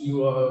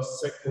into a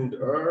second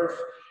Earth.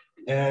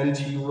 And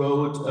he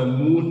wrote a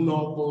moon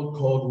novel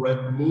called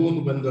Red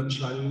Moon, when the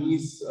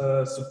Chinese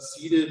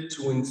succeeded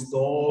to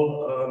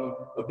install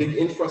a big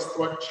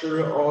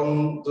infrastructure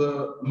on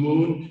the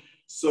moon.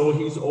 So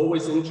he's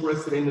always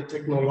interested in the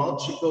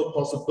technological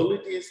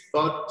possibilities,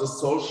 but the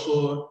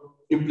social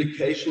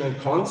implication and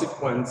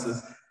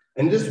consequences.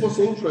 And this was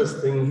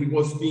interesting. He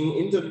was being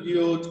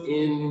interviewed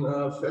in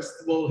a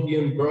festival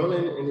here in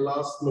Berlin in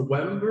last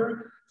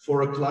November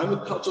for a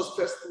climate cultures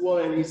festival,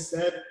 and he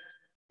said,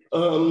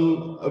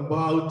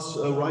 about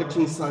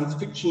writing science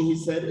fiction, he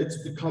said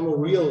it's become a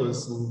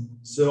realism.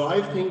 So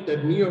I think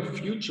that near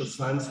future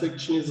science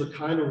fiction is a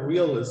kind of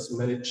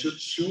realism, and it should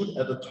shoot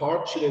at the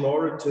target in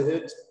order to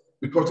hit,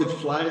 because it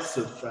flies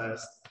so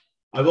fast.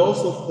 I've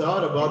also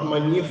thought about my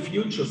near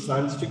future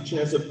science fiction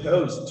as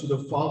opposed to the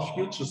far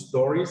future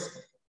stories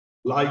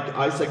like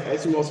Isaac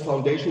Asimov's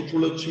Foundation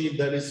trilogy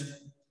that is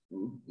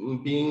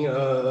being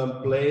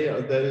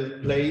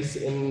plays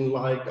in,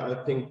 like, I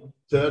think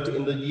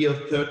in the year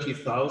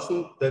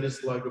 30,000, that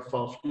is like a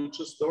far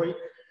future story.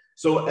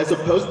 So as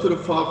opposed to the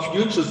far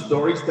future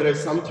stories that I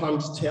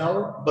sometimes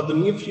tell, but the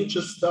near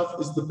future stuff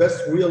is the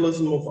best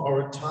realism of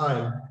our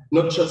time.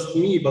 Not just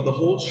me, but the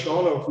whole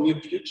genre of near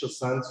future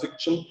science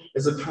fiction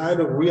is a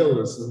kind of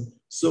realism.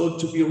 So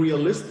to be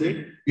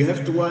realistic, you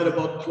have to write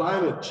about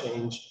climate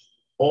change.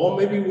 Or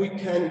maybe we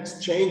can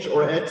exchange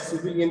or add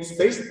civilian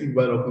space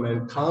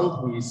development,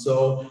 can't we?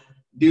 So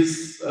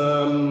this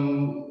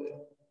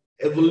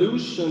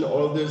evolution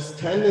or these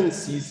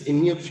tendencies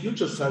in near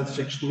future science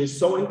fiction is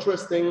so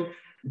interesting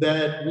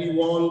that we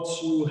want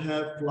to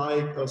have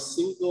like a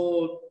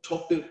single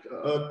topic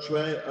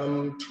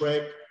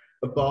track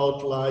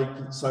about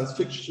like science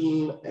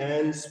fiction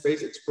and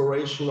space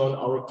exploration on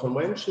our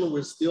convention.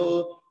 We're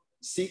still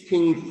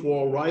seeking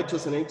for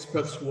writers and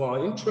experts who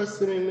are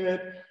interested in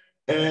it.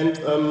 And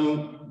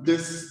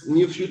this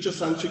near future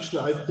science fiction,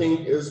 I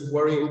think, is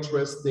very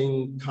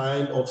interesting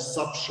kind of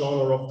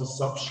subgenre of the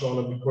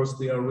subgenre, because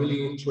they are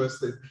really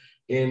interested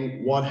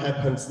in what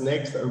happens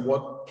next and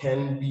what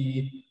can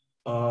be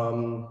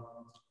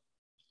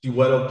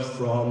developed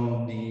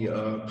from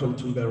the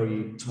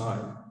contemporary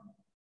time.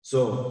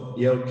 So,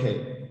 yeah,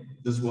 okay,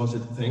 this was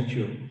it. Thank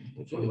you.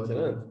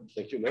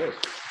 Thank you, man.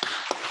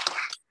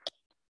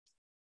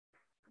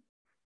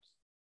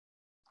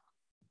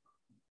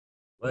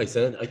 Well,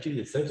 excellent.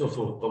 Actually, thanks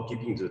also for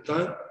keeping the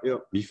time. Yeah.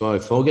 Before I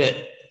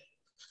forget,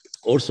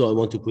 also I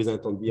want to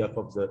present on behalf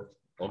of the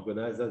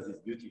organizers this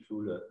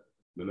beautiful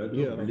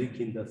memento, Blick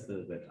in das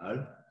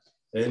Weltall.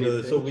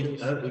 And so we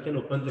can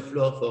open the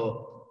floor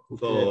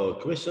for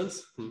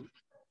questions.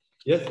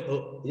 Yes,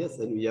 yes,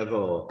 and we have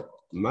our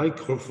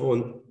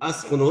microphone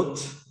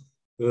astronaut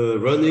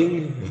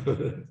running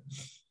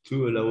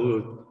to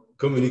allow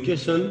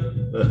communication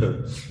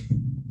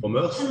from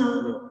Earth.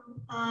 Hello.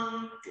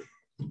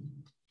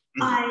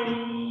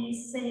 I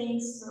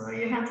think so.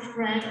 You have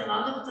read a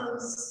lot of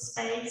those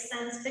space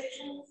science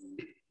fiction,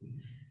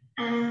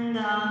 and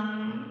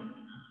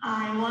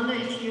I wonder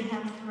if you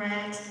have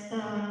read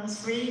the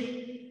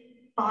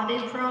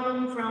three-body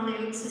problem from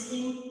Liu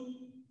Cixin.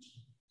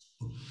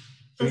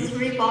 The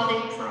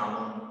three-body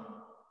problem.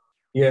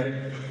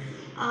 Yeah.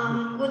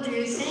 What do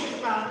you think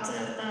about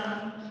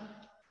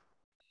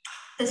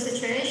the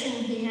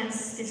situation he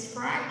has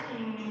described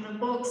in the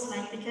books?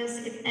 Like,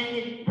 because it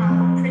ended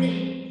up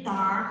pretty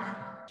dark,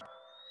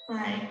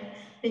 right?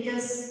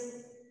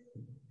 Because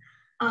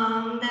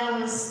there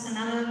was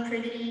another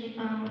pretty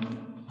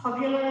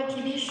popular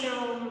TV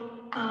show,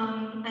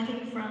 I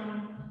think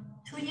from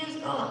 2 years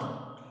ago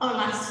or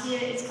last year.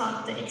 It's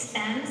called The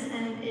Expanse,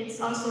 and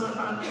it's also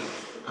about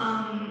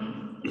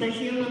the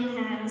human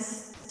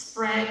has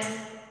spread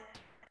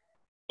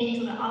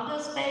into the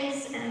outer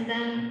space, and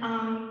then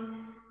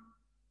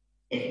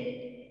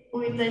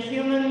with the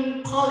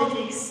human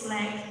politics,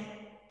 like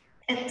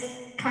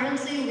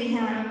currently we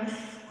have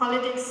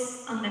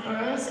politics on the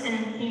Earth,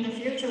 and in the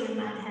future we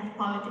might have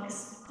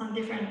politics on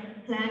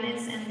different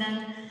planets. And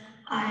then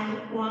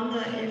I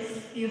wonder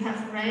if you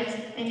have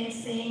read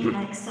anything,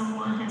 like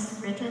someone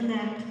has written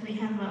that we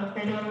have a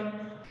better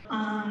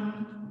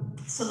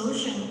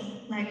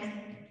solution, like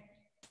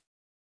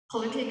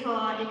political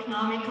or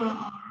economical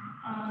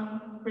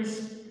or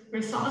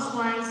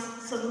resource-wise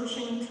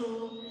solution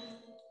to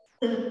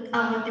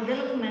our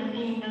development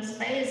in the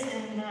space,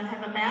 and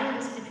have a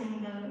balance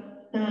between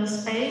the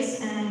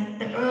space and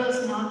the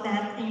Earth, not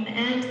that in the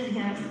end we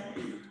have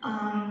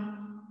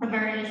a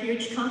very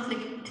huge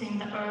conflict between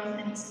the Earth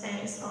and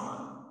space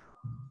or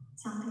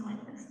something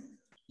like this.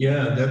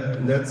 Yeah,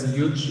 that's a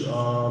huge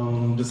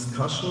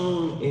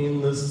discussion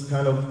in this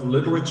kind of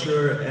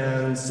literature,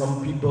 and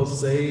some people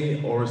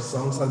say, or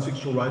some science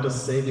fiction writers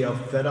say, they are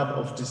fed up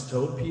of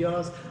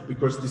dystopias,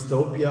 because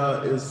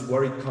dystopia is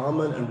very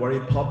common and very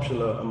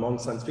popular among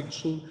science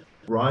fiction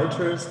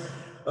writers.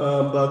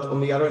 But on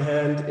the other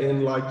hand,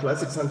 in like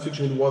classic science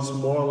fiction, it was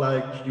more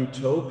like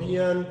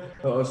utopian.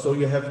 So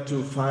you have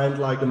to find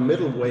like a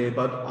middle way.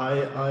 But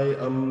I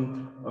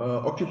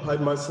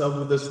occupied myself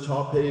with this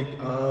topic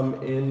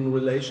in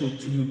relation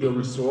to the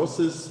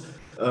resources.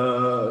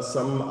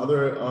 Some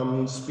other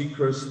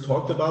speakers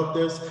talked about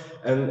this,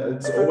 and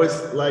it's always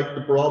like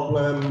the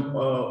problem,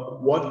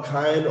 what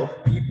kind of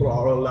people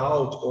are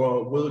allowed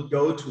or will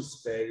go to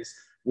space?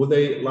 Will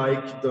they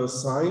like the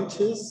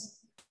scientists?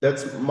 That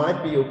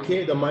might be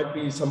okay. There might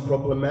be some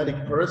problematic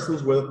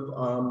persons with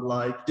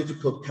like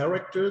difficult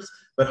characters,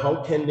 but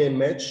how can they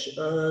match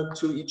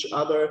to each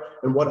other?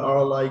 And what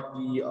are like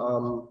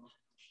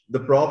the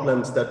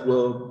problems that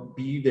will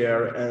be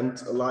there?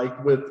 And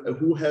like with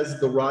who has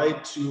the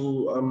right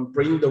to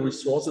bring the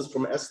resources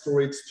from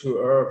asteroids to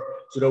Earth?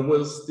 So there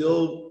will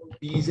still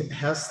be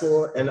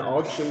hassle and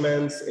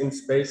arguments in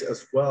space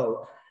as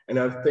well. And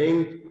I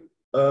think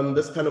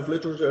this kind of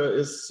literature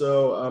is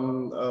so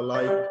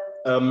like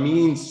a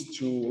means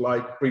to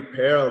like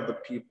prepare the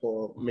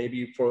people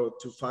maybe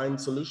to find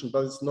solutions,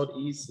 but it's not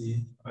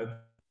easy.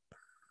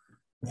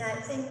 Yeah,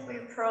 I think we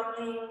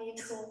probably need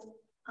to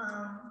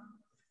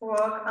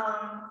work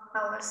on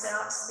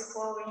ourselves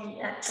before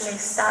we actually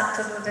start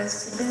to do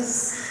this, because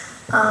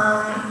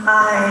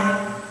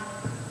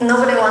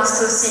nobody wants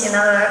to see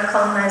another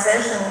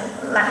colonization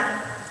like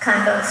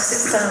kind of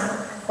system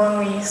when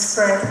we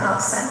spread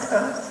outside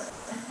Earth.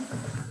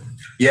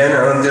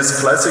 Yeah, and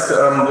this classic,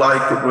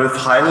 like with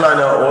Heinlein,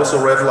 I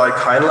also read like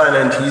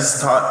Heinlein, and he's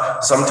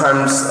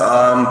sometimes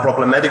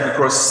problematic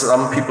because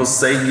some people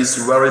say he's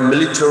very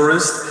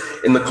militarist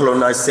in the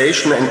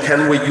colonization. And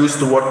can we use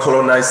the word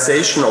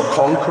colonization or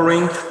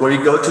conquering when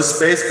we go to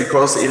space,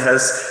 because it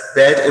has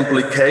bad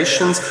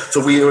implications?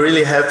 So we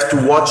really have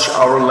to watch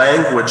our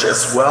language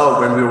as well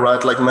when we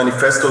write like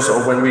manifestos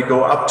or when we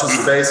go up to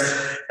space,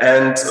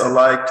 and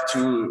like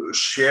to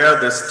share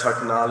this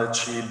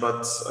technology.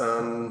 But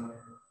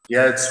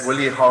Yeah, it's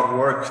really hard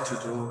work to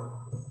do.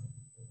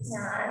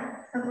 Yeah,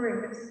 I agree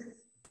with you.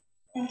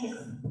 Thank you.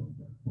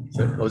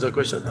 So, other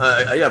question?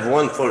 I have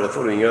one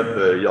following up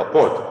your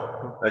point.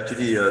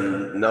 Actually,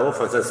 now,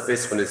 for instance,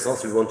 Space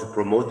Renaissance, we want to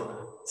promote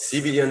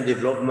civilian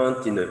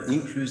development in an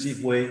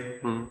inclusive way,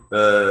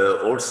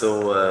 also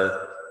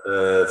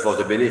for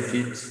the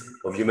benefit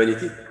of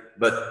humanity.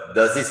 But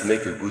does this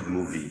make a good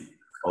movie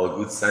or a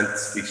good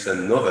science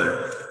fiction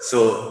novel?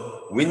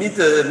 So we need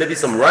maybe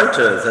some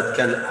writers that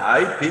can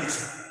hype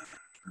it,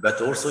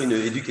 but also in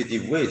an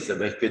educative way, so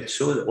we can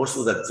show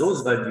also that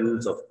those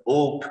values of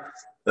hope,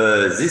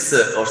 this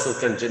also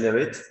can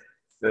generate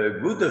a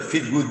good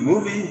feel-good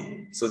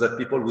movie, so that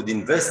people would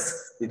invest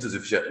into the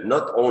future,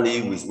 not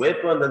only with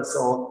weapons and so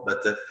on,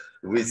 but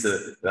with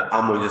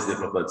harmonious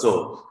development.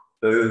 So,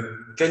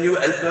 can you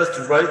help us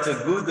to write a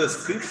good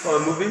script for a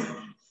movie?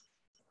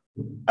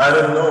 I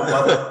don't know,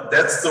 but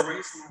that's the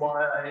reason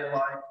why I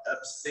like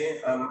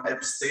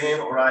abstain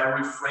or I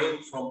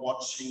refrain from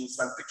watching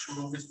science fiction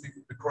movies,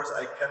 because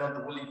I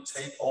cannot really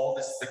take all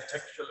this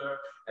spectacular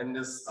and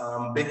this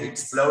big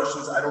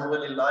explosions. I don't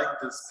really like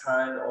this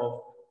kind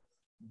of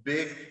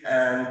big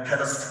and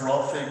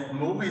catastrophic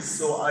movies,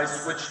 so I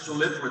switched to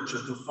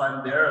literature to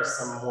find there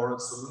some moral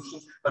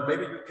solutions. But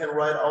maybe we can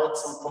write out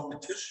some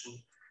competition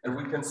and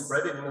we can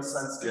spread it in the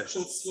science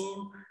fiction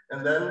scene,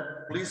 and then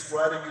please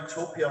write a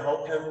utopia.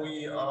 How can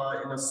we,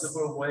 in a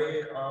civil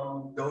way,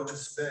 go to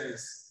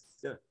space?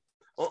 Yeah.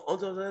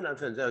 Other than,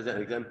 there's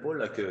an example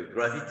like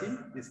Gravity,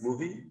 this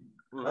movie.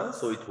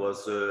 So it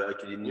was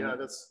actually,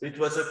 it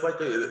was quite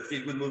a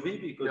feel-good movie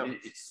because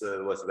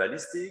it was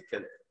realistic,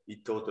 and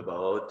it taught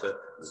about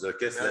the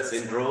Kessler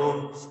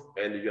syndrome,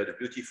 and you had a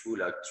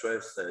beautiful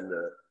actress and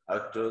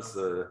actors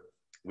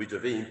with a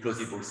very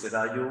implausible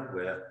scenario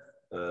where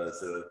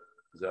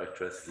the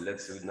actress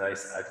lets the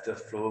nice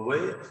actors flow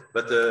away.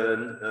 But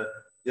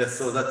yes,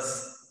 so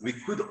that's, we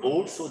could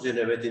also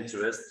generate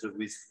interest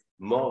with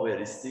more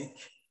realistic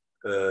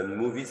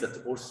movies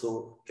that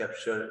also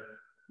capture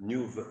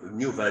new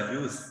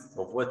values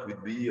of what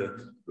would be a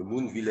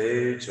moon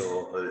village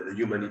or a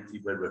humanity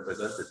well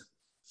represented.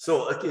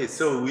 So, okay,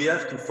 so we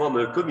have to form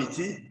a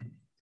committee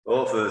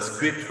of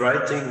script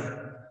writing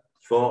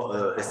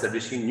for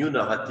establishing new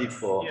narrative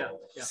for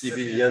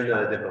civilian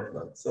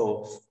development.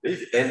 So,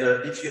 if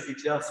there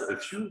are a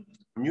few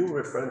new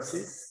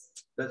references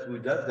that we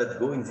have that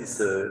go in this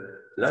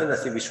line, I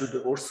think we should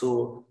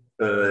also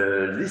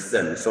list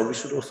them. So we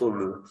should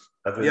also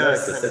have a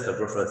nice set of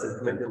references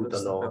we can put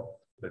on our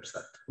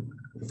website.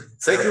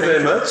 Thank you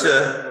very much.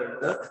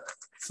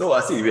 So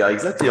I think we are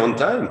exactly on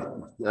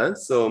time.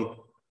 So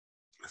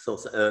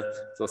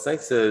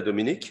thanks,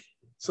 Dominique.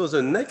 So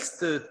the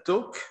next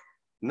talk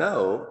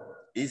now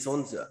is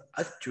on the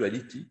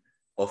actuality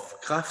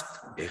of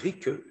Krafft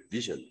Erike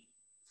vision.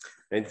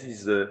 And it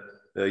is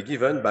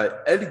given by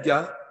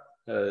Helga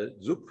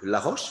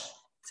Zupp-Laroche.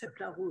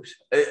 Zepp-Larouche.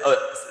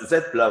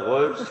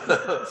 Zepp-Laroche.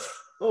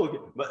 Oh, okay.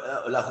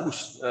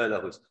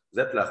 Larouche.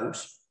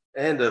 Zepp-Larouche.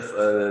 And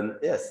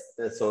yes,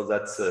 so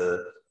that's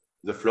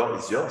the floor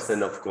is yours.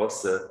 And of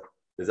course,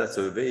 that's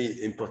a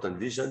very important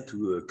vision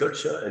to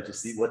culture and to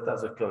see what are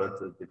the current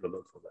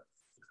developments for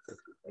that.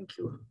 Thank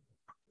you.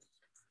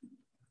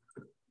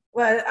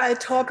 Well, I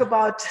talk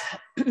about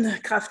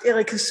Krafft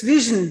Erike's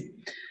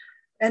vision.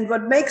 And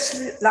what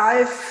makes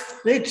life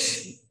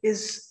rich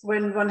is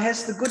when one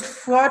has the good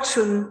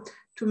fortune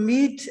to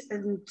meet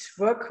and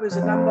work with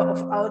a number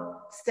of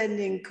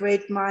outstanding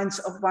great minds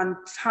of one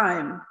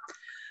time.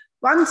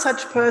 One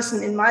such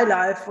person in my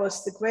life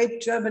was the great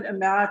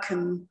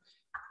German-American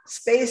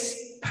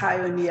space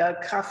pioneer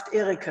Krafft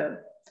Erike,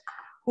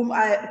 whom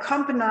I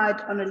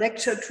accompanied on a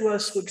lecture tour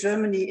through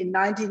Germany in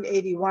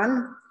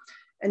 1981,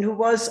 and who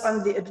was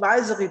on the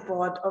advisory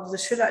board of the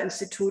Schiller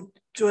Institute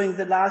during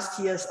the last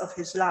years of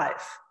his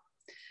life.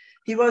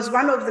 He was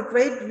one of the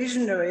great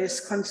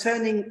visionaries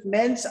concerning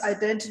man's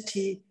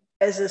identity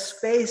as a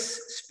space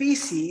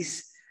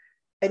species,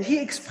 and he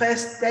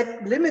expressed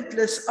that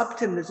limitless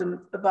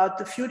optimism about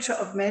the future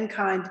of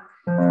mankind,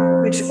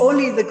 which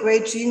only the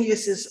great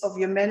geniuses of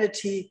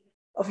humanity,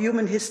 of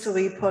human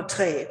history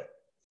portray.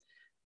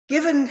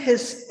 Given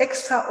his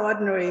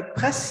extraordinary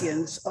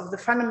prescience of the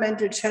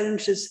fundamental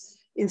challenges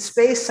in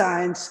space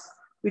science,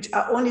 which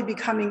are only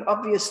becoming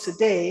obvious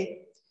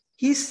today,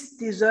 he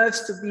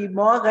deserves to be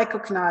more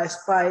recognized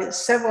by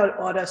several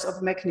orders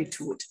of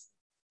magnitude.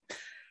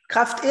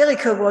 Krafft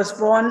Erike was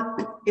born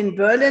in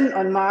Berlin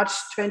on March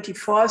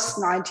 24th,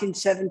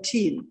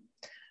 1917.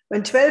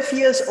 When 12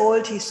 years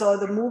old, he saw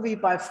the movie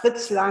by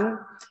Fritz Lang,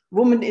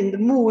 Woman in the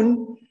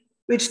Moon,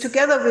 which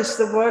together with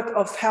the work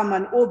of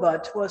Hermann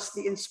Obert was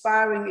the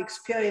inspiring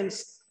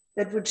experience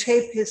that would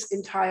shape his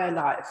entire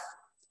life.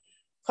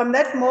 From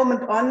that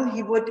moment on,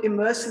 he would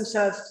immerse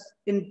himself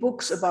in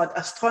books about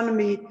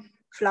astronomy,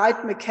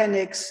 flight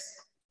mechanics,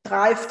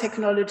 drive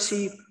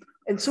technology,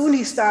 and soon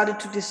he started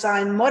to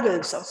design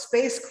models of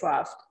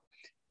spacecraft.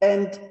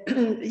 And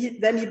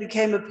then he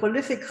became a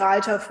prolific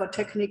writer for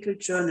technical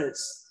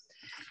journals.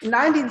 In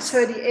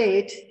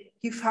 1938,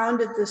 he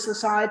founded the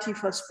Society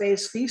for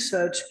Space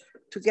Research,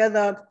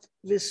 together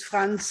with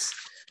Franz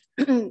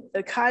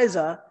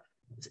Kaiser.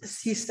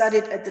 He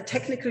studied at the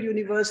Technical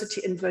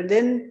University in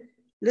Berlin,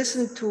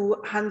 listened to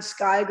Hans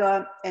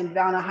Geiger and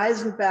Werner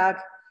Heisenberg,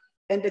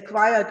 and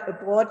acquired a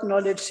broad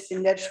knowledge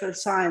in natural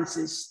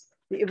sciences,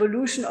 the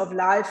evolution of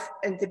life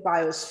and the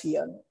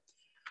biosphere.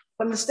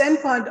 From the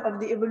standpoint of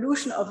the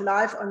evolution of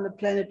life on the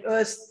planet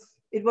Earth,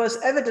 it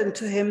was evident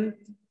to him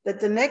that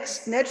the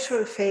next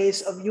natural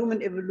phase of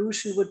human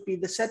evolution would be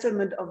the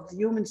settlement of the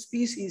human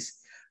species,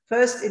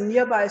 first in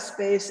nearby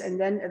space and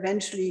then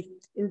eventually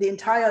in the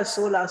entire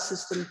solar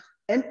system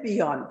and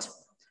beyond.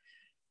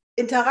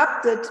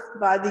 Interrupted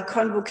by the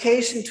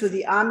convocation to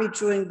the army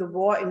during the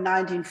war in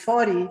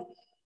 1940,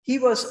 he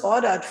was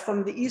ordered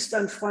from the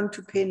Eastern Front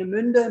to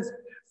Peenemünde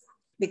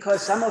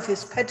because some of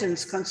his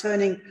patents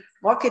concerning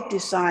rocket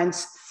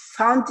designs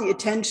found the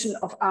attention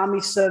of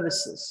army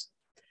services.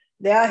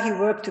 There he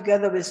worked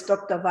together with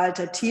Dr.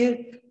 Walter Thiel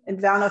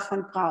and Werner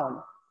von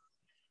Braun.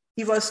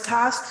 He was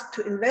tasked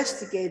to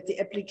investigate the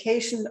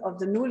application of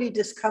the newly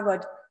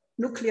discovered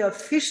nuclear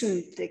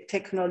fission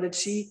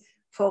technology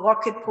for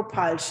rocket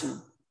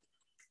propulsion.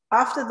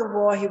 After the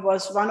war, he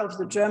was one of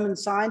the German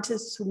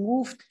scientists who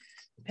moved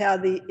per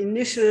the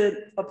initial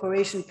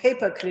Operation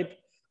Paperclip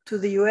to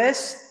the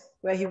US,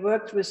 where he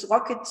worked with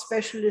rocket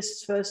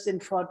specialists, first in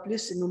Fort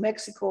Bliss in New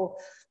Mexico,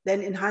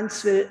 then in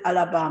Huntsville,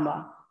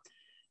 Alabama.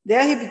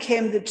 There he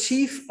became the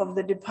chief of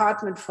the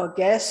Department for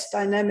Gas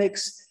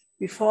Dynamics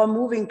before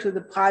moving to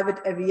the private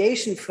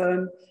aviation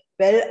firm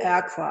Bell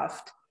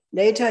Aircraft.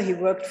 Later, he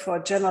worked for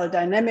General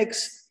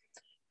Dynamics.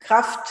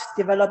 Kraft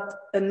developed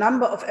a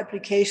number of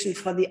applications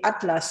for the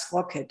Atlas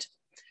rocket.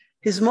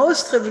 His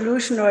most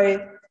revolutionary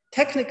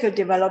technical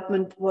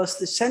development was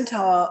the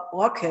Centaur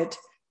rocket,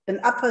 an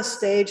upper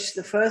stage,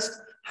 the first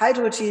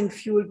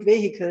hydrogen-fueled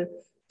vehicle,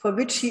 for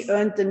which he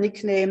earned the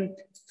nickname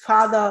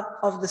Father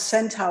of the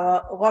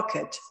Centaur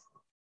rocket.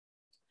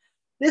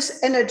 This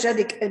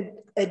energetic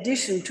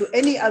addition to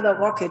any other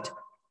rocket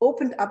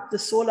opened up the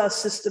solar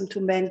system to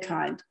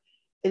mankind,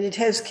 and it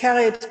has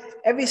carried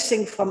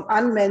everything from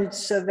unmanned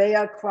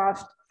surveyor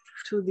craft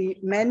to the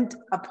manned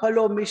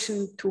Apollo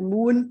mission to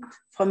Moon,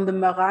 from the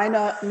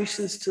Mariner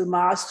missions to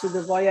Mars to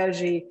the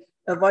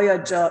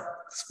Voyager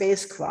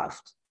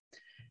spacecraft.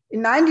 In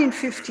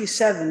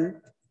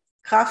 1957,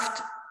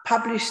 Kraft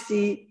published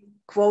the,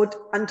 quote,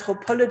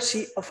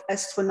 Anthropology of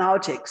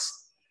Astronautics,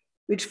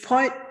 which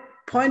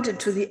pointed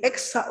to the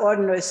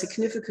extraordinary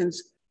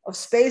significance of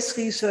space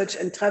research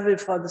and travel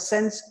for the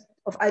sense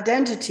of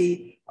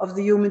identity of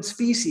the human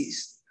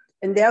species,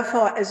 and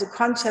therefore as a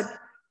concept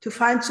to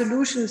find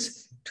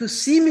solutions to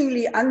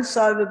seemingly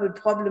unsolvable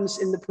problems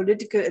in the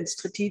political and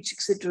strategic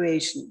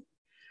situation.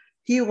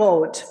 He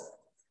wrote,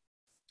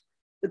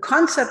 the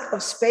concept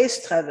of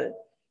space travel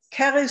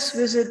carries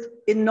with it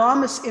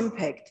enormous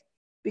impact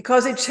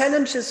because it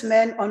challenges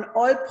man on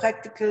all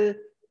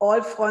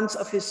fronts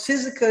of his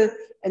physical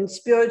and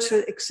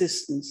spiritual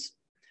existence.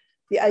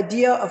 The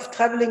idea of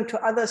traveling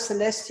to other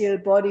celestial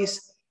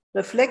bodies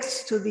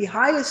reflects to the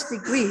highest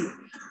degree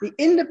the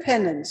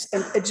independence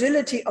and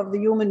agility of the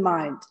human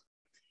mind.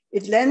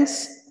 It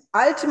lends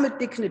ultimate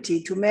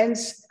dignity to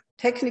man's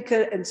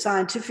technical and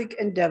scientific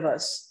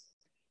endeavors.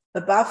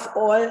 Above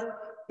all,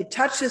 it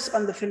touches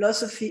on the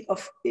philosophy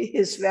of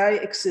his very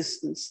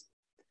existence.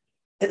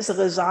 As a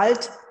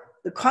result,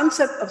 the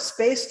concept of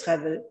space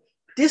travel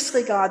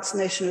disregards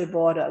national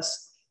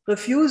borders,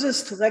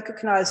 refuses to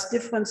recognize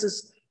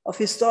differences of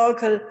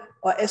historical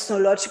or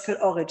ethnological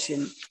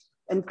origin,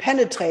 and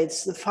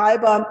penetrates the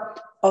fiber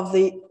of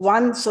the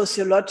one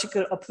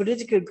sociological or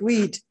political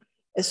greed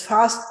as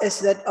fast as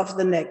that of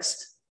the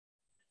next.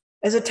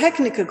 As a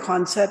technical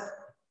concept,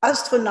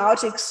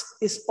 astronautics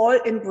is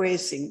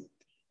all-embracing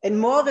and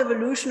more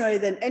revolutionary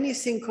than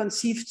anything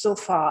conceived so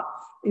far,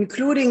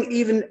 including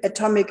even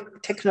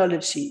atomic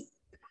technology.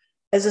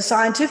 As a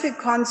scientific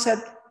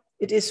concept,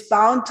 it is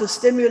bound to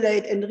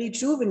stimulate and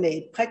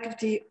rejuvenate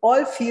practically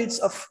all fields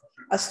of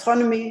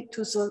astronomy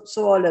to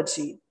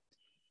zoology.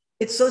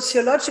 Its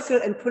sociological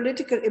and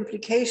political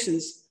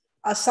implications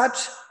are such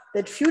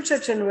that future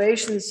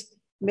generations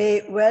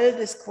may well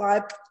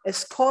describe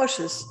as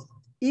cautious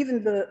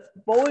even the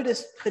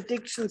boldest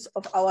predictions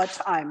of our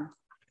time.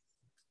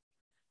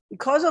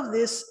 Because of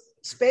this,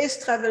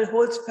 space travel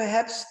holds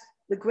perhaps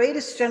the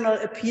greatest general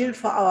appeal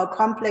for our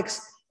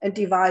complex and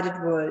divided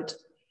world.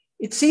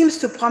 It seems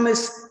to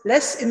promise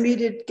less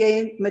immediate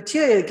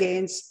material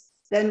gains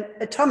than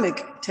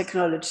atomic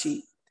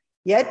technology.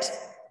 Yet,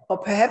 or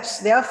perhaps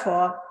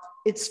therefore,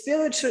 its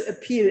spiritual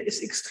appeal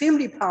is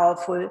extremely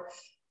powerful,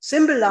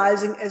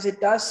 symbolizing as it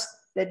does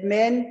that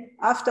man,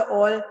 after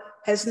all,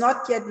 has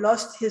not yet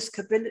lost his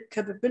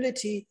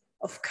capability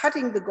of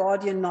cutting the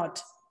Gordian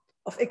knot,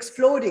 of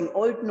exploding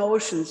old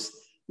notions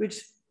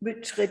which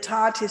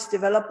retard his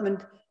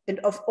development, and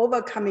of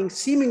overcoming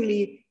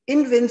seemingly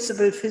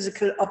invincible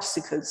physical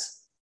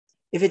obstacles.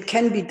 If it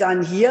can be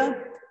done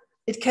here,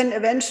 it can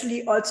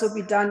eventually also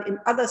be done in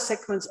other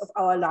segments of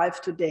our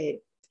life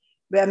today,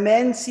 where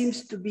man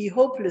seems to be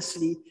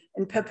hopelessly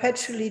and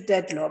perpetually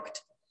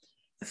deadlocked.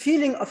 A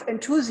feeling of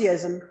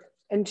enthusiasm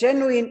and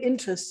genuine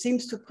interest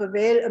seems to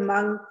prevail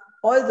among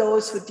all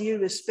those who deal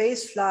with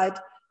space flight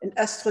and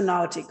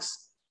astronautics.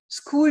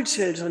 School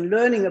children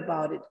learning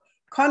about it,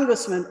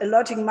 congressmen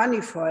allotting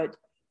money for it,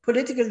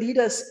 political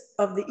leaders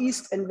of the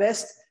East and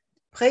West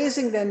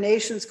praising their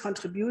nation's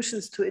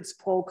contributions to its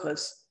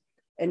progress.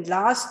 And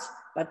last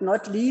but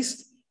not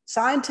least,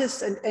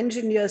 scientists and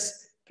engineers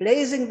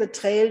blazing the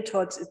trail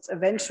towards its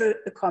eventual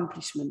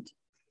accomplishment.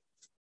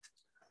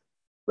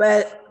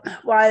 Well,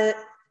 while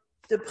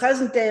the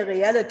present day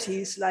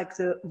realities like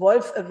the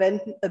Wolf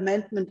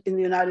Amendment in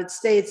the United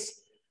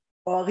States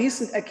or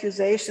recent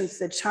accusations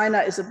that China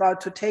is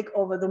about to take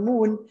over the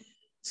moon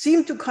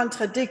seem to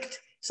contradict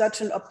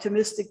such an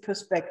optimistic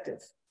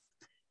perspective.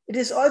 It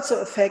is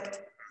also a fact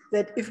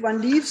that if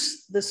one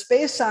leaves the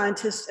space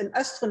scientists and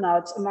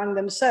astronauts among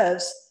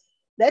themselves,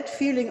 that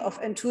feeling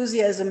of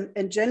enthusiasm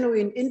and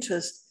genuine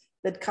interest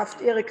that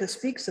Krafft-Ericke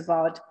speaks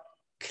about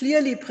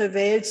clearly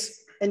prevails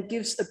and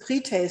gives a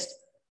pretexte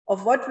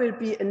of what will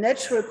be a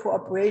natural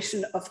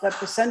cooperation of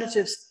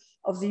representatives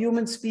of the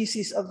human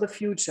species of the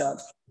future.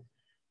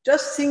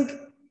 Just think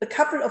a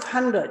couple of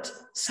hundred,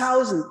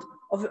 thousand,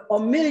 or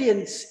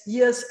millions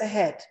years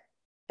ahead,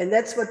 and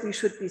that's what we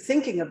should be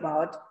thinking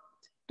about.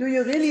 Do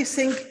you really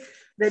think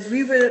that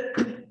we will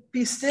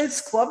be still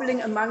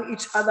squabbling among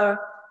each other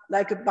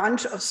like a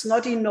bunch of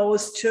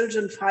snotty-nosed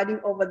children fighting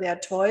over their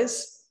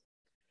toys?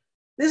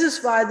 This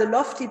is why the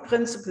lofty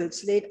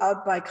principles laid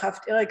out by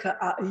Krafft-Ericke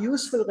are a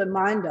useful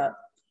reminder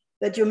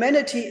that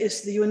humanity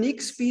is the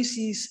unique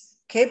species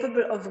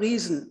capable of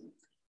reason,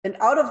 and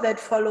out of that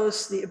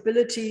follows the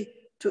ability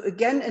to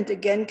again and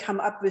again come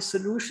up with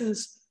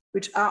solutions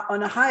which are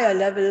on a higher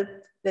level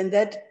than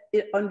that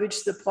on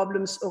which the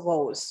problems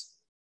arose.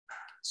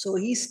 So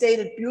he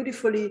stated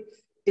beautifully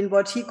in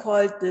what he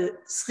called the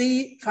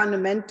 3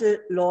 fundamental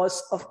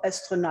laws of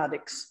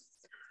astronautics.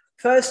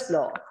 First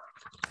law: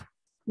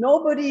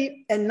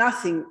 nobody and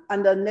nothing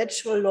under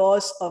natural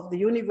laws of the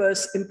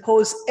universe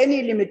impose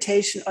any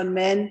limitation on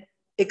man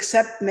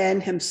except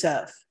man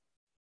himself.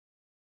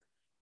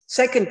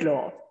 Second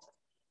law: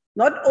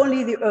 not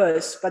only the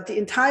Earth, but the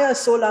entire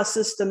solar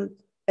system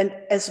and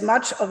as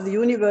much of the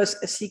universe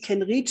as he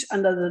can reach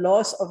under the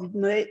laws of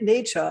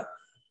nature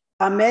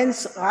are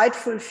man's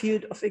rightful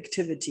field of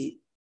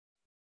activity.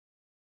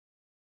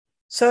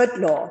 Third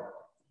law: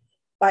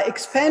 by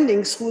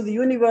expanding through the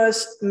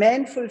universe,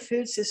 man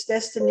fulfills his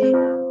destiny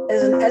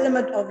as an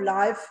element of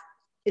life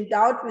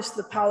endowed with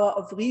the power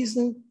of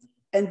reason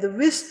and the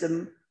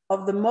wisdom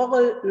of the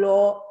moral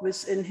law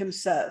within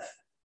himself.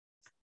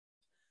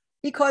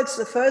 He calls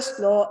the first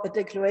law a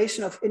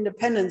declaration of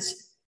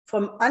independence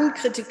from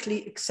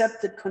uncritically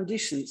accepted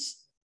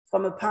conditions,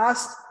 from a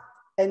past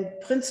and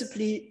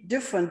principally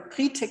different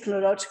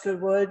pre-technological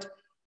world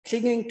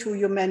clinging to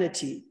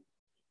humanity.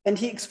 And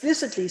he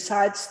explicitly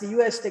cites the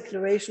US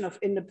Declaration of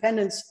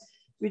Independence,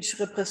 which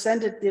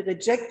represented the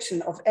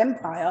rejection of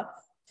empire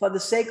for the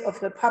sake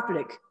of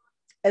republic,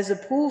 as a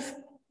proof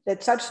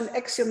that such an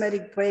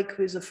axiomatic break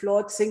with a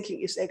flawed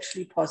thinking is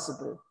actually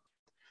possible.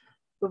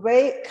 The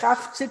way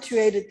Krafft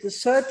situated the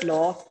third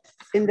law,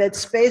 in that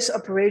space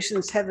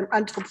operations have an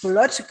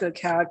anthropological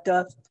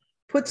character,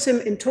 puts him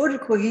in total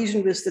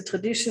cohesion with the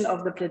tradition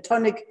of the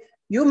Platonic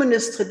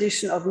humanist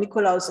tradition of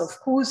Nikolaus of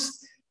Kues,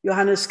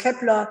 Johannes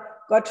Kepler,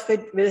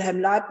 Gottfried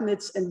Wilhelm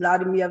Leibniz, and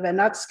Vladimir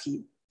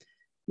Vernadsky.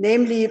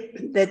 Namely,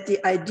 that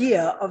the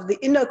idea of the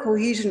inner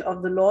cohesion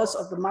of the laws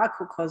of the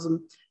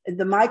macrocosm and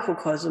the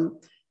microcosm,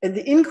 and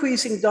the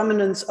increasing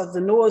dominance of the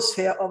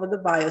noosphere over the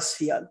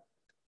biosphere.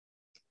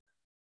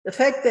 The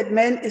fact that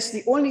man is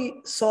the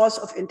only source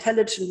of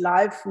intelligent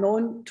life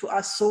known to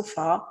us so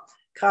far,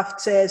 Krafft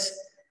says,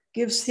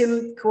 gives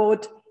him,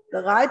 quote,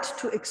 the right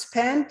to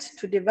expand,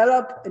 to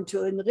develop, and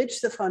to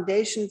enrich the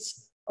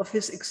foundations of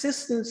his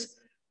existence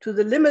to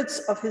the limits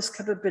of his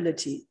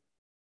capability.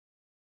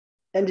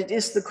 And it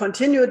is the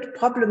continued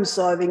problem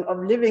solving of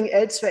living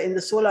elsewhere in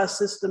the solar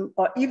system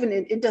or even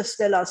in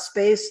interstellar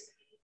space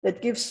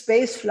that gives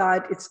space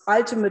flight its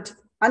ultimate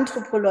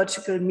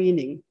anthropological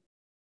meaning.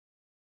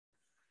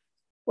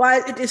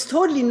 While it is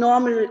totally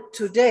normal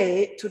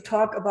today to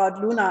talk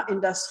about lunar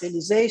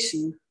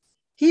industrialization,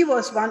 he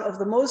was one of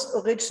the most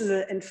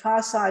original and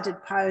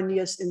far-sighted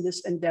pioneers in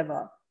this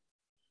endeavor.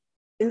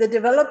 In the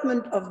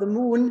development of the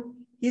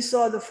moon, he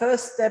saw the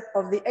first step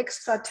of the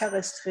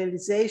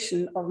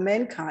extraterrestrialization of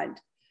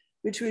mankind,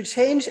 which will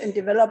change and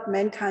develop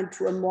mankind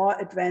to a more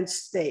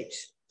advanced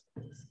stage.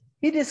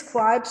 He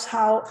describes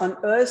how on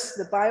Earth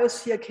the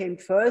biosphere came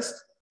first,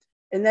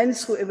 and then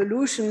through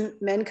evolution,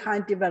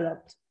 mankind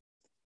developed.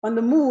 On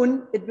the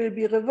moon, it will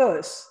be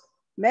reversed.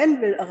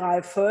 Men will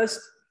arrive first,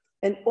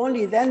 and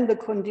only then the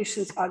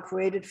conditions are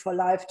created for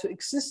life to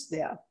exist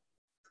there.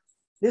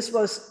 This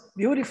was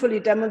beautifully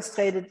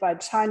demonstrated by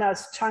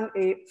China's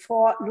Chang'e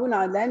 4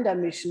 lunar lander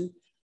mission,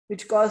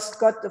 which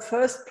got the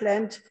first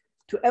plant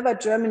to ever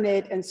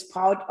germinate and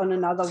sprout on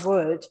another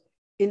world,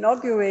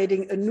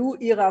 inaugurating a new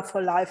era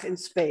for life in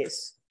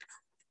space.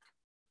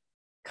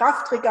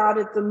 Krafft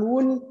regarded the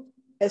moon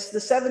as the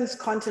 7th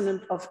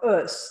continent of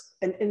Earth,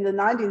 And in the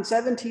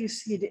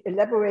 1970s, he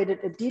elaborated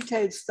a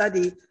detailed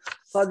study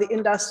for the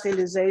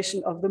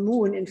industrialization of the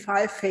moon in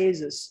 5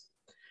 phases.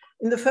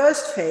 In the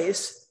first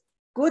phase,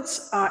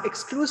 goods are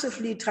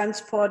exclusively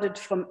transported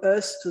from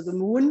Earth to the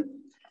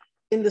moon.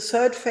 In the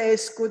third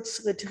phase,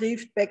 goods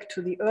retrieved back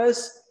to the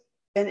Earth.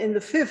 And in the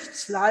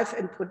 5th, life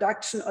and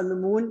production on the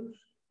moon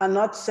are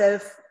not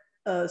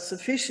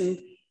self-sufficient,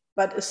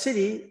 but a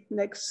city,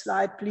 next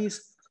slide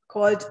please,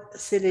 called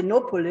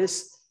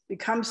Selenopolis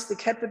becomes the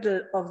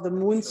capital of the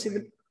moon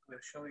civilization.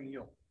 We're showing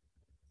you.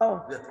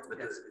 Oh. Yeah, but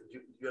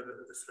you have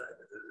the slide,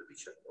 the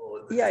picture?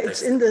 Or the Yeah, text?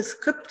 it's in the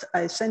script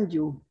I send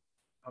you.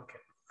 Okay.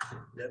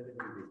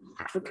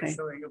 Okay. I'm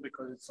showing you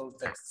because it's all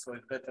text, so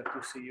it's better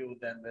to see you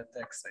than the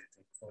text, I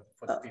think,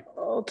 for the people.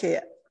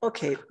 Okay,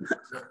 okay,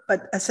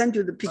 but I sent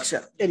you the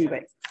picture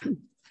anyway.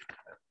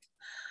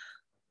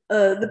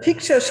 The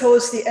picture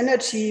shows the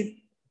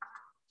energy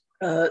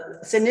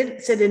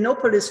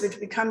Selenopolis, which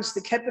becomes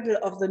the capital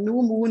of the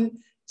new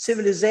moon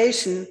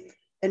civilization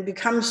and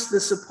becomes the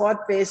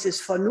support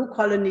basis for new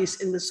colonies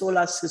in the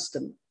solar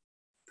system.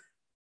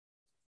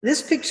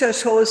 This picture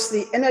shows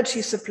the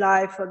energy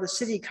supply for the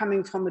city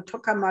coming from a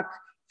tokamak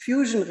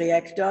fusion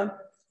reactor.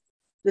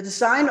 The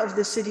design of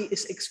the city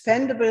is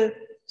expandable,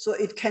 so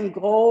it can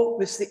grow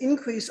with the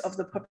increase of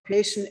the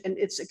population and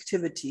its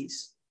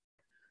activities.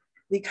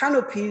 The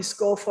canopies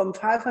go from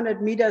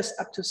 500 meters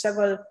up to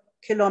several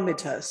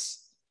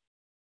kilometers.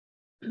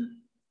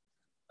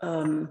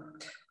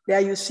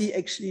 There you see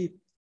actually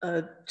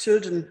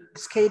children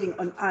skating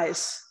on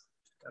ice.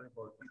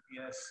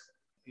 GPS,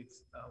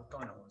 it's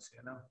autonomous,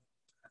 you know?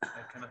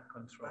 I cannot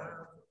control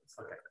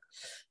it. Okay.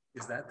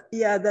 Is that?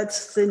 Yeah,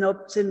 that's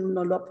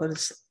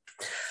Selenopolis.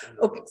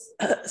 Okay.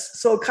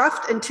 So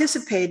Kraft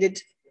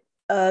anticipated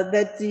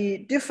that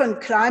the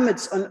different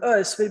climates on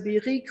Earth will be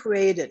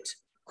recreated.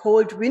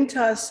 Cold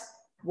winters,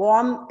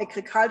 warm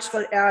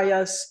agricultural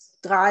areas,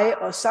 dry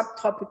or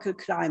subtropical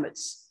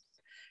climates.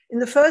 In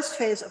the first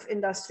phase of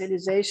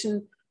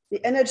industrialization,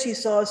 the energy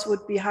source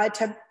would be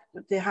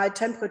the high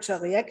temperature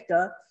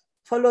reactor,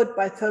 followed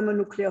by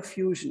thermonuclear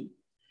fusion.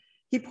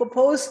 He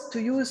proposed to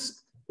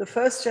use the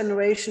first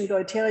generation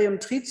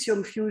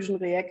deuterium-tritium fusion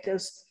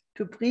reactors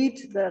to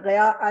breed the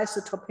rare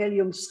isotope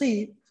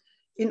helium-3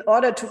 in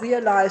order to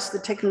realize the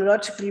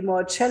technologically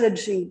more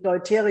challenging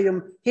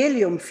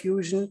deuterium-helium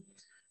fusion,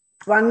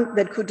 one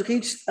that could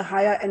reach a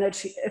higher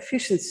energy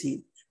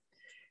efficiency.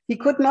 He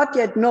could not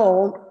yet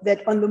know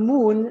that on the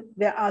moon,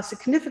 there are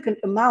significant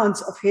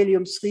amounts of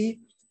helium-3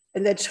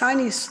 and that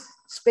Chinese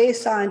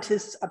space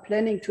scientists are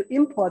planning to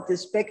import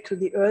this back to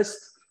the Earth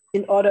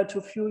in order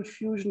to fuel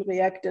fusion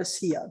reactors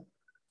here.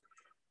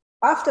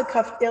 After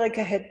Kraft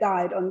Erika had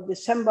died on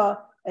December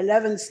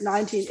 11,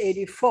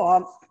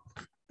 1984,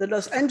 the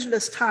Los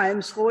Angeles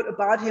Times wrote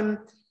about him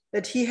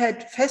that he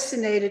had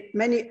fascinated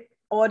many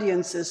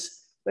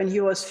audiences when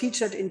he was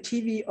featured in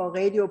TV or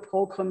radio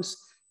programs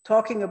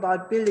talking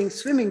about building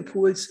swimming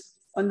pools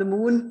on the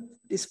moon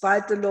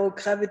despite the low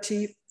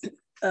gravity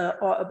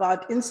or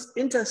about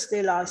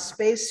interstellar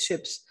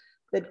spaceships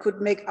that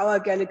could make our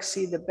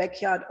galaxy the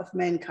backyard of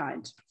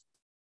mankind.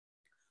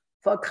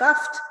 For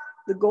Kraft,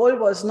 the goal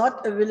was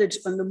not a village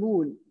on the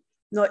moon,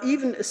 nor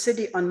even a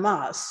city on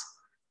Mars.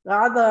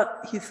 Rather,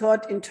 he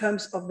thought in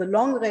terms of the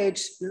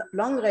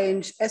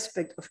long-range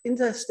aspect of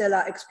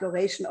interstellar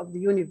exploration of the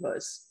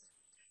universe.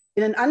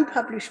 In an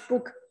unpublished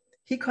book,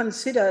 he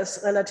considers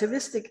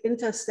relativistic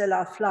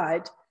interstellar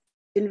flight,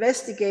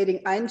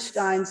 investigating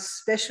Einstein's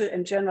special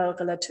and general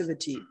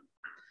relativity.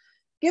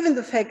 Given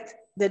the fact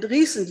that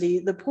recently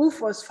the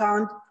proof was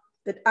found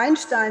that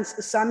Einstein's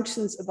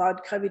assumptions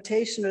about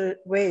gravitational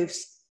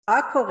waves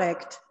are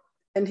correct,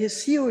 and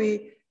his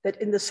theory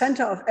that in the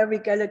center of every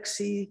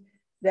galaxy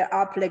there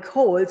are black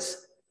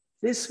holes,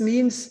 this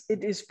means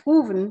it is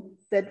proven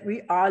that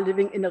we are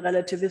living in a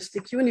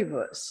relativistic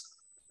universe.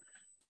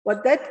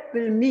 What that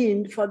will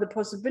mean for the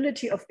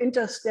possibility of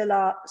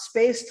interstellar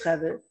space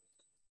travel,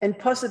 and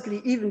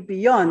possibly even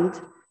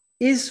beyond,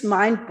 is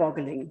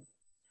mind-boggling.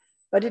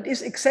 But it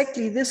is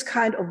exactly this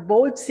kind of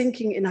bold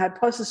thinking in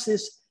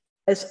hypothesis,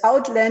 as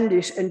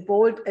outlandish and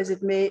bold as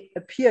it may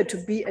appear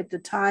to be at the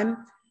time,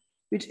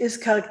 which is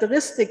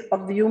characteristic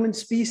of the human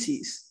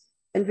species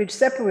and which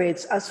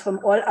separates us from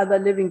all other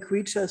living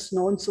creatures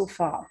known so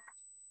far.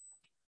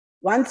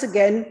 Once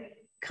again,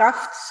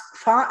 Kraft's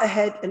far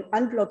ahead and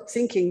unblocked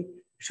thinking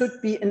should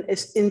be an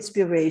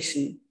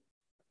inspiration.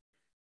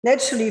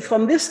 Naturally,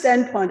 from this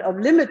standpoint of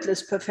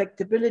limitless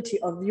perfectibility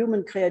of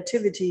human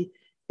creativity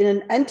in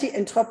an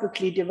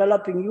anti-entropically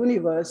developing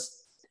universe,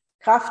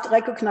 Kraft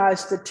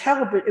recognized the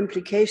terrible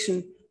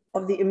implication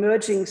of the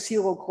emerging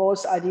zero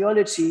growth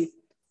ideology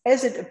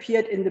as it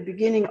appeared in the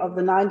beginning of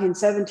the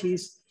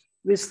 1970s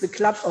with the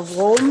Club of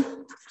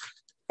Rome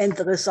and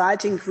the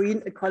resulting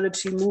green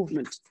ecology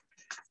movement.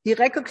 He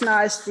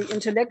recognized the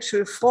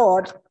intellectual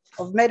fraud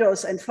of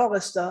Meadows and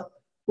Forrester,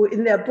 who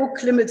in their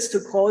book Limits to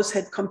Growth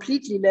had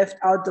completely left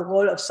out the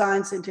role of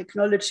science and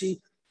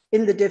technology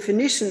in the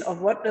definition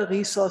of what a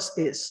resource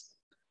is,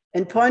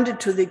 and pointed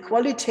to the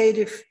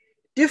qualitative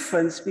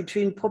difference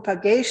between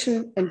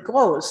propagation and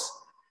growth,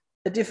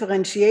 a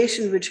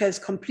differentiation which has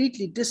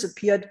completely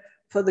disappeared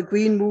for the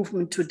green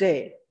movement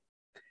today.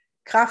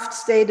 Kraft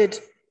stated,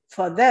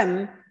 for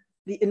them,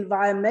 the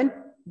environment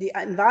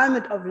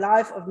of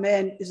life of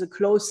man is a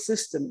closed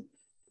system,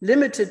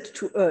 limited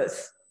to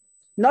Earth.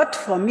 Not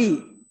for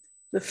me.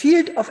 The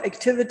field of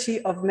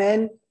activity of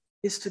man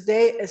is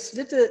today as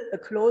little a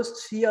closed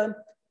sphere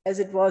as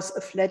it was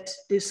a flat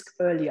disk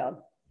earlier.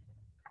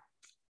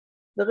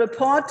 The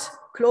report,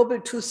 Global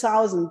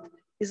 2000,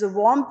 is a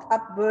warmed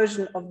up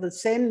version of the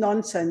same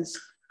nonsense,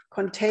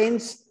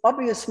 contains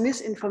obvious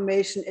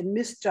misinformation and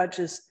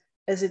misjudges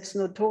as its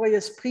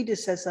notorious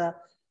predecessor,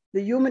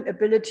 the human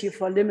ability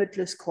for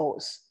limitless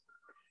growth.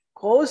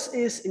 Growth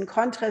is, in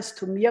contrast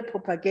to mere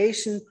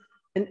propagation,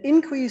 an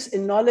increase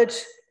in knowledge,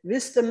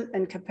 wisdom,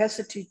 and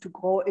capacity to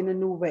grow in a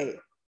new way.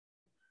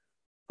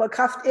 For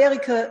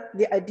Kraft-Erike,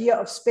 the idea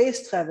of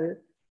space travel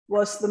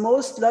was the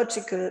most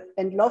logical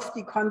and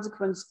lofty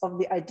consequence of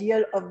the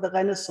ideal of the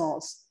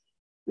Renaissance,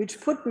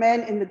 which put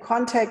man in the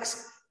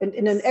context and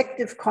in an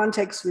active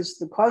context with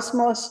the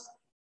cosmos,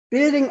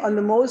 building on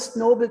the most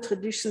noble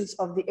traditions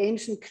of the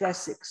ancient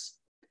classics.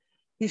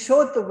 He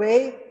showed the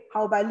way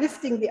how by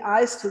lifting the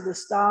eyes to the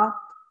star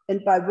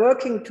and by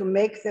working to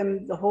make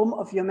them the home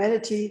of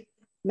humanity,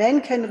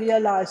 man can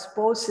realize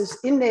both his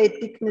innate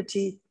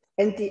dignity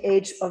and the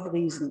age of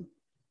reason.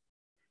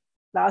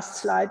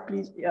 Last slide,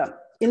 please. Yeah.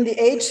 In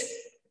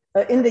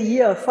the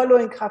year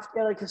following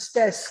Kraft-Erike's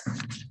death,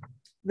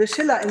 the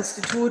Schiller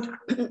Institute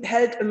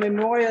held a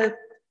memorial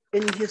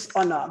in his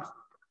honor.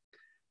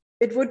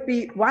 It would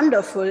be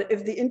wonderful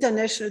if the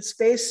international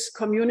space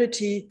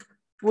community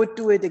would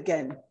do it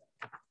again.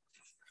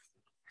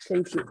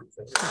 Thank you.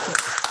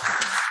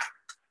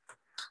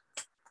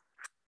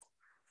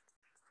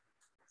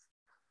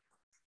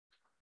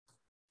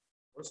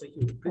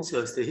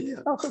 Please stay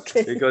here. Oh,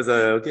 okay. Because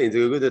okay, in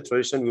the good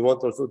tradition, we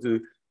want also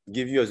to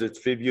give you as a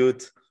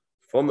tribute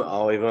from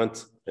our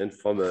event and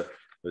from the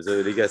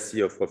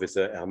legacy of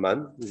Professor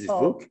Herman, this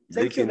book.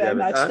 Thank you very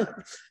much.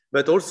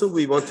 But also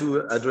we want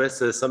to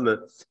address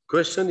some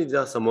questions if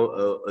there are some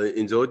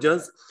in the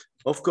audience.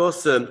 Of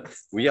course,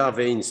 we are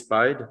very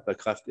inspired by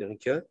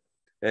Kraft-Erike.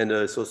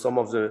 And so some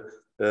of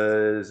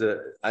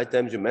the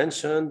items you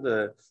mentioned,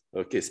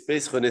 okay,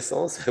 Space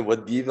Renaissance,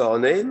 what give our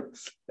name,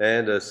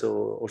 and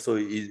so also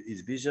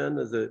his vision,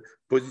 the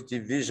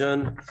positive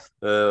vision,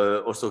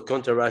 also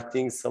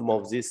counteracting some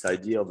of this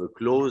idea of a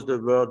closed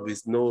world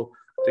with no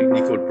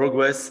technical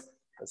progress.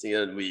 I think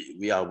that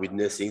we are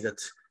witnessing that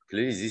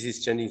clearly this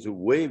is changing the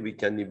way we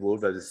can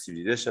evolve as a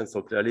civilization.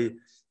 So clearly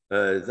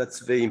that's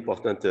very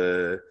important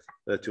to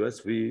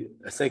us. We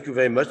thank you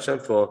very much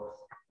for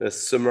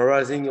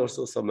summarizing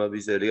also some of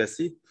his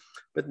legacy.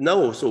 But now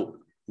also,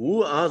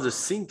 who are the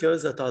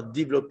thinkers that are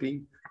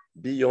developing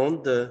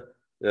beyond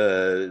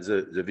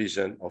the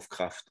vision of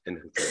Kraft and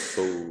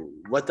so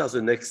what are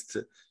the next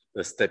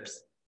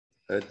steps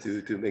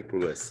to make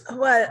progress?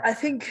 Well, I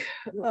think...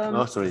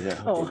 oh, sorry,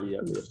 yeah. Oh. Okay, we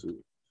have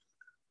to...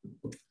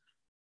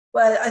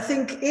 Well, I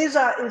think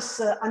ESA is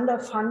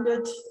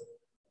underfunded.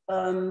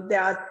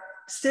 There are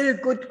still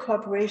good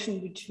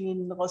cooperation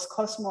between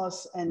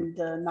Roscosmos and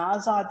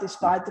NASA,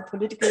 despite the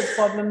political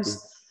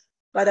problems.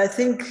 But I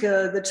think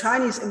the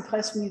Chinese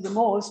impressed me the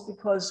most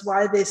because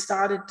while they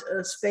started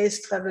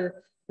space travel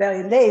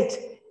very late,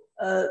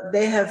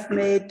 they have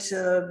made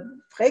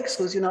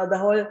breakthroughs. You know, the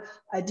whole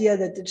idea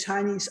that the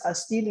Chinese are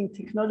stealing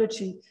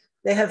technology,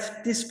 they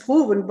have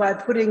disproven by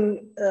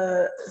putting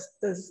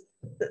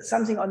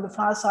something on the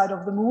far side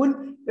of the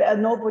moon where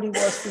nobody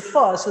was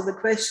before. So the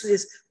question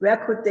is, where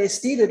could they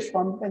steal it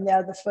from when they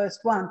are the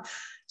first one?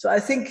 So I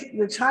think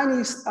the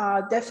Chinese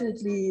are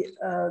definitely,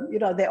 you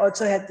know, they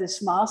also had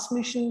this Mars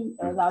mission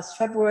last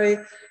February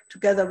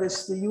together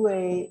with the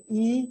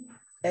UAE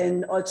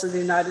and also the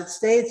United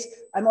States.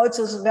 I'm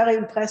also very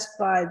impressed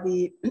by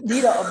the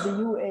leader of the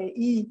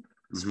UAE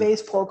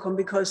space program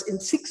because in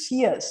 6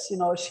 years, you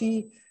know,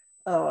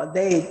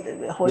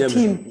 the whole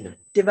team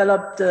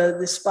developed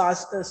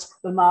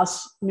the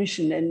Mars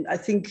mission. And I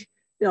think,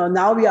 you know,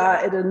 now we are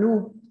at a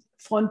new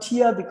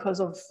frontier because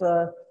of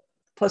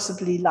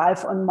possibly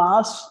life on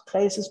Mars,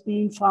 traces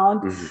being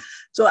found.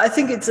 So I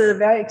think it's a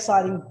very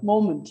exciting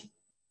moment.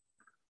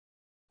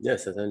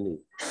 Yes, certainly.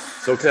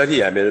 So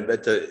clearly, I mean,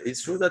 but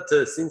it's true that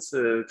since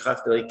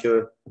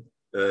Kraft-Erike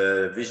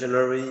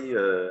visionary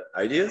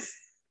ideas,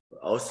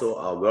 also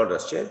our world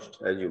has changed.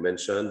 And you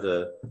mentioned,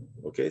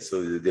 okay,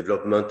 so the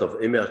development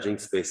of emerging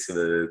space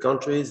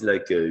countries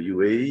like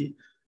UAE,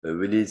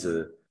 really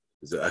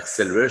the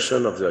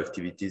acceleration of the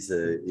activities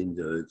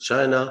in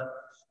China,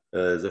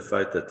 the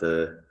fact that,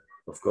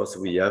 of course,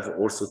 we have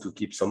also to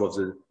keep some of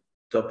the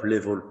top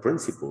level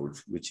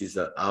principles, which is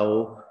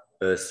how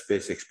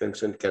space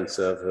expansion can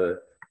serve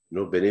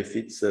no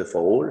benefits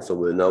for all. So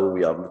now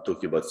we are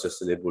talking about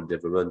sustainable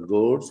development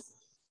goals.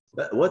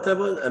 But what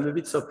I'm a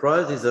bit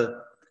surprised is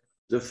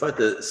the fact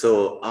that,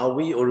 so are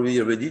we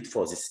already ready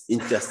for this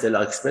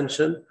interstellar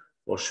expansion,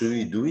 or should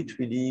we do it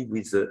really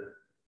with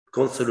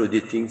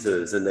consolidating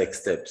the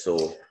next step?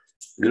 So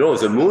you know,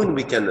 the moon,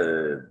 we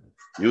can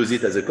use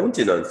it as a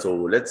continent. So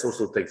let's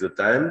also take the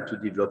time to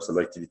develop some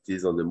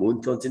activities on the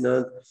moon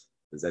continent.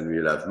 Then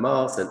we'll have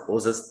Mars and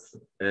others.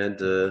 And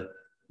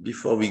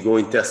before we go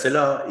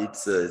interstellar,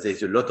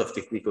 there's a lot of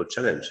technical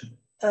challenge.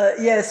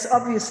 Yes,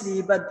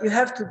 obviously, but you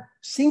have to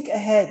think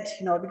ahead,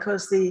 you know,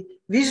 because the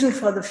vision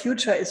for the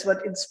future is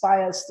what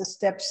inspires the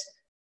steps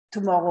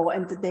tomorrow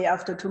and the day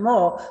after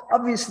tomorrow.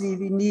 Obviously,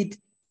 we need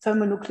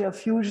thermonuclear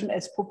fusion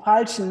as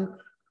propulsion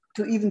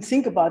to even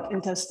think about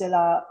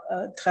interstellar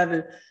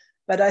travel.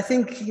 But I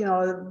think, you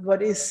know,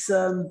 what is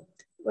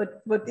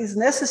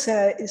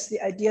necessary is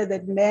the idea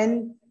that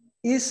man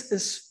is a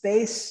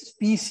space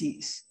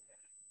species.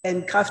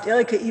 And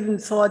Kraft-Ericke even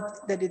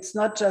thought that it's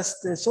not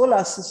just the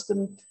solar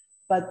system,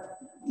 but,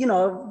 you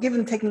know,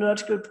 given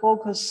technological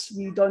progress,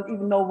 we don't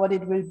even know what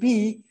it will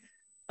be,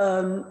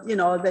 you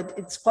know, that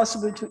it's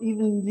possible to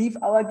even leave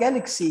our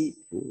galaxy.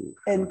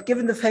 And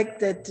given the fact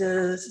that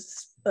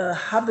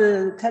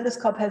Hubble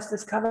telescope has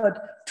discovered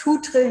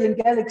 2 trillion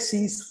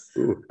galaxies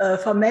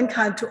for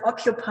mankind to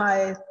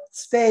occupy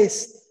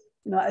space,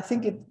 you know, I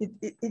think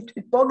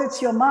it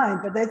boggles your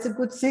mind, but that's a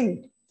good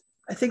thing.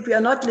 I think we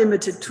are not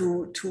limited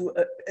to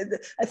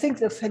I think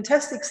the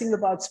fantastic thing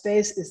about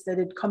space is that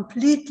it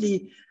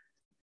completely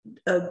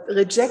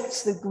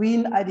rejects the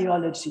green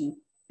ideology,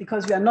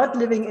 because we are not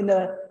living in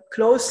a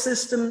closed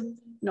system.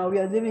 No, we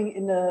are living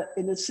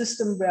in a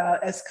system where,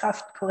 as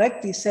Kraft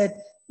correctly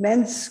said,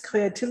 man's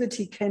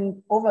creativity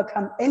can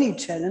overcome any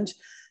challenge.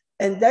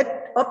 And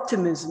that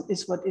optimism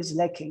is what is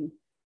lacking.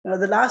 You know,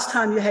 the last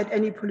time you had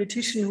any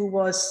politician who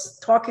was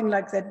talking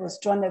like that was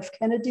John F.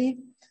 Kennedy.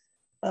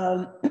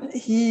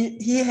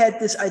 He had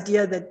this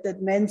idea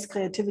that man's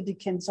creativity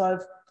can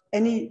solve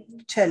any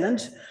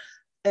challenge.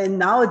 And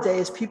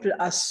nowadays people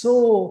are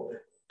so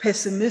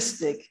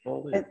pessimistic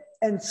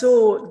and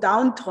so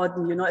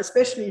downtrodden, you know,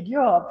 especially in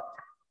Europe.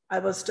 I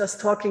was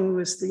just talking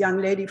with the young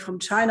lady from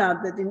China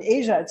that in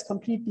Asia, it's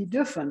completely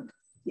different.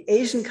 The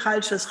Asian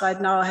cultures right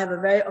now have a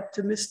very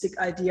optimistic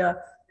idea,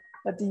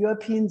 but the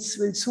Europeans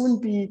will soon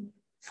be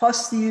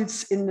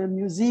fossils in a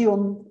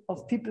museum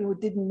of people who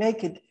didn't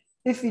make it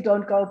if we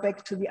don't go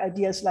back to the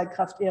ideas like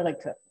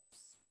Kraft-Ericke.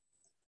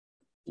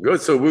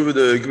 Good, so we would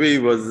agree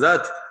with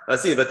that. I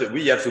think that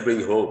we have to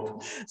bring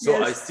hope. So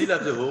yes. I still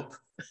have the hope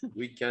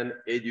we can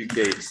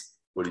educate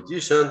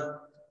politicians.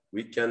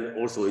 We can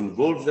also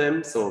involve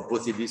them. So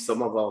possibly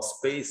some of our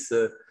space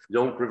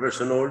young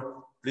professionals,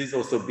 please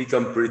also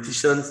become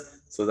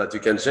politicians so that you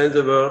can change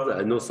the world.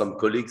 I know some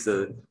colleagues,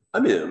 I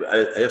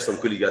have some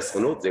colleague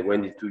astronauts, they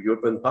went into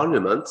European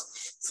Parliament.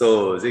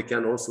 So they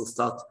can also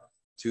start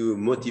to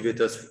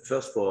motivate us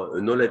first for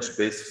a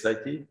knowledge-based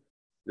society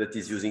that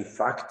is using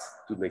facts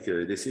to make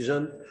a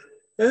decision.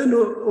 And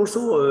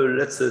also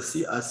let's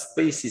see, as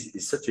space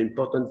is such an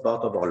important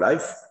part of our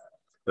life.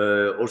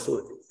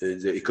 Also,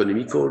 the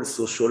economical,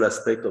 social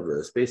aspect of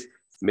the space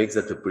makes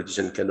that the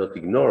politician cannot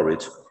ignore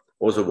it.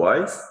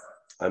 Otherwise,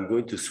 I'm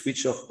going to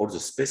switch off all the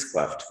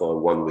spacecraft for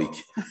 1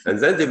 week, and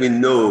then they will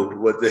know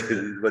what they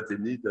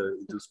need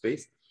into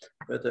space.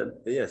 But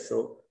yeah,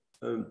 so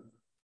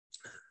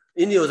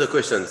any other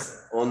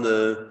questions on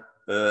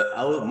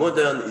how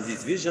modern is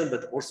this vision,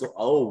 but also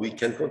how we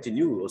can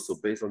continue also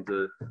based on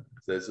the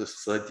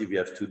society we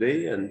have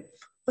today? And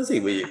I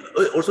think we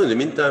also in the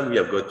meantime we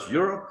have got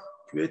Europe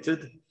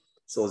created,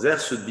 so there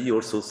should be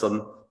also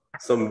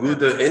some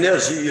good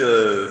energy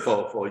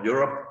for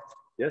Europe.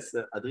 Yes,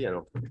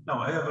 Adriano. No,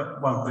 I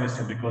have one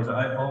question, because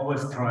I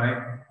always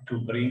try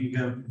to bring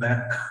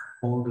back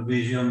all the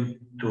vision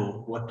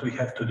to what we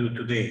have to do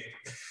today.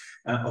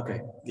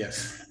 Okay,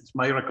 yes, it's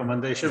my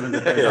recommendation, and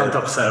I don't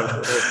observe.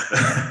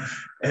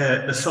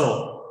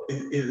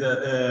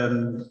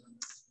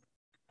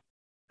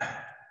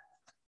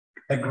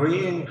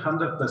 Agreeing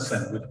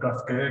 100% with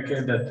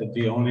Kraft-Ericke that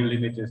the only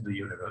limit is the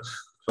universe.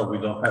 So we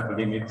don't have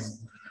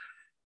limits,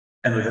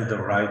 and we have the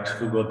right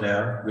to go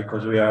there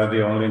because we are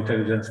the only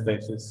intelligent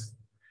species.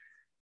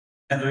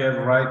 And we have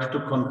the right to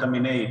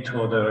contaminate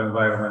other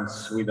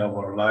environments with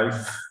our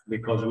life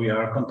because we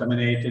are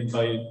contaminated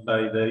by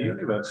the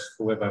universe,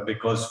 however,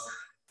 because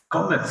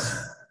comets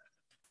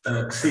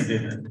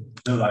exceeded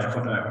the life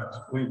on Earth.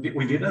 We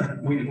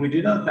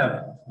didn't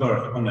have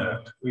birth on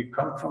Earth. We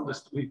come from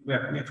we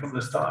are coming from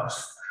the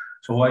stars.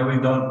 So why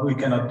we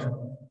cannot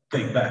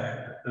take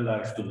back the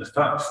life to the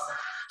stars?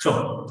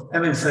 So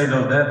having said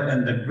all that,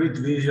 and the great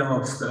vision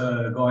of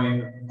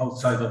going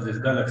outside of this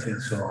galaxy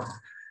and so on,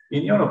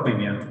 in your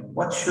opinion,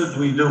 what should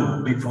we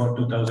do before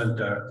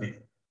 2030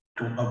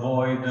 to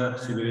avoid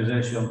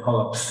civilization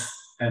collapse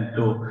and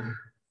to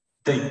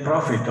take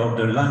profit of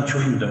the launch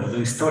window, the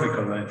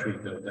historical launch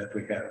window that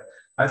we have?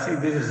 I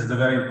think this is the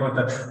very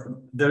important.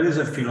 There is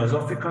a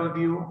philosophical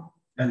view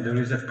and there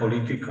is a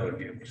political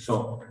view.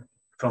 So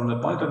from the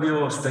point of view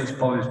of space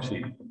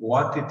policy,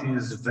 what it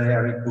is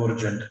very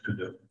urgent to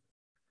do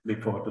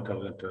before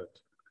 2030?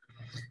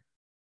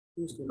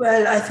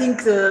 Well, I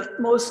think the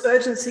most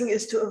urgent thing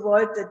is to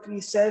avoid that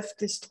we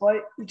self-destroy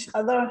each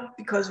other,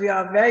 because we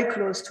are very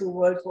close to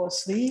World War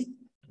III.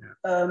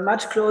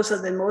 much closer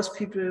than most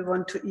people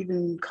want to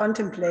even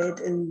contemplate.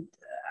 And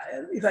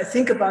if I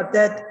think about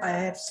that, I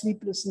have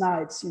sleepless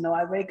nights. You know,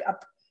 I wake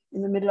up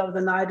in the middle of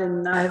the night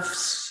and I have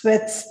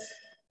sweats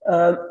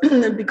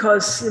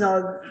because, you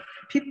know,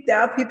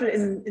 there are people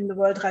in the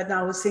world right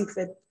now who think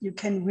that you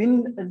can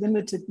win a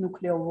limited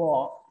nuclear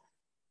war.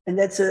 And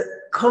that's a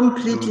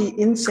completely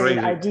insane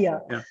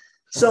idea. Yeah.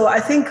 So I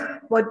think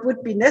what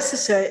would be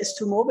necessary is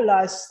to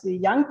mobilize the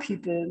young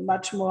people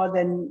much more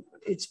than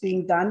it's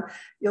being done.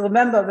 You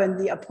remember when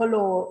the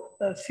Apollo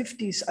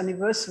 50th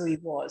anniversary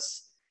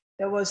was,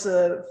 there was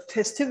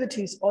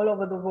festivities all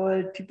over the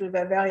world. People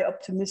were very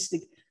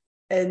optimistic.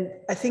 And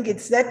I think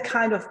it's that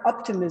kind of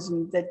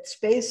optimism that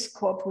space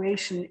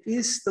cooperation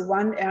is the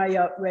one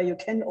area where you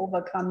can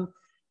overcome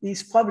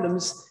these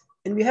problems.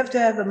 And we have to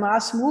have a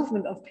mass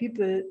movement of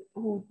people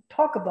who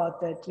talk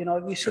about that. You know,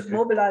 we should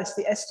mobilize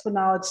the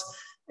astronauts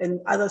and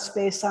other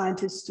space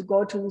scientists to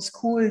go to the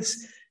schools,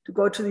 to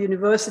go to the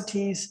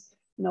universities,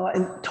 you know,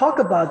 and talk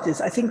about this.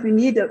 I think we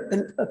need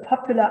a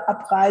popular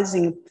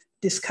uprising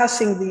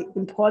discussing the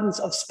importance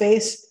of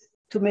space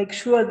to make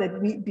sure that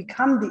we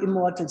become the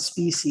immortal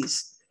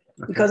species.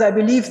 Okay. Because I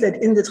believe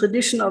that in the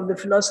tradition of the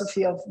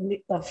philosophy of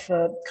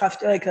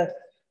Krafft-Ehricke,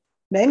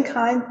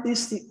 mankind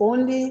is the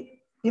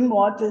only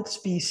immortal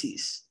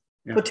species,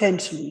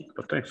 potentially.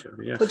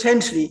 Potentially, yes.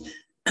 Potentially.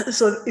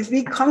 So if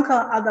we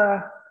conquer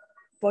other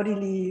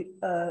bodily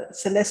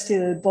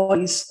celestial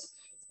bodies,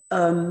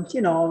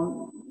 you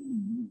know,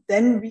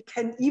 then we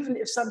can, even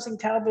if something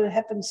terrible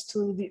happens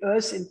to the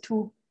Earth in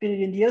 2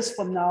 billion years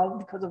from now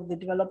because of the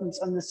developments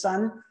on the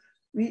sun,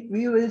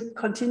 we will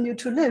continue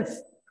to live.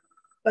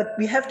 But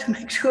we have to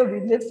make sure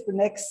we live the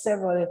next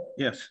several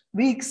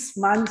weeks,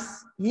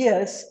 months,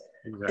 years.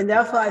 Exactly. And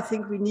therefore, I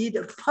think we need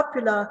a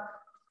popular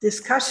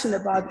discussion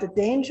about the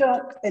danger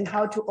and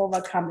how to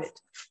overcome it.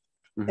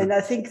 Mm-hmm. And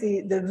I think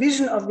the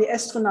vision of the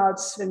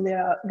astronauts when they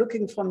are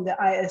looking from the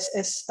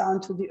ISS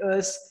down to the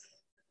Earth,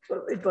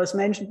 it was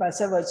mentioned by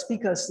several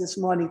speakers this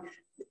morning,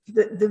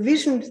 the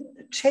vision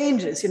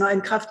changes, you know,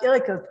 and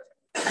Krafft-Ehricke,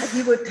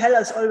 he would tell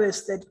us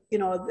always that, you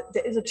know,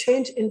 there is a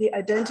change in the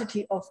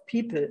identity of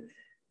people.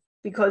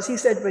 Because he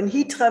said when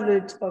he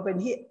traveled or when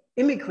he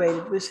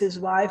immigrated with his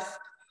wife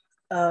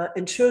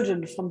and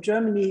children from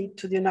Germany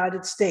to the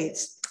United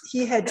States,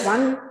 he had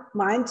one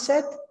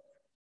mindset,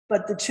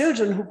 but the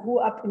children who grew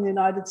up in the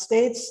United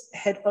States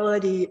had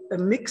already a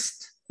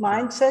mixed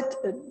mindset,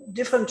 a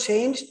different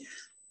change.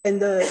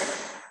 And the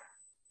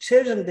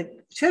children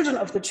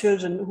of the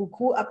children who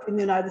grew up in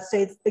the United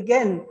States,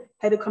 again,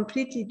 had a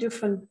completely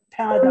different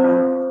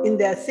paradigm in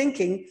their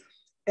thinking.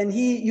 And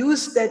he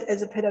used that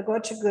as a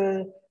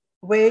pedagogical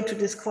way to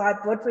describe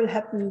what will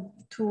happen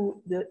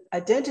to the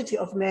identity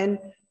of man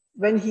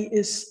when he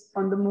is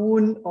on the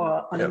moon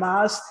or on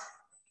Mars.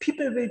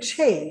 People will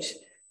change.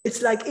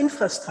 It's like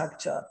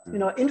infrastructure. You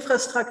know,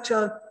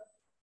 infrastructure,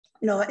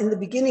 you know, in the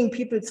beginning,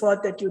 people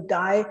thought that you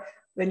die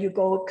when you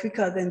go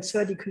quicker than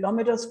 30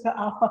 kilometers per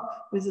hour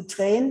with a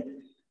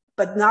train.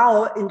 But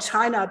now in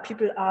China,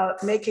 people are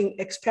making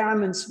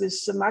experiments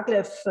with the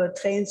maglev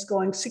trains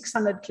going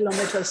 600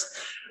 kilometers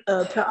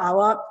per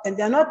hour, and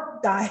they're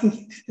not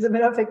dying. As a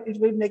matter of fact, it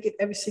will make it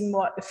everything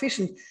more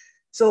efficient.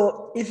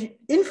 So if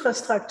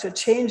infrastructure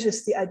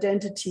changes the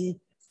identity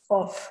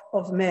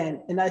of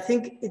man, and I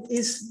think it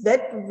is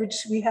that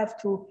which we have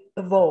to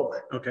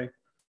evoke. Okay.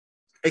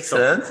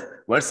 Excellent.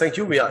 Well, thank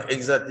you. We are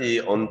exactly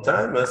on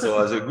time.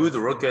 So as a good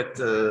rocket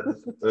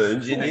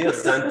engineer,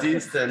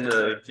 scientist, and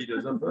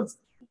philosophers.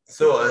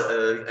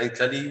 So, and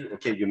clearly,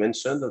 okay, you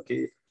mentioned,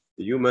 okay,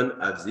 the human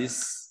have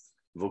this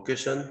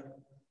vocation,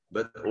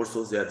 but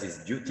also they have this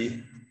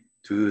duty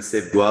to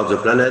safeguard the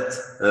planet,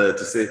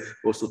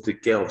 also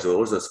take care of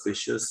all the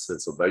species,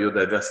 so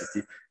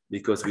biodiversity,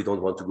 because we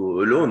don't want to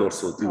go alone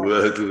also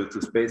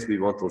to space. We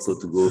want also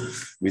to go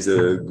with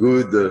a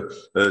good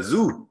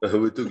zoo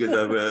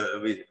together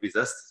with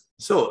us.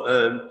 So,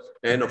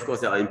 and of course,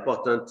 there are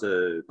important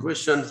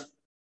questions.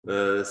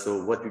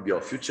 So what will be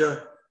our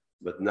future?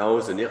 But now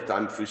the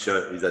near-term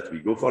future is that we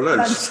go for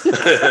lunch.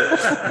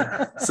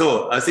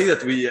 So I think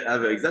that we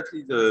have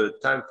exactly the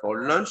time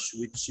for lunch,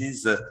 which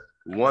is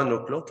 1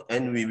 o'clock,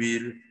 and we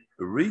will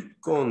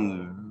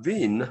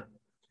reconvene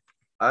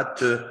at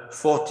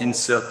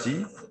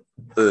 14:30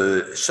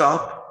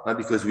 sharp,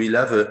 because we'll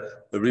have a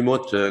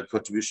remote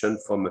contribution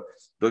from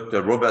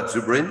Dr. Robert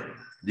Zubrin,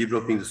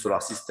 developing the solar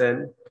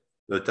system,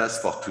 the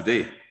task for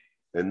today,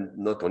 and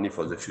not only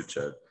for the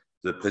future,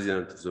 the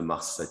president of the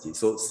Mars Society.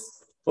 So,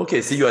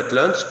 okay, see you at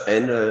lunch,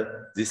 and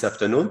this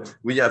afternoon.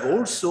 We have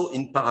also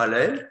in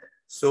parallel,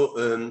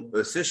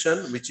 a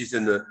session which is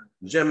in the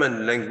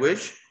German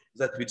language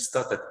that will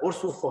start at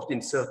also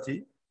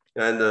 14:30,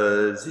 and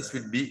this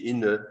will be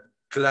in a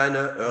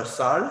kleiner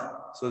Hörsaal,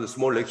 so the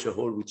small lecture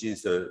hall which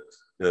is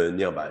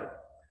nearby.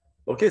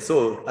 Okay,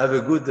 so have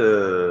a good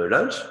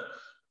lunch,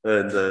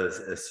 and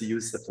see you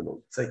this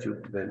afternoon. Thank you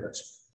very much.